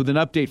Chavez with an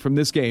update from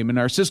this game in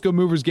our Cisco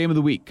Movers game of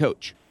the week.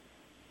 Coach.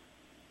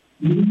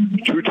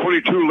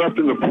 2:22 left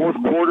in the fourth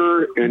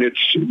quarter, and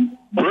it's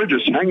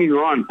Burgess hanging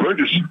on.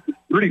 Burgess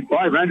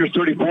 35, Andrus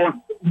 34.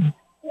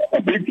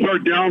 A big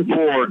third down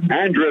for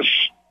Andrus.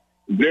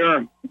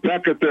 They're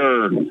back at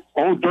their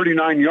own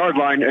 39-yard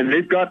line, and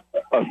they've got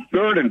a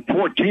 3rd and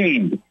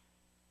 14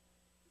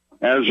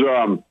 as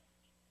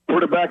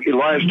quarterback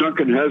Elias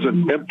Duncan has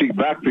an empty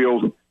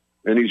backfield,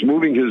 and he's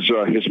moving his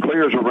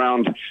players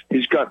around.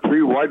 He's got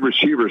 3 wide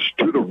receivers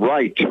to the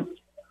right,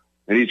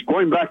 and he's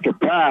going back to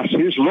pass.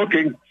 He's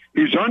looking.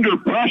 He's under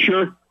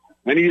pressure,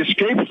 and he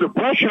escapes the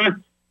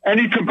pressure, and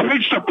he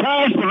completes the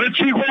pass. But let's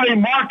see where they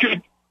mark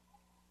it.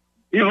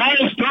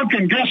 Elias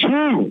Duncan, guess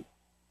who?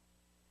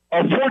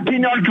 A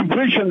 14-yard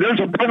completion. There's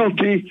a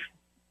penalty.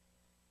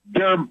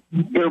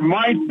 There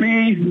might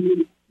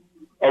be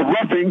a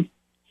roughing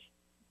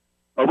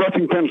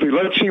penalty.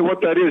 Let's see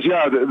what that is.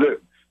 The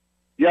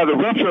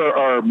refs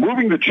are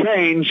moving the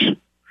chains.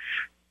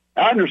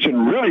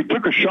 Anderson really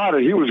took a shot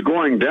as he was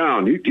going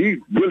down. He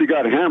really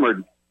got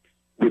hammered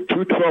with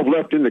 2:12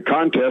 left in the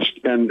contest,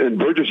 and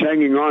Burgess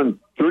hanging on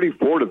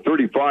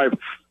 34-35.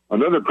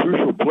 Another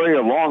crucial play,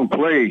 a long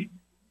play.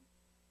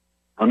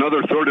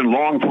 Another 3rd and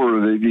long for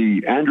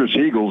the Andrus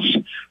Eagles.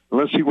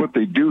 Let's see what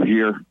they do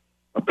here.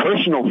 A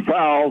personal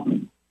foul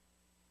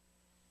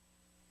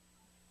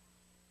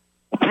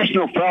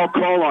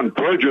call on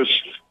Burgess,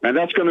 and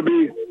that's going to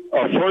be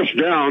a first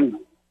down.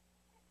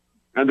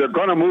 And they're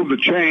going to move the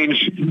chains.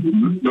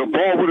 The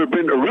ball would have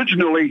been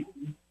originally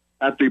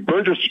at the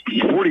Burgess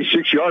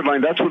 46-yard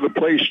line. That's where the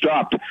play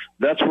stopped.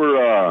 That's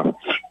where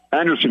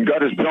Anderson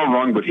got his bell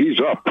rung, but he's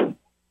up.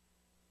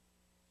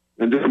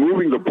 And they're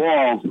moving the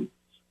ball.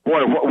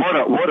 Boy,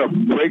 what a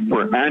break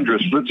for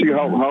Andrus. Let's see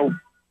how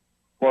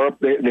far up.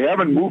 They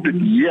haven't moved it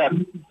yet,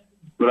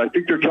 but I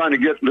think they're trying to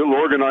get a little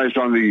organized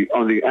on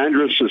the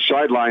Andrus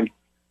sideline.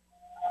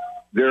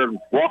 They're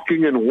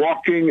walking,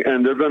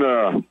 and they're going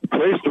to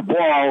place the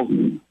ball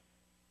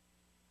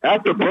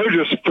at the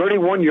Burgess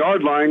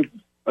 31-yard line,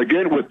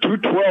 again with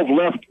 2:12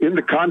 left in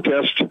the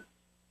contest.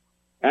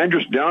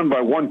 Andrus down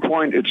by 1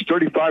 point. It's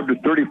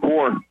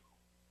 35-34.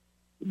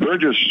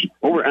 Burgess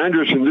over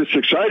Andrus in this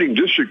exciting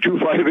District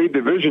 258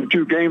 Division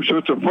II game. So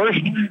it's a first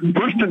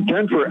and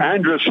 10 for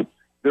Andrus.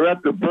 They're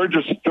at the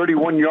Burgess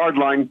 31-yard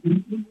line,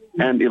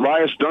 and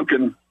Elias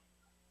Duncan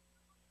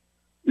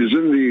is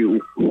in the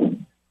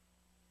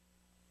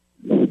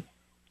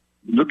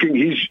looking.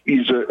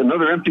 He's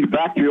another empty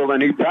backfield,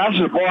 and he passes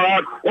the ball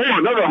out. Oh,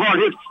 another hard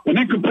hit, an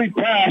incomplete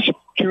pass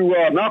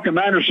to Malcolm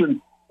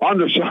Anderson on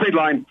the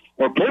sideline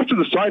or close to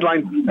the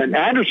sideline, and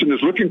Anderson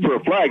is looking for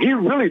a flag. He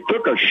really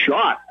took a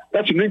shot.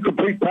 That's an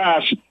incomplete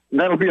pass, and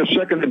that'll be a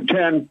 2nd and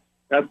 10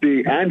 at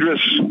the Andrus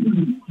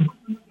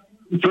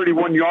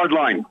 31-yard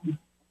line.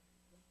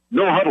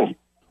 No huddle.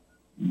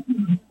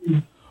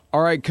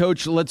 All right,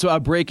 Coach, let's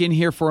break in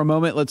here for a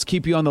moment. Let's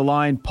keep you on the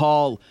line.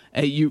 Paul,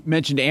 you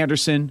mentioned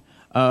Anderson.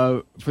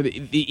 For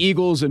the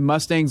Eagles and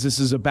Mustangs, this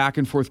is a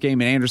back-and-forth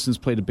game, and Anderson's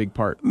played a big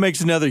part.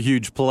 Makes another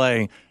huge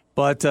play.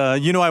 But,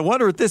 I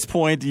wonder at this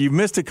point, you've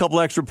missed a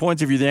couple extra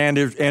points if you're the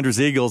Andrus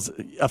Eagles.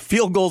 A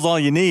field goal's all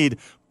you need,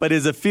 but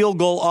is a field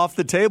goal off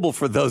the table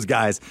for those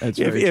guys? That's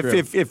very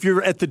true. If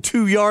you're at the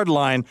 2-yard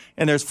line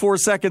and there's 4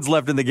 seconds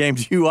left in the game,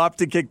 do you opt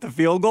to kick the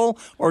field goal?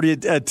 Or do you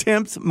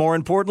attempt, more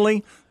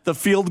importantly, the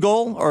field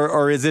goal?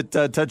 Or is it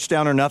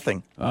touchdown or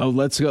nothing?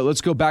 Let's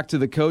go back to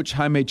the coach,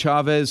 Jaime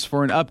Chavez,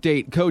 for an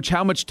update. Coach,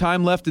 how much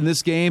time left in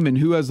this game, and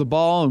who has the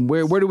ball, and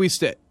where do we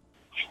sit?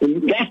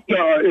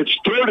 It's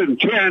 3rd and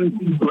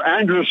 10 for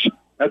Andrus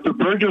at the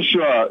Burgess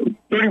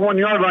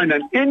 31-yard line.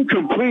 An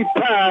incomplete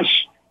pass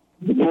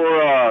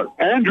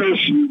for Andrus.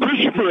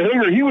 Christopher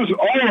Hager, he was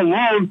all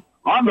alone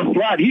on the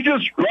flat. He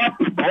just dropped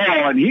the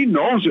ball, and he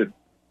knows it.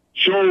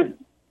 So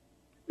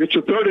it's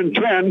a 3rd and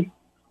 10,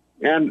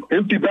 and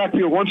empty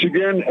backfield once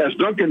again as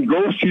Duncan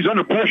goes. He's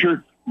under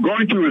pressure,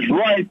 going to his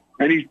right,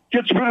 and he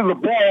gets rid of the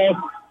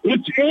ball.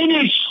 It's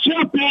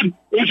intercepted.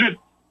 Is it?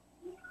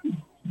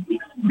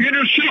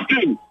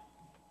 Interception.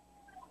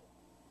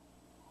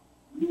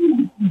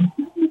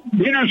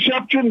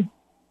 Interception.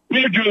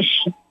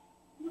 Burgess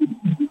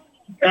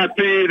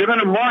they're going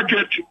to mark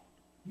it.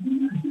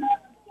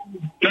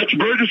 That's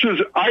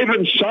Burgess's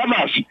Ivan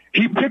Salas.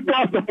 He picked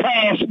off the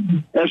pass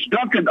as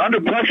Duncan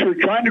under pressure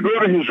trying to go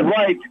to his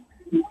right.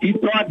 He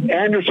thought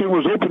Anderson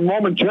was open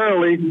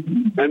momentarily,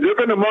 and they're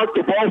going to mark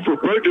the ball for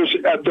Burgess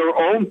at their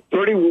own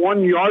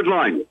 31-yard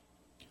line.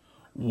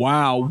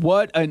 Wow,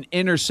 what an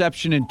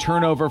interception and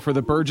turnover for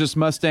the Burgess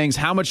Mustangs.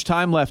 How much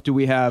time left do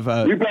we have?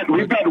 We've got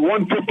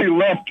 150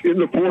 left in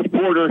the fourth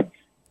quarter.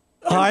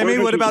 Jaime,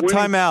 what about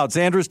timeouts?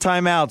 Andrews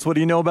timeouts. What do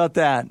you know about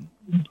that?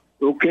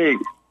 Okay.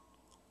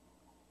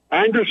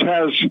 Andrews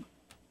has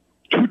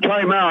 2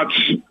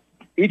 timeouts.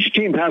 Each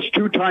team has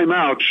 2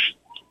 timeouts.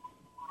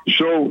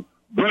 So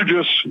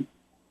Burgess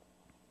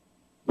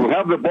will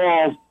have the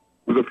ball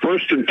with a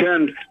 1st and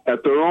 10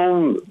 at their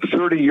own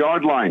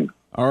 30-yard line.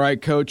 All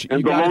right, Coach.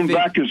 And the lone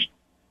back is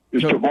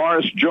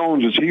Tavares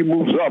Jones as he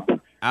moves up.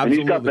 Absolutely. And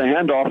he's got the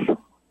handoff.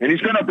 And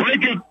he's going to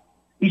break it.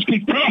 He's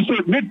crossed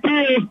it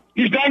midfield.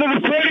 He's down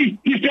to the 30.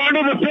 He's down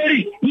to the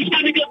 30. He's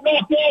going to get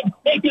knocked off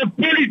at the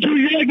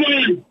 32-yard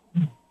line.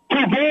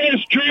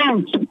 Tavares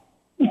Jones.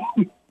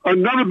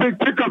 Another big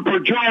pickup for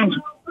Jones.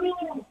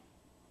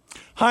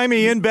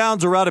 Jaime,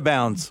 inbounds or out of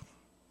bounds?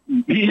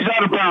 He's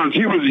out of bounds.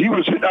 He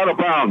was hit out of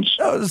bounds.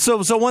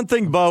 So one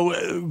thing,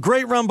 Bo,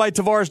 great run by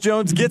Tavares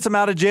Jones, gets him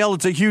out of jail.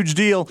 It's a huge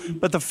deal.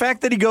 But the fact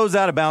that he goes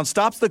out of bounds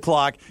stops the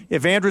clock.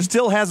 If Andrews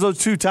still has those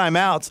 2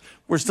 timeouts,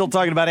 we're still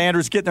talking about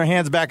Andrews getting their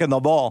hands back on the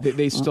ball.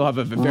 They still have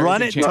a very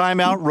run it,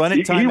 timeout, run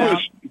it,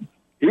 timeout.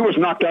 He was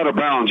knocked out of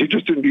bounds. He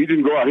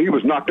didn't go out. He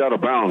was knocked out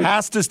of bounds.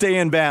 Has to stay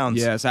in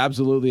bounds. Yes,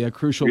 absolutely. A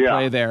crucial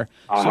play there.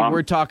 So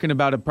we're talking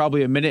about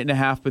probably a minute and a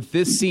half, but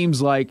this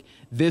seems like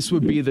this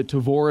would be the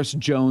Tavares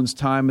Jones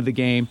time of the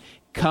game.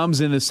 Comes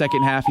in the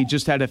second half. He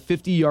just had a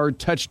 50-yard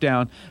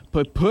touchdown,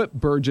 but put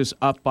Burgess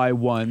up by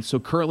 1. So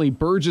currently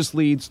Burgess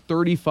leads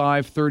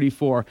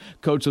 35-34.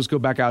 Coach, let's go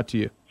back out to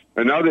you.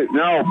 And now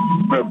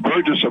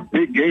Burgess, a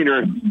big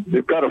gainer.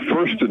 They've got a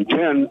 1st and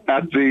 10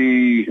 at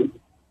the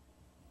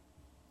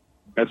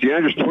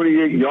Andrews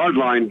 28-yard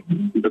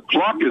line. The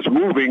clock is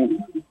moving.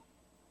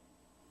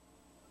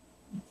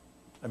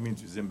 That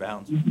means he's in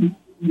bounds. And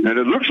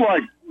it looks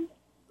like,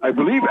 I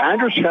believe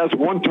Andrews has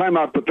 1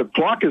 timeout, but the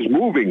clock is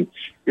moving.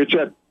 It's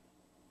at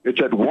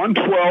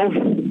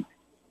 1:12,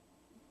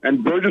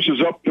 and Burgess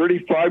is up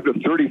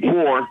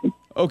 35-34.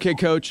 Okay,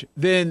 Coach.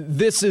 Then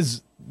this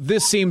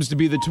seems to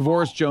be the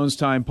Tavares Jones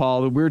time,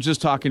 Paul, that we were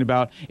just talking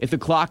about. If the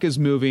clock is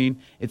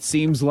moving, it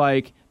seems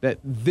like that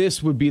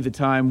this would be the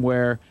time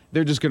where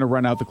they're just going to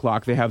run out the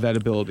clock. They have that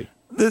ability.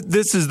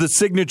 This is the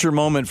signature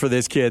moment for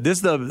this kid. This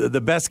is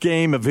the best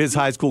game of his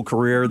high school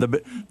career.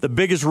 The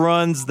biggest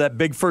runs, that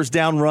big first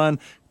down run.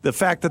 The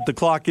fact that the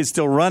clock is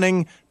still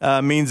running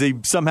means he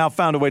somehow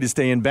found a way to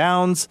stay in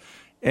bounds.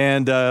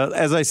 And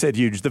as I said,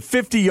 huge. The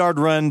 50-yard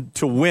run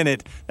to win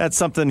it, that's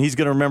something he's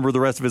going to remember the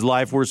rest of his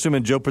life. We're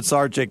assuming Joe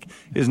Pisarcik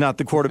is not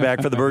the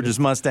quarterback for the Burgess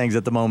Mustangs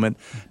at the moment.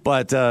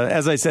 But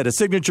as I said, a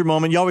signature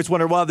moment. You always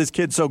wonder, wow, this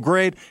kid's so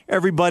great.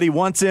 Everybody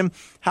wants him.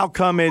 How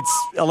come it's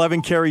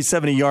 11 carries,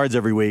 70 yards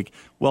every week?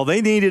 Well,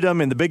 they needed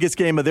him in the biggest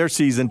game of their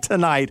season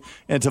tonight.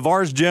 And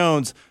Tavares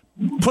Jones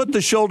put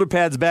the shoulder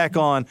pads back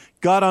on,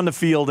 got on the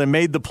field, and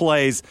made the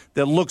plays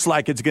that looks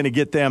like it's going to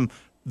get them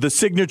the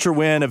signature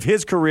win of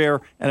his career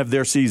and of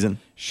their season.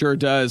 Sure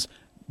does.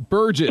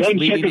 Burgess 10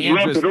 leading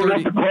seconds left. They don't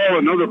have to call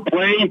another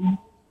play.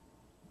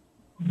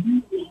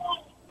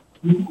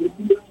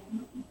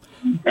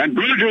 And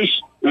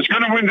Burgess is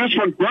going to win this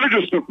one.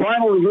 Burgess, the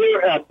final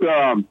here at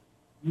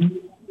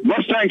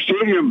Mustang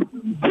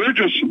Stadium.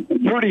 Burgess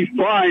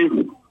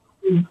 35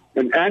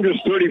 and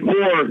Andrews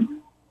 34.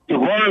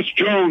 Tavares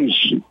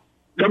Jones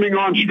coming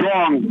on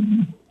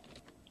strong.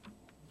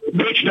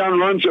 Touchdown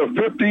runs of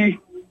 50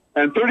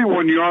 and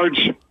 31 yards,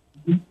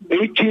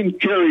 18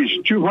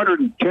 carries,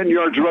 210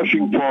 yards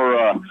rushing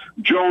for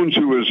Jones,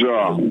 who is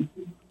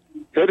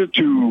headed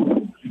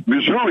to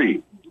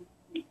Missouri.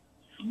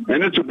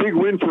 And it's a big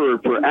win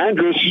for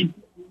Andrews.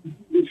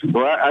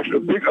 Well, actually,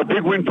 a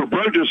big win for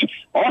Burgess.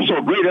 Also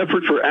a great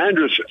effort for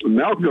Andrews.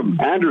 Malcolm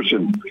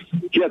Anderson.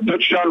 He had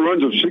touchdown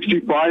runs of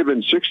 65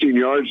 and 16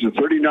 yards, a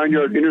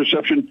 39-yard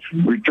interception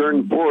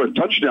return for a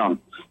touchdown.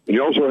 And he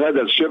also had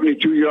that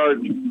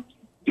 72-yard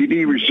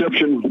TD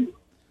reception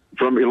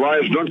from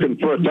Elias Duncan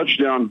for a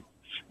touchdown.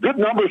 Good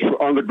numbers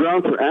on the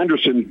ground for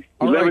Anderson.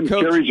 11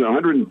 carries,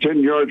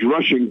 110 yards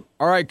rushing.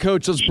 All right,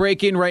 Coach, let's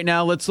break in right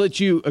now. Let's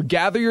let you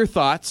gather your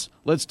thoughts.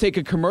 Let's take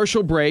a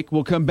commercial break.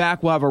 We'll come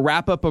back. We'll have a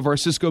wrap-up of our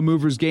Cisco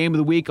Movers game of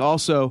the week.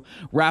 Also,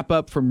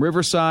 wrap-up from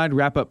Riverside,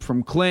 wrap-up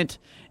from Clint,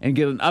 and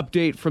get an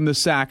update from the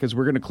SAC as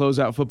we're going to close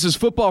out football. This is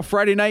Football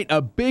Friday night,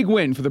 a big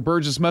win for the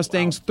Burgess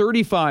Mustangs,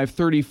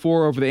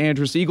 35-34 over the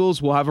Andrews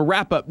Eagles. We'll have a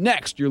wrap-up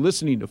next. You're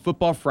listening to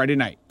Football Friday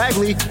Night.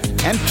 Bagley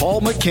and Paul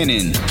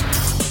McKinnon.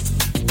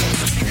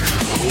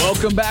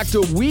 Welcome back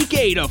to Week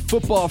 8 of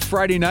Football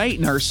Friday Night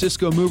and our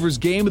Cisco Movers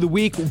game of the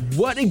week.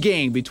 What a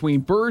game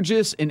between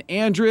Burgess and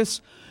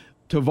Andrews.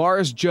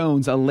 Tavares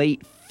Jones, a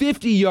late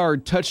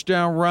 50-yard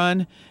touchdown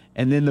run,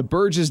 and then the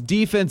Burgess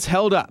defense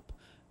held up.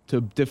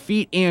 to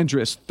defeat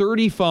Andrus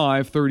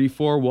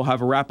 35-34. We'll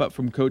have a wrap-up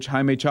from Coach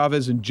Jaime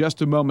Chavez in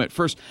just a moment.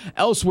 First,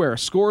 elsewhere,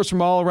 scores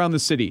from all around the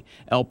city.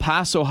 El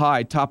Paso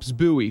High tops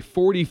Bowie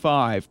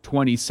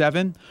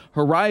 45-27.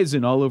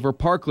 Horizon all over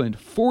Parkland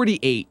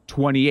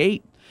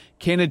 48-28.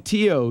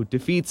 Canutillo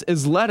defeats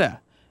Isleta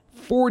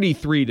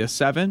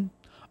 43-7.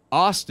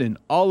 Austin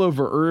all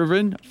over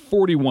Irvin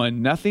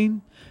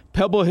 41-0.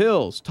 Pebble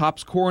Hills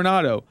tops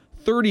Coronado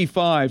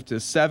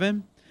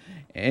 35-7.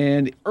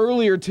 And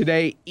earlier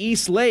today,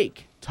 East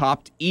Lake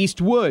topped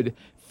Eastwood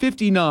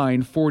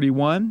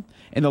 59-41.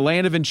 In the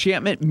Land of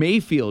Enchantment,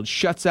 Mayfield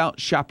shuts out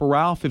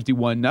Chaparral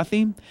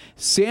 51-0.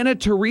 Santa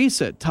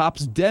Teresa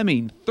tops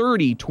Deming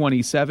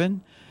 30-27.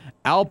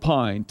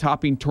 Alpine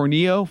topping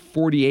Tornillo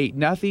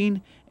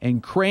 48-0.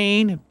 And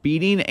Crane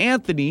beating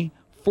Anthony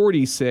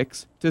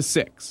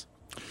 46-6.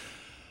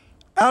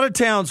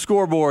 Out-of-town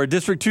scoreboard,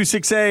 District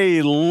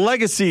 2-6A,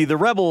 Legacy, the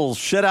Rebels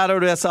shut out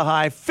Odessa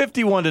High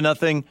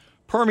 51-0.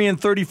 Permian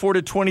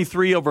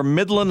 34-23 over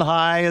Midland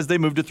High as they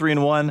move to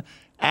 3-1.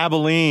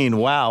 Abilene,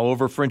 wow,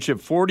 over Friendship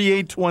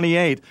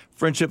 48-28.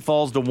 Friendship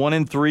falls to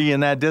 1-3 in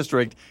that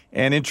district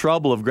and in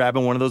trouble of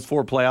grabbing one of those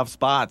 4 playoff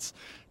spots.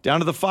 Down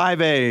to the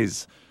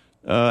 5As.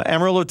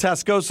 Amarillo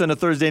Tascosa in a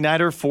Thursday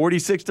nighter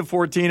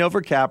 46-14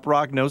 over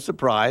Caprock, no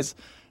surprise.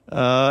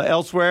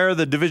 Elsewhere,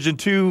 the Division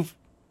II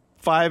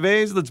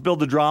 5As, let's build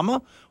the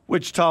drama.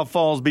 Wichita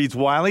Falls beats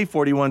Wiley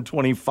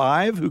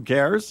 41-25. Who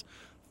cares?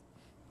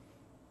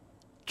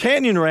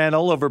 Canyon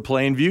Randall over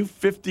Plainview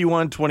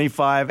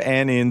 51-25.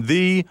 And in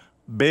the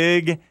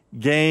big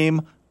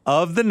game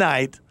of the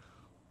night,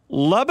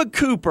 Lubbock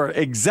Cooper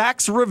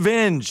exacts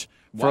revenge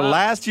for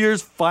last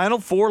year's Final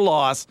Four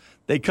loss.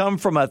 They come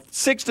from a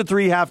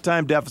 6-3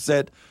 halftime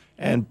deficit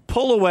and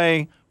pull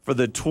away for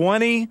the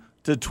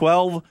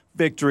 20-12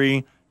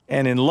 victory.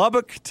 And in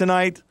Lubbock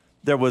tonight,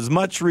 there was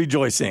much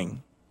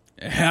rejoicing.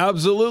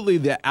 Absolutely.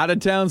 The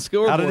Out-of-Town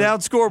Scoreboard. Out-of-Town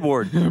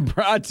Scoreboard.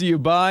 Brought to you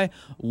by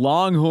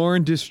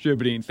Longhorn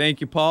Distributing. Thank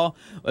you, Paul.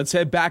 Let's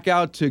head back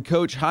out to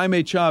Coach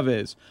Jaime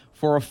Chavez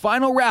for a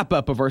final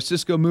wrap-up of our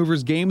Cisco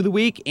Movers Game of the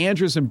Week.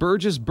 Andrus and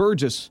Burgess.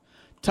 Burgess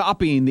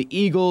topping the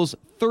Eagles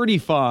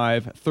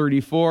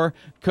 35-34.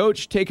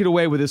 Coach, take it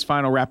away with this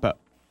final wrap-up.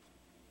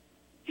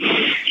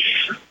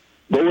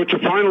 Well, it's a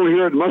final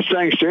here at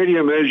Mustang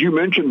Stadium. As you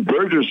mentioned,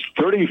 Burgess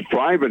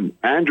 35 and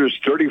Andrus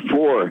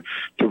 34.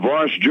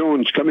 Tavares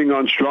Jones coming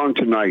on strong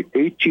tonight.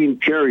 18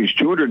 carries,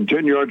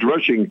 210 yards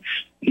rushing.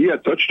 He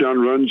had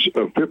touchdown runs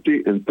of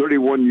 50 and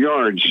 31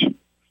 yards.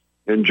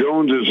 And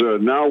Jones is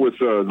now with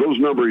those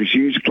numbers.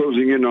 He's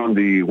closing in on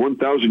the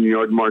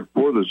 1,000-yard mark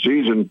for the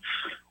season.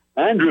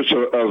 Andrus,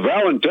 a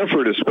valiant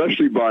effort,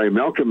 especially by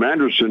Malcolm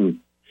Anderson.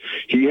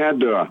 He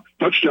had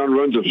touchdown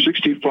runs of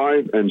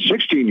 65 and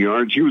 16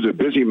 yards. He was a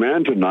busy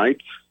man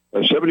tonight. A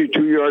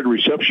 72-yard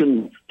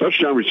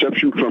touchdown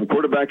reception from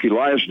quarterback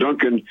Elias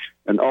Duncan,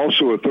 and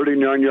also a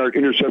 39-yard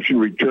interception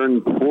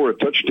return for a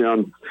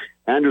touchdown.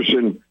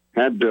 Anderson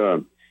had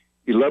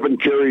 11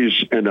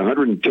 carries and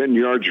 110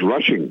 yards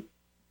rushing.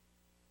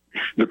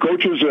 The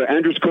coaches,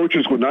 Andrus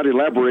coaches, would not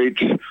elaborate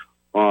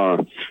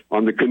on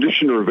the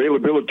condition or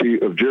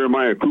availability of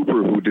Jeremiah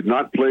Cooper, who did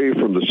not play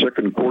from the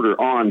second quarter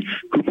on.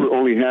 Cooper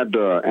only had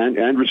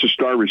Andrus'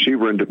 star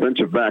receiver and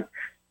defensive back.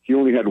 He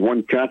only had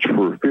 1 catch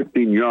for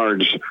 15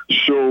 yards.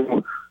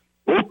 So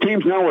both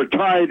teams now are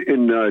tied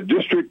in the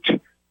District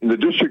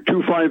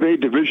 2-5A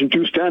Division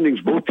II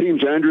standings. Both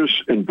teams,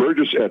 Andrus and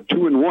Burgess, at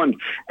 2-1.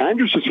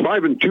 Andrus is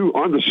 5-2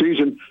 on the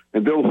season,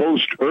 and they'll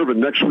host Irvin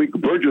next week.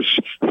 Burgess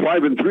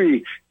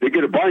 5-3. They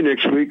get a bye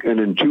next week, and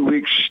in 2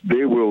 weeks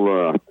they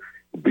will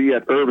be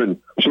at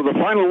Irvin. So the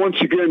final,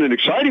 once again, an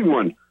exciting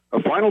one. A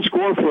final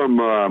score from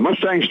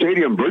Mustang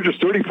Stadium: Burgess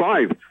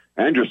 35,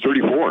 Andrus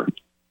 34.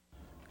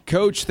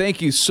 Coach,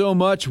 thank you so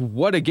much.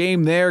 What a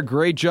game there.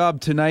 Great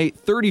job tonight.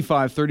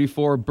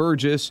 35-34,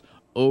 Burgess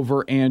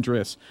over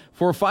Andrus.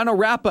 For a final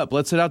wrap-up,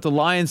 let's head out to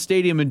Lions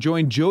Stadium and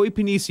join Joey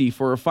Panisi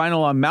for a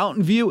final on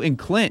Mountain View and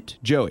Clint.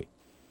 Joey.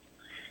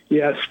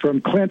 Yes, from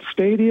Clint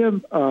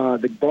Stadium,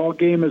 the ball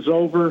game is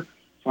over.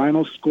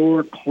 Final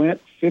score,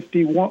 Clint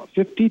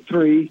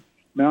 53,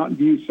 Mountain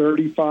View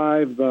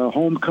 35. The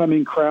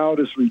homecoming crowd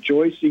is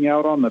rejoicing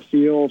out on the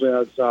field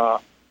as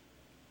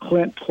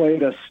Clint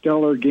played a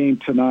stellar game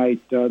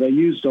tonight. They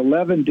used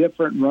 11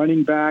 different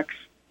running backs.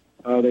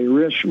 They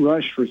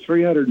rushed for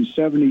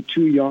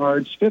 372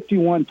 yards,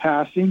 51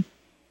 passing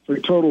for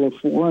a total of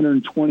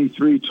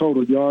 423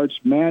 total yards.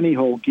 Manny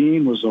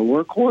Holguin was a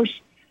workhorse.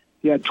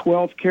 He had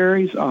 12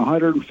 carries,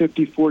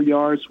 154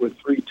 yards with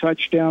 3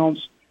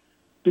 touchdowns.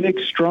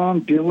 Big,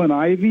 strong Dylan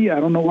Ivey. I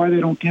don't know why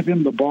they don't give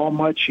him the ball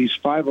much. He's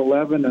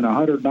 5'11" and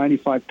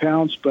 195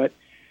 pounds, but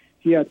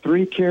he had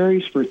 3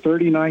 carries for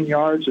 39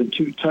 yards and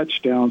 2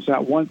 touchdowns.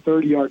 That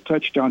 130-yard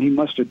touchdown, he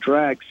must have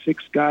dragged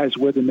 6 guys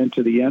with him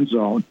into the end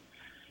zone.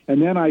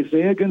 And then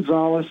Isaiah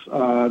Gonzalez,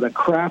 the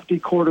crafty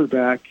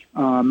quarterback,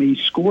 he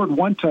scored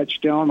 1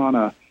 touchdown on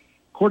a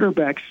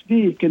quarterback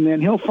sneak, and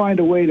then he'll find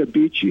a way to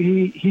beat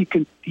you.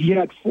 He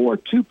had 4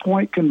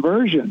 2-point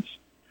conversions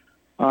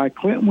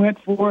Clint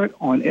went for it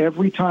on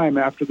every time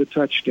after the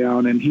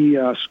touchdown, and he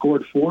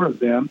scored 4 of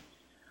them.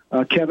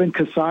 Kevin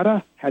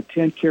Casada had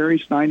 10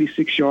 carries,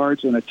 96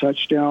 yards, and a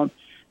touchdown.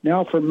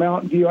 Now for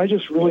Mountain View, I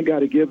just really got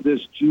to give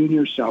this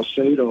junior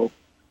Salcedo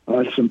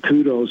some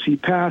kudos. He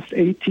passed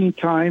 30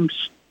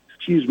 times,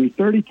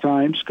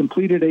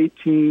 completed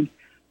 18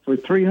 for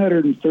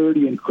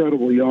 330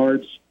 incredible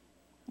yards.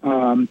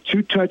 2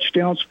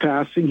 touchdowns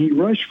passing. He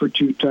rushed for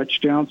 2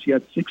 touchdowns. He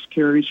had 6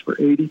 carries for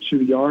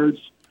 82 yards.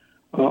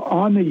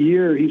 On the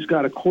year, he's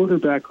got a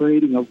quarterback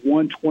rating of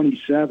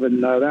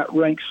 127. That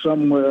ranks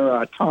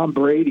somewhere Tom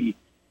Brady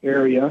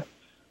area.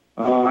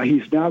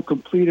 He's now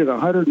completed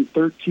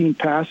 113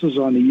 passes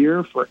on the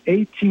year for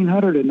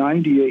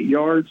 1,898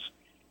 yards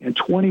and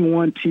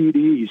 21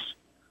 TDs.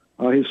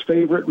 His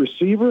favorite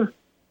receiver,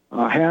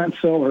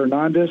 Hansel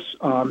Hernandez,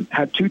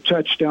 had 2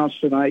 touchdowns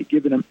tonight,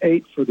 giving him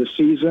 8 for the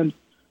season.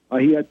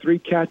 He had 3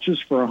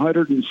 catches for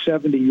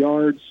 170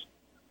 yards.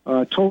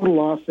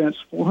 Total offense,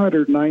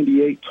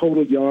 498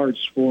 total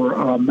yards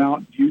for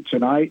Mountain View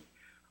tonight.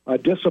 A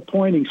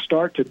disappointing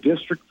start to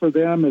district for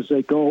them as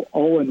they go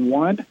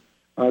 0-1.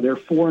 They're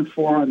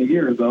 4-4 on the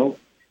year, though,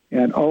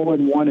 and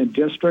 0-1 in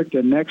district.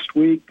 And next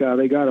week,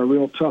 they got a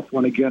real tough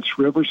one against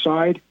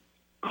Riverside.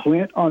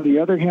 Clint, on the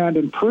other hand,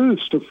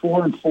 improves to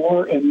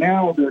 4-4, and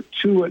now they're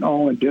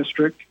 2-0 in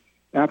district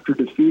after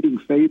defeating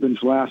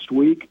Fabens last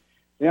week.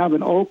 They have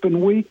an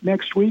open week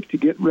next week to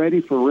get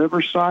ready for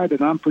Riverside,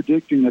 and I'm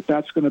predicting that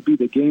that's going to be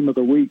the game of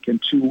the week in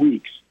 2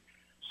 weeks.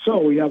 So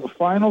we have a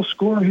final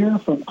score here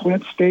from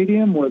Clint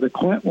Stadium where the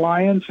Clint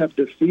Lions have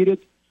defeated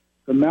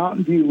the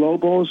Mountain View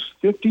Lobos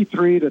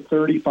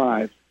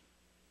 53-35.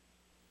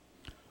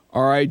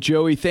 All right,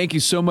 Joey, thank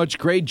you so much.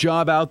 Great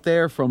job out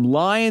there from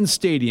Lions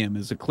Stadium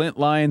as the Clint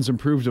Lions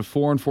improved to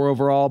 4-4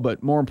 overall,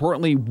 but more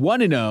importantly,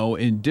 1-0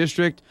 in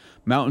district.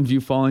 Mountain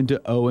View falling to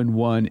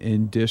 0-1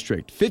 in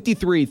district.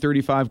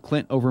 53-35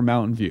 Clint over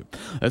Mountain View.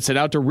 Let's head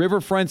out to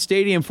Riverfront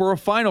Stadium for a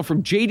final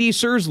from J.D.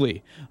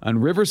 Sursley on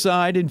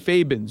Riverside and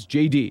Fabens.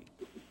 J.D.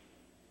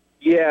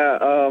 Yeah,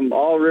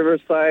 all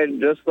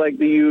Riverside, just like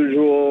the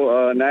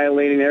usual,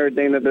 annihilating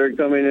everything that they're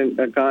coming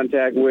in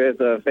contact with.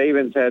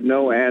 Fabens had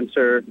no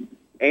answer.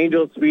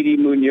 Angel Speedy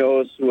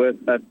Munoz with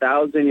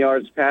 1,000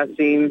 yards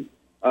passing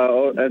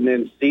and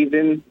then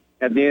season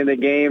at the end of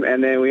the game.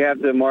 And then we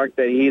have to mark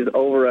that he's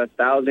over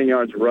 1,000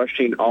 yards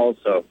rushing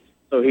also.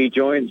 So he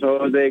joins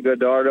Jose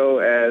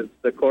Godardo as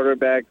the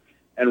quarterback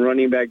and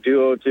running back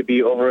duo to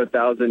be over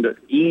 1,000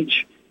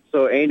 each.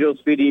 So Angel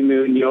Speedy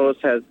Munoz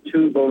has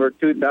over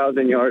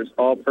 2,000 yards,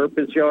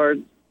 all-purpose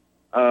yards.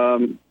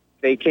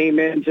 They came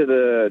into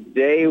the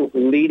day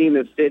leading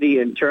the city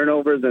in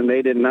turnovers, and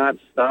they did not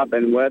stop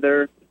and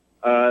weather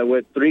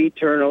with 3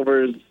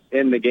 turnovers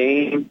in the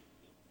game.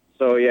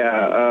 So,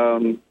 yeah,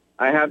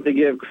 I have to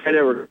give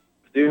credit where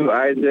due.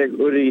 Isaac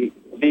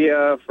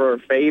Udia for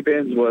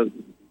Fabens was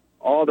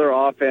all their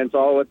offense,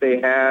 all what they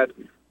had.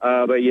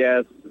 But,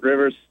 yes,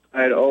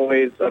 Riverside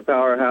always a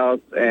powerhouse,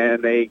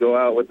 and they go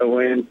out with the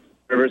win.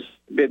 Rivers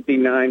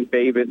 59,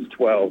 Fabens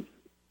 12.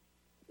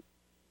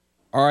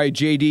 All right,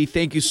 JD,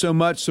 thank you so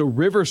much. So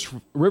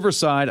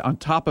Riverside on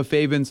top of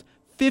Fabens,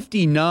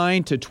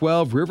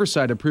 59-12.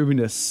 Riverside improving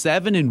to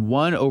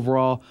 7-1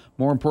 overall.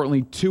 More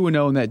importantly,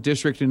 2-0 in that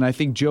district. And I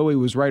think Joey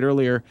was right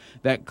earlier.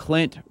 That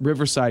Clint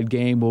Riverside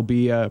game will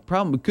be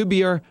could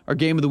be our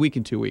game of the week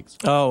in 2 weeks.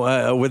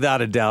 Oh,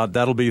 without a doubt,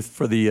 that'll be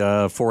for the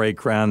 4A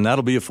crown.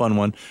 That'll be a fun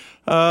one.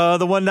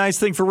 The one nice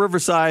thing for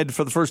Riverside,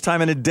 for the first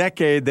time in a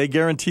decade, they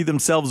guarantee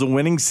themselves a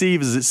winning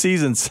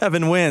season,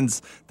 7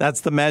 wins.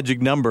 That's the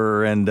magic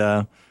number, and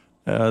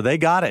they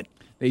got it.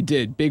 They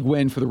did. Big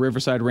win for the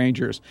Riverside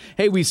Rangers.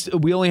 Hey, we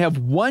only have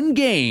one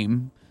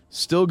game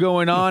still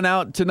going on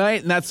out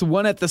tonight, and that's the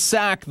one at the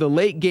SAC, the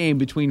late game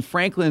between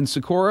Franklin and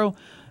Socorro.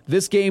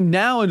 This game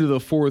now into the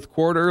 4th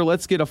quarter.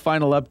 Let's get a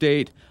final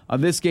update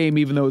on this game,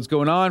 even though it's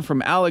going on,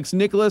 from Alex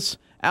Nicholas.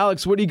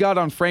 Alex, what do you got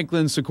on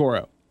Franklin and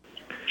Socorro?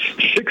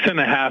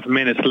 6.5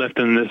 minutes left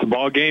in this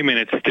ball game, and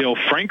it's still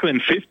Franklin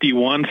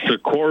 51,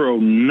 Socorro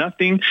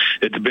nothing.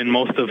 It's been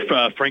most of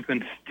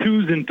Franklin's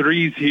 2s and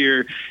 3s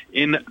here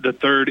in the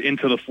 3rd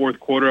into the 4th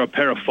quarter. A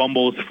pair of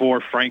fumbles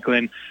for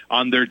Franklin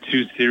on their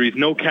 2 series.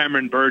 No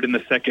Cameron Bird in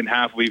the second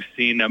half. We've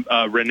seen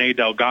Rene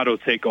Delgado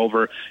take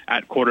over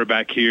at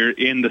quarterback here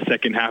in the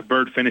second half.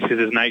 Bird finishes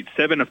his night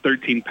 7 of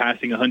 13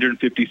 passing,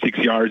 156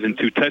 yards and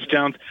 2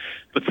 touchdowns.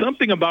 But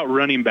something about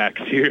running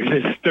backs here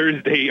this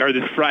Thursday or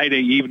this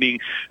Friday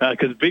evening,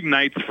 because big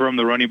nights from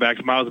the running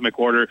backs. Miles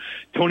McWhorter,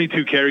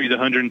 22 carries,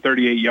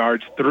 138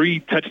 yards, 3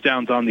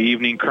 touchdowns on the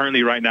evening.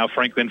 Currently right now,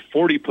 Franklin,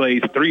 40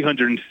 plays,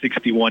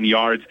 361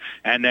 yards,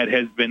 and that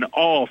has been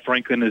all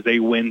Franklin as they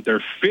win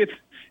their 5th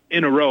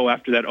in a row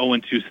after that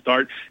 0-2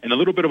 start, and a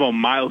little bit of a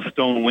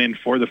milestone win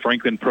for the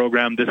Franklin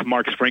program. This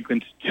marks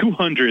Franklin's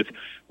 200th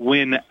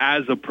win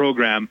as a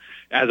program,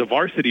 as a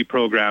varsity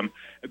program,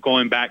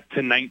 going back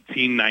to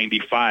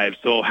 1995.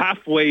 So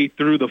halfway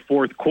through the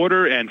 4th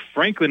quarter, and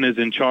Franklin is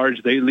in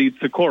charge. They lead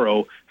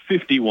Socorro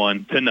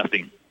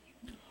 51-0.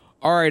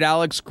 All right,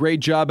 Alex, great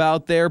job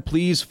out there.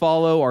 Please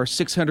follow our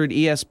 600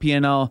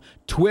 ESPNL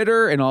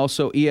Twitter and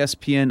also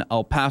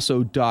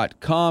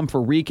ESPNElPaso.com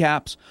for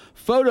recaps,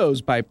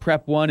 photos by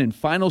Prep One, and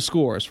final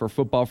scores for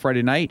Football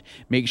Friday Night.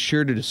 Make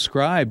sure to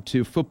subscribe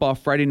to Football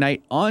Friday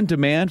Night On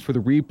Demand for the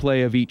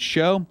replay of each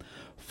show.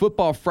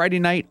 Football Friday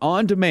Night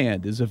On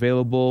Demand is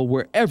available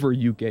wherever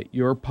you get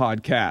your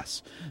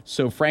podcasts.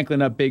 So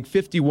Franklin up big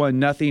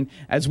 51-0.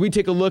 As we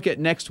take a look at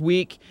next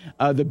week,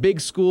 the big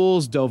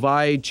schools, Del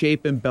Valle,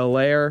 Chapin, Bel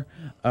Air,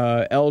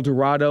 El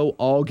Dorado,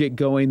 all get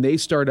going. They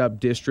start up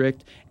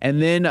district. And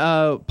then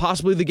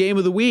possibly the game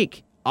of the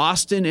week,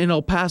 Austin and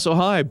El Paso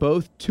High,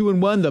 both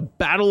 2-1, the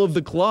Battle of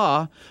the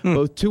Claw,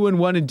 both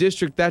 2-1 in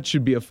district. That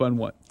should be a fun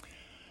one.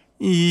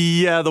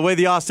 Yeah, the way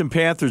the Austin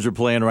Panthers are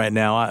playing right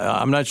now,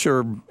 I'm not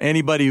sure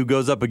anybody who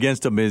goes up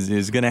against them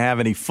is going to have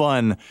any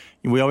fun.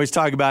 We always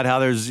talk about how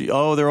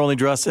they're only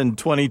dressing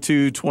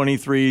 22,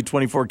 23,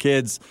 24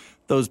 kids,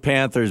 those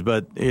Panthers,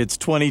 but it's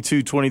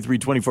 22, 23,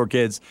 24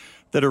 kids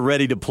that are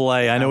ready to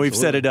play. I know We've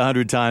said it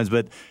 100 times,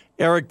 but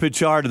Eric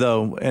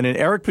Pichardo and an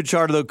Eric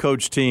Pichardo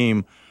coach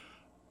team,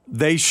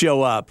 they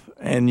show up.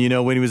 And,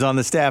 when he was on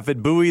the staff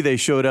at Bowie, they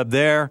showed up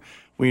there.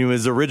 When he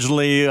was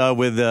originally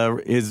with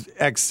his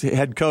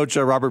ex-head coach,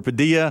 Robert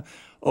Padilla,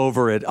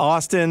 over at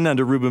Austin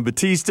under Ruben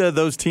Batista,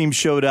 those teams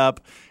showed up,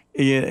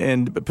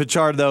 and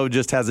Pichardo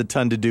just has a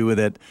ton to do with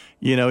it.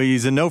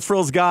 He's a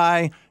no-frills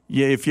guy.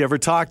 If you ever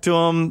talk to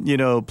him,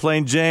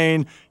 plain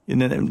Jane,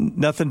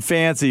 nothing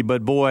fancy,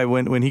 but boy,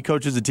 when he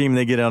coaches a team and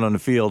they get out on the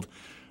field,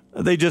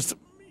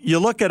 you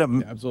look at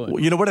them,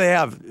 absolutely. What do they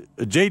have?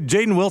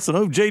 Jaden Wilson.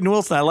 Oh, Jaden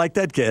Wilson, I like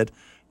that kid.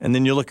 And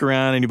then you look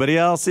around, anybody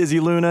else? Izzy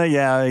Luna,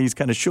 yeah, he's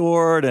kind of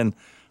short.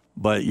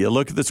 But you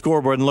look at the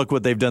scoreboard and look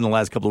what they've done the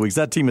last couple of weeks.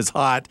 That team is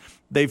hot.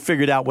 They've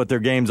figured out what their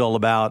game's all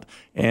about.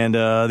 And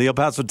the El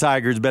Paso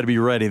Tigers better be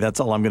ready. That's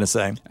all I'm going to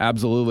say.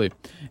 Absolutely.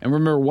 And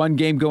remember, one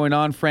game going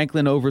on,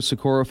 Franklin over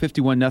Socorro,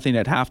 51-0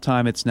 at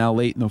halftime. It's now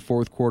late in the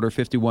fourth quarter,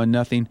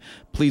 51-0.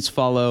 Please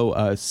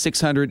follow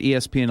 600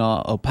 ESPN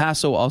El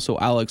Paso, also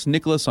Alex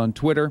Nicholas on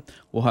Twitter.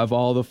 We'll have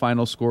all the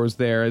final scores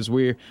there as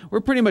we're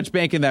pretty much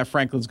banking that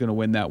Franklin's going to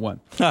win that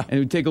one. And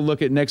we take a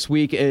look at next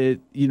week.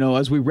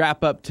 As we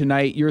wrap up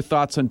tonight, your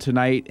thoughts on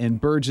tonight and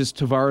Burgess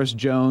Tavares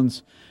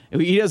Jones.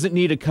 He doesn't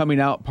need a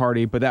coming out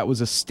party, but that was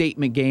a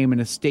statement game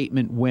and a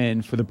statement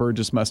win for the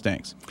Burgess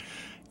Mustangs.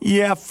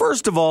 Yeah,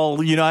 first of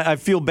all, I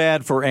feel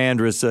bad for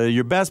Andrus.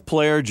 Your best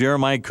player,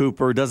 Jeremiah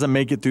Cooper, doesn't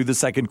make it through the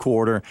second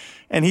quarter,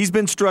 and he's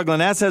been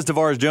struggling, as has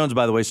Tavares Jones,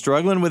 by the way,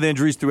 struggling with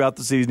injuries throughout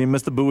the season. He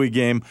missed the Bowie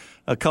game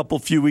a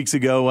few weeks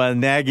ago,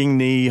 nagging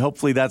knee.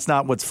 Hopefully that's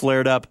not what's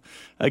flared up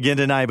again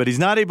tonight, but he's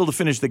not able to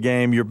finish the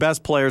game. Your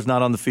best player's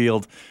not on the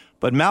field.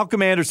 But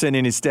Malcolm Anderson,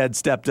 in his stead,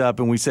 stepped up,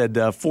 and we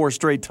said 4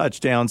 straight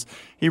touchdowns.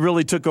 He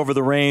really took over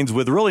the reins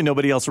with really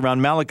nobody else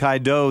around. Malachi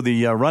Doe,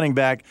 the running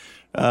back,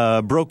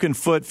 broken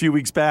foot a few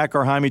weeks back.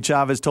 Our Jaime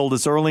Chavez told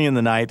us early in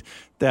the night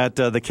that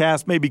the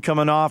cast may be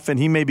coming off, and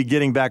he may be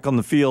getting back on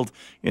the field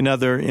in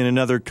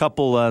another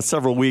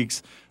several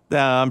weeks.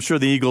 I'm sure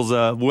the Eagles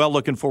well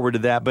looking forward to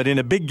that. But in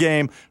a big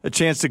game, a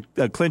chance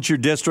to clinch your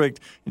district,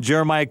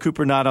 Jeremiah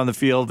Cooper not on the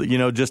field,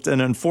 just an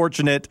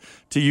unfortunate,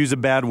 to use a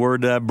bad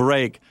word,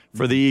 break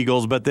for the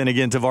Eagles. But then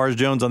again, Tavares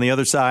Jones on the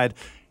other side,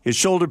 his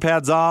shoulder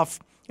pads off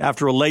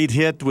after a late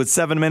hit with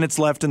 7 minutes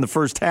left in the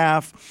first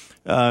half.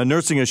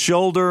 Nursing a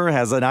shoulder,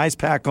 has an ice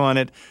pack on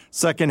it.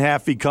 Second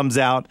half, he comes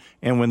out,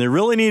 and when they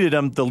really needed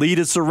him, the lead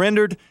is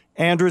surrendered.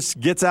 Andrus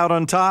gets out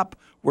on top.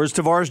 Where's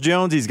Tavares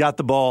Jones? He's got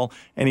the ball,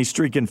 and he's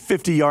streaking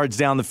 50 yards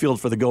down the field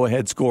for the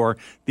go-ahead score.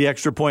 The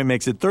extra point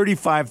makes it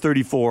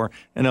 35-34,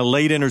 and a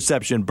late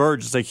interception.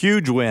 Burgess, a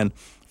huge win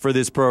for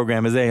this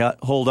program as they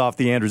hold off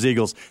the Andrus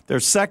Eagles. Their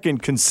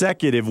second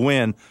consecutive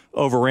win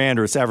over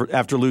Andrus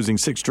after losing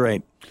 6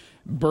 straight.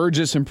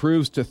 Burgess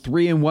improves to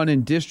 3-1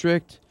 in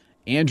district.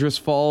 Andrus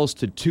falls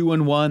to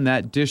 2-1.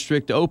 That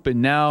district open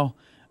now.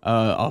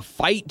 A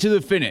fight to the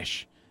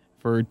finish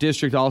for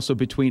district also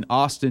between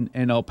Austin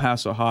and El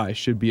Paso High.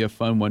 Should be a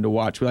fun one to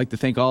watch. We'd like to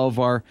thank all of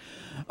our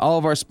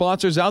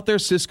sponsors out there: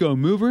 Cisco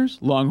Movers,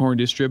 Longhorn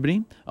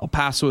Distributing, El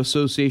Paso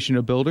Association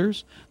of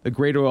Builders, the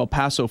Greater El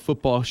Paso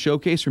Football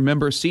Showcase.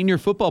 Remember, senior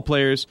football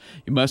players,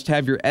 you must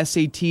have your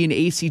SAT and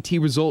ACT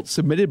results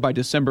submitted by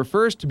December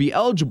 1st to be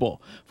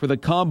eligible for the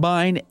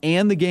Combine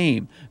and the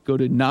game. Go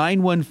to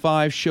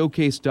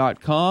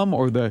 915showcase.com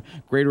or the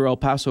Greater El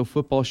Paso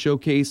Football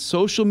Showcase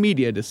social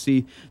media to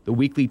see the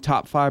weekly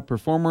top 5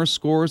 performers,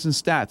 scores, and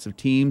stats of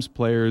teams,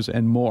 players,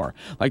 and more.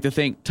 I'd like to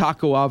thank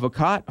Taco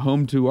Avocat,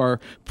 home to our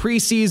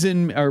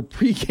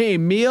pregame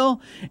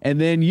meal, and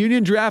then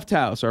Union Draft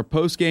House, our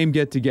postgame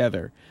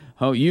get-together.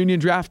 Union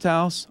Draft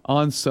House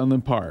on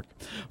Sunland Park.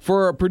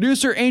 For our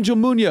producer, Angel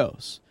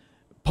Munoz,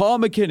 Paul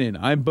McKinnon,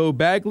 I'm Bo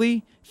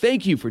Bagley.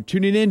 Thank you for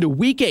tuning in to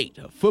Week 8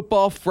 of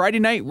Football Friday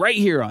Night right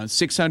here on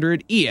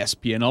 600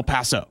 ESPN El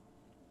Paso.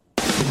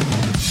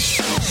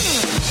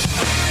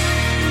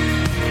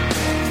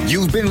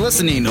 You've been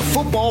listening to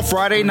Football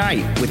Friday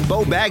Night with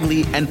Bo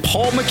Bagley and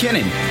Paul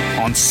McKinnon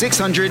on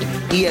 600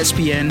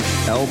 ESPN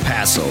El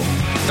Paso.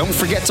 Don't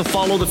forget to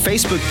follow the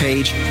Facebook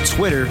page,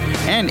 Twitter,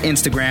 and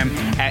Instagram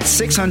at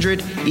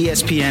 600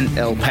 ESPN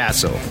El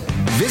Paso.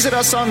 Visit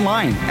us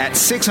online at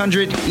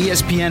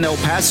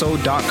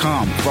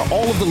 600ESPNElPaso.com for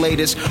all of the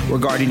latest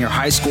regarding your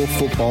high school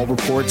football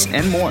reports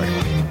and more.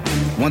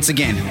 Once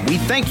again, we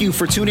thank you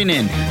for tuning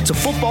in to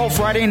Football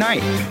Friday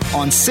Night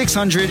on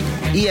 600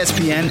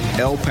 ESPN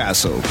El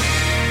Paso.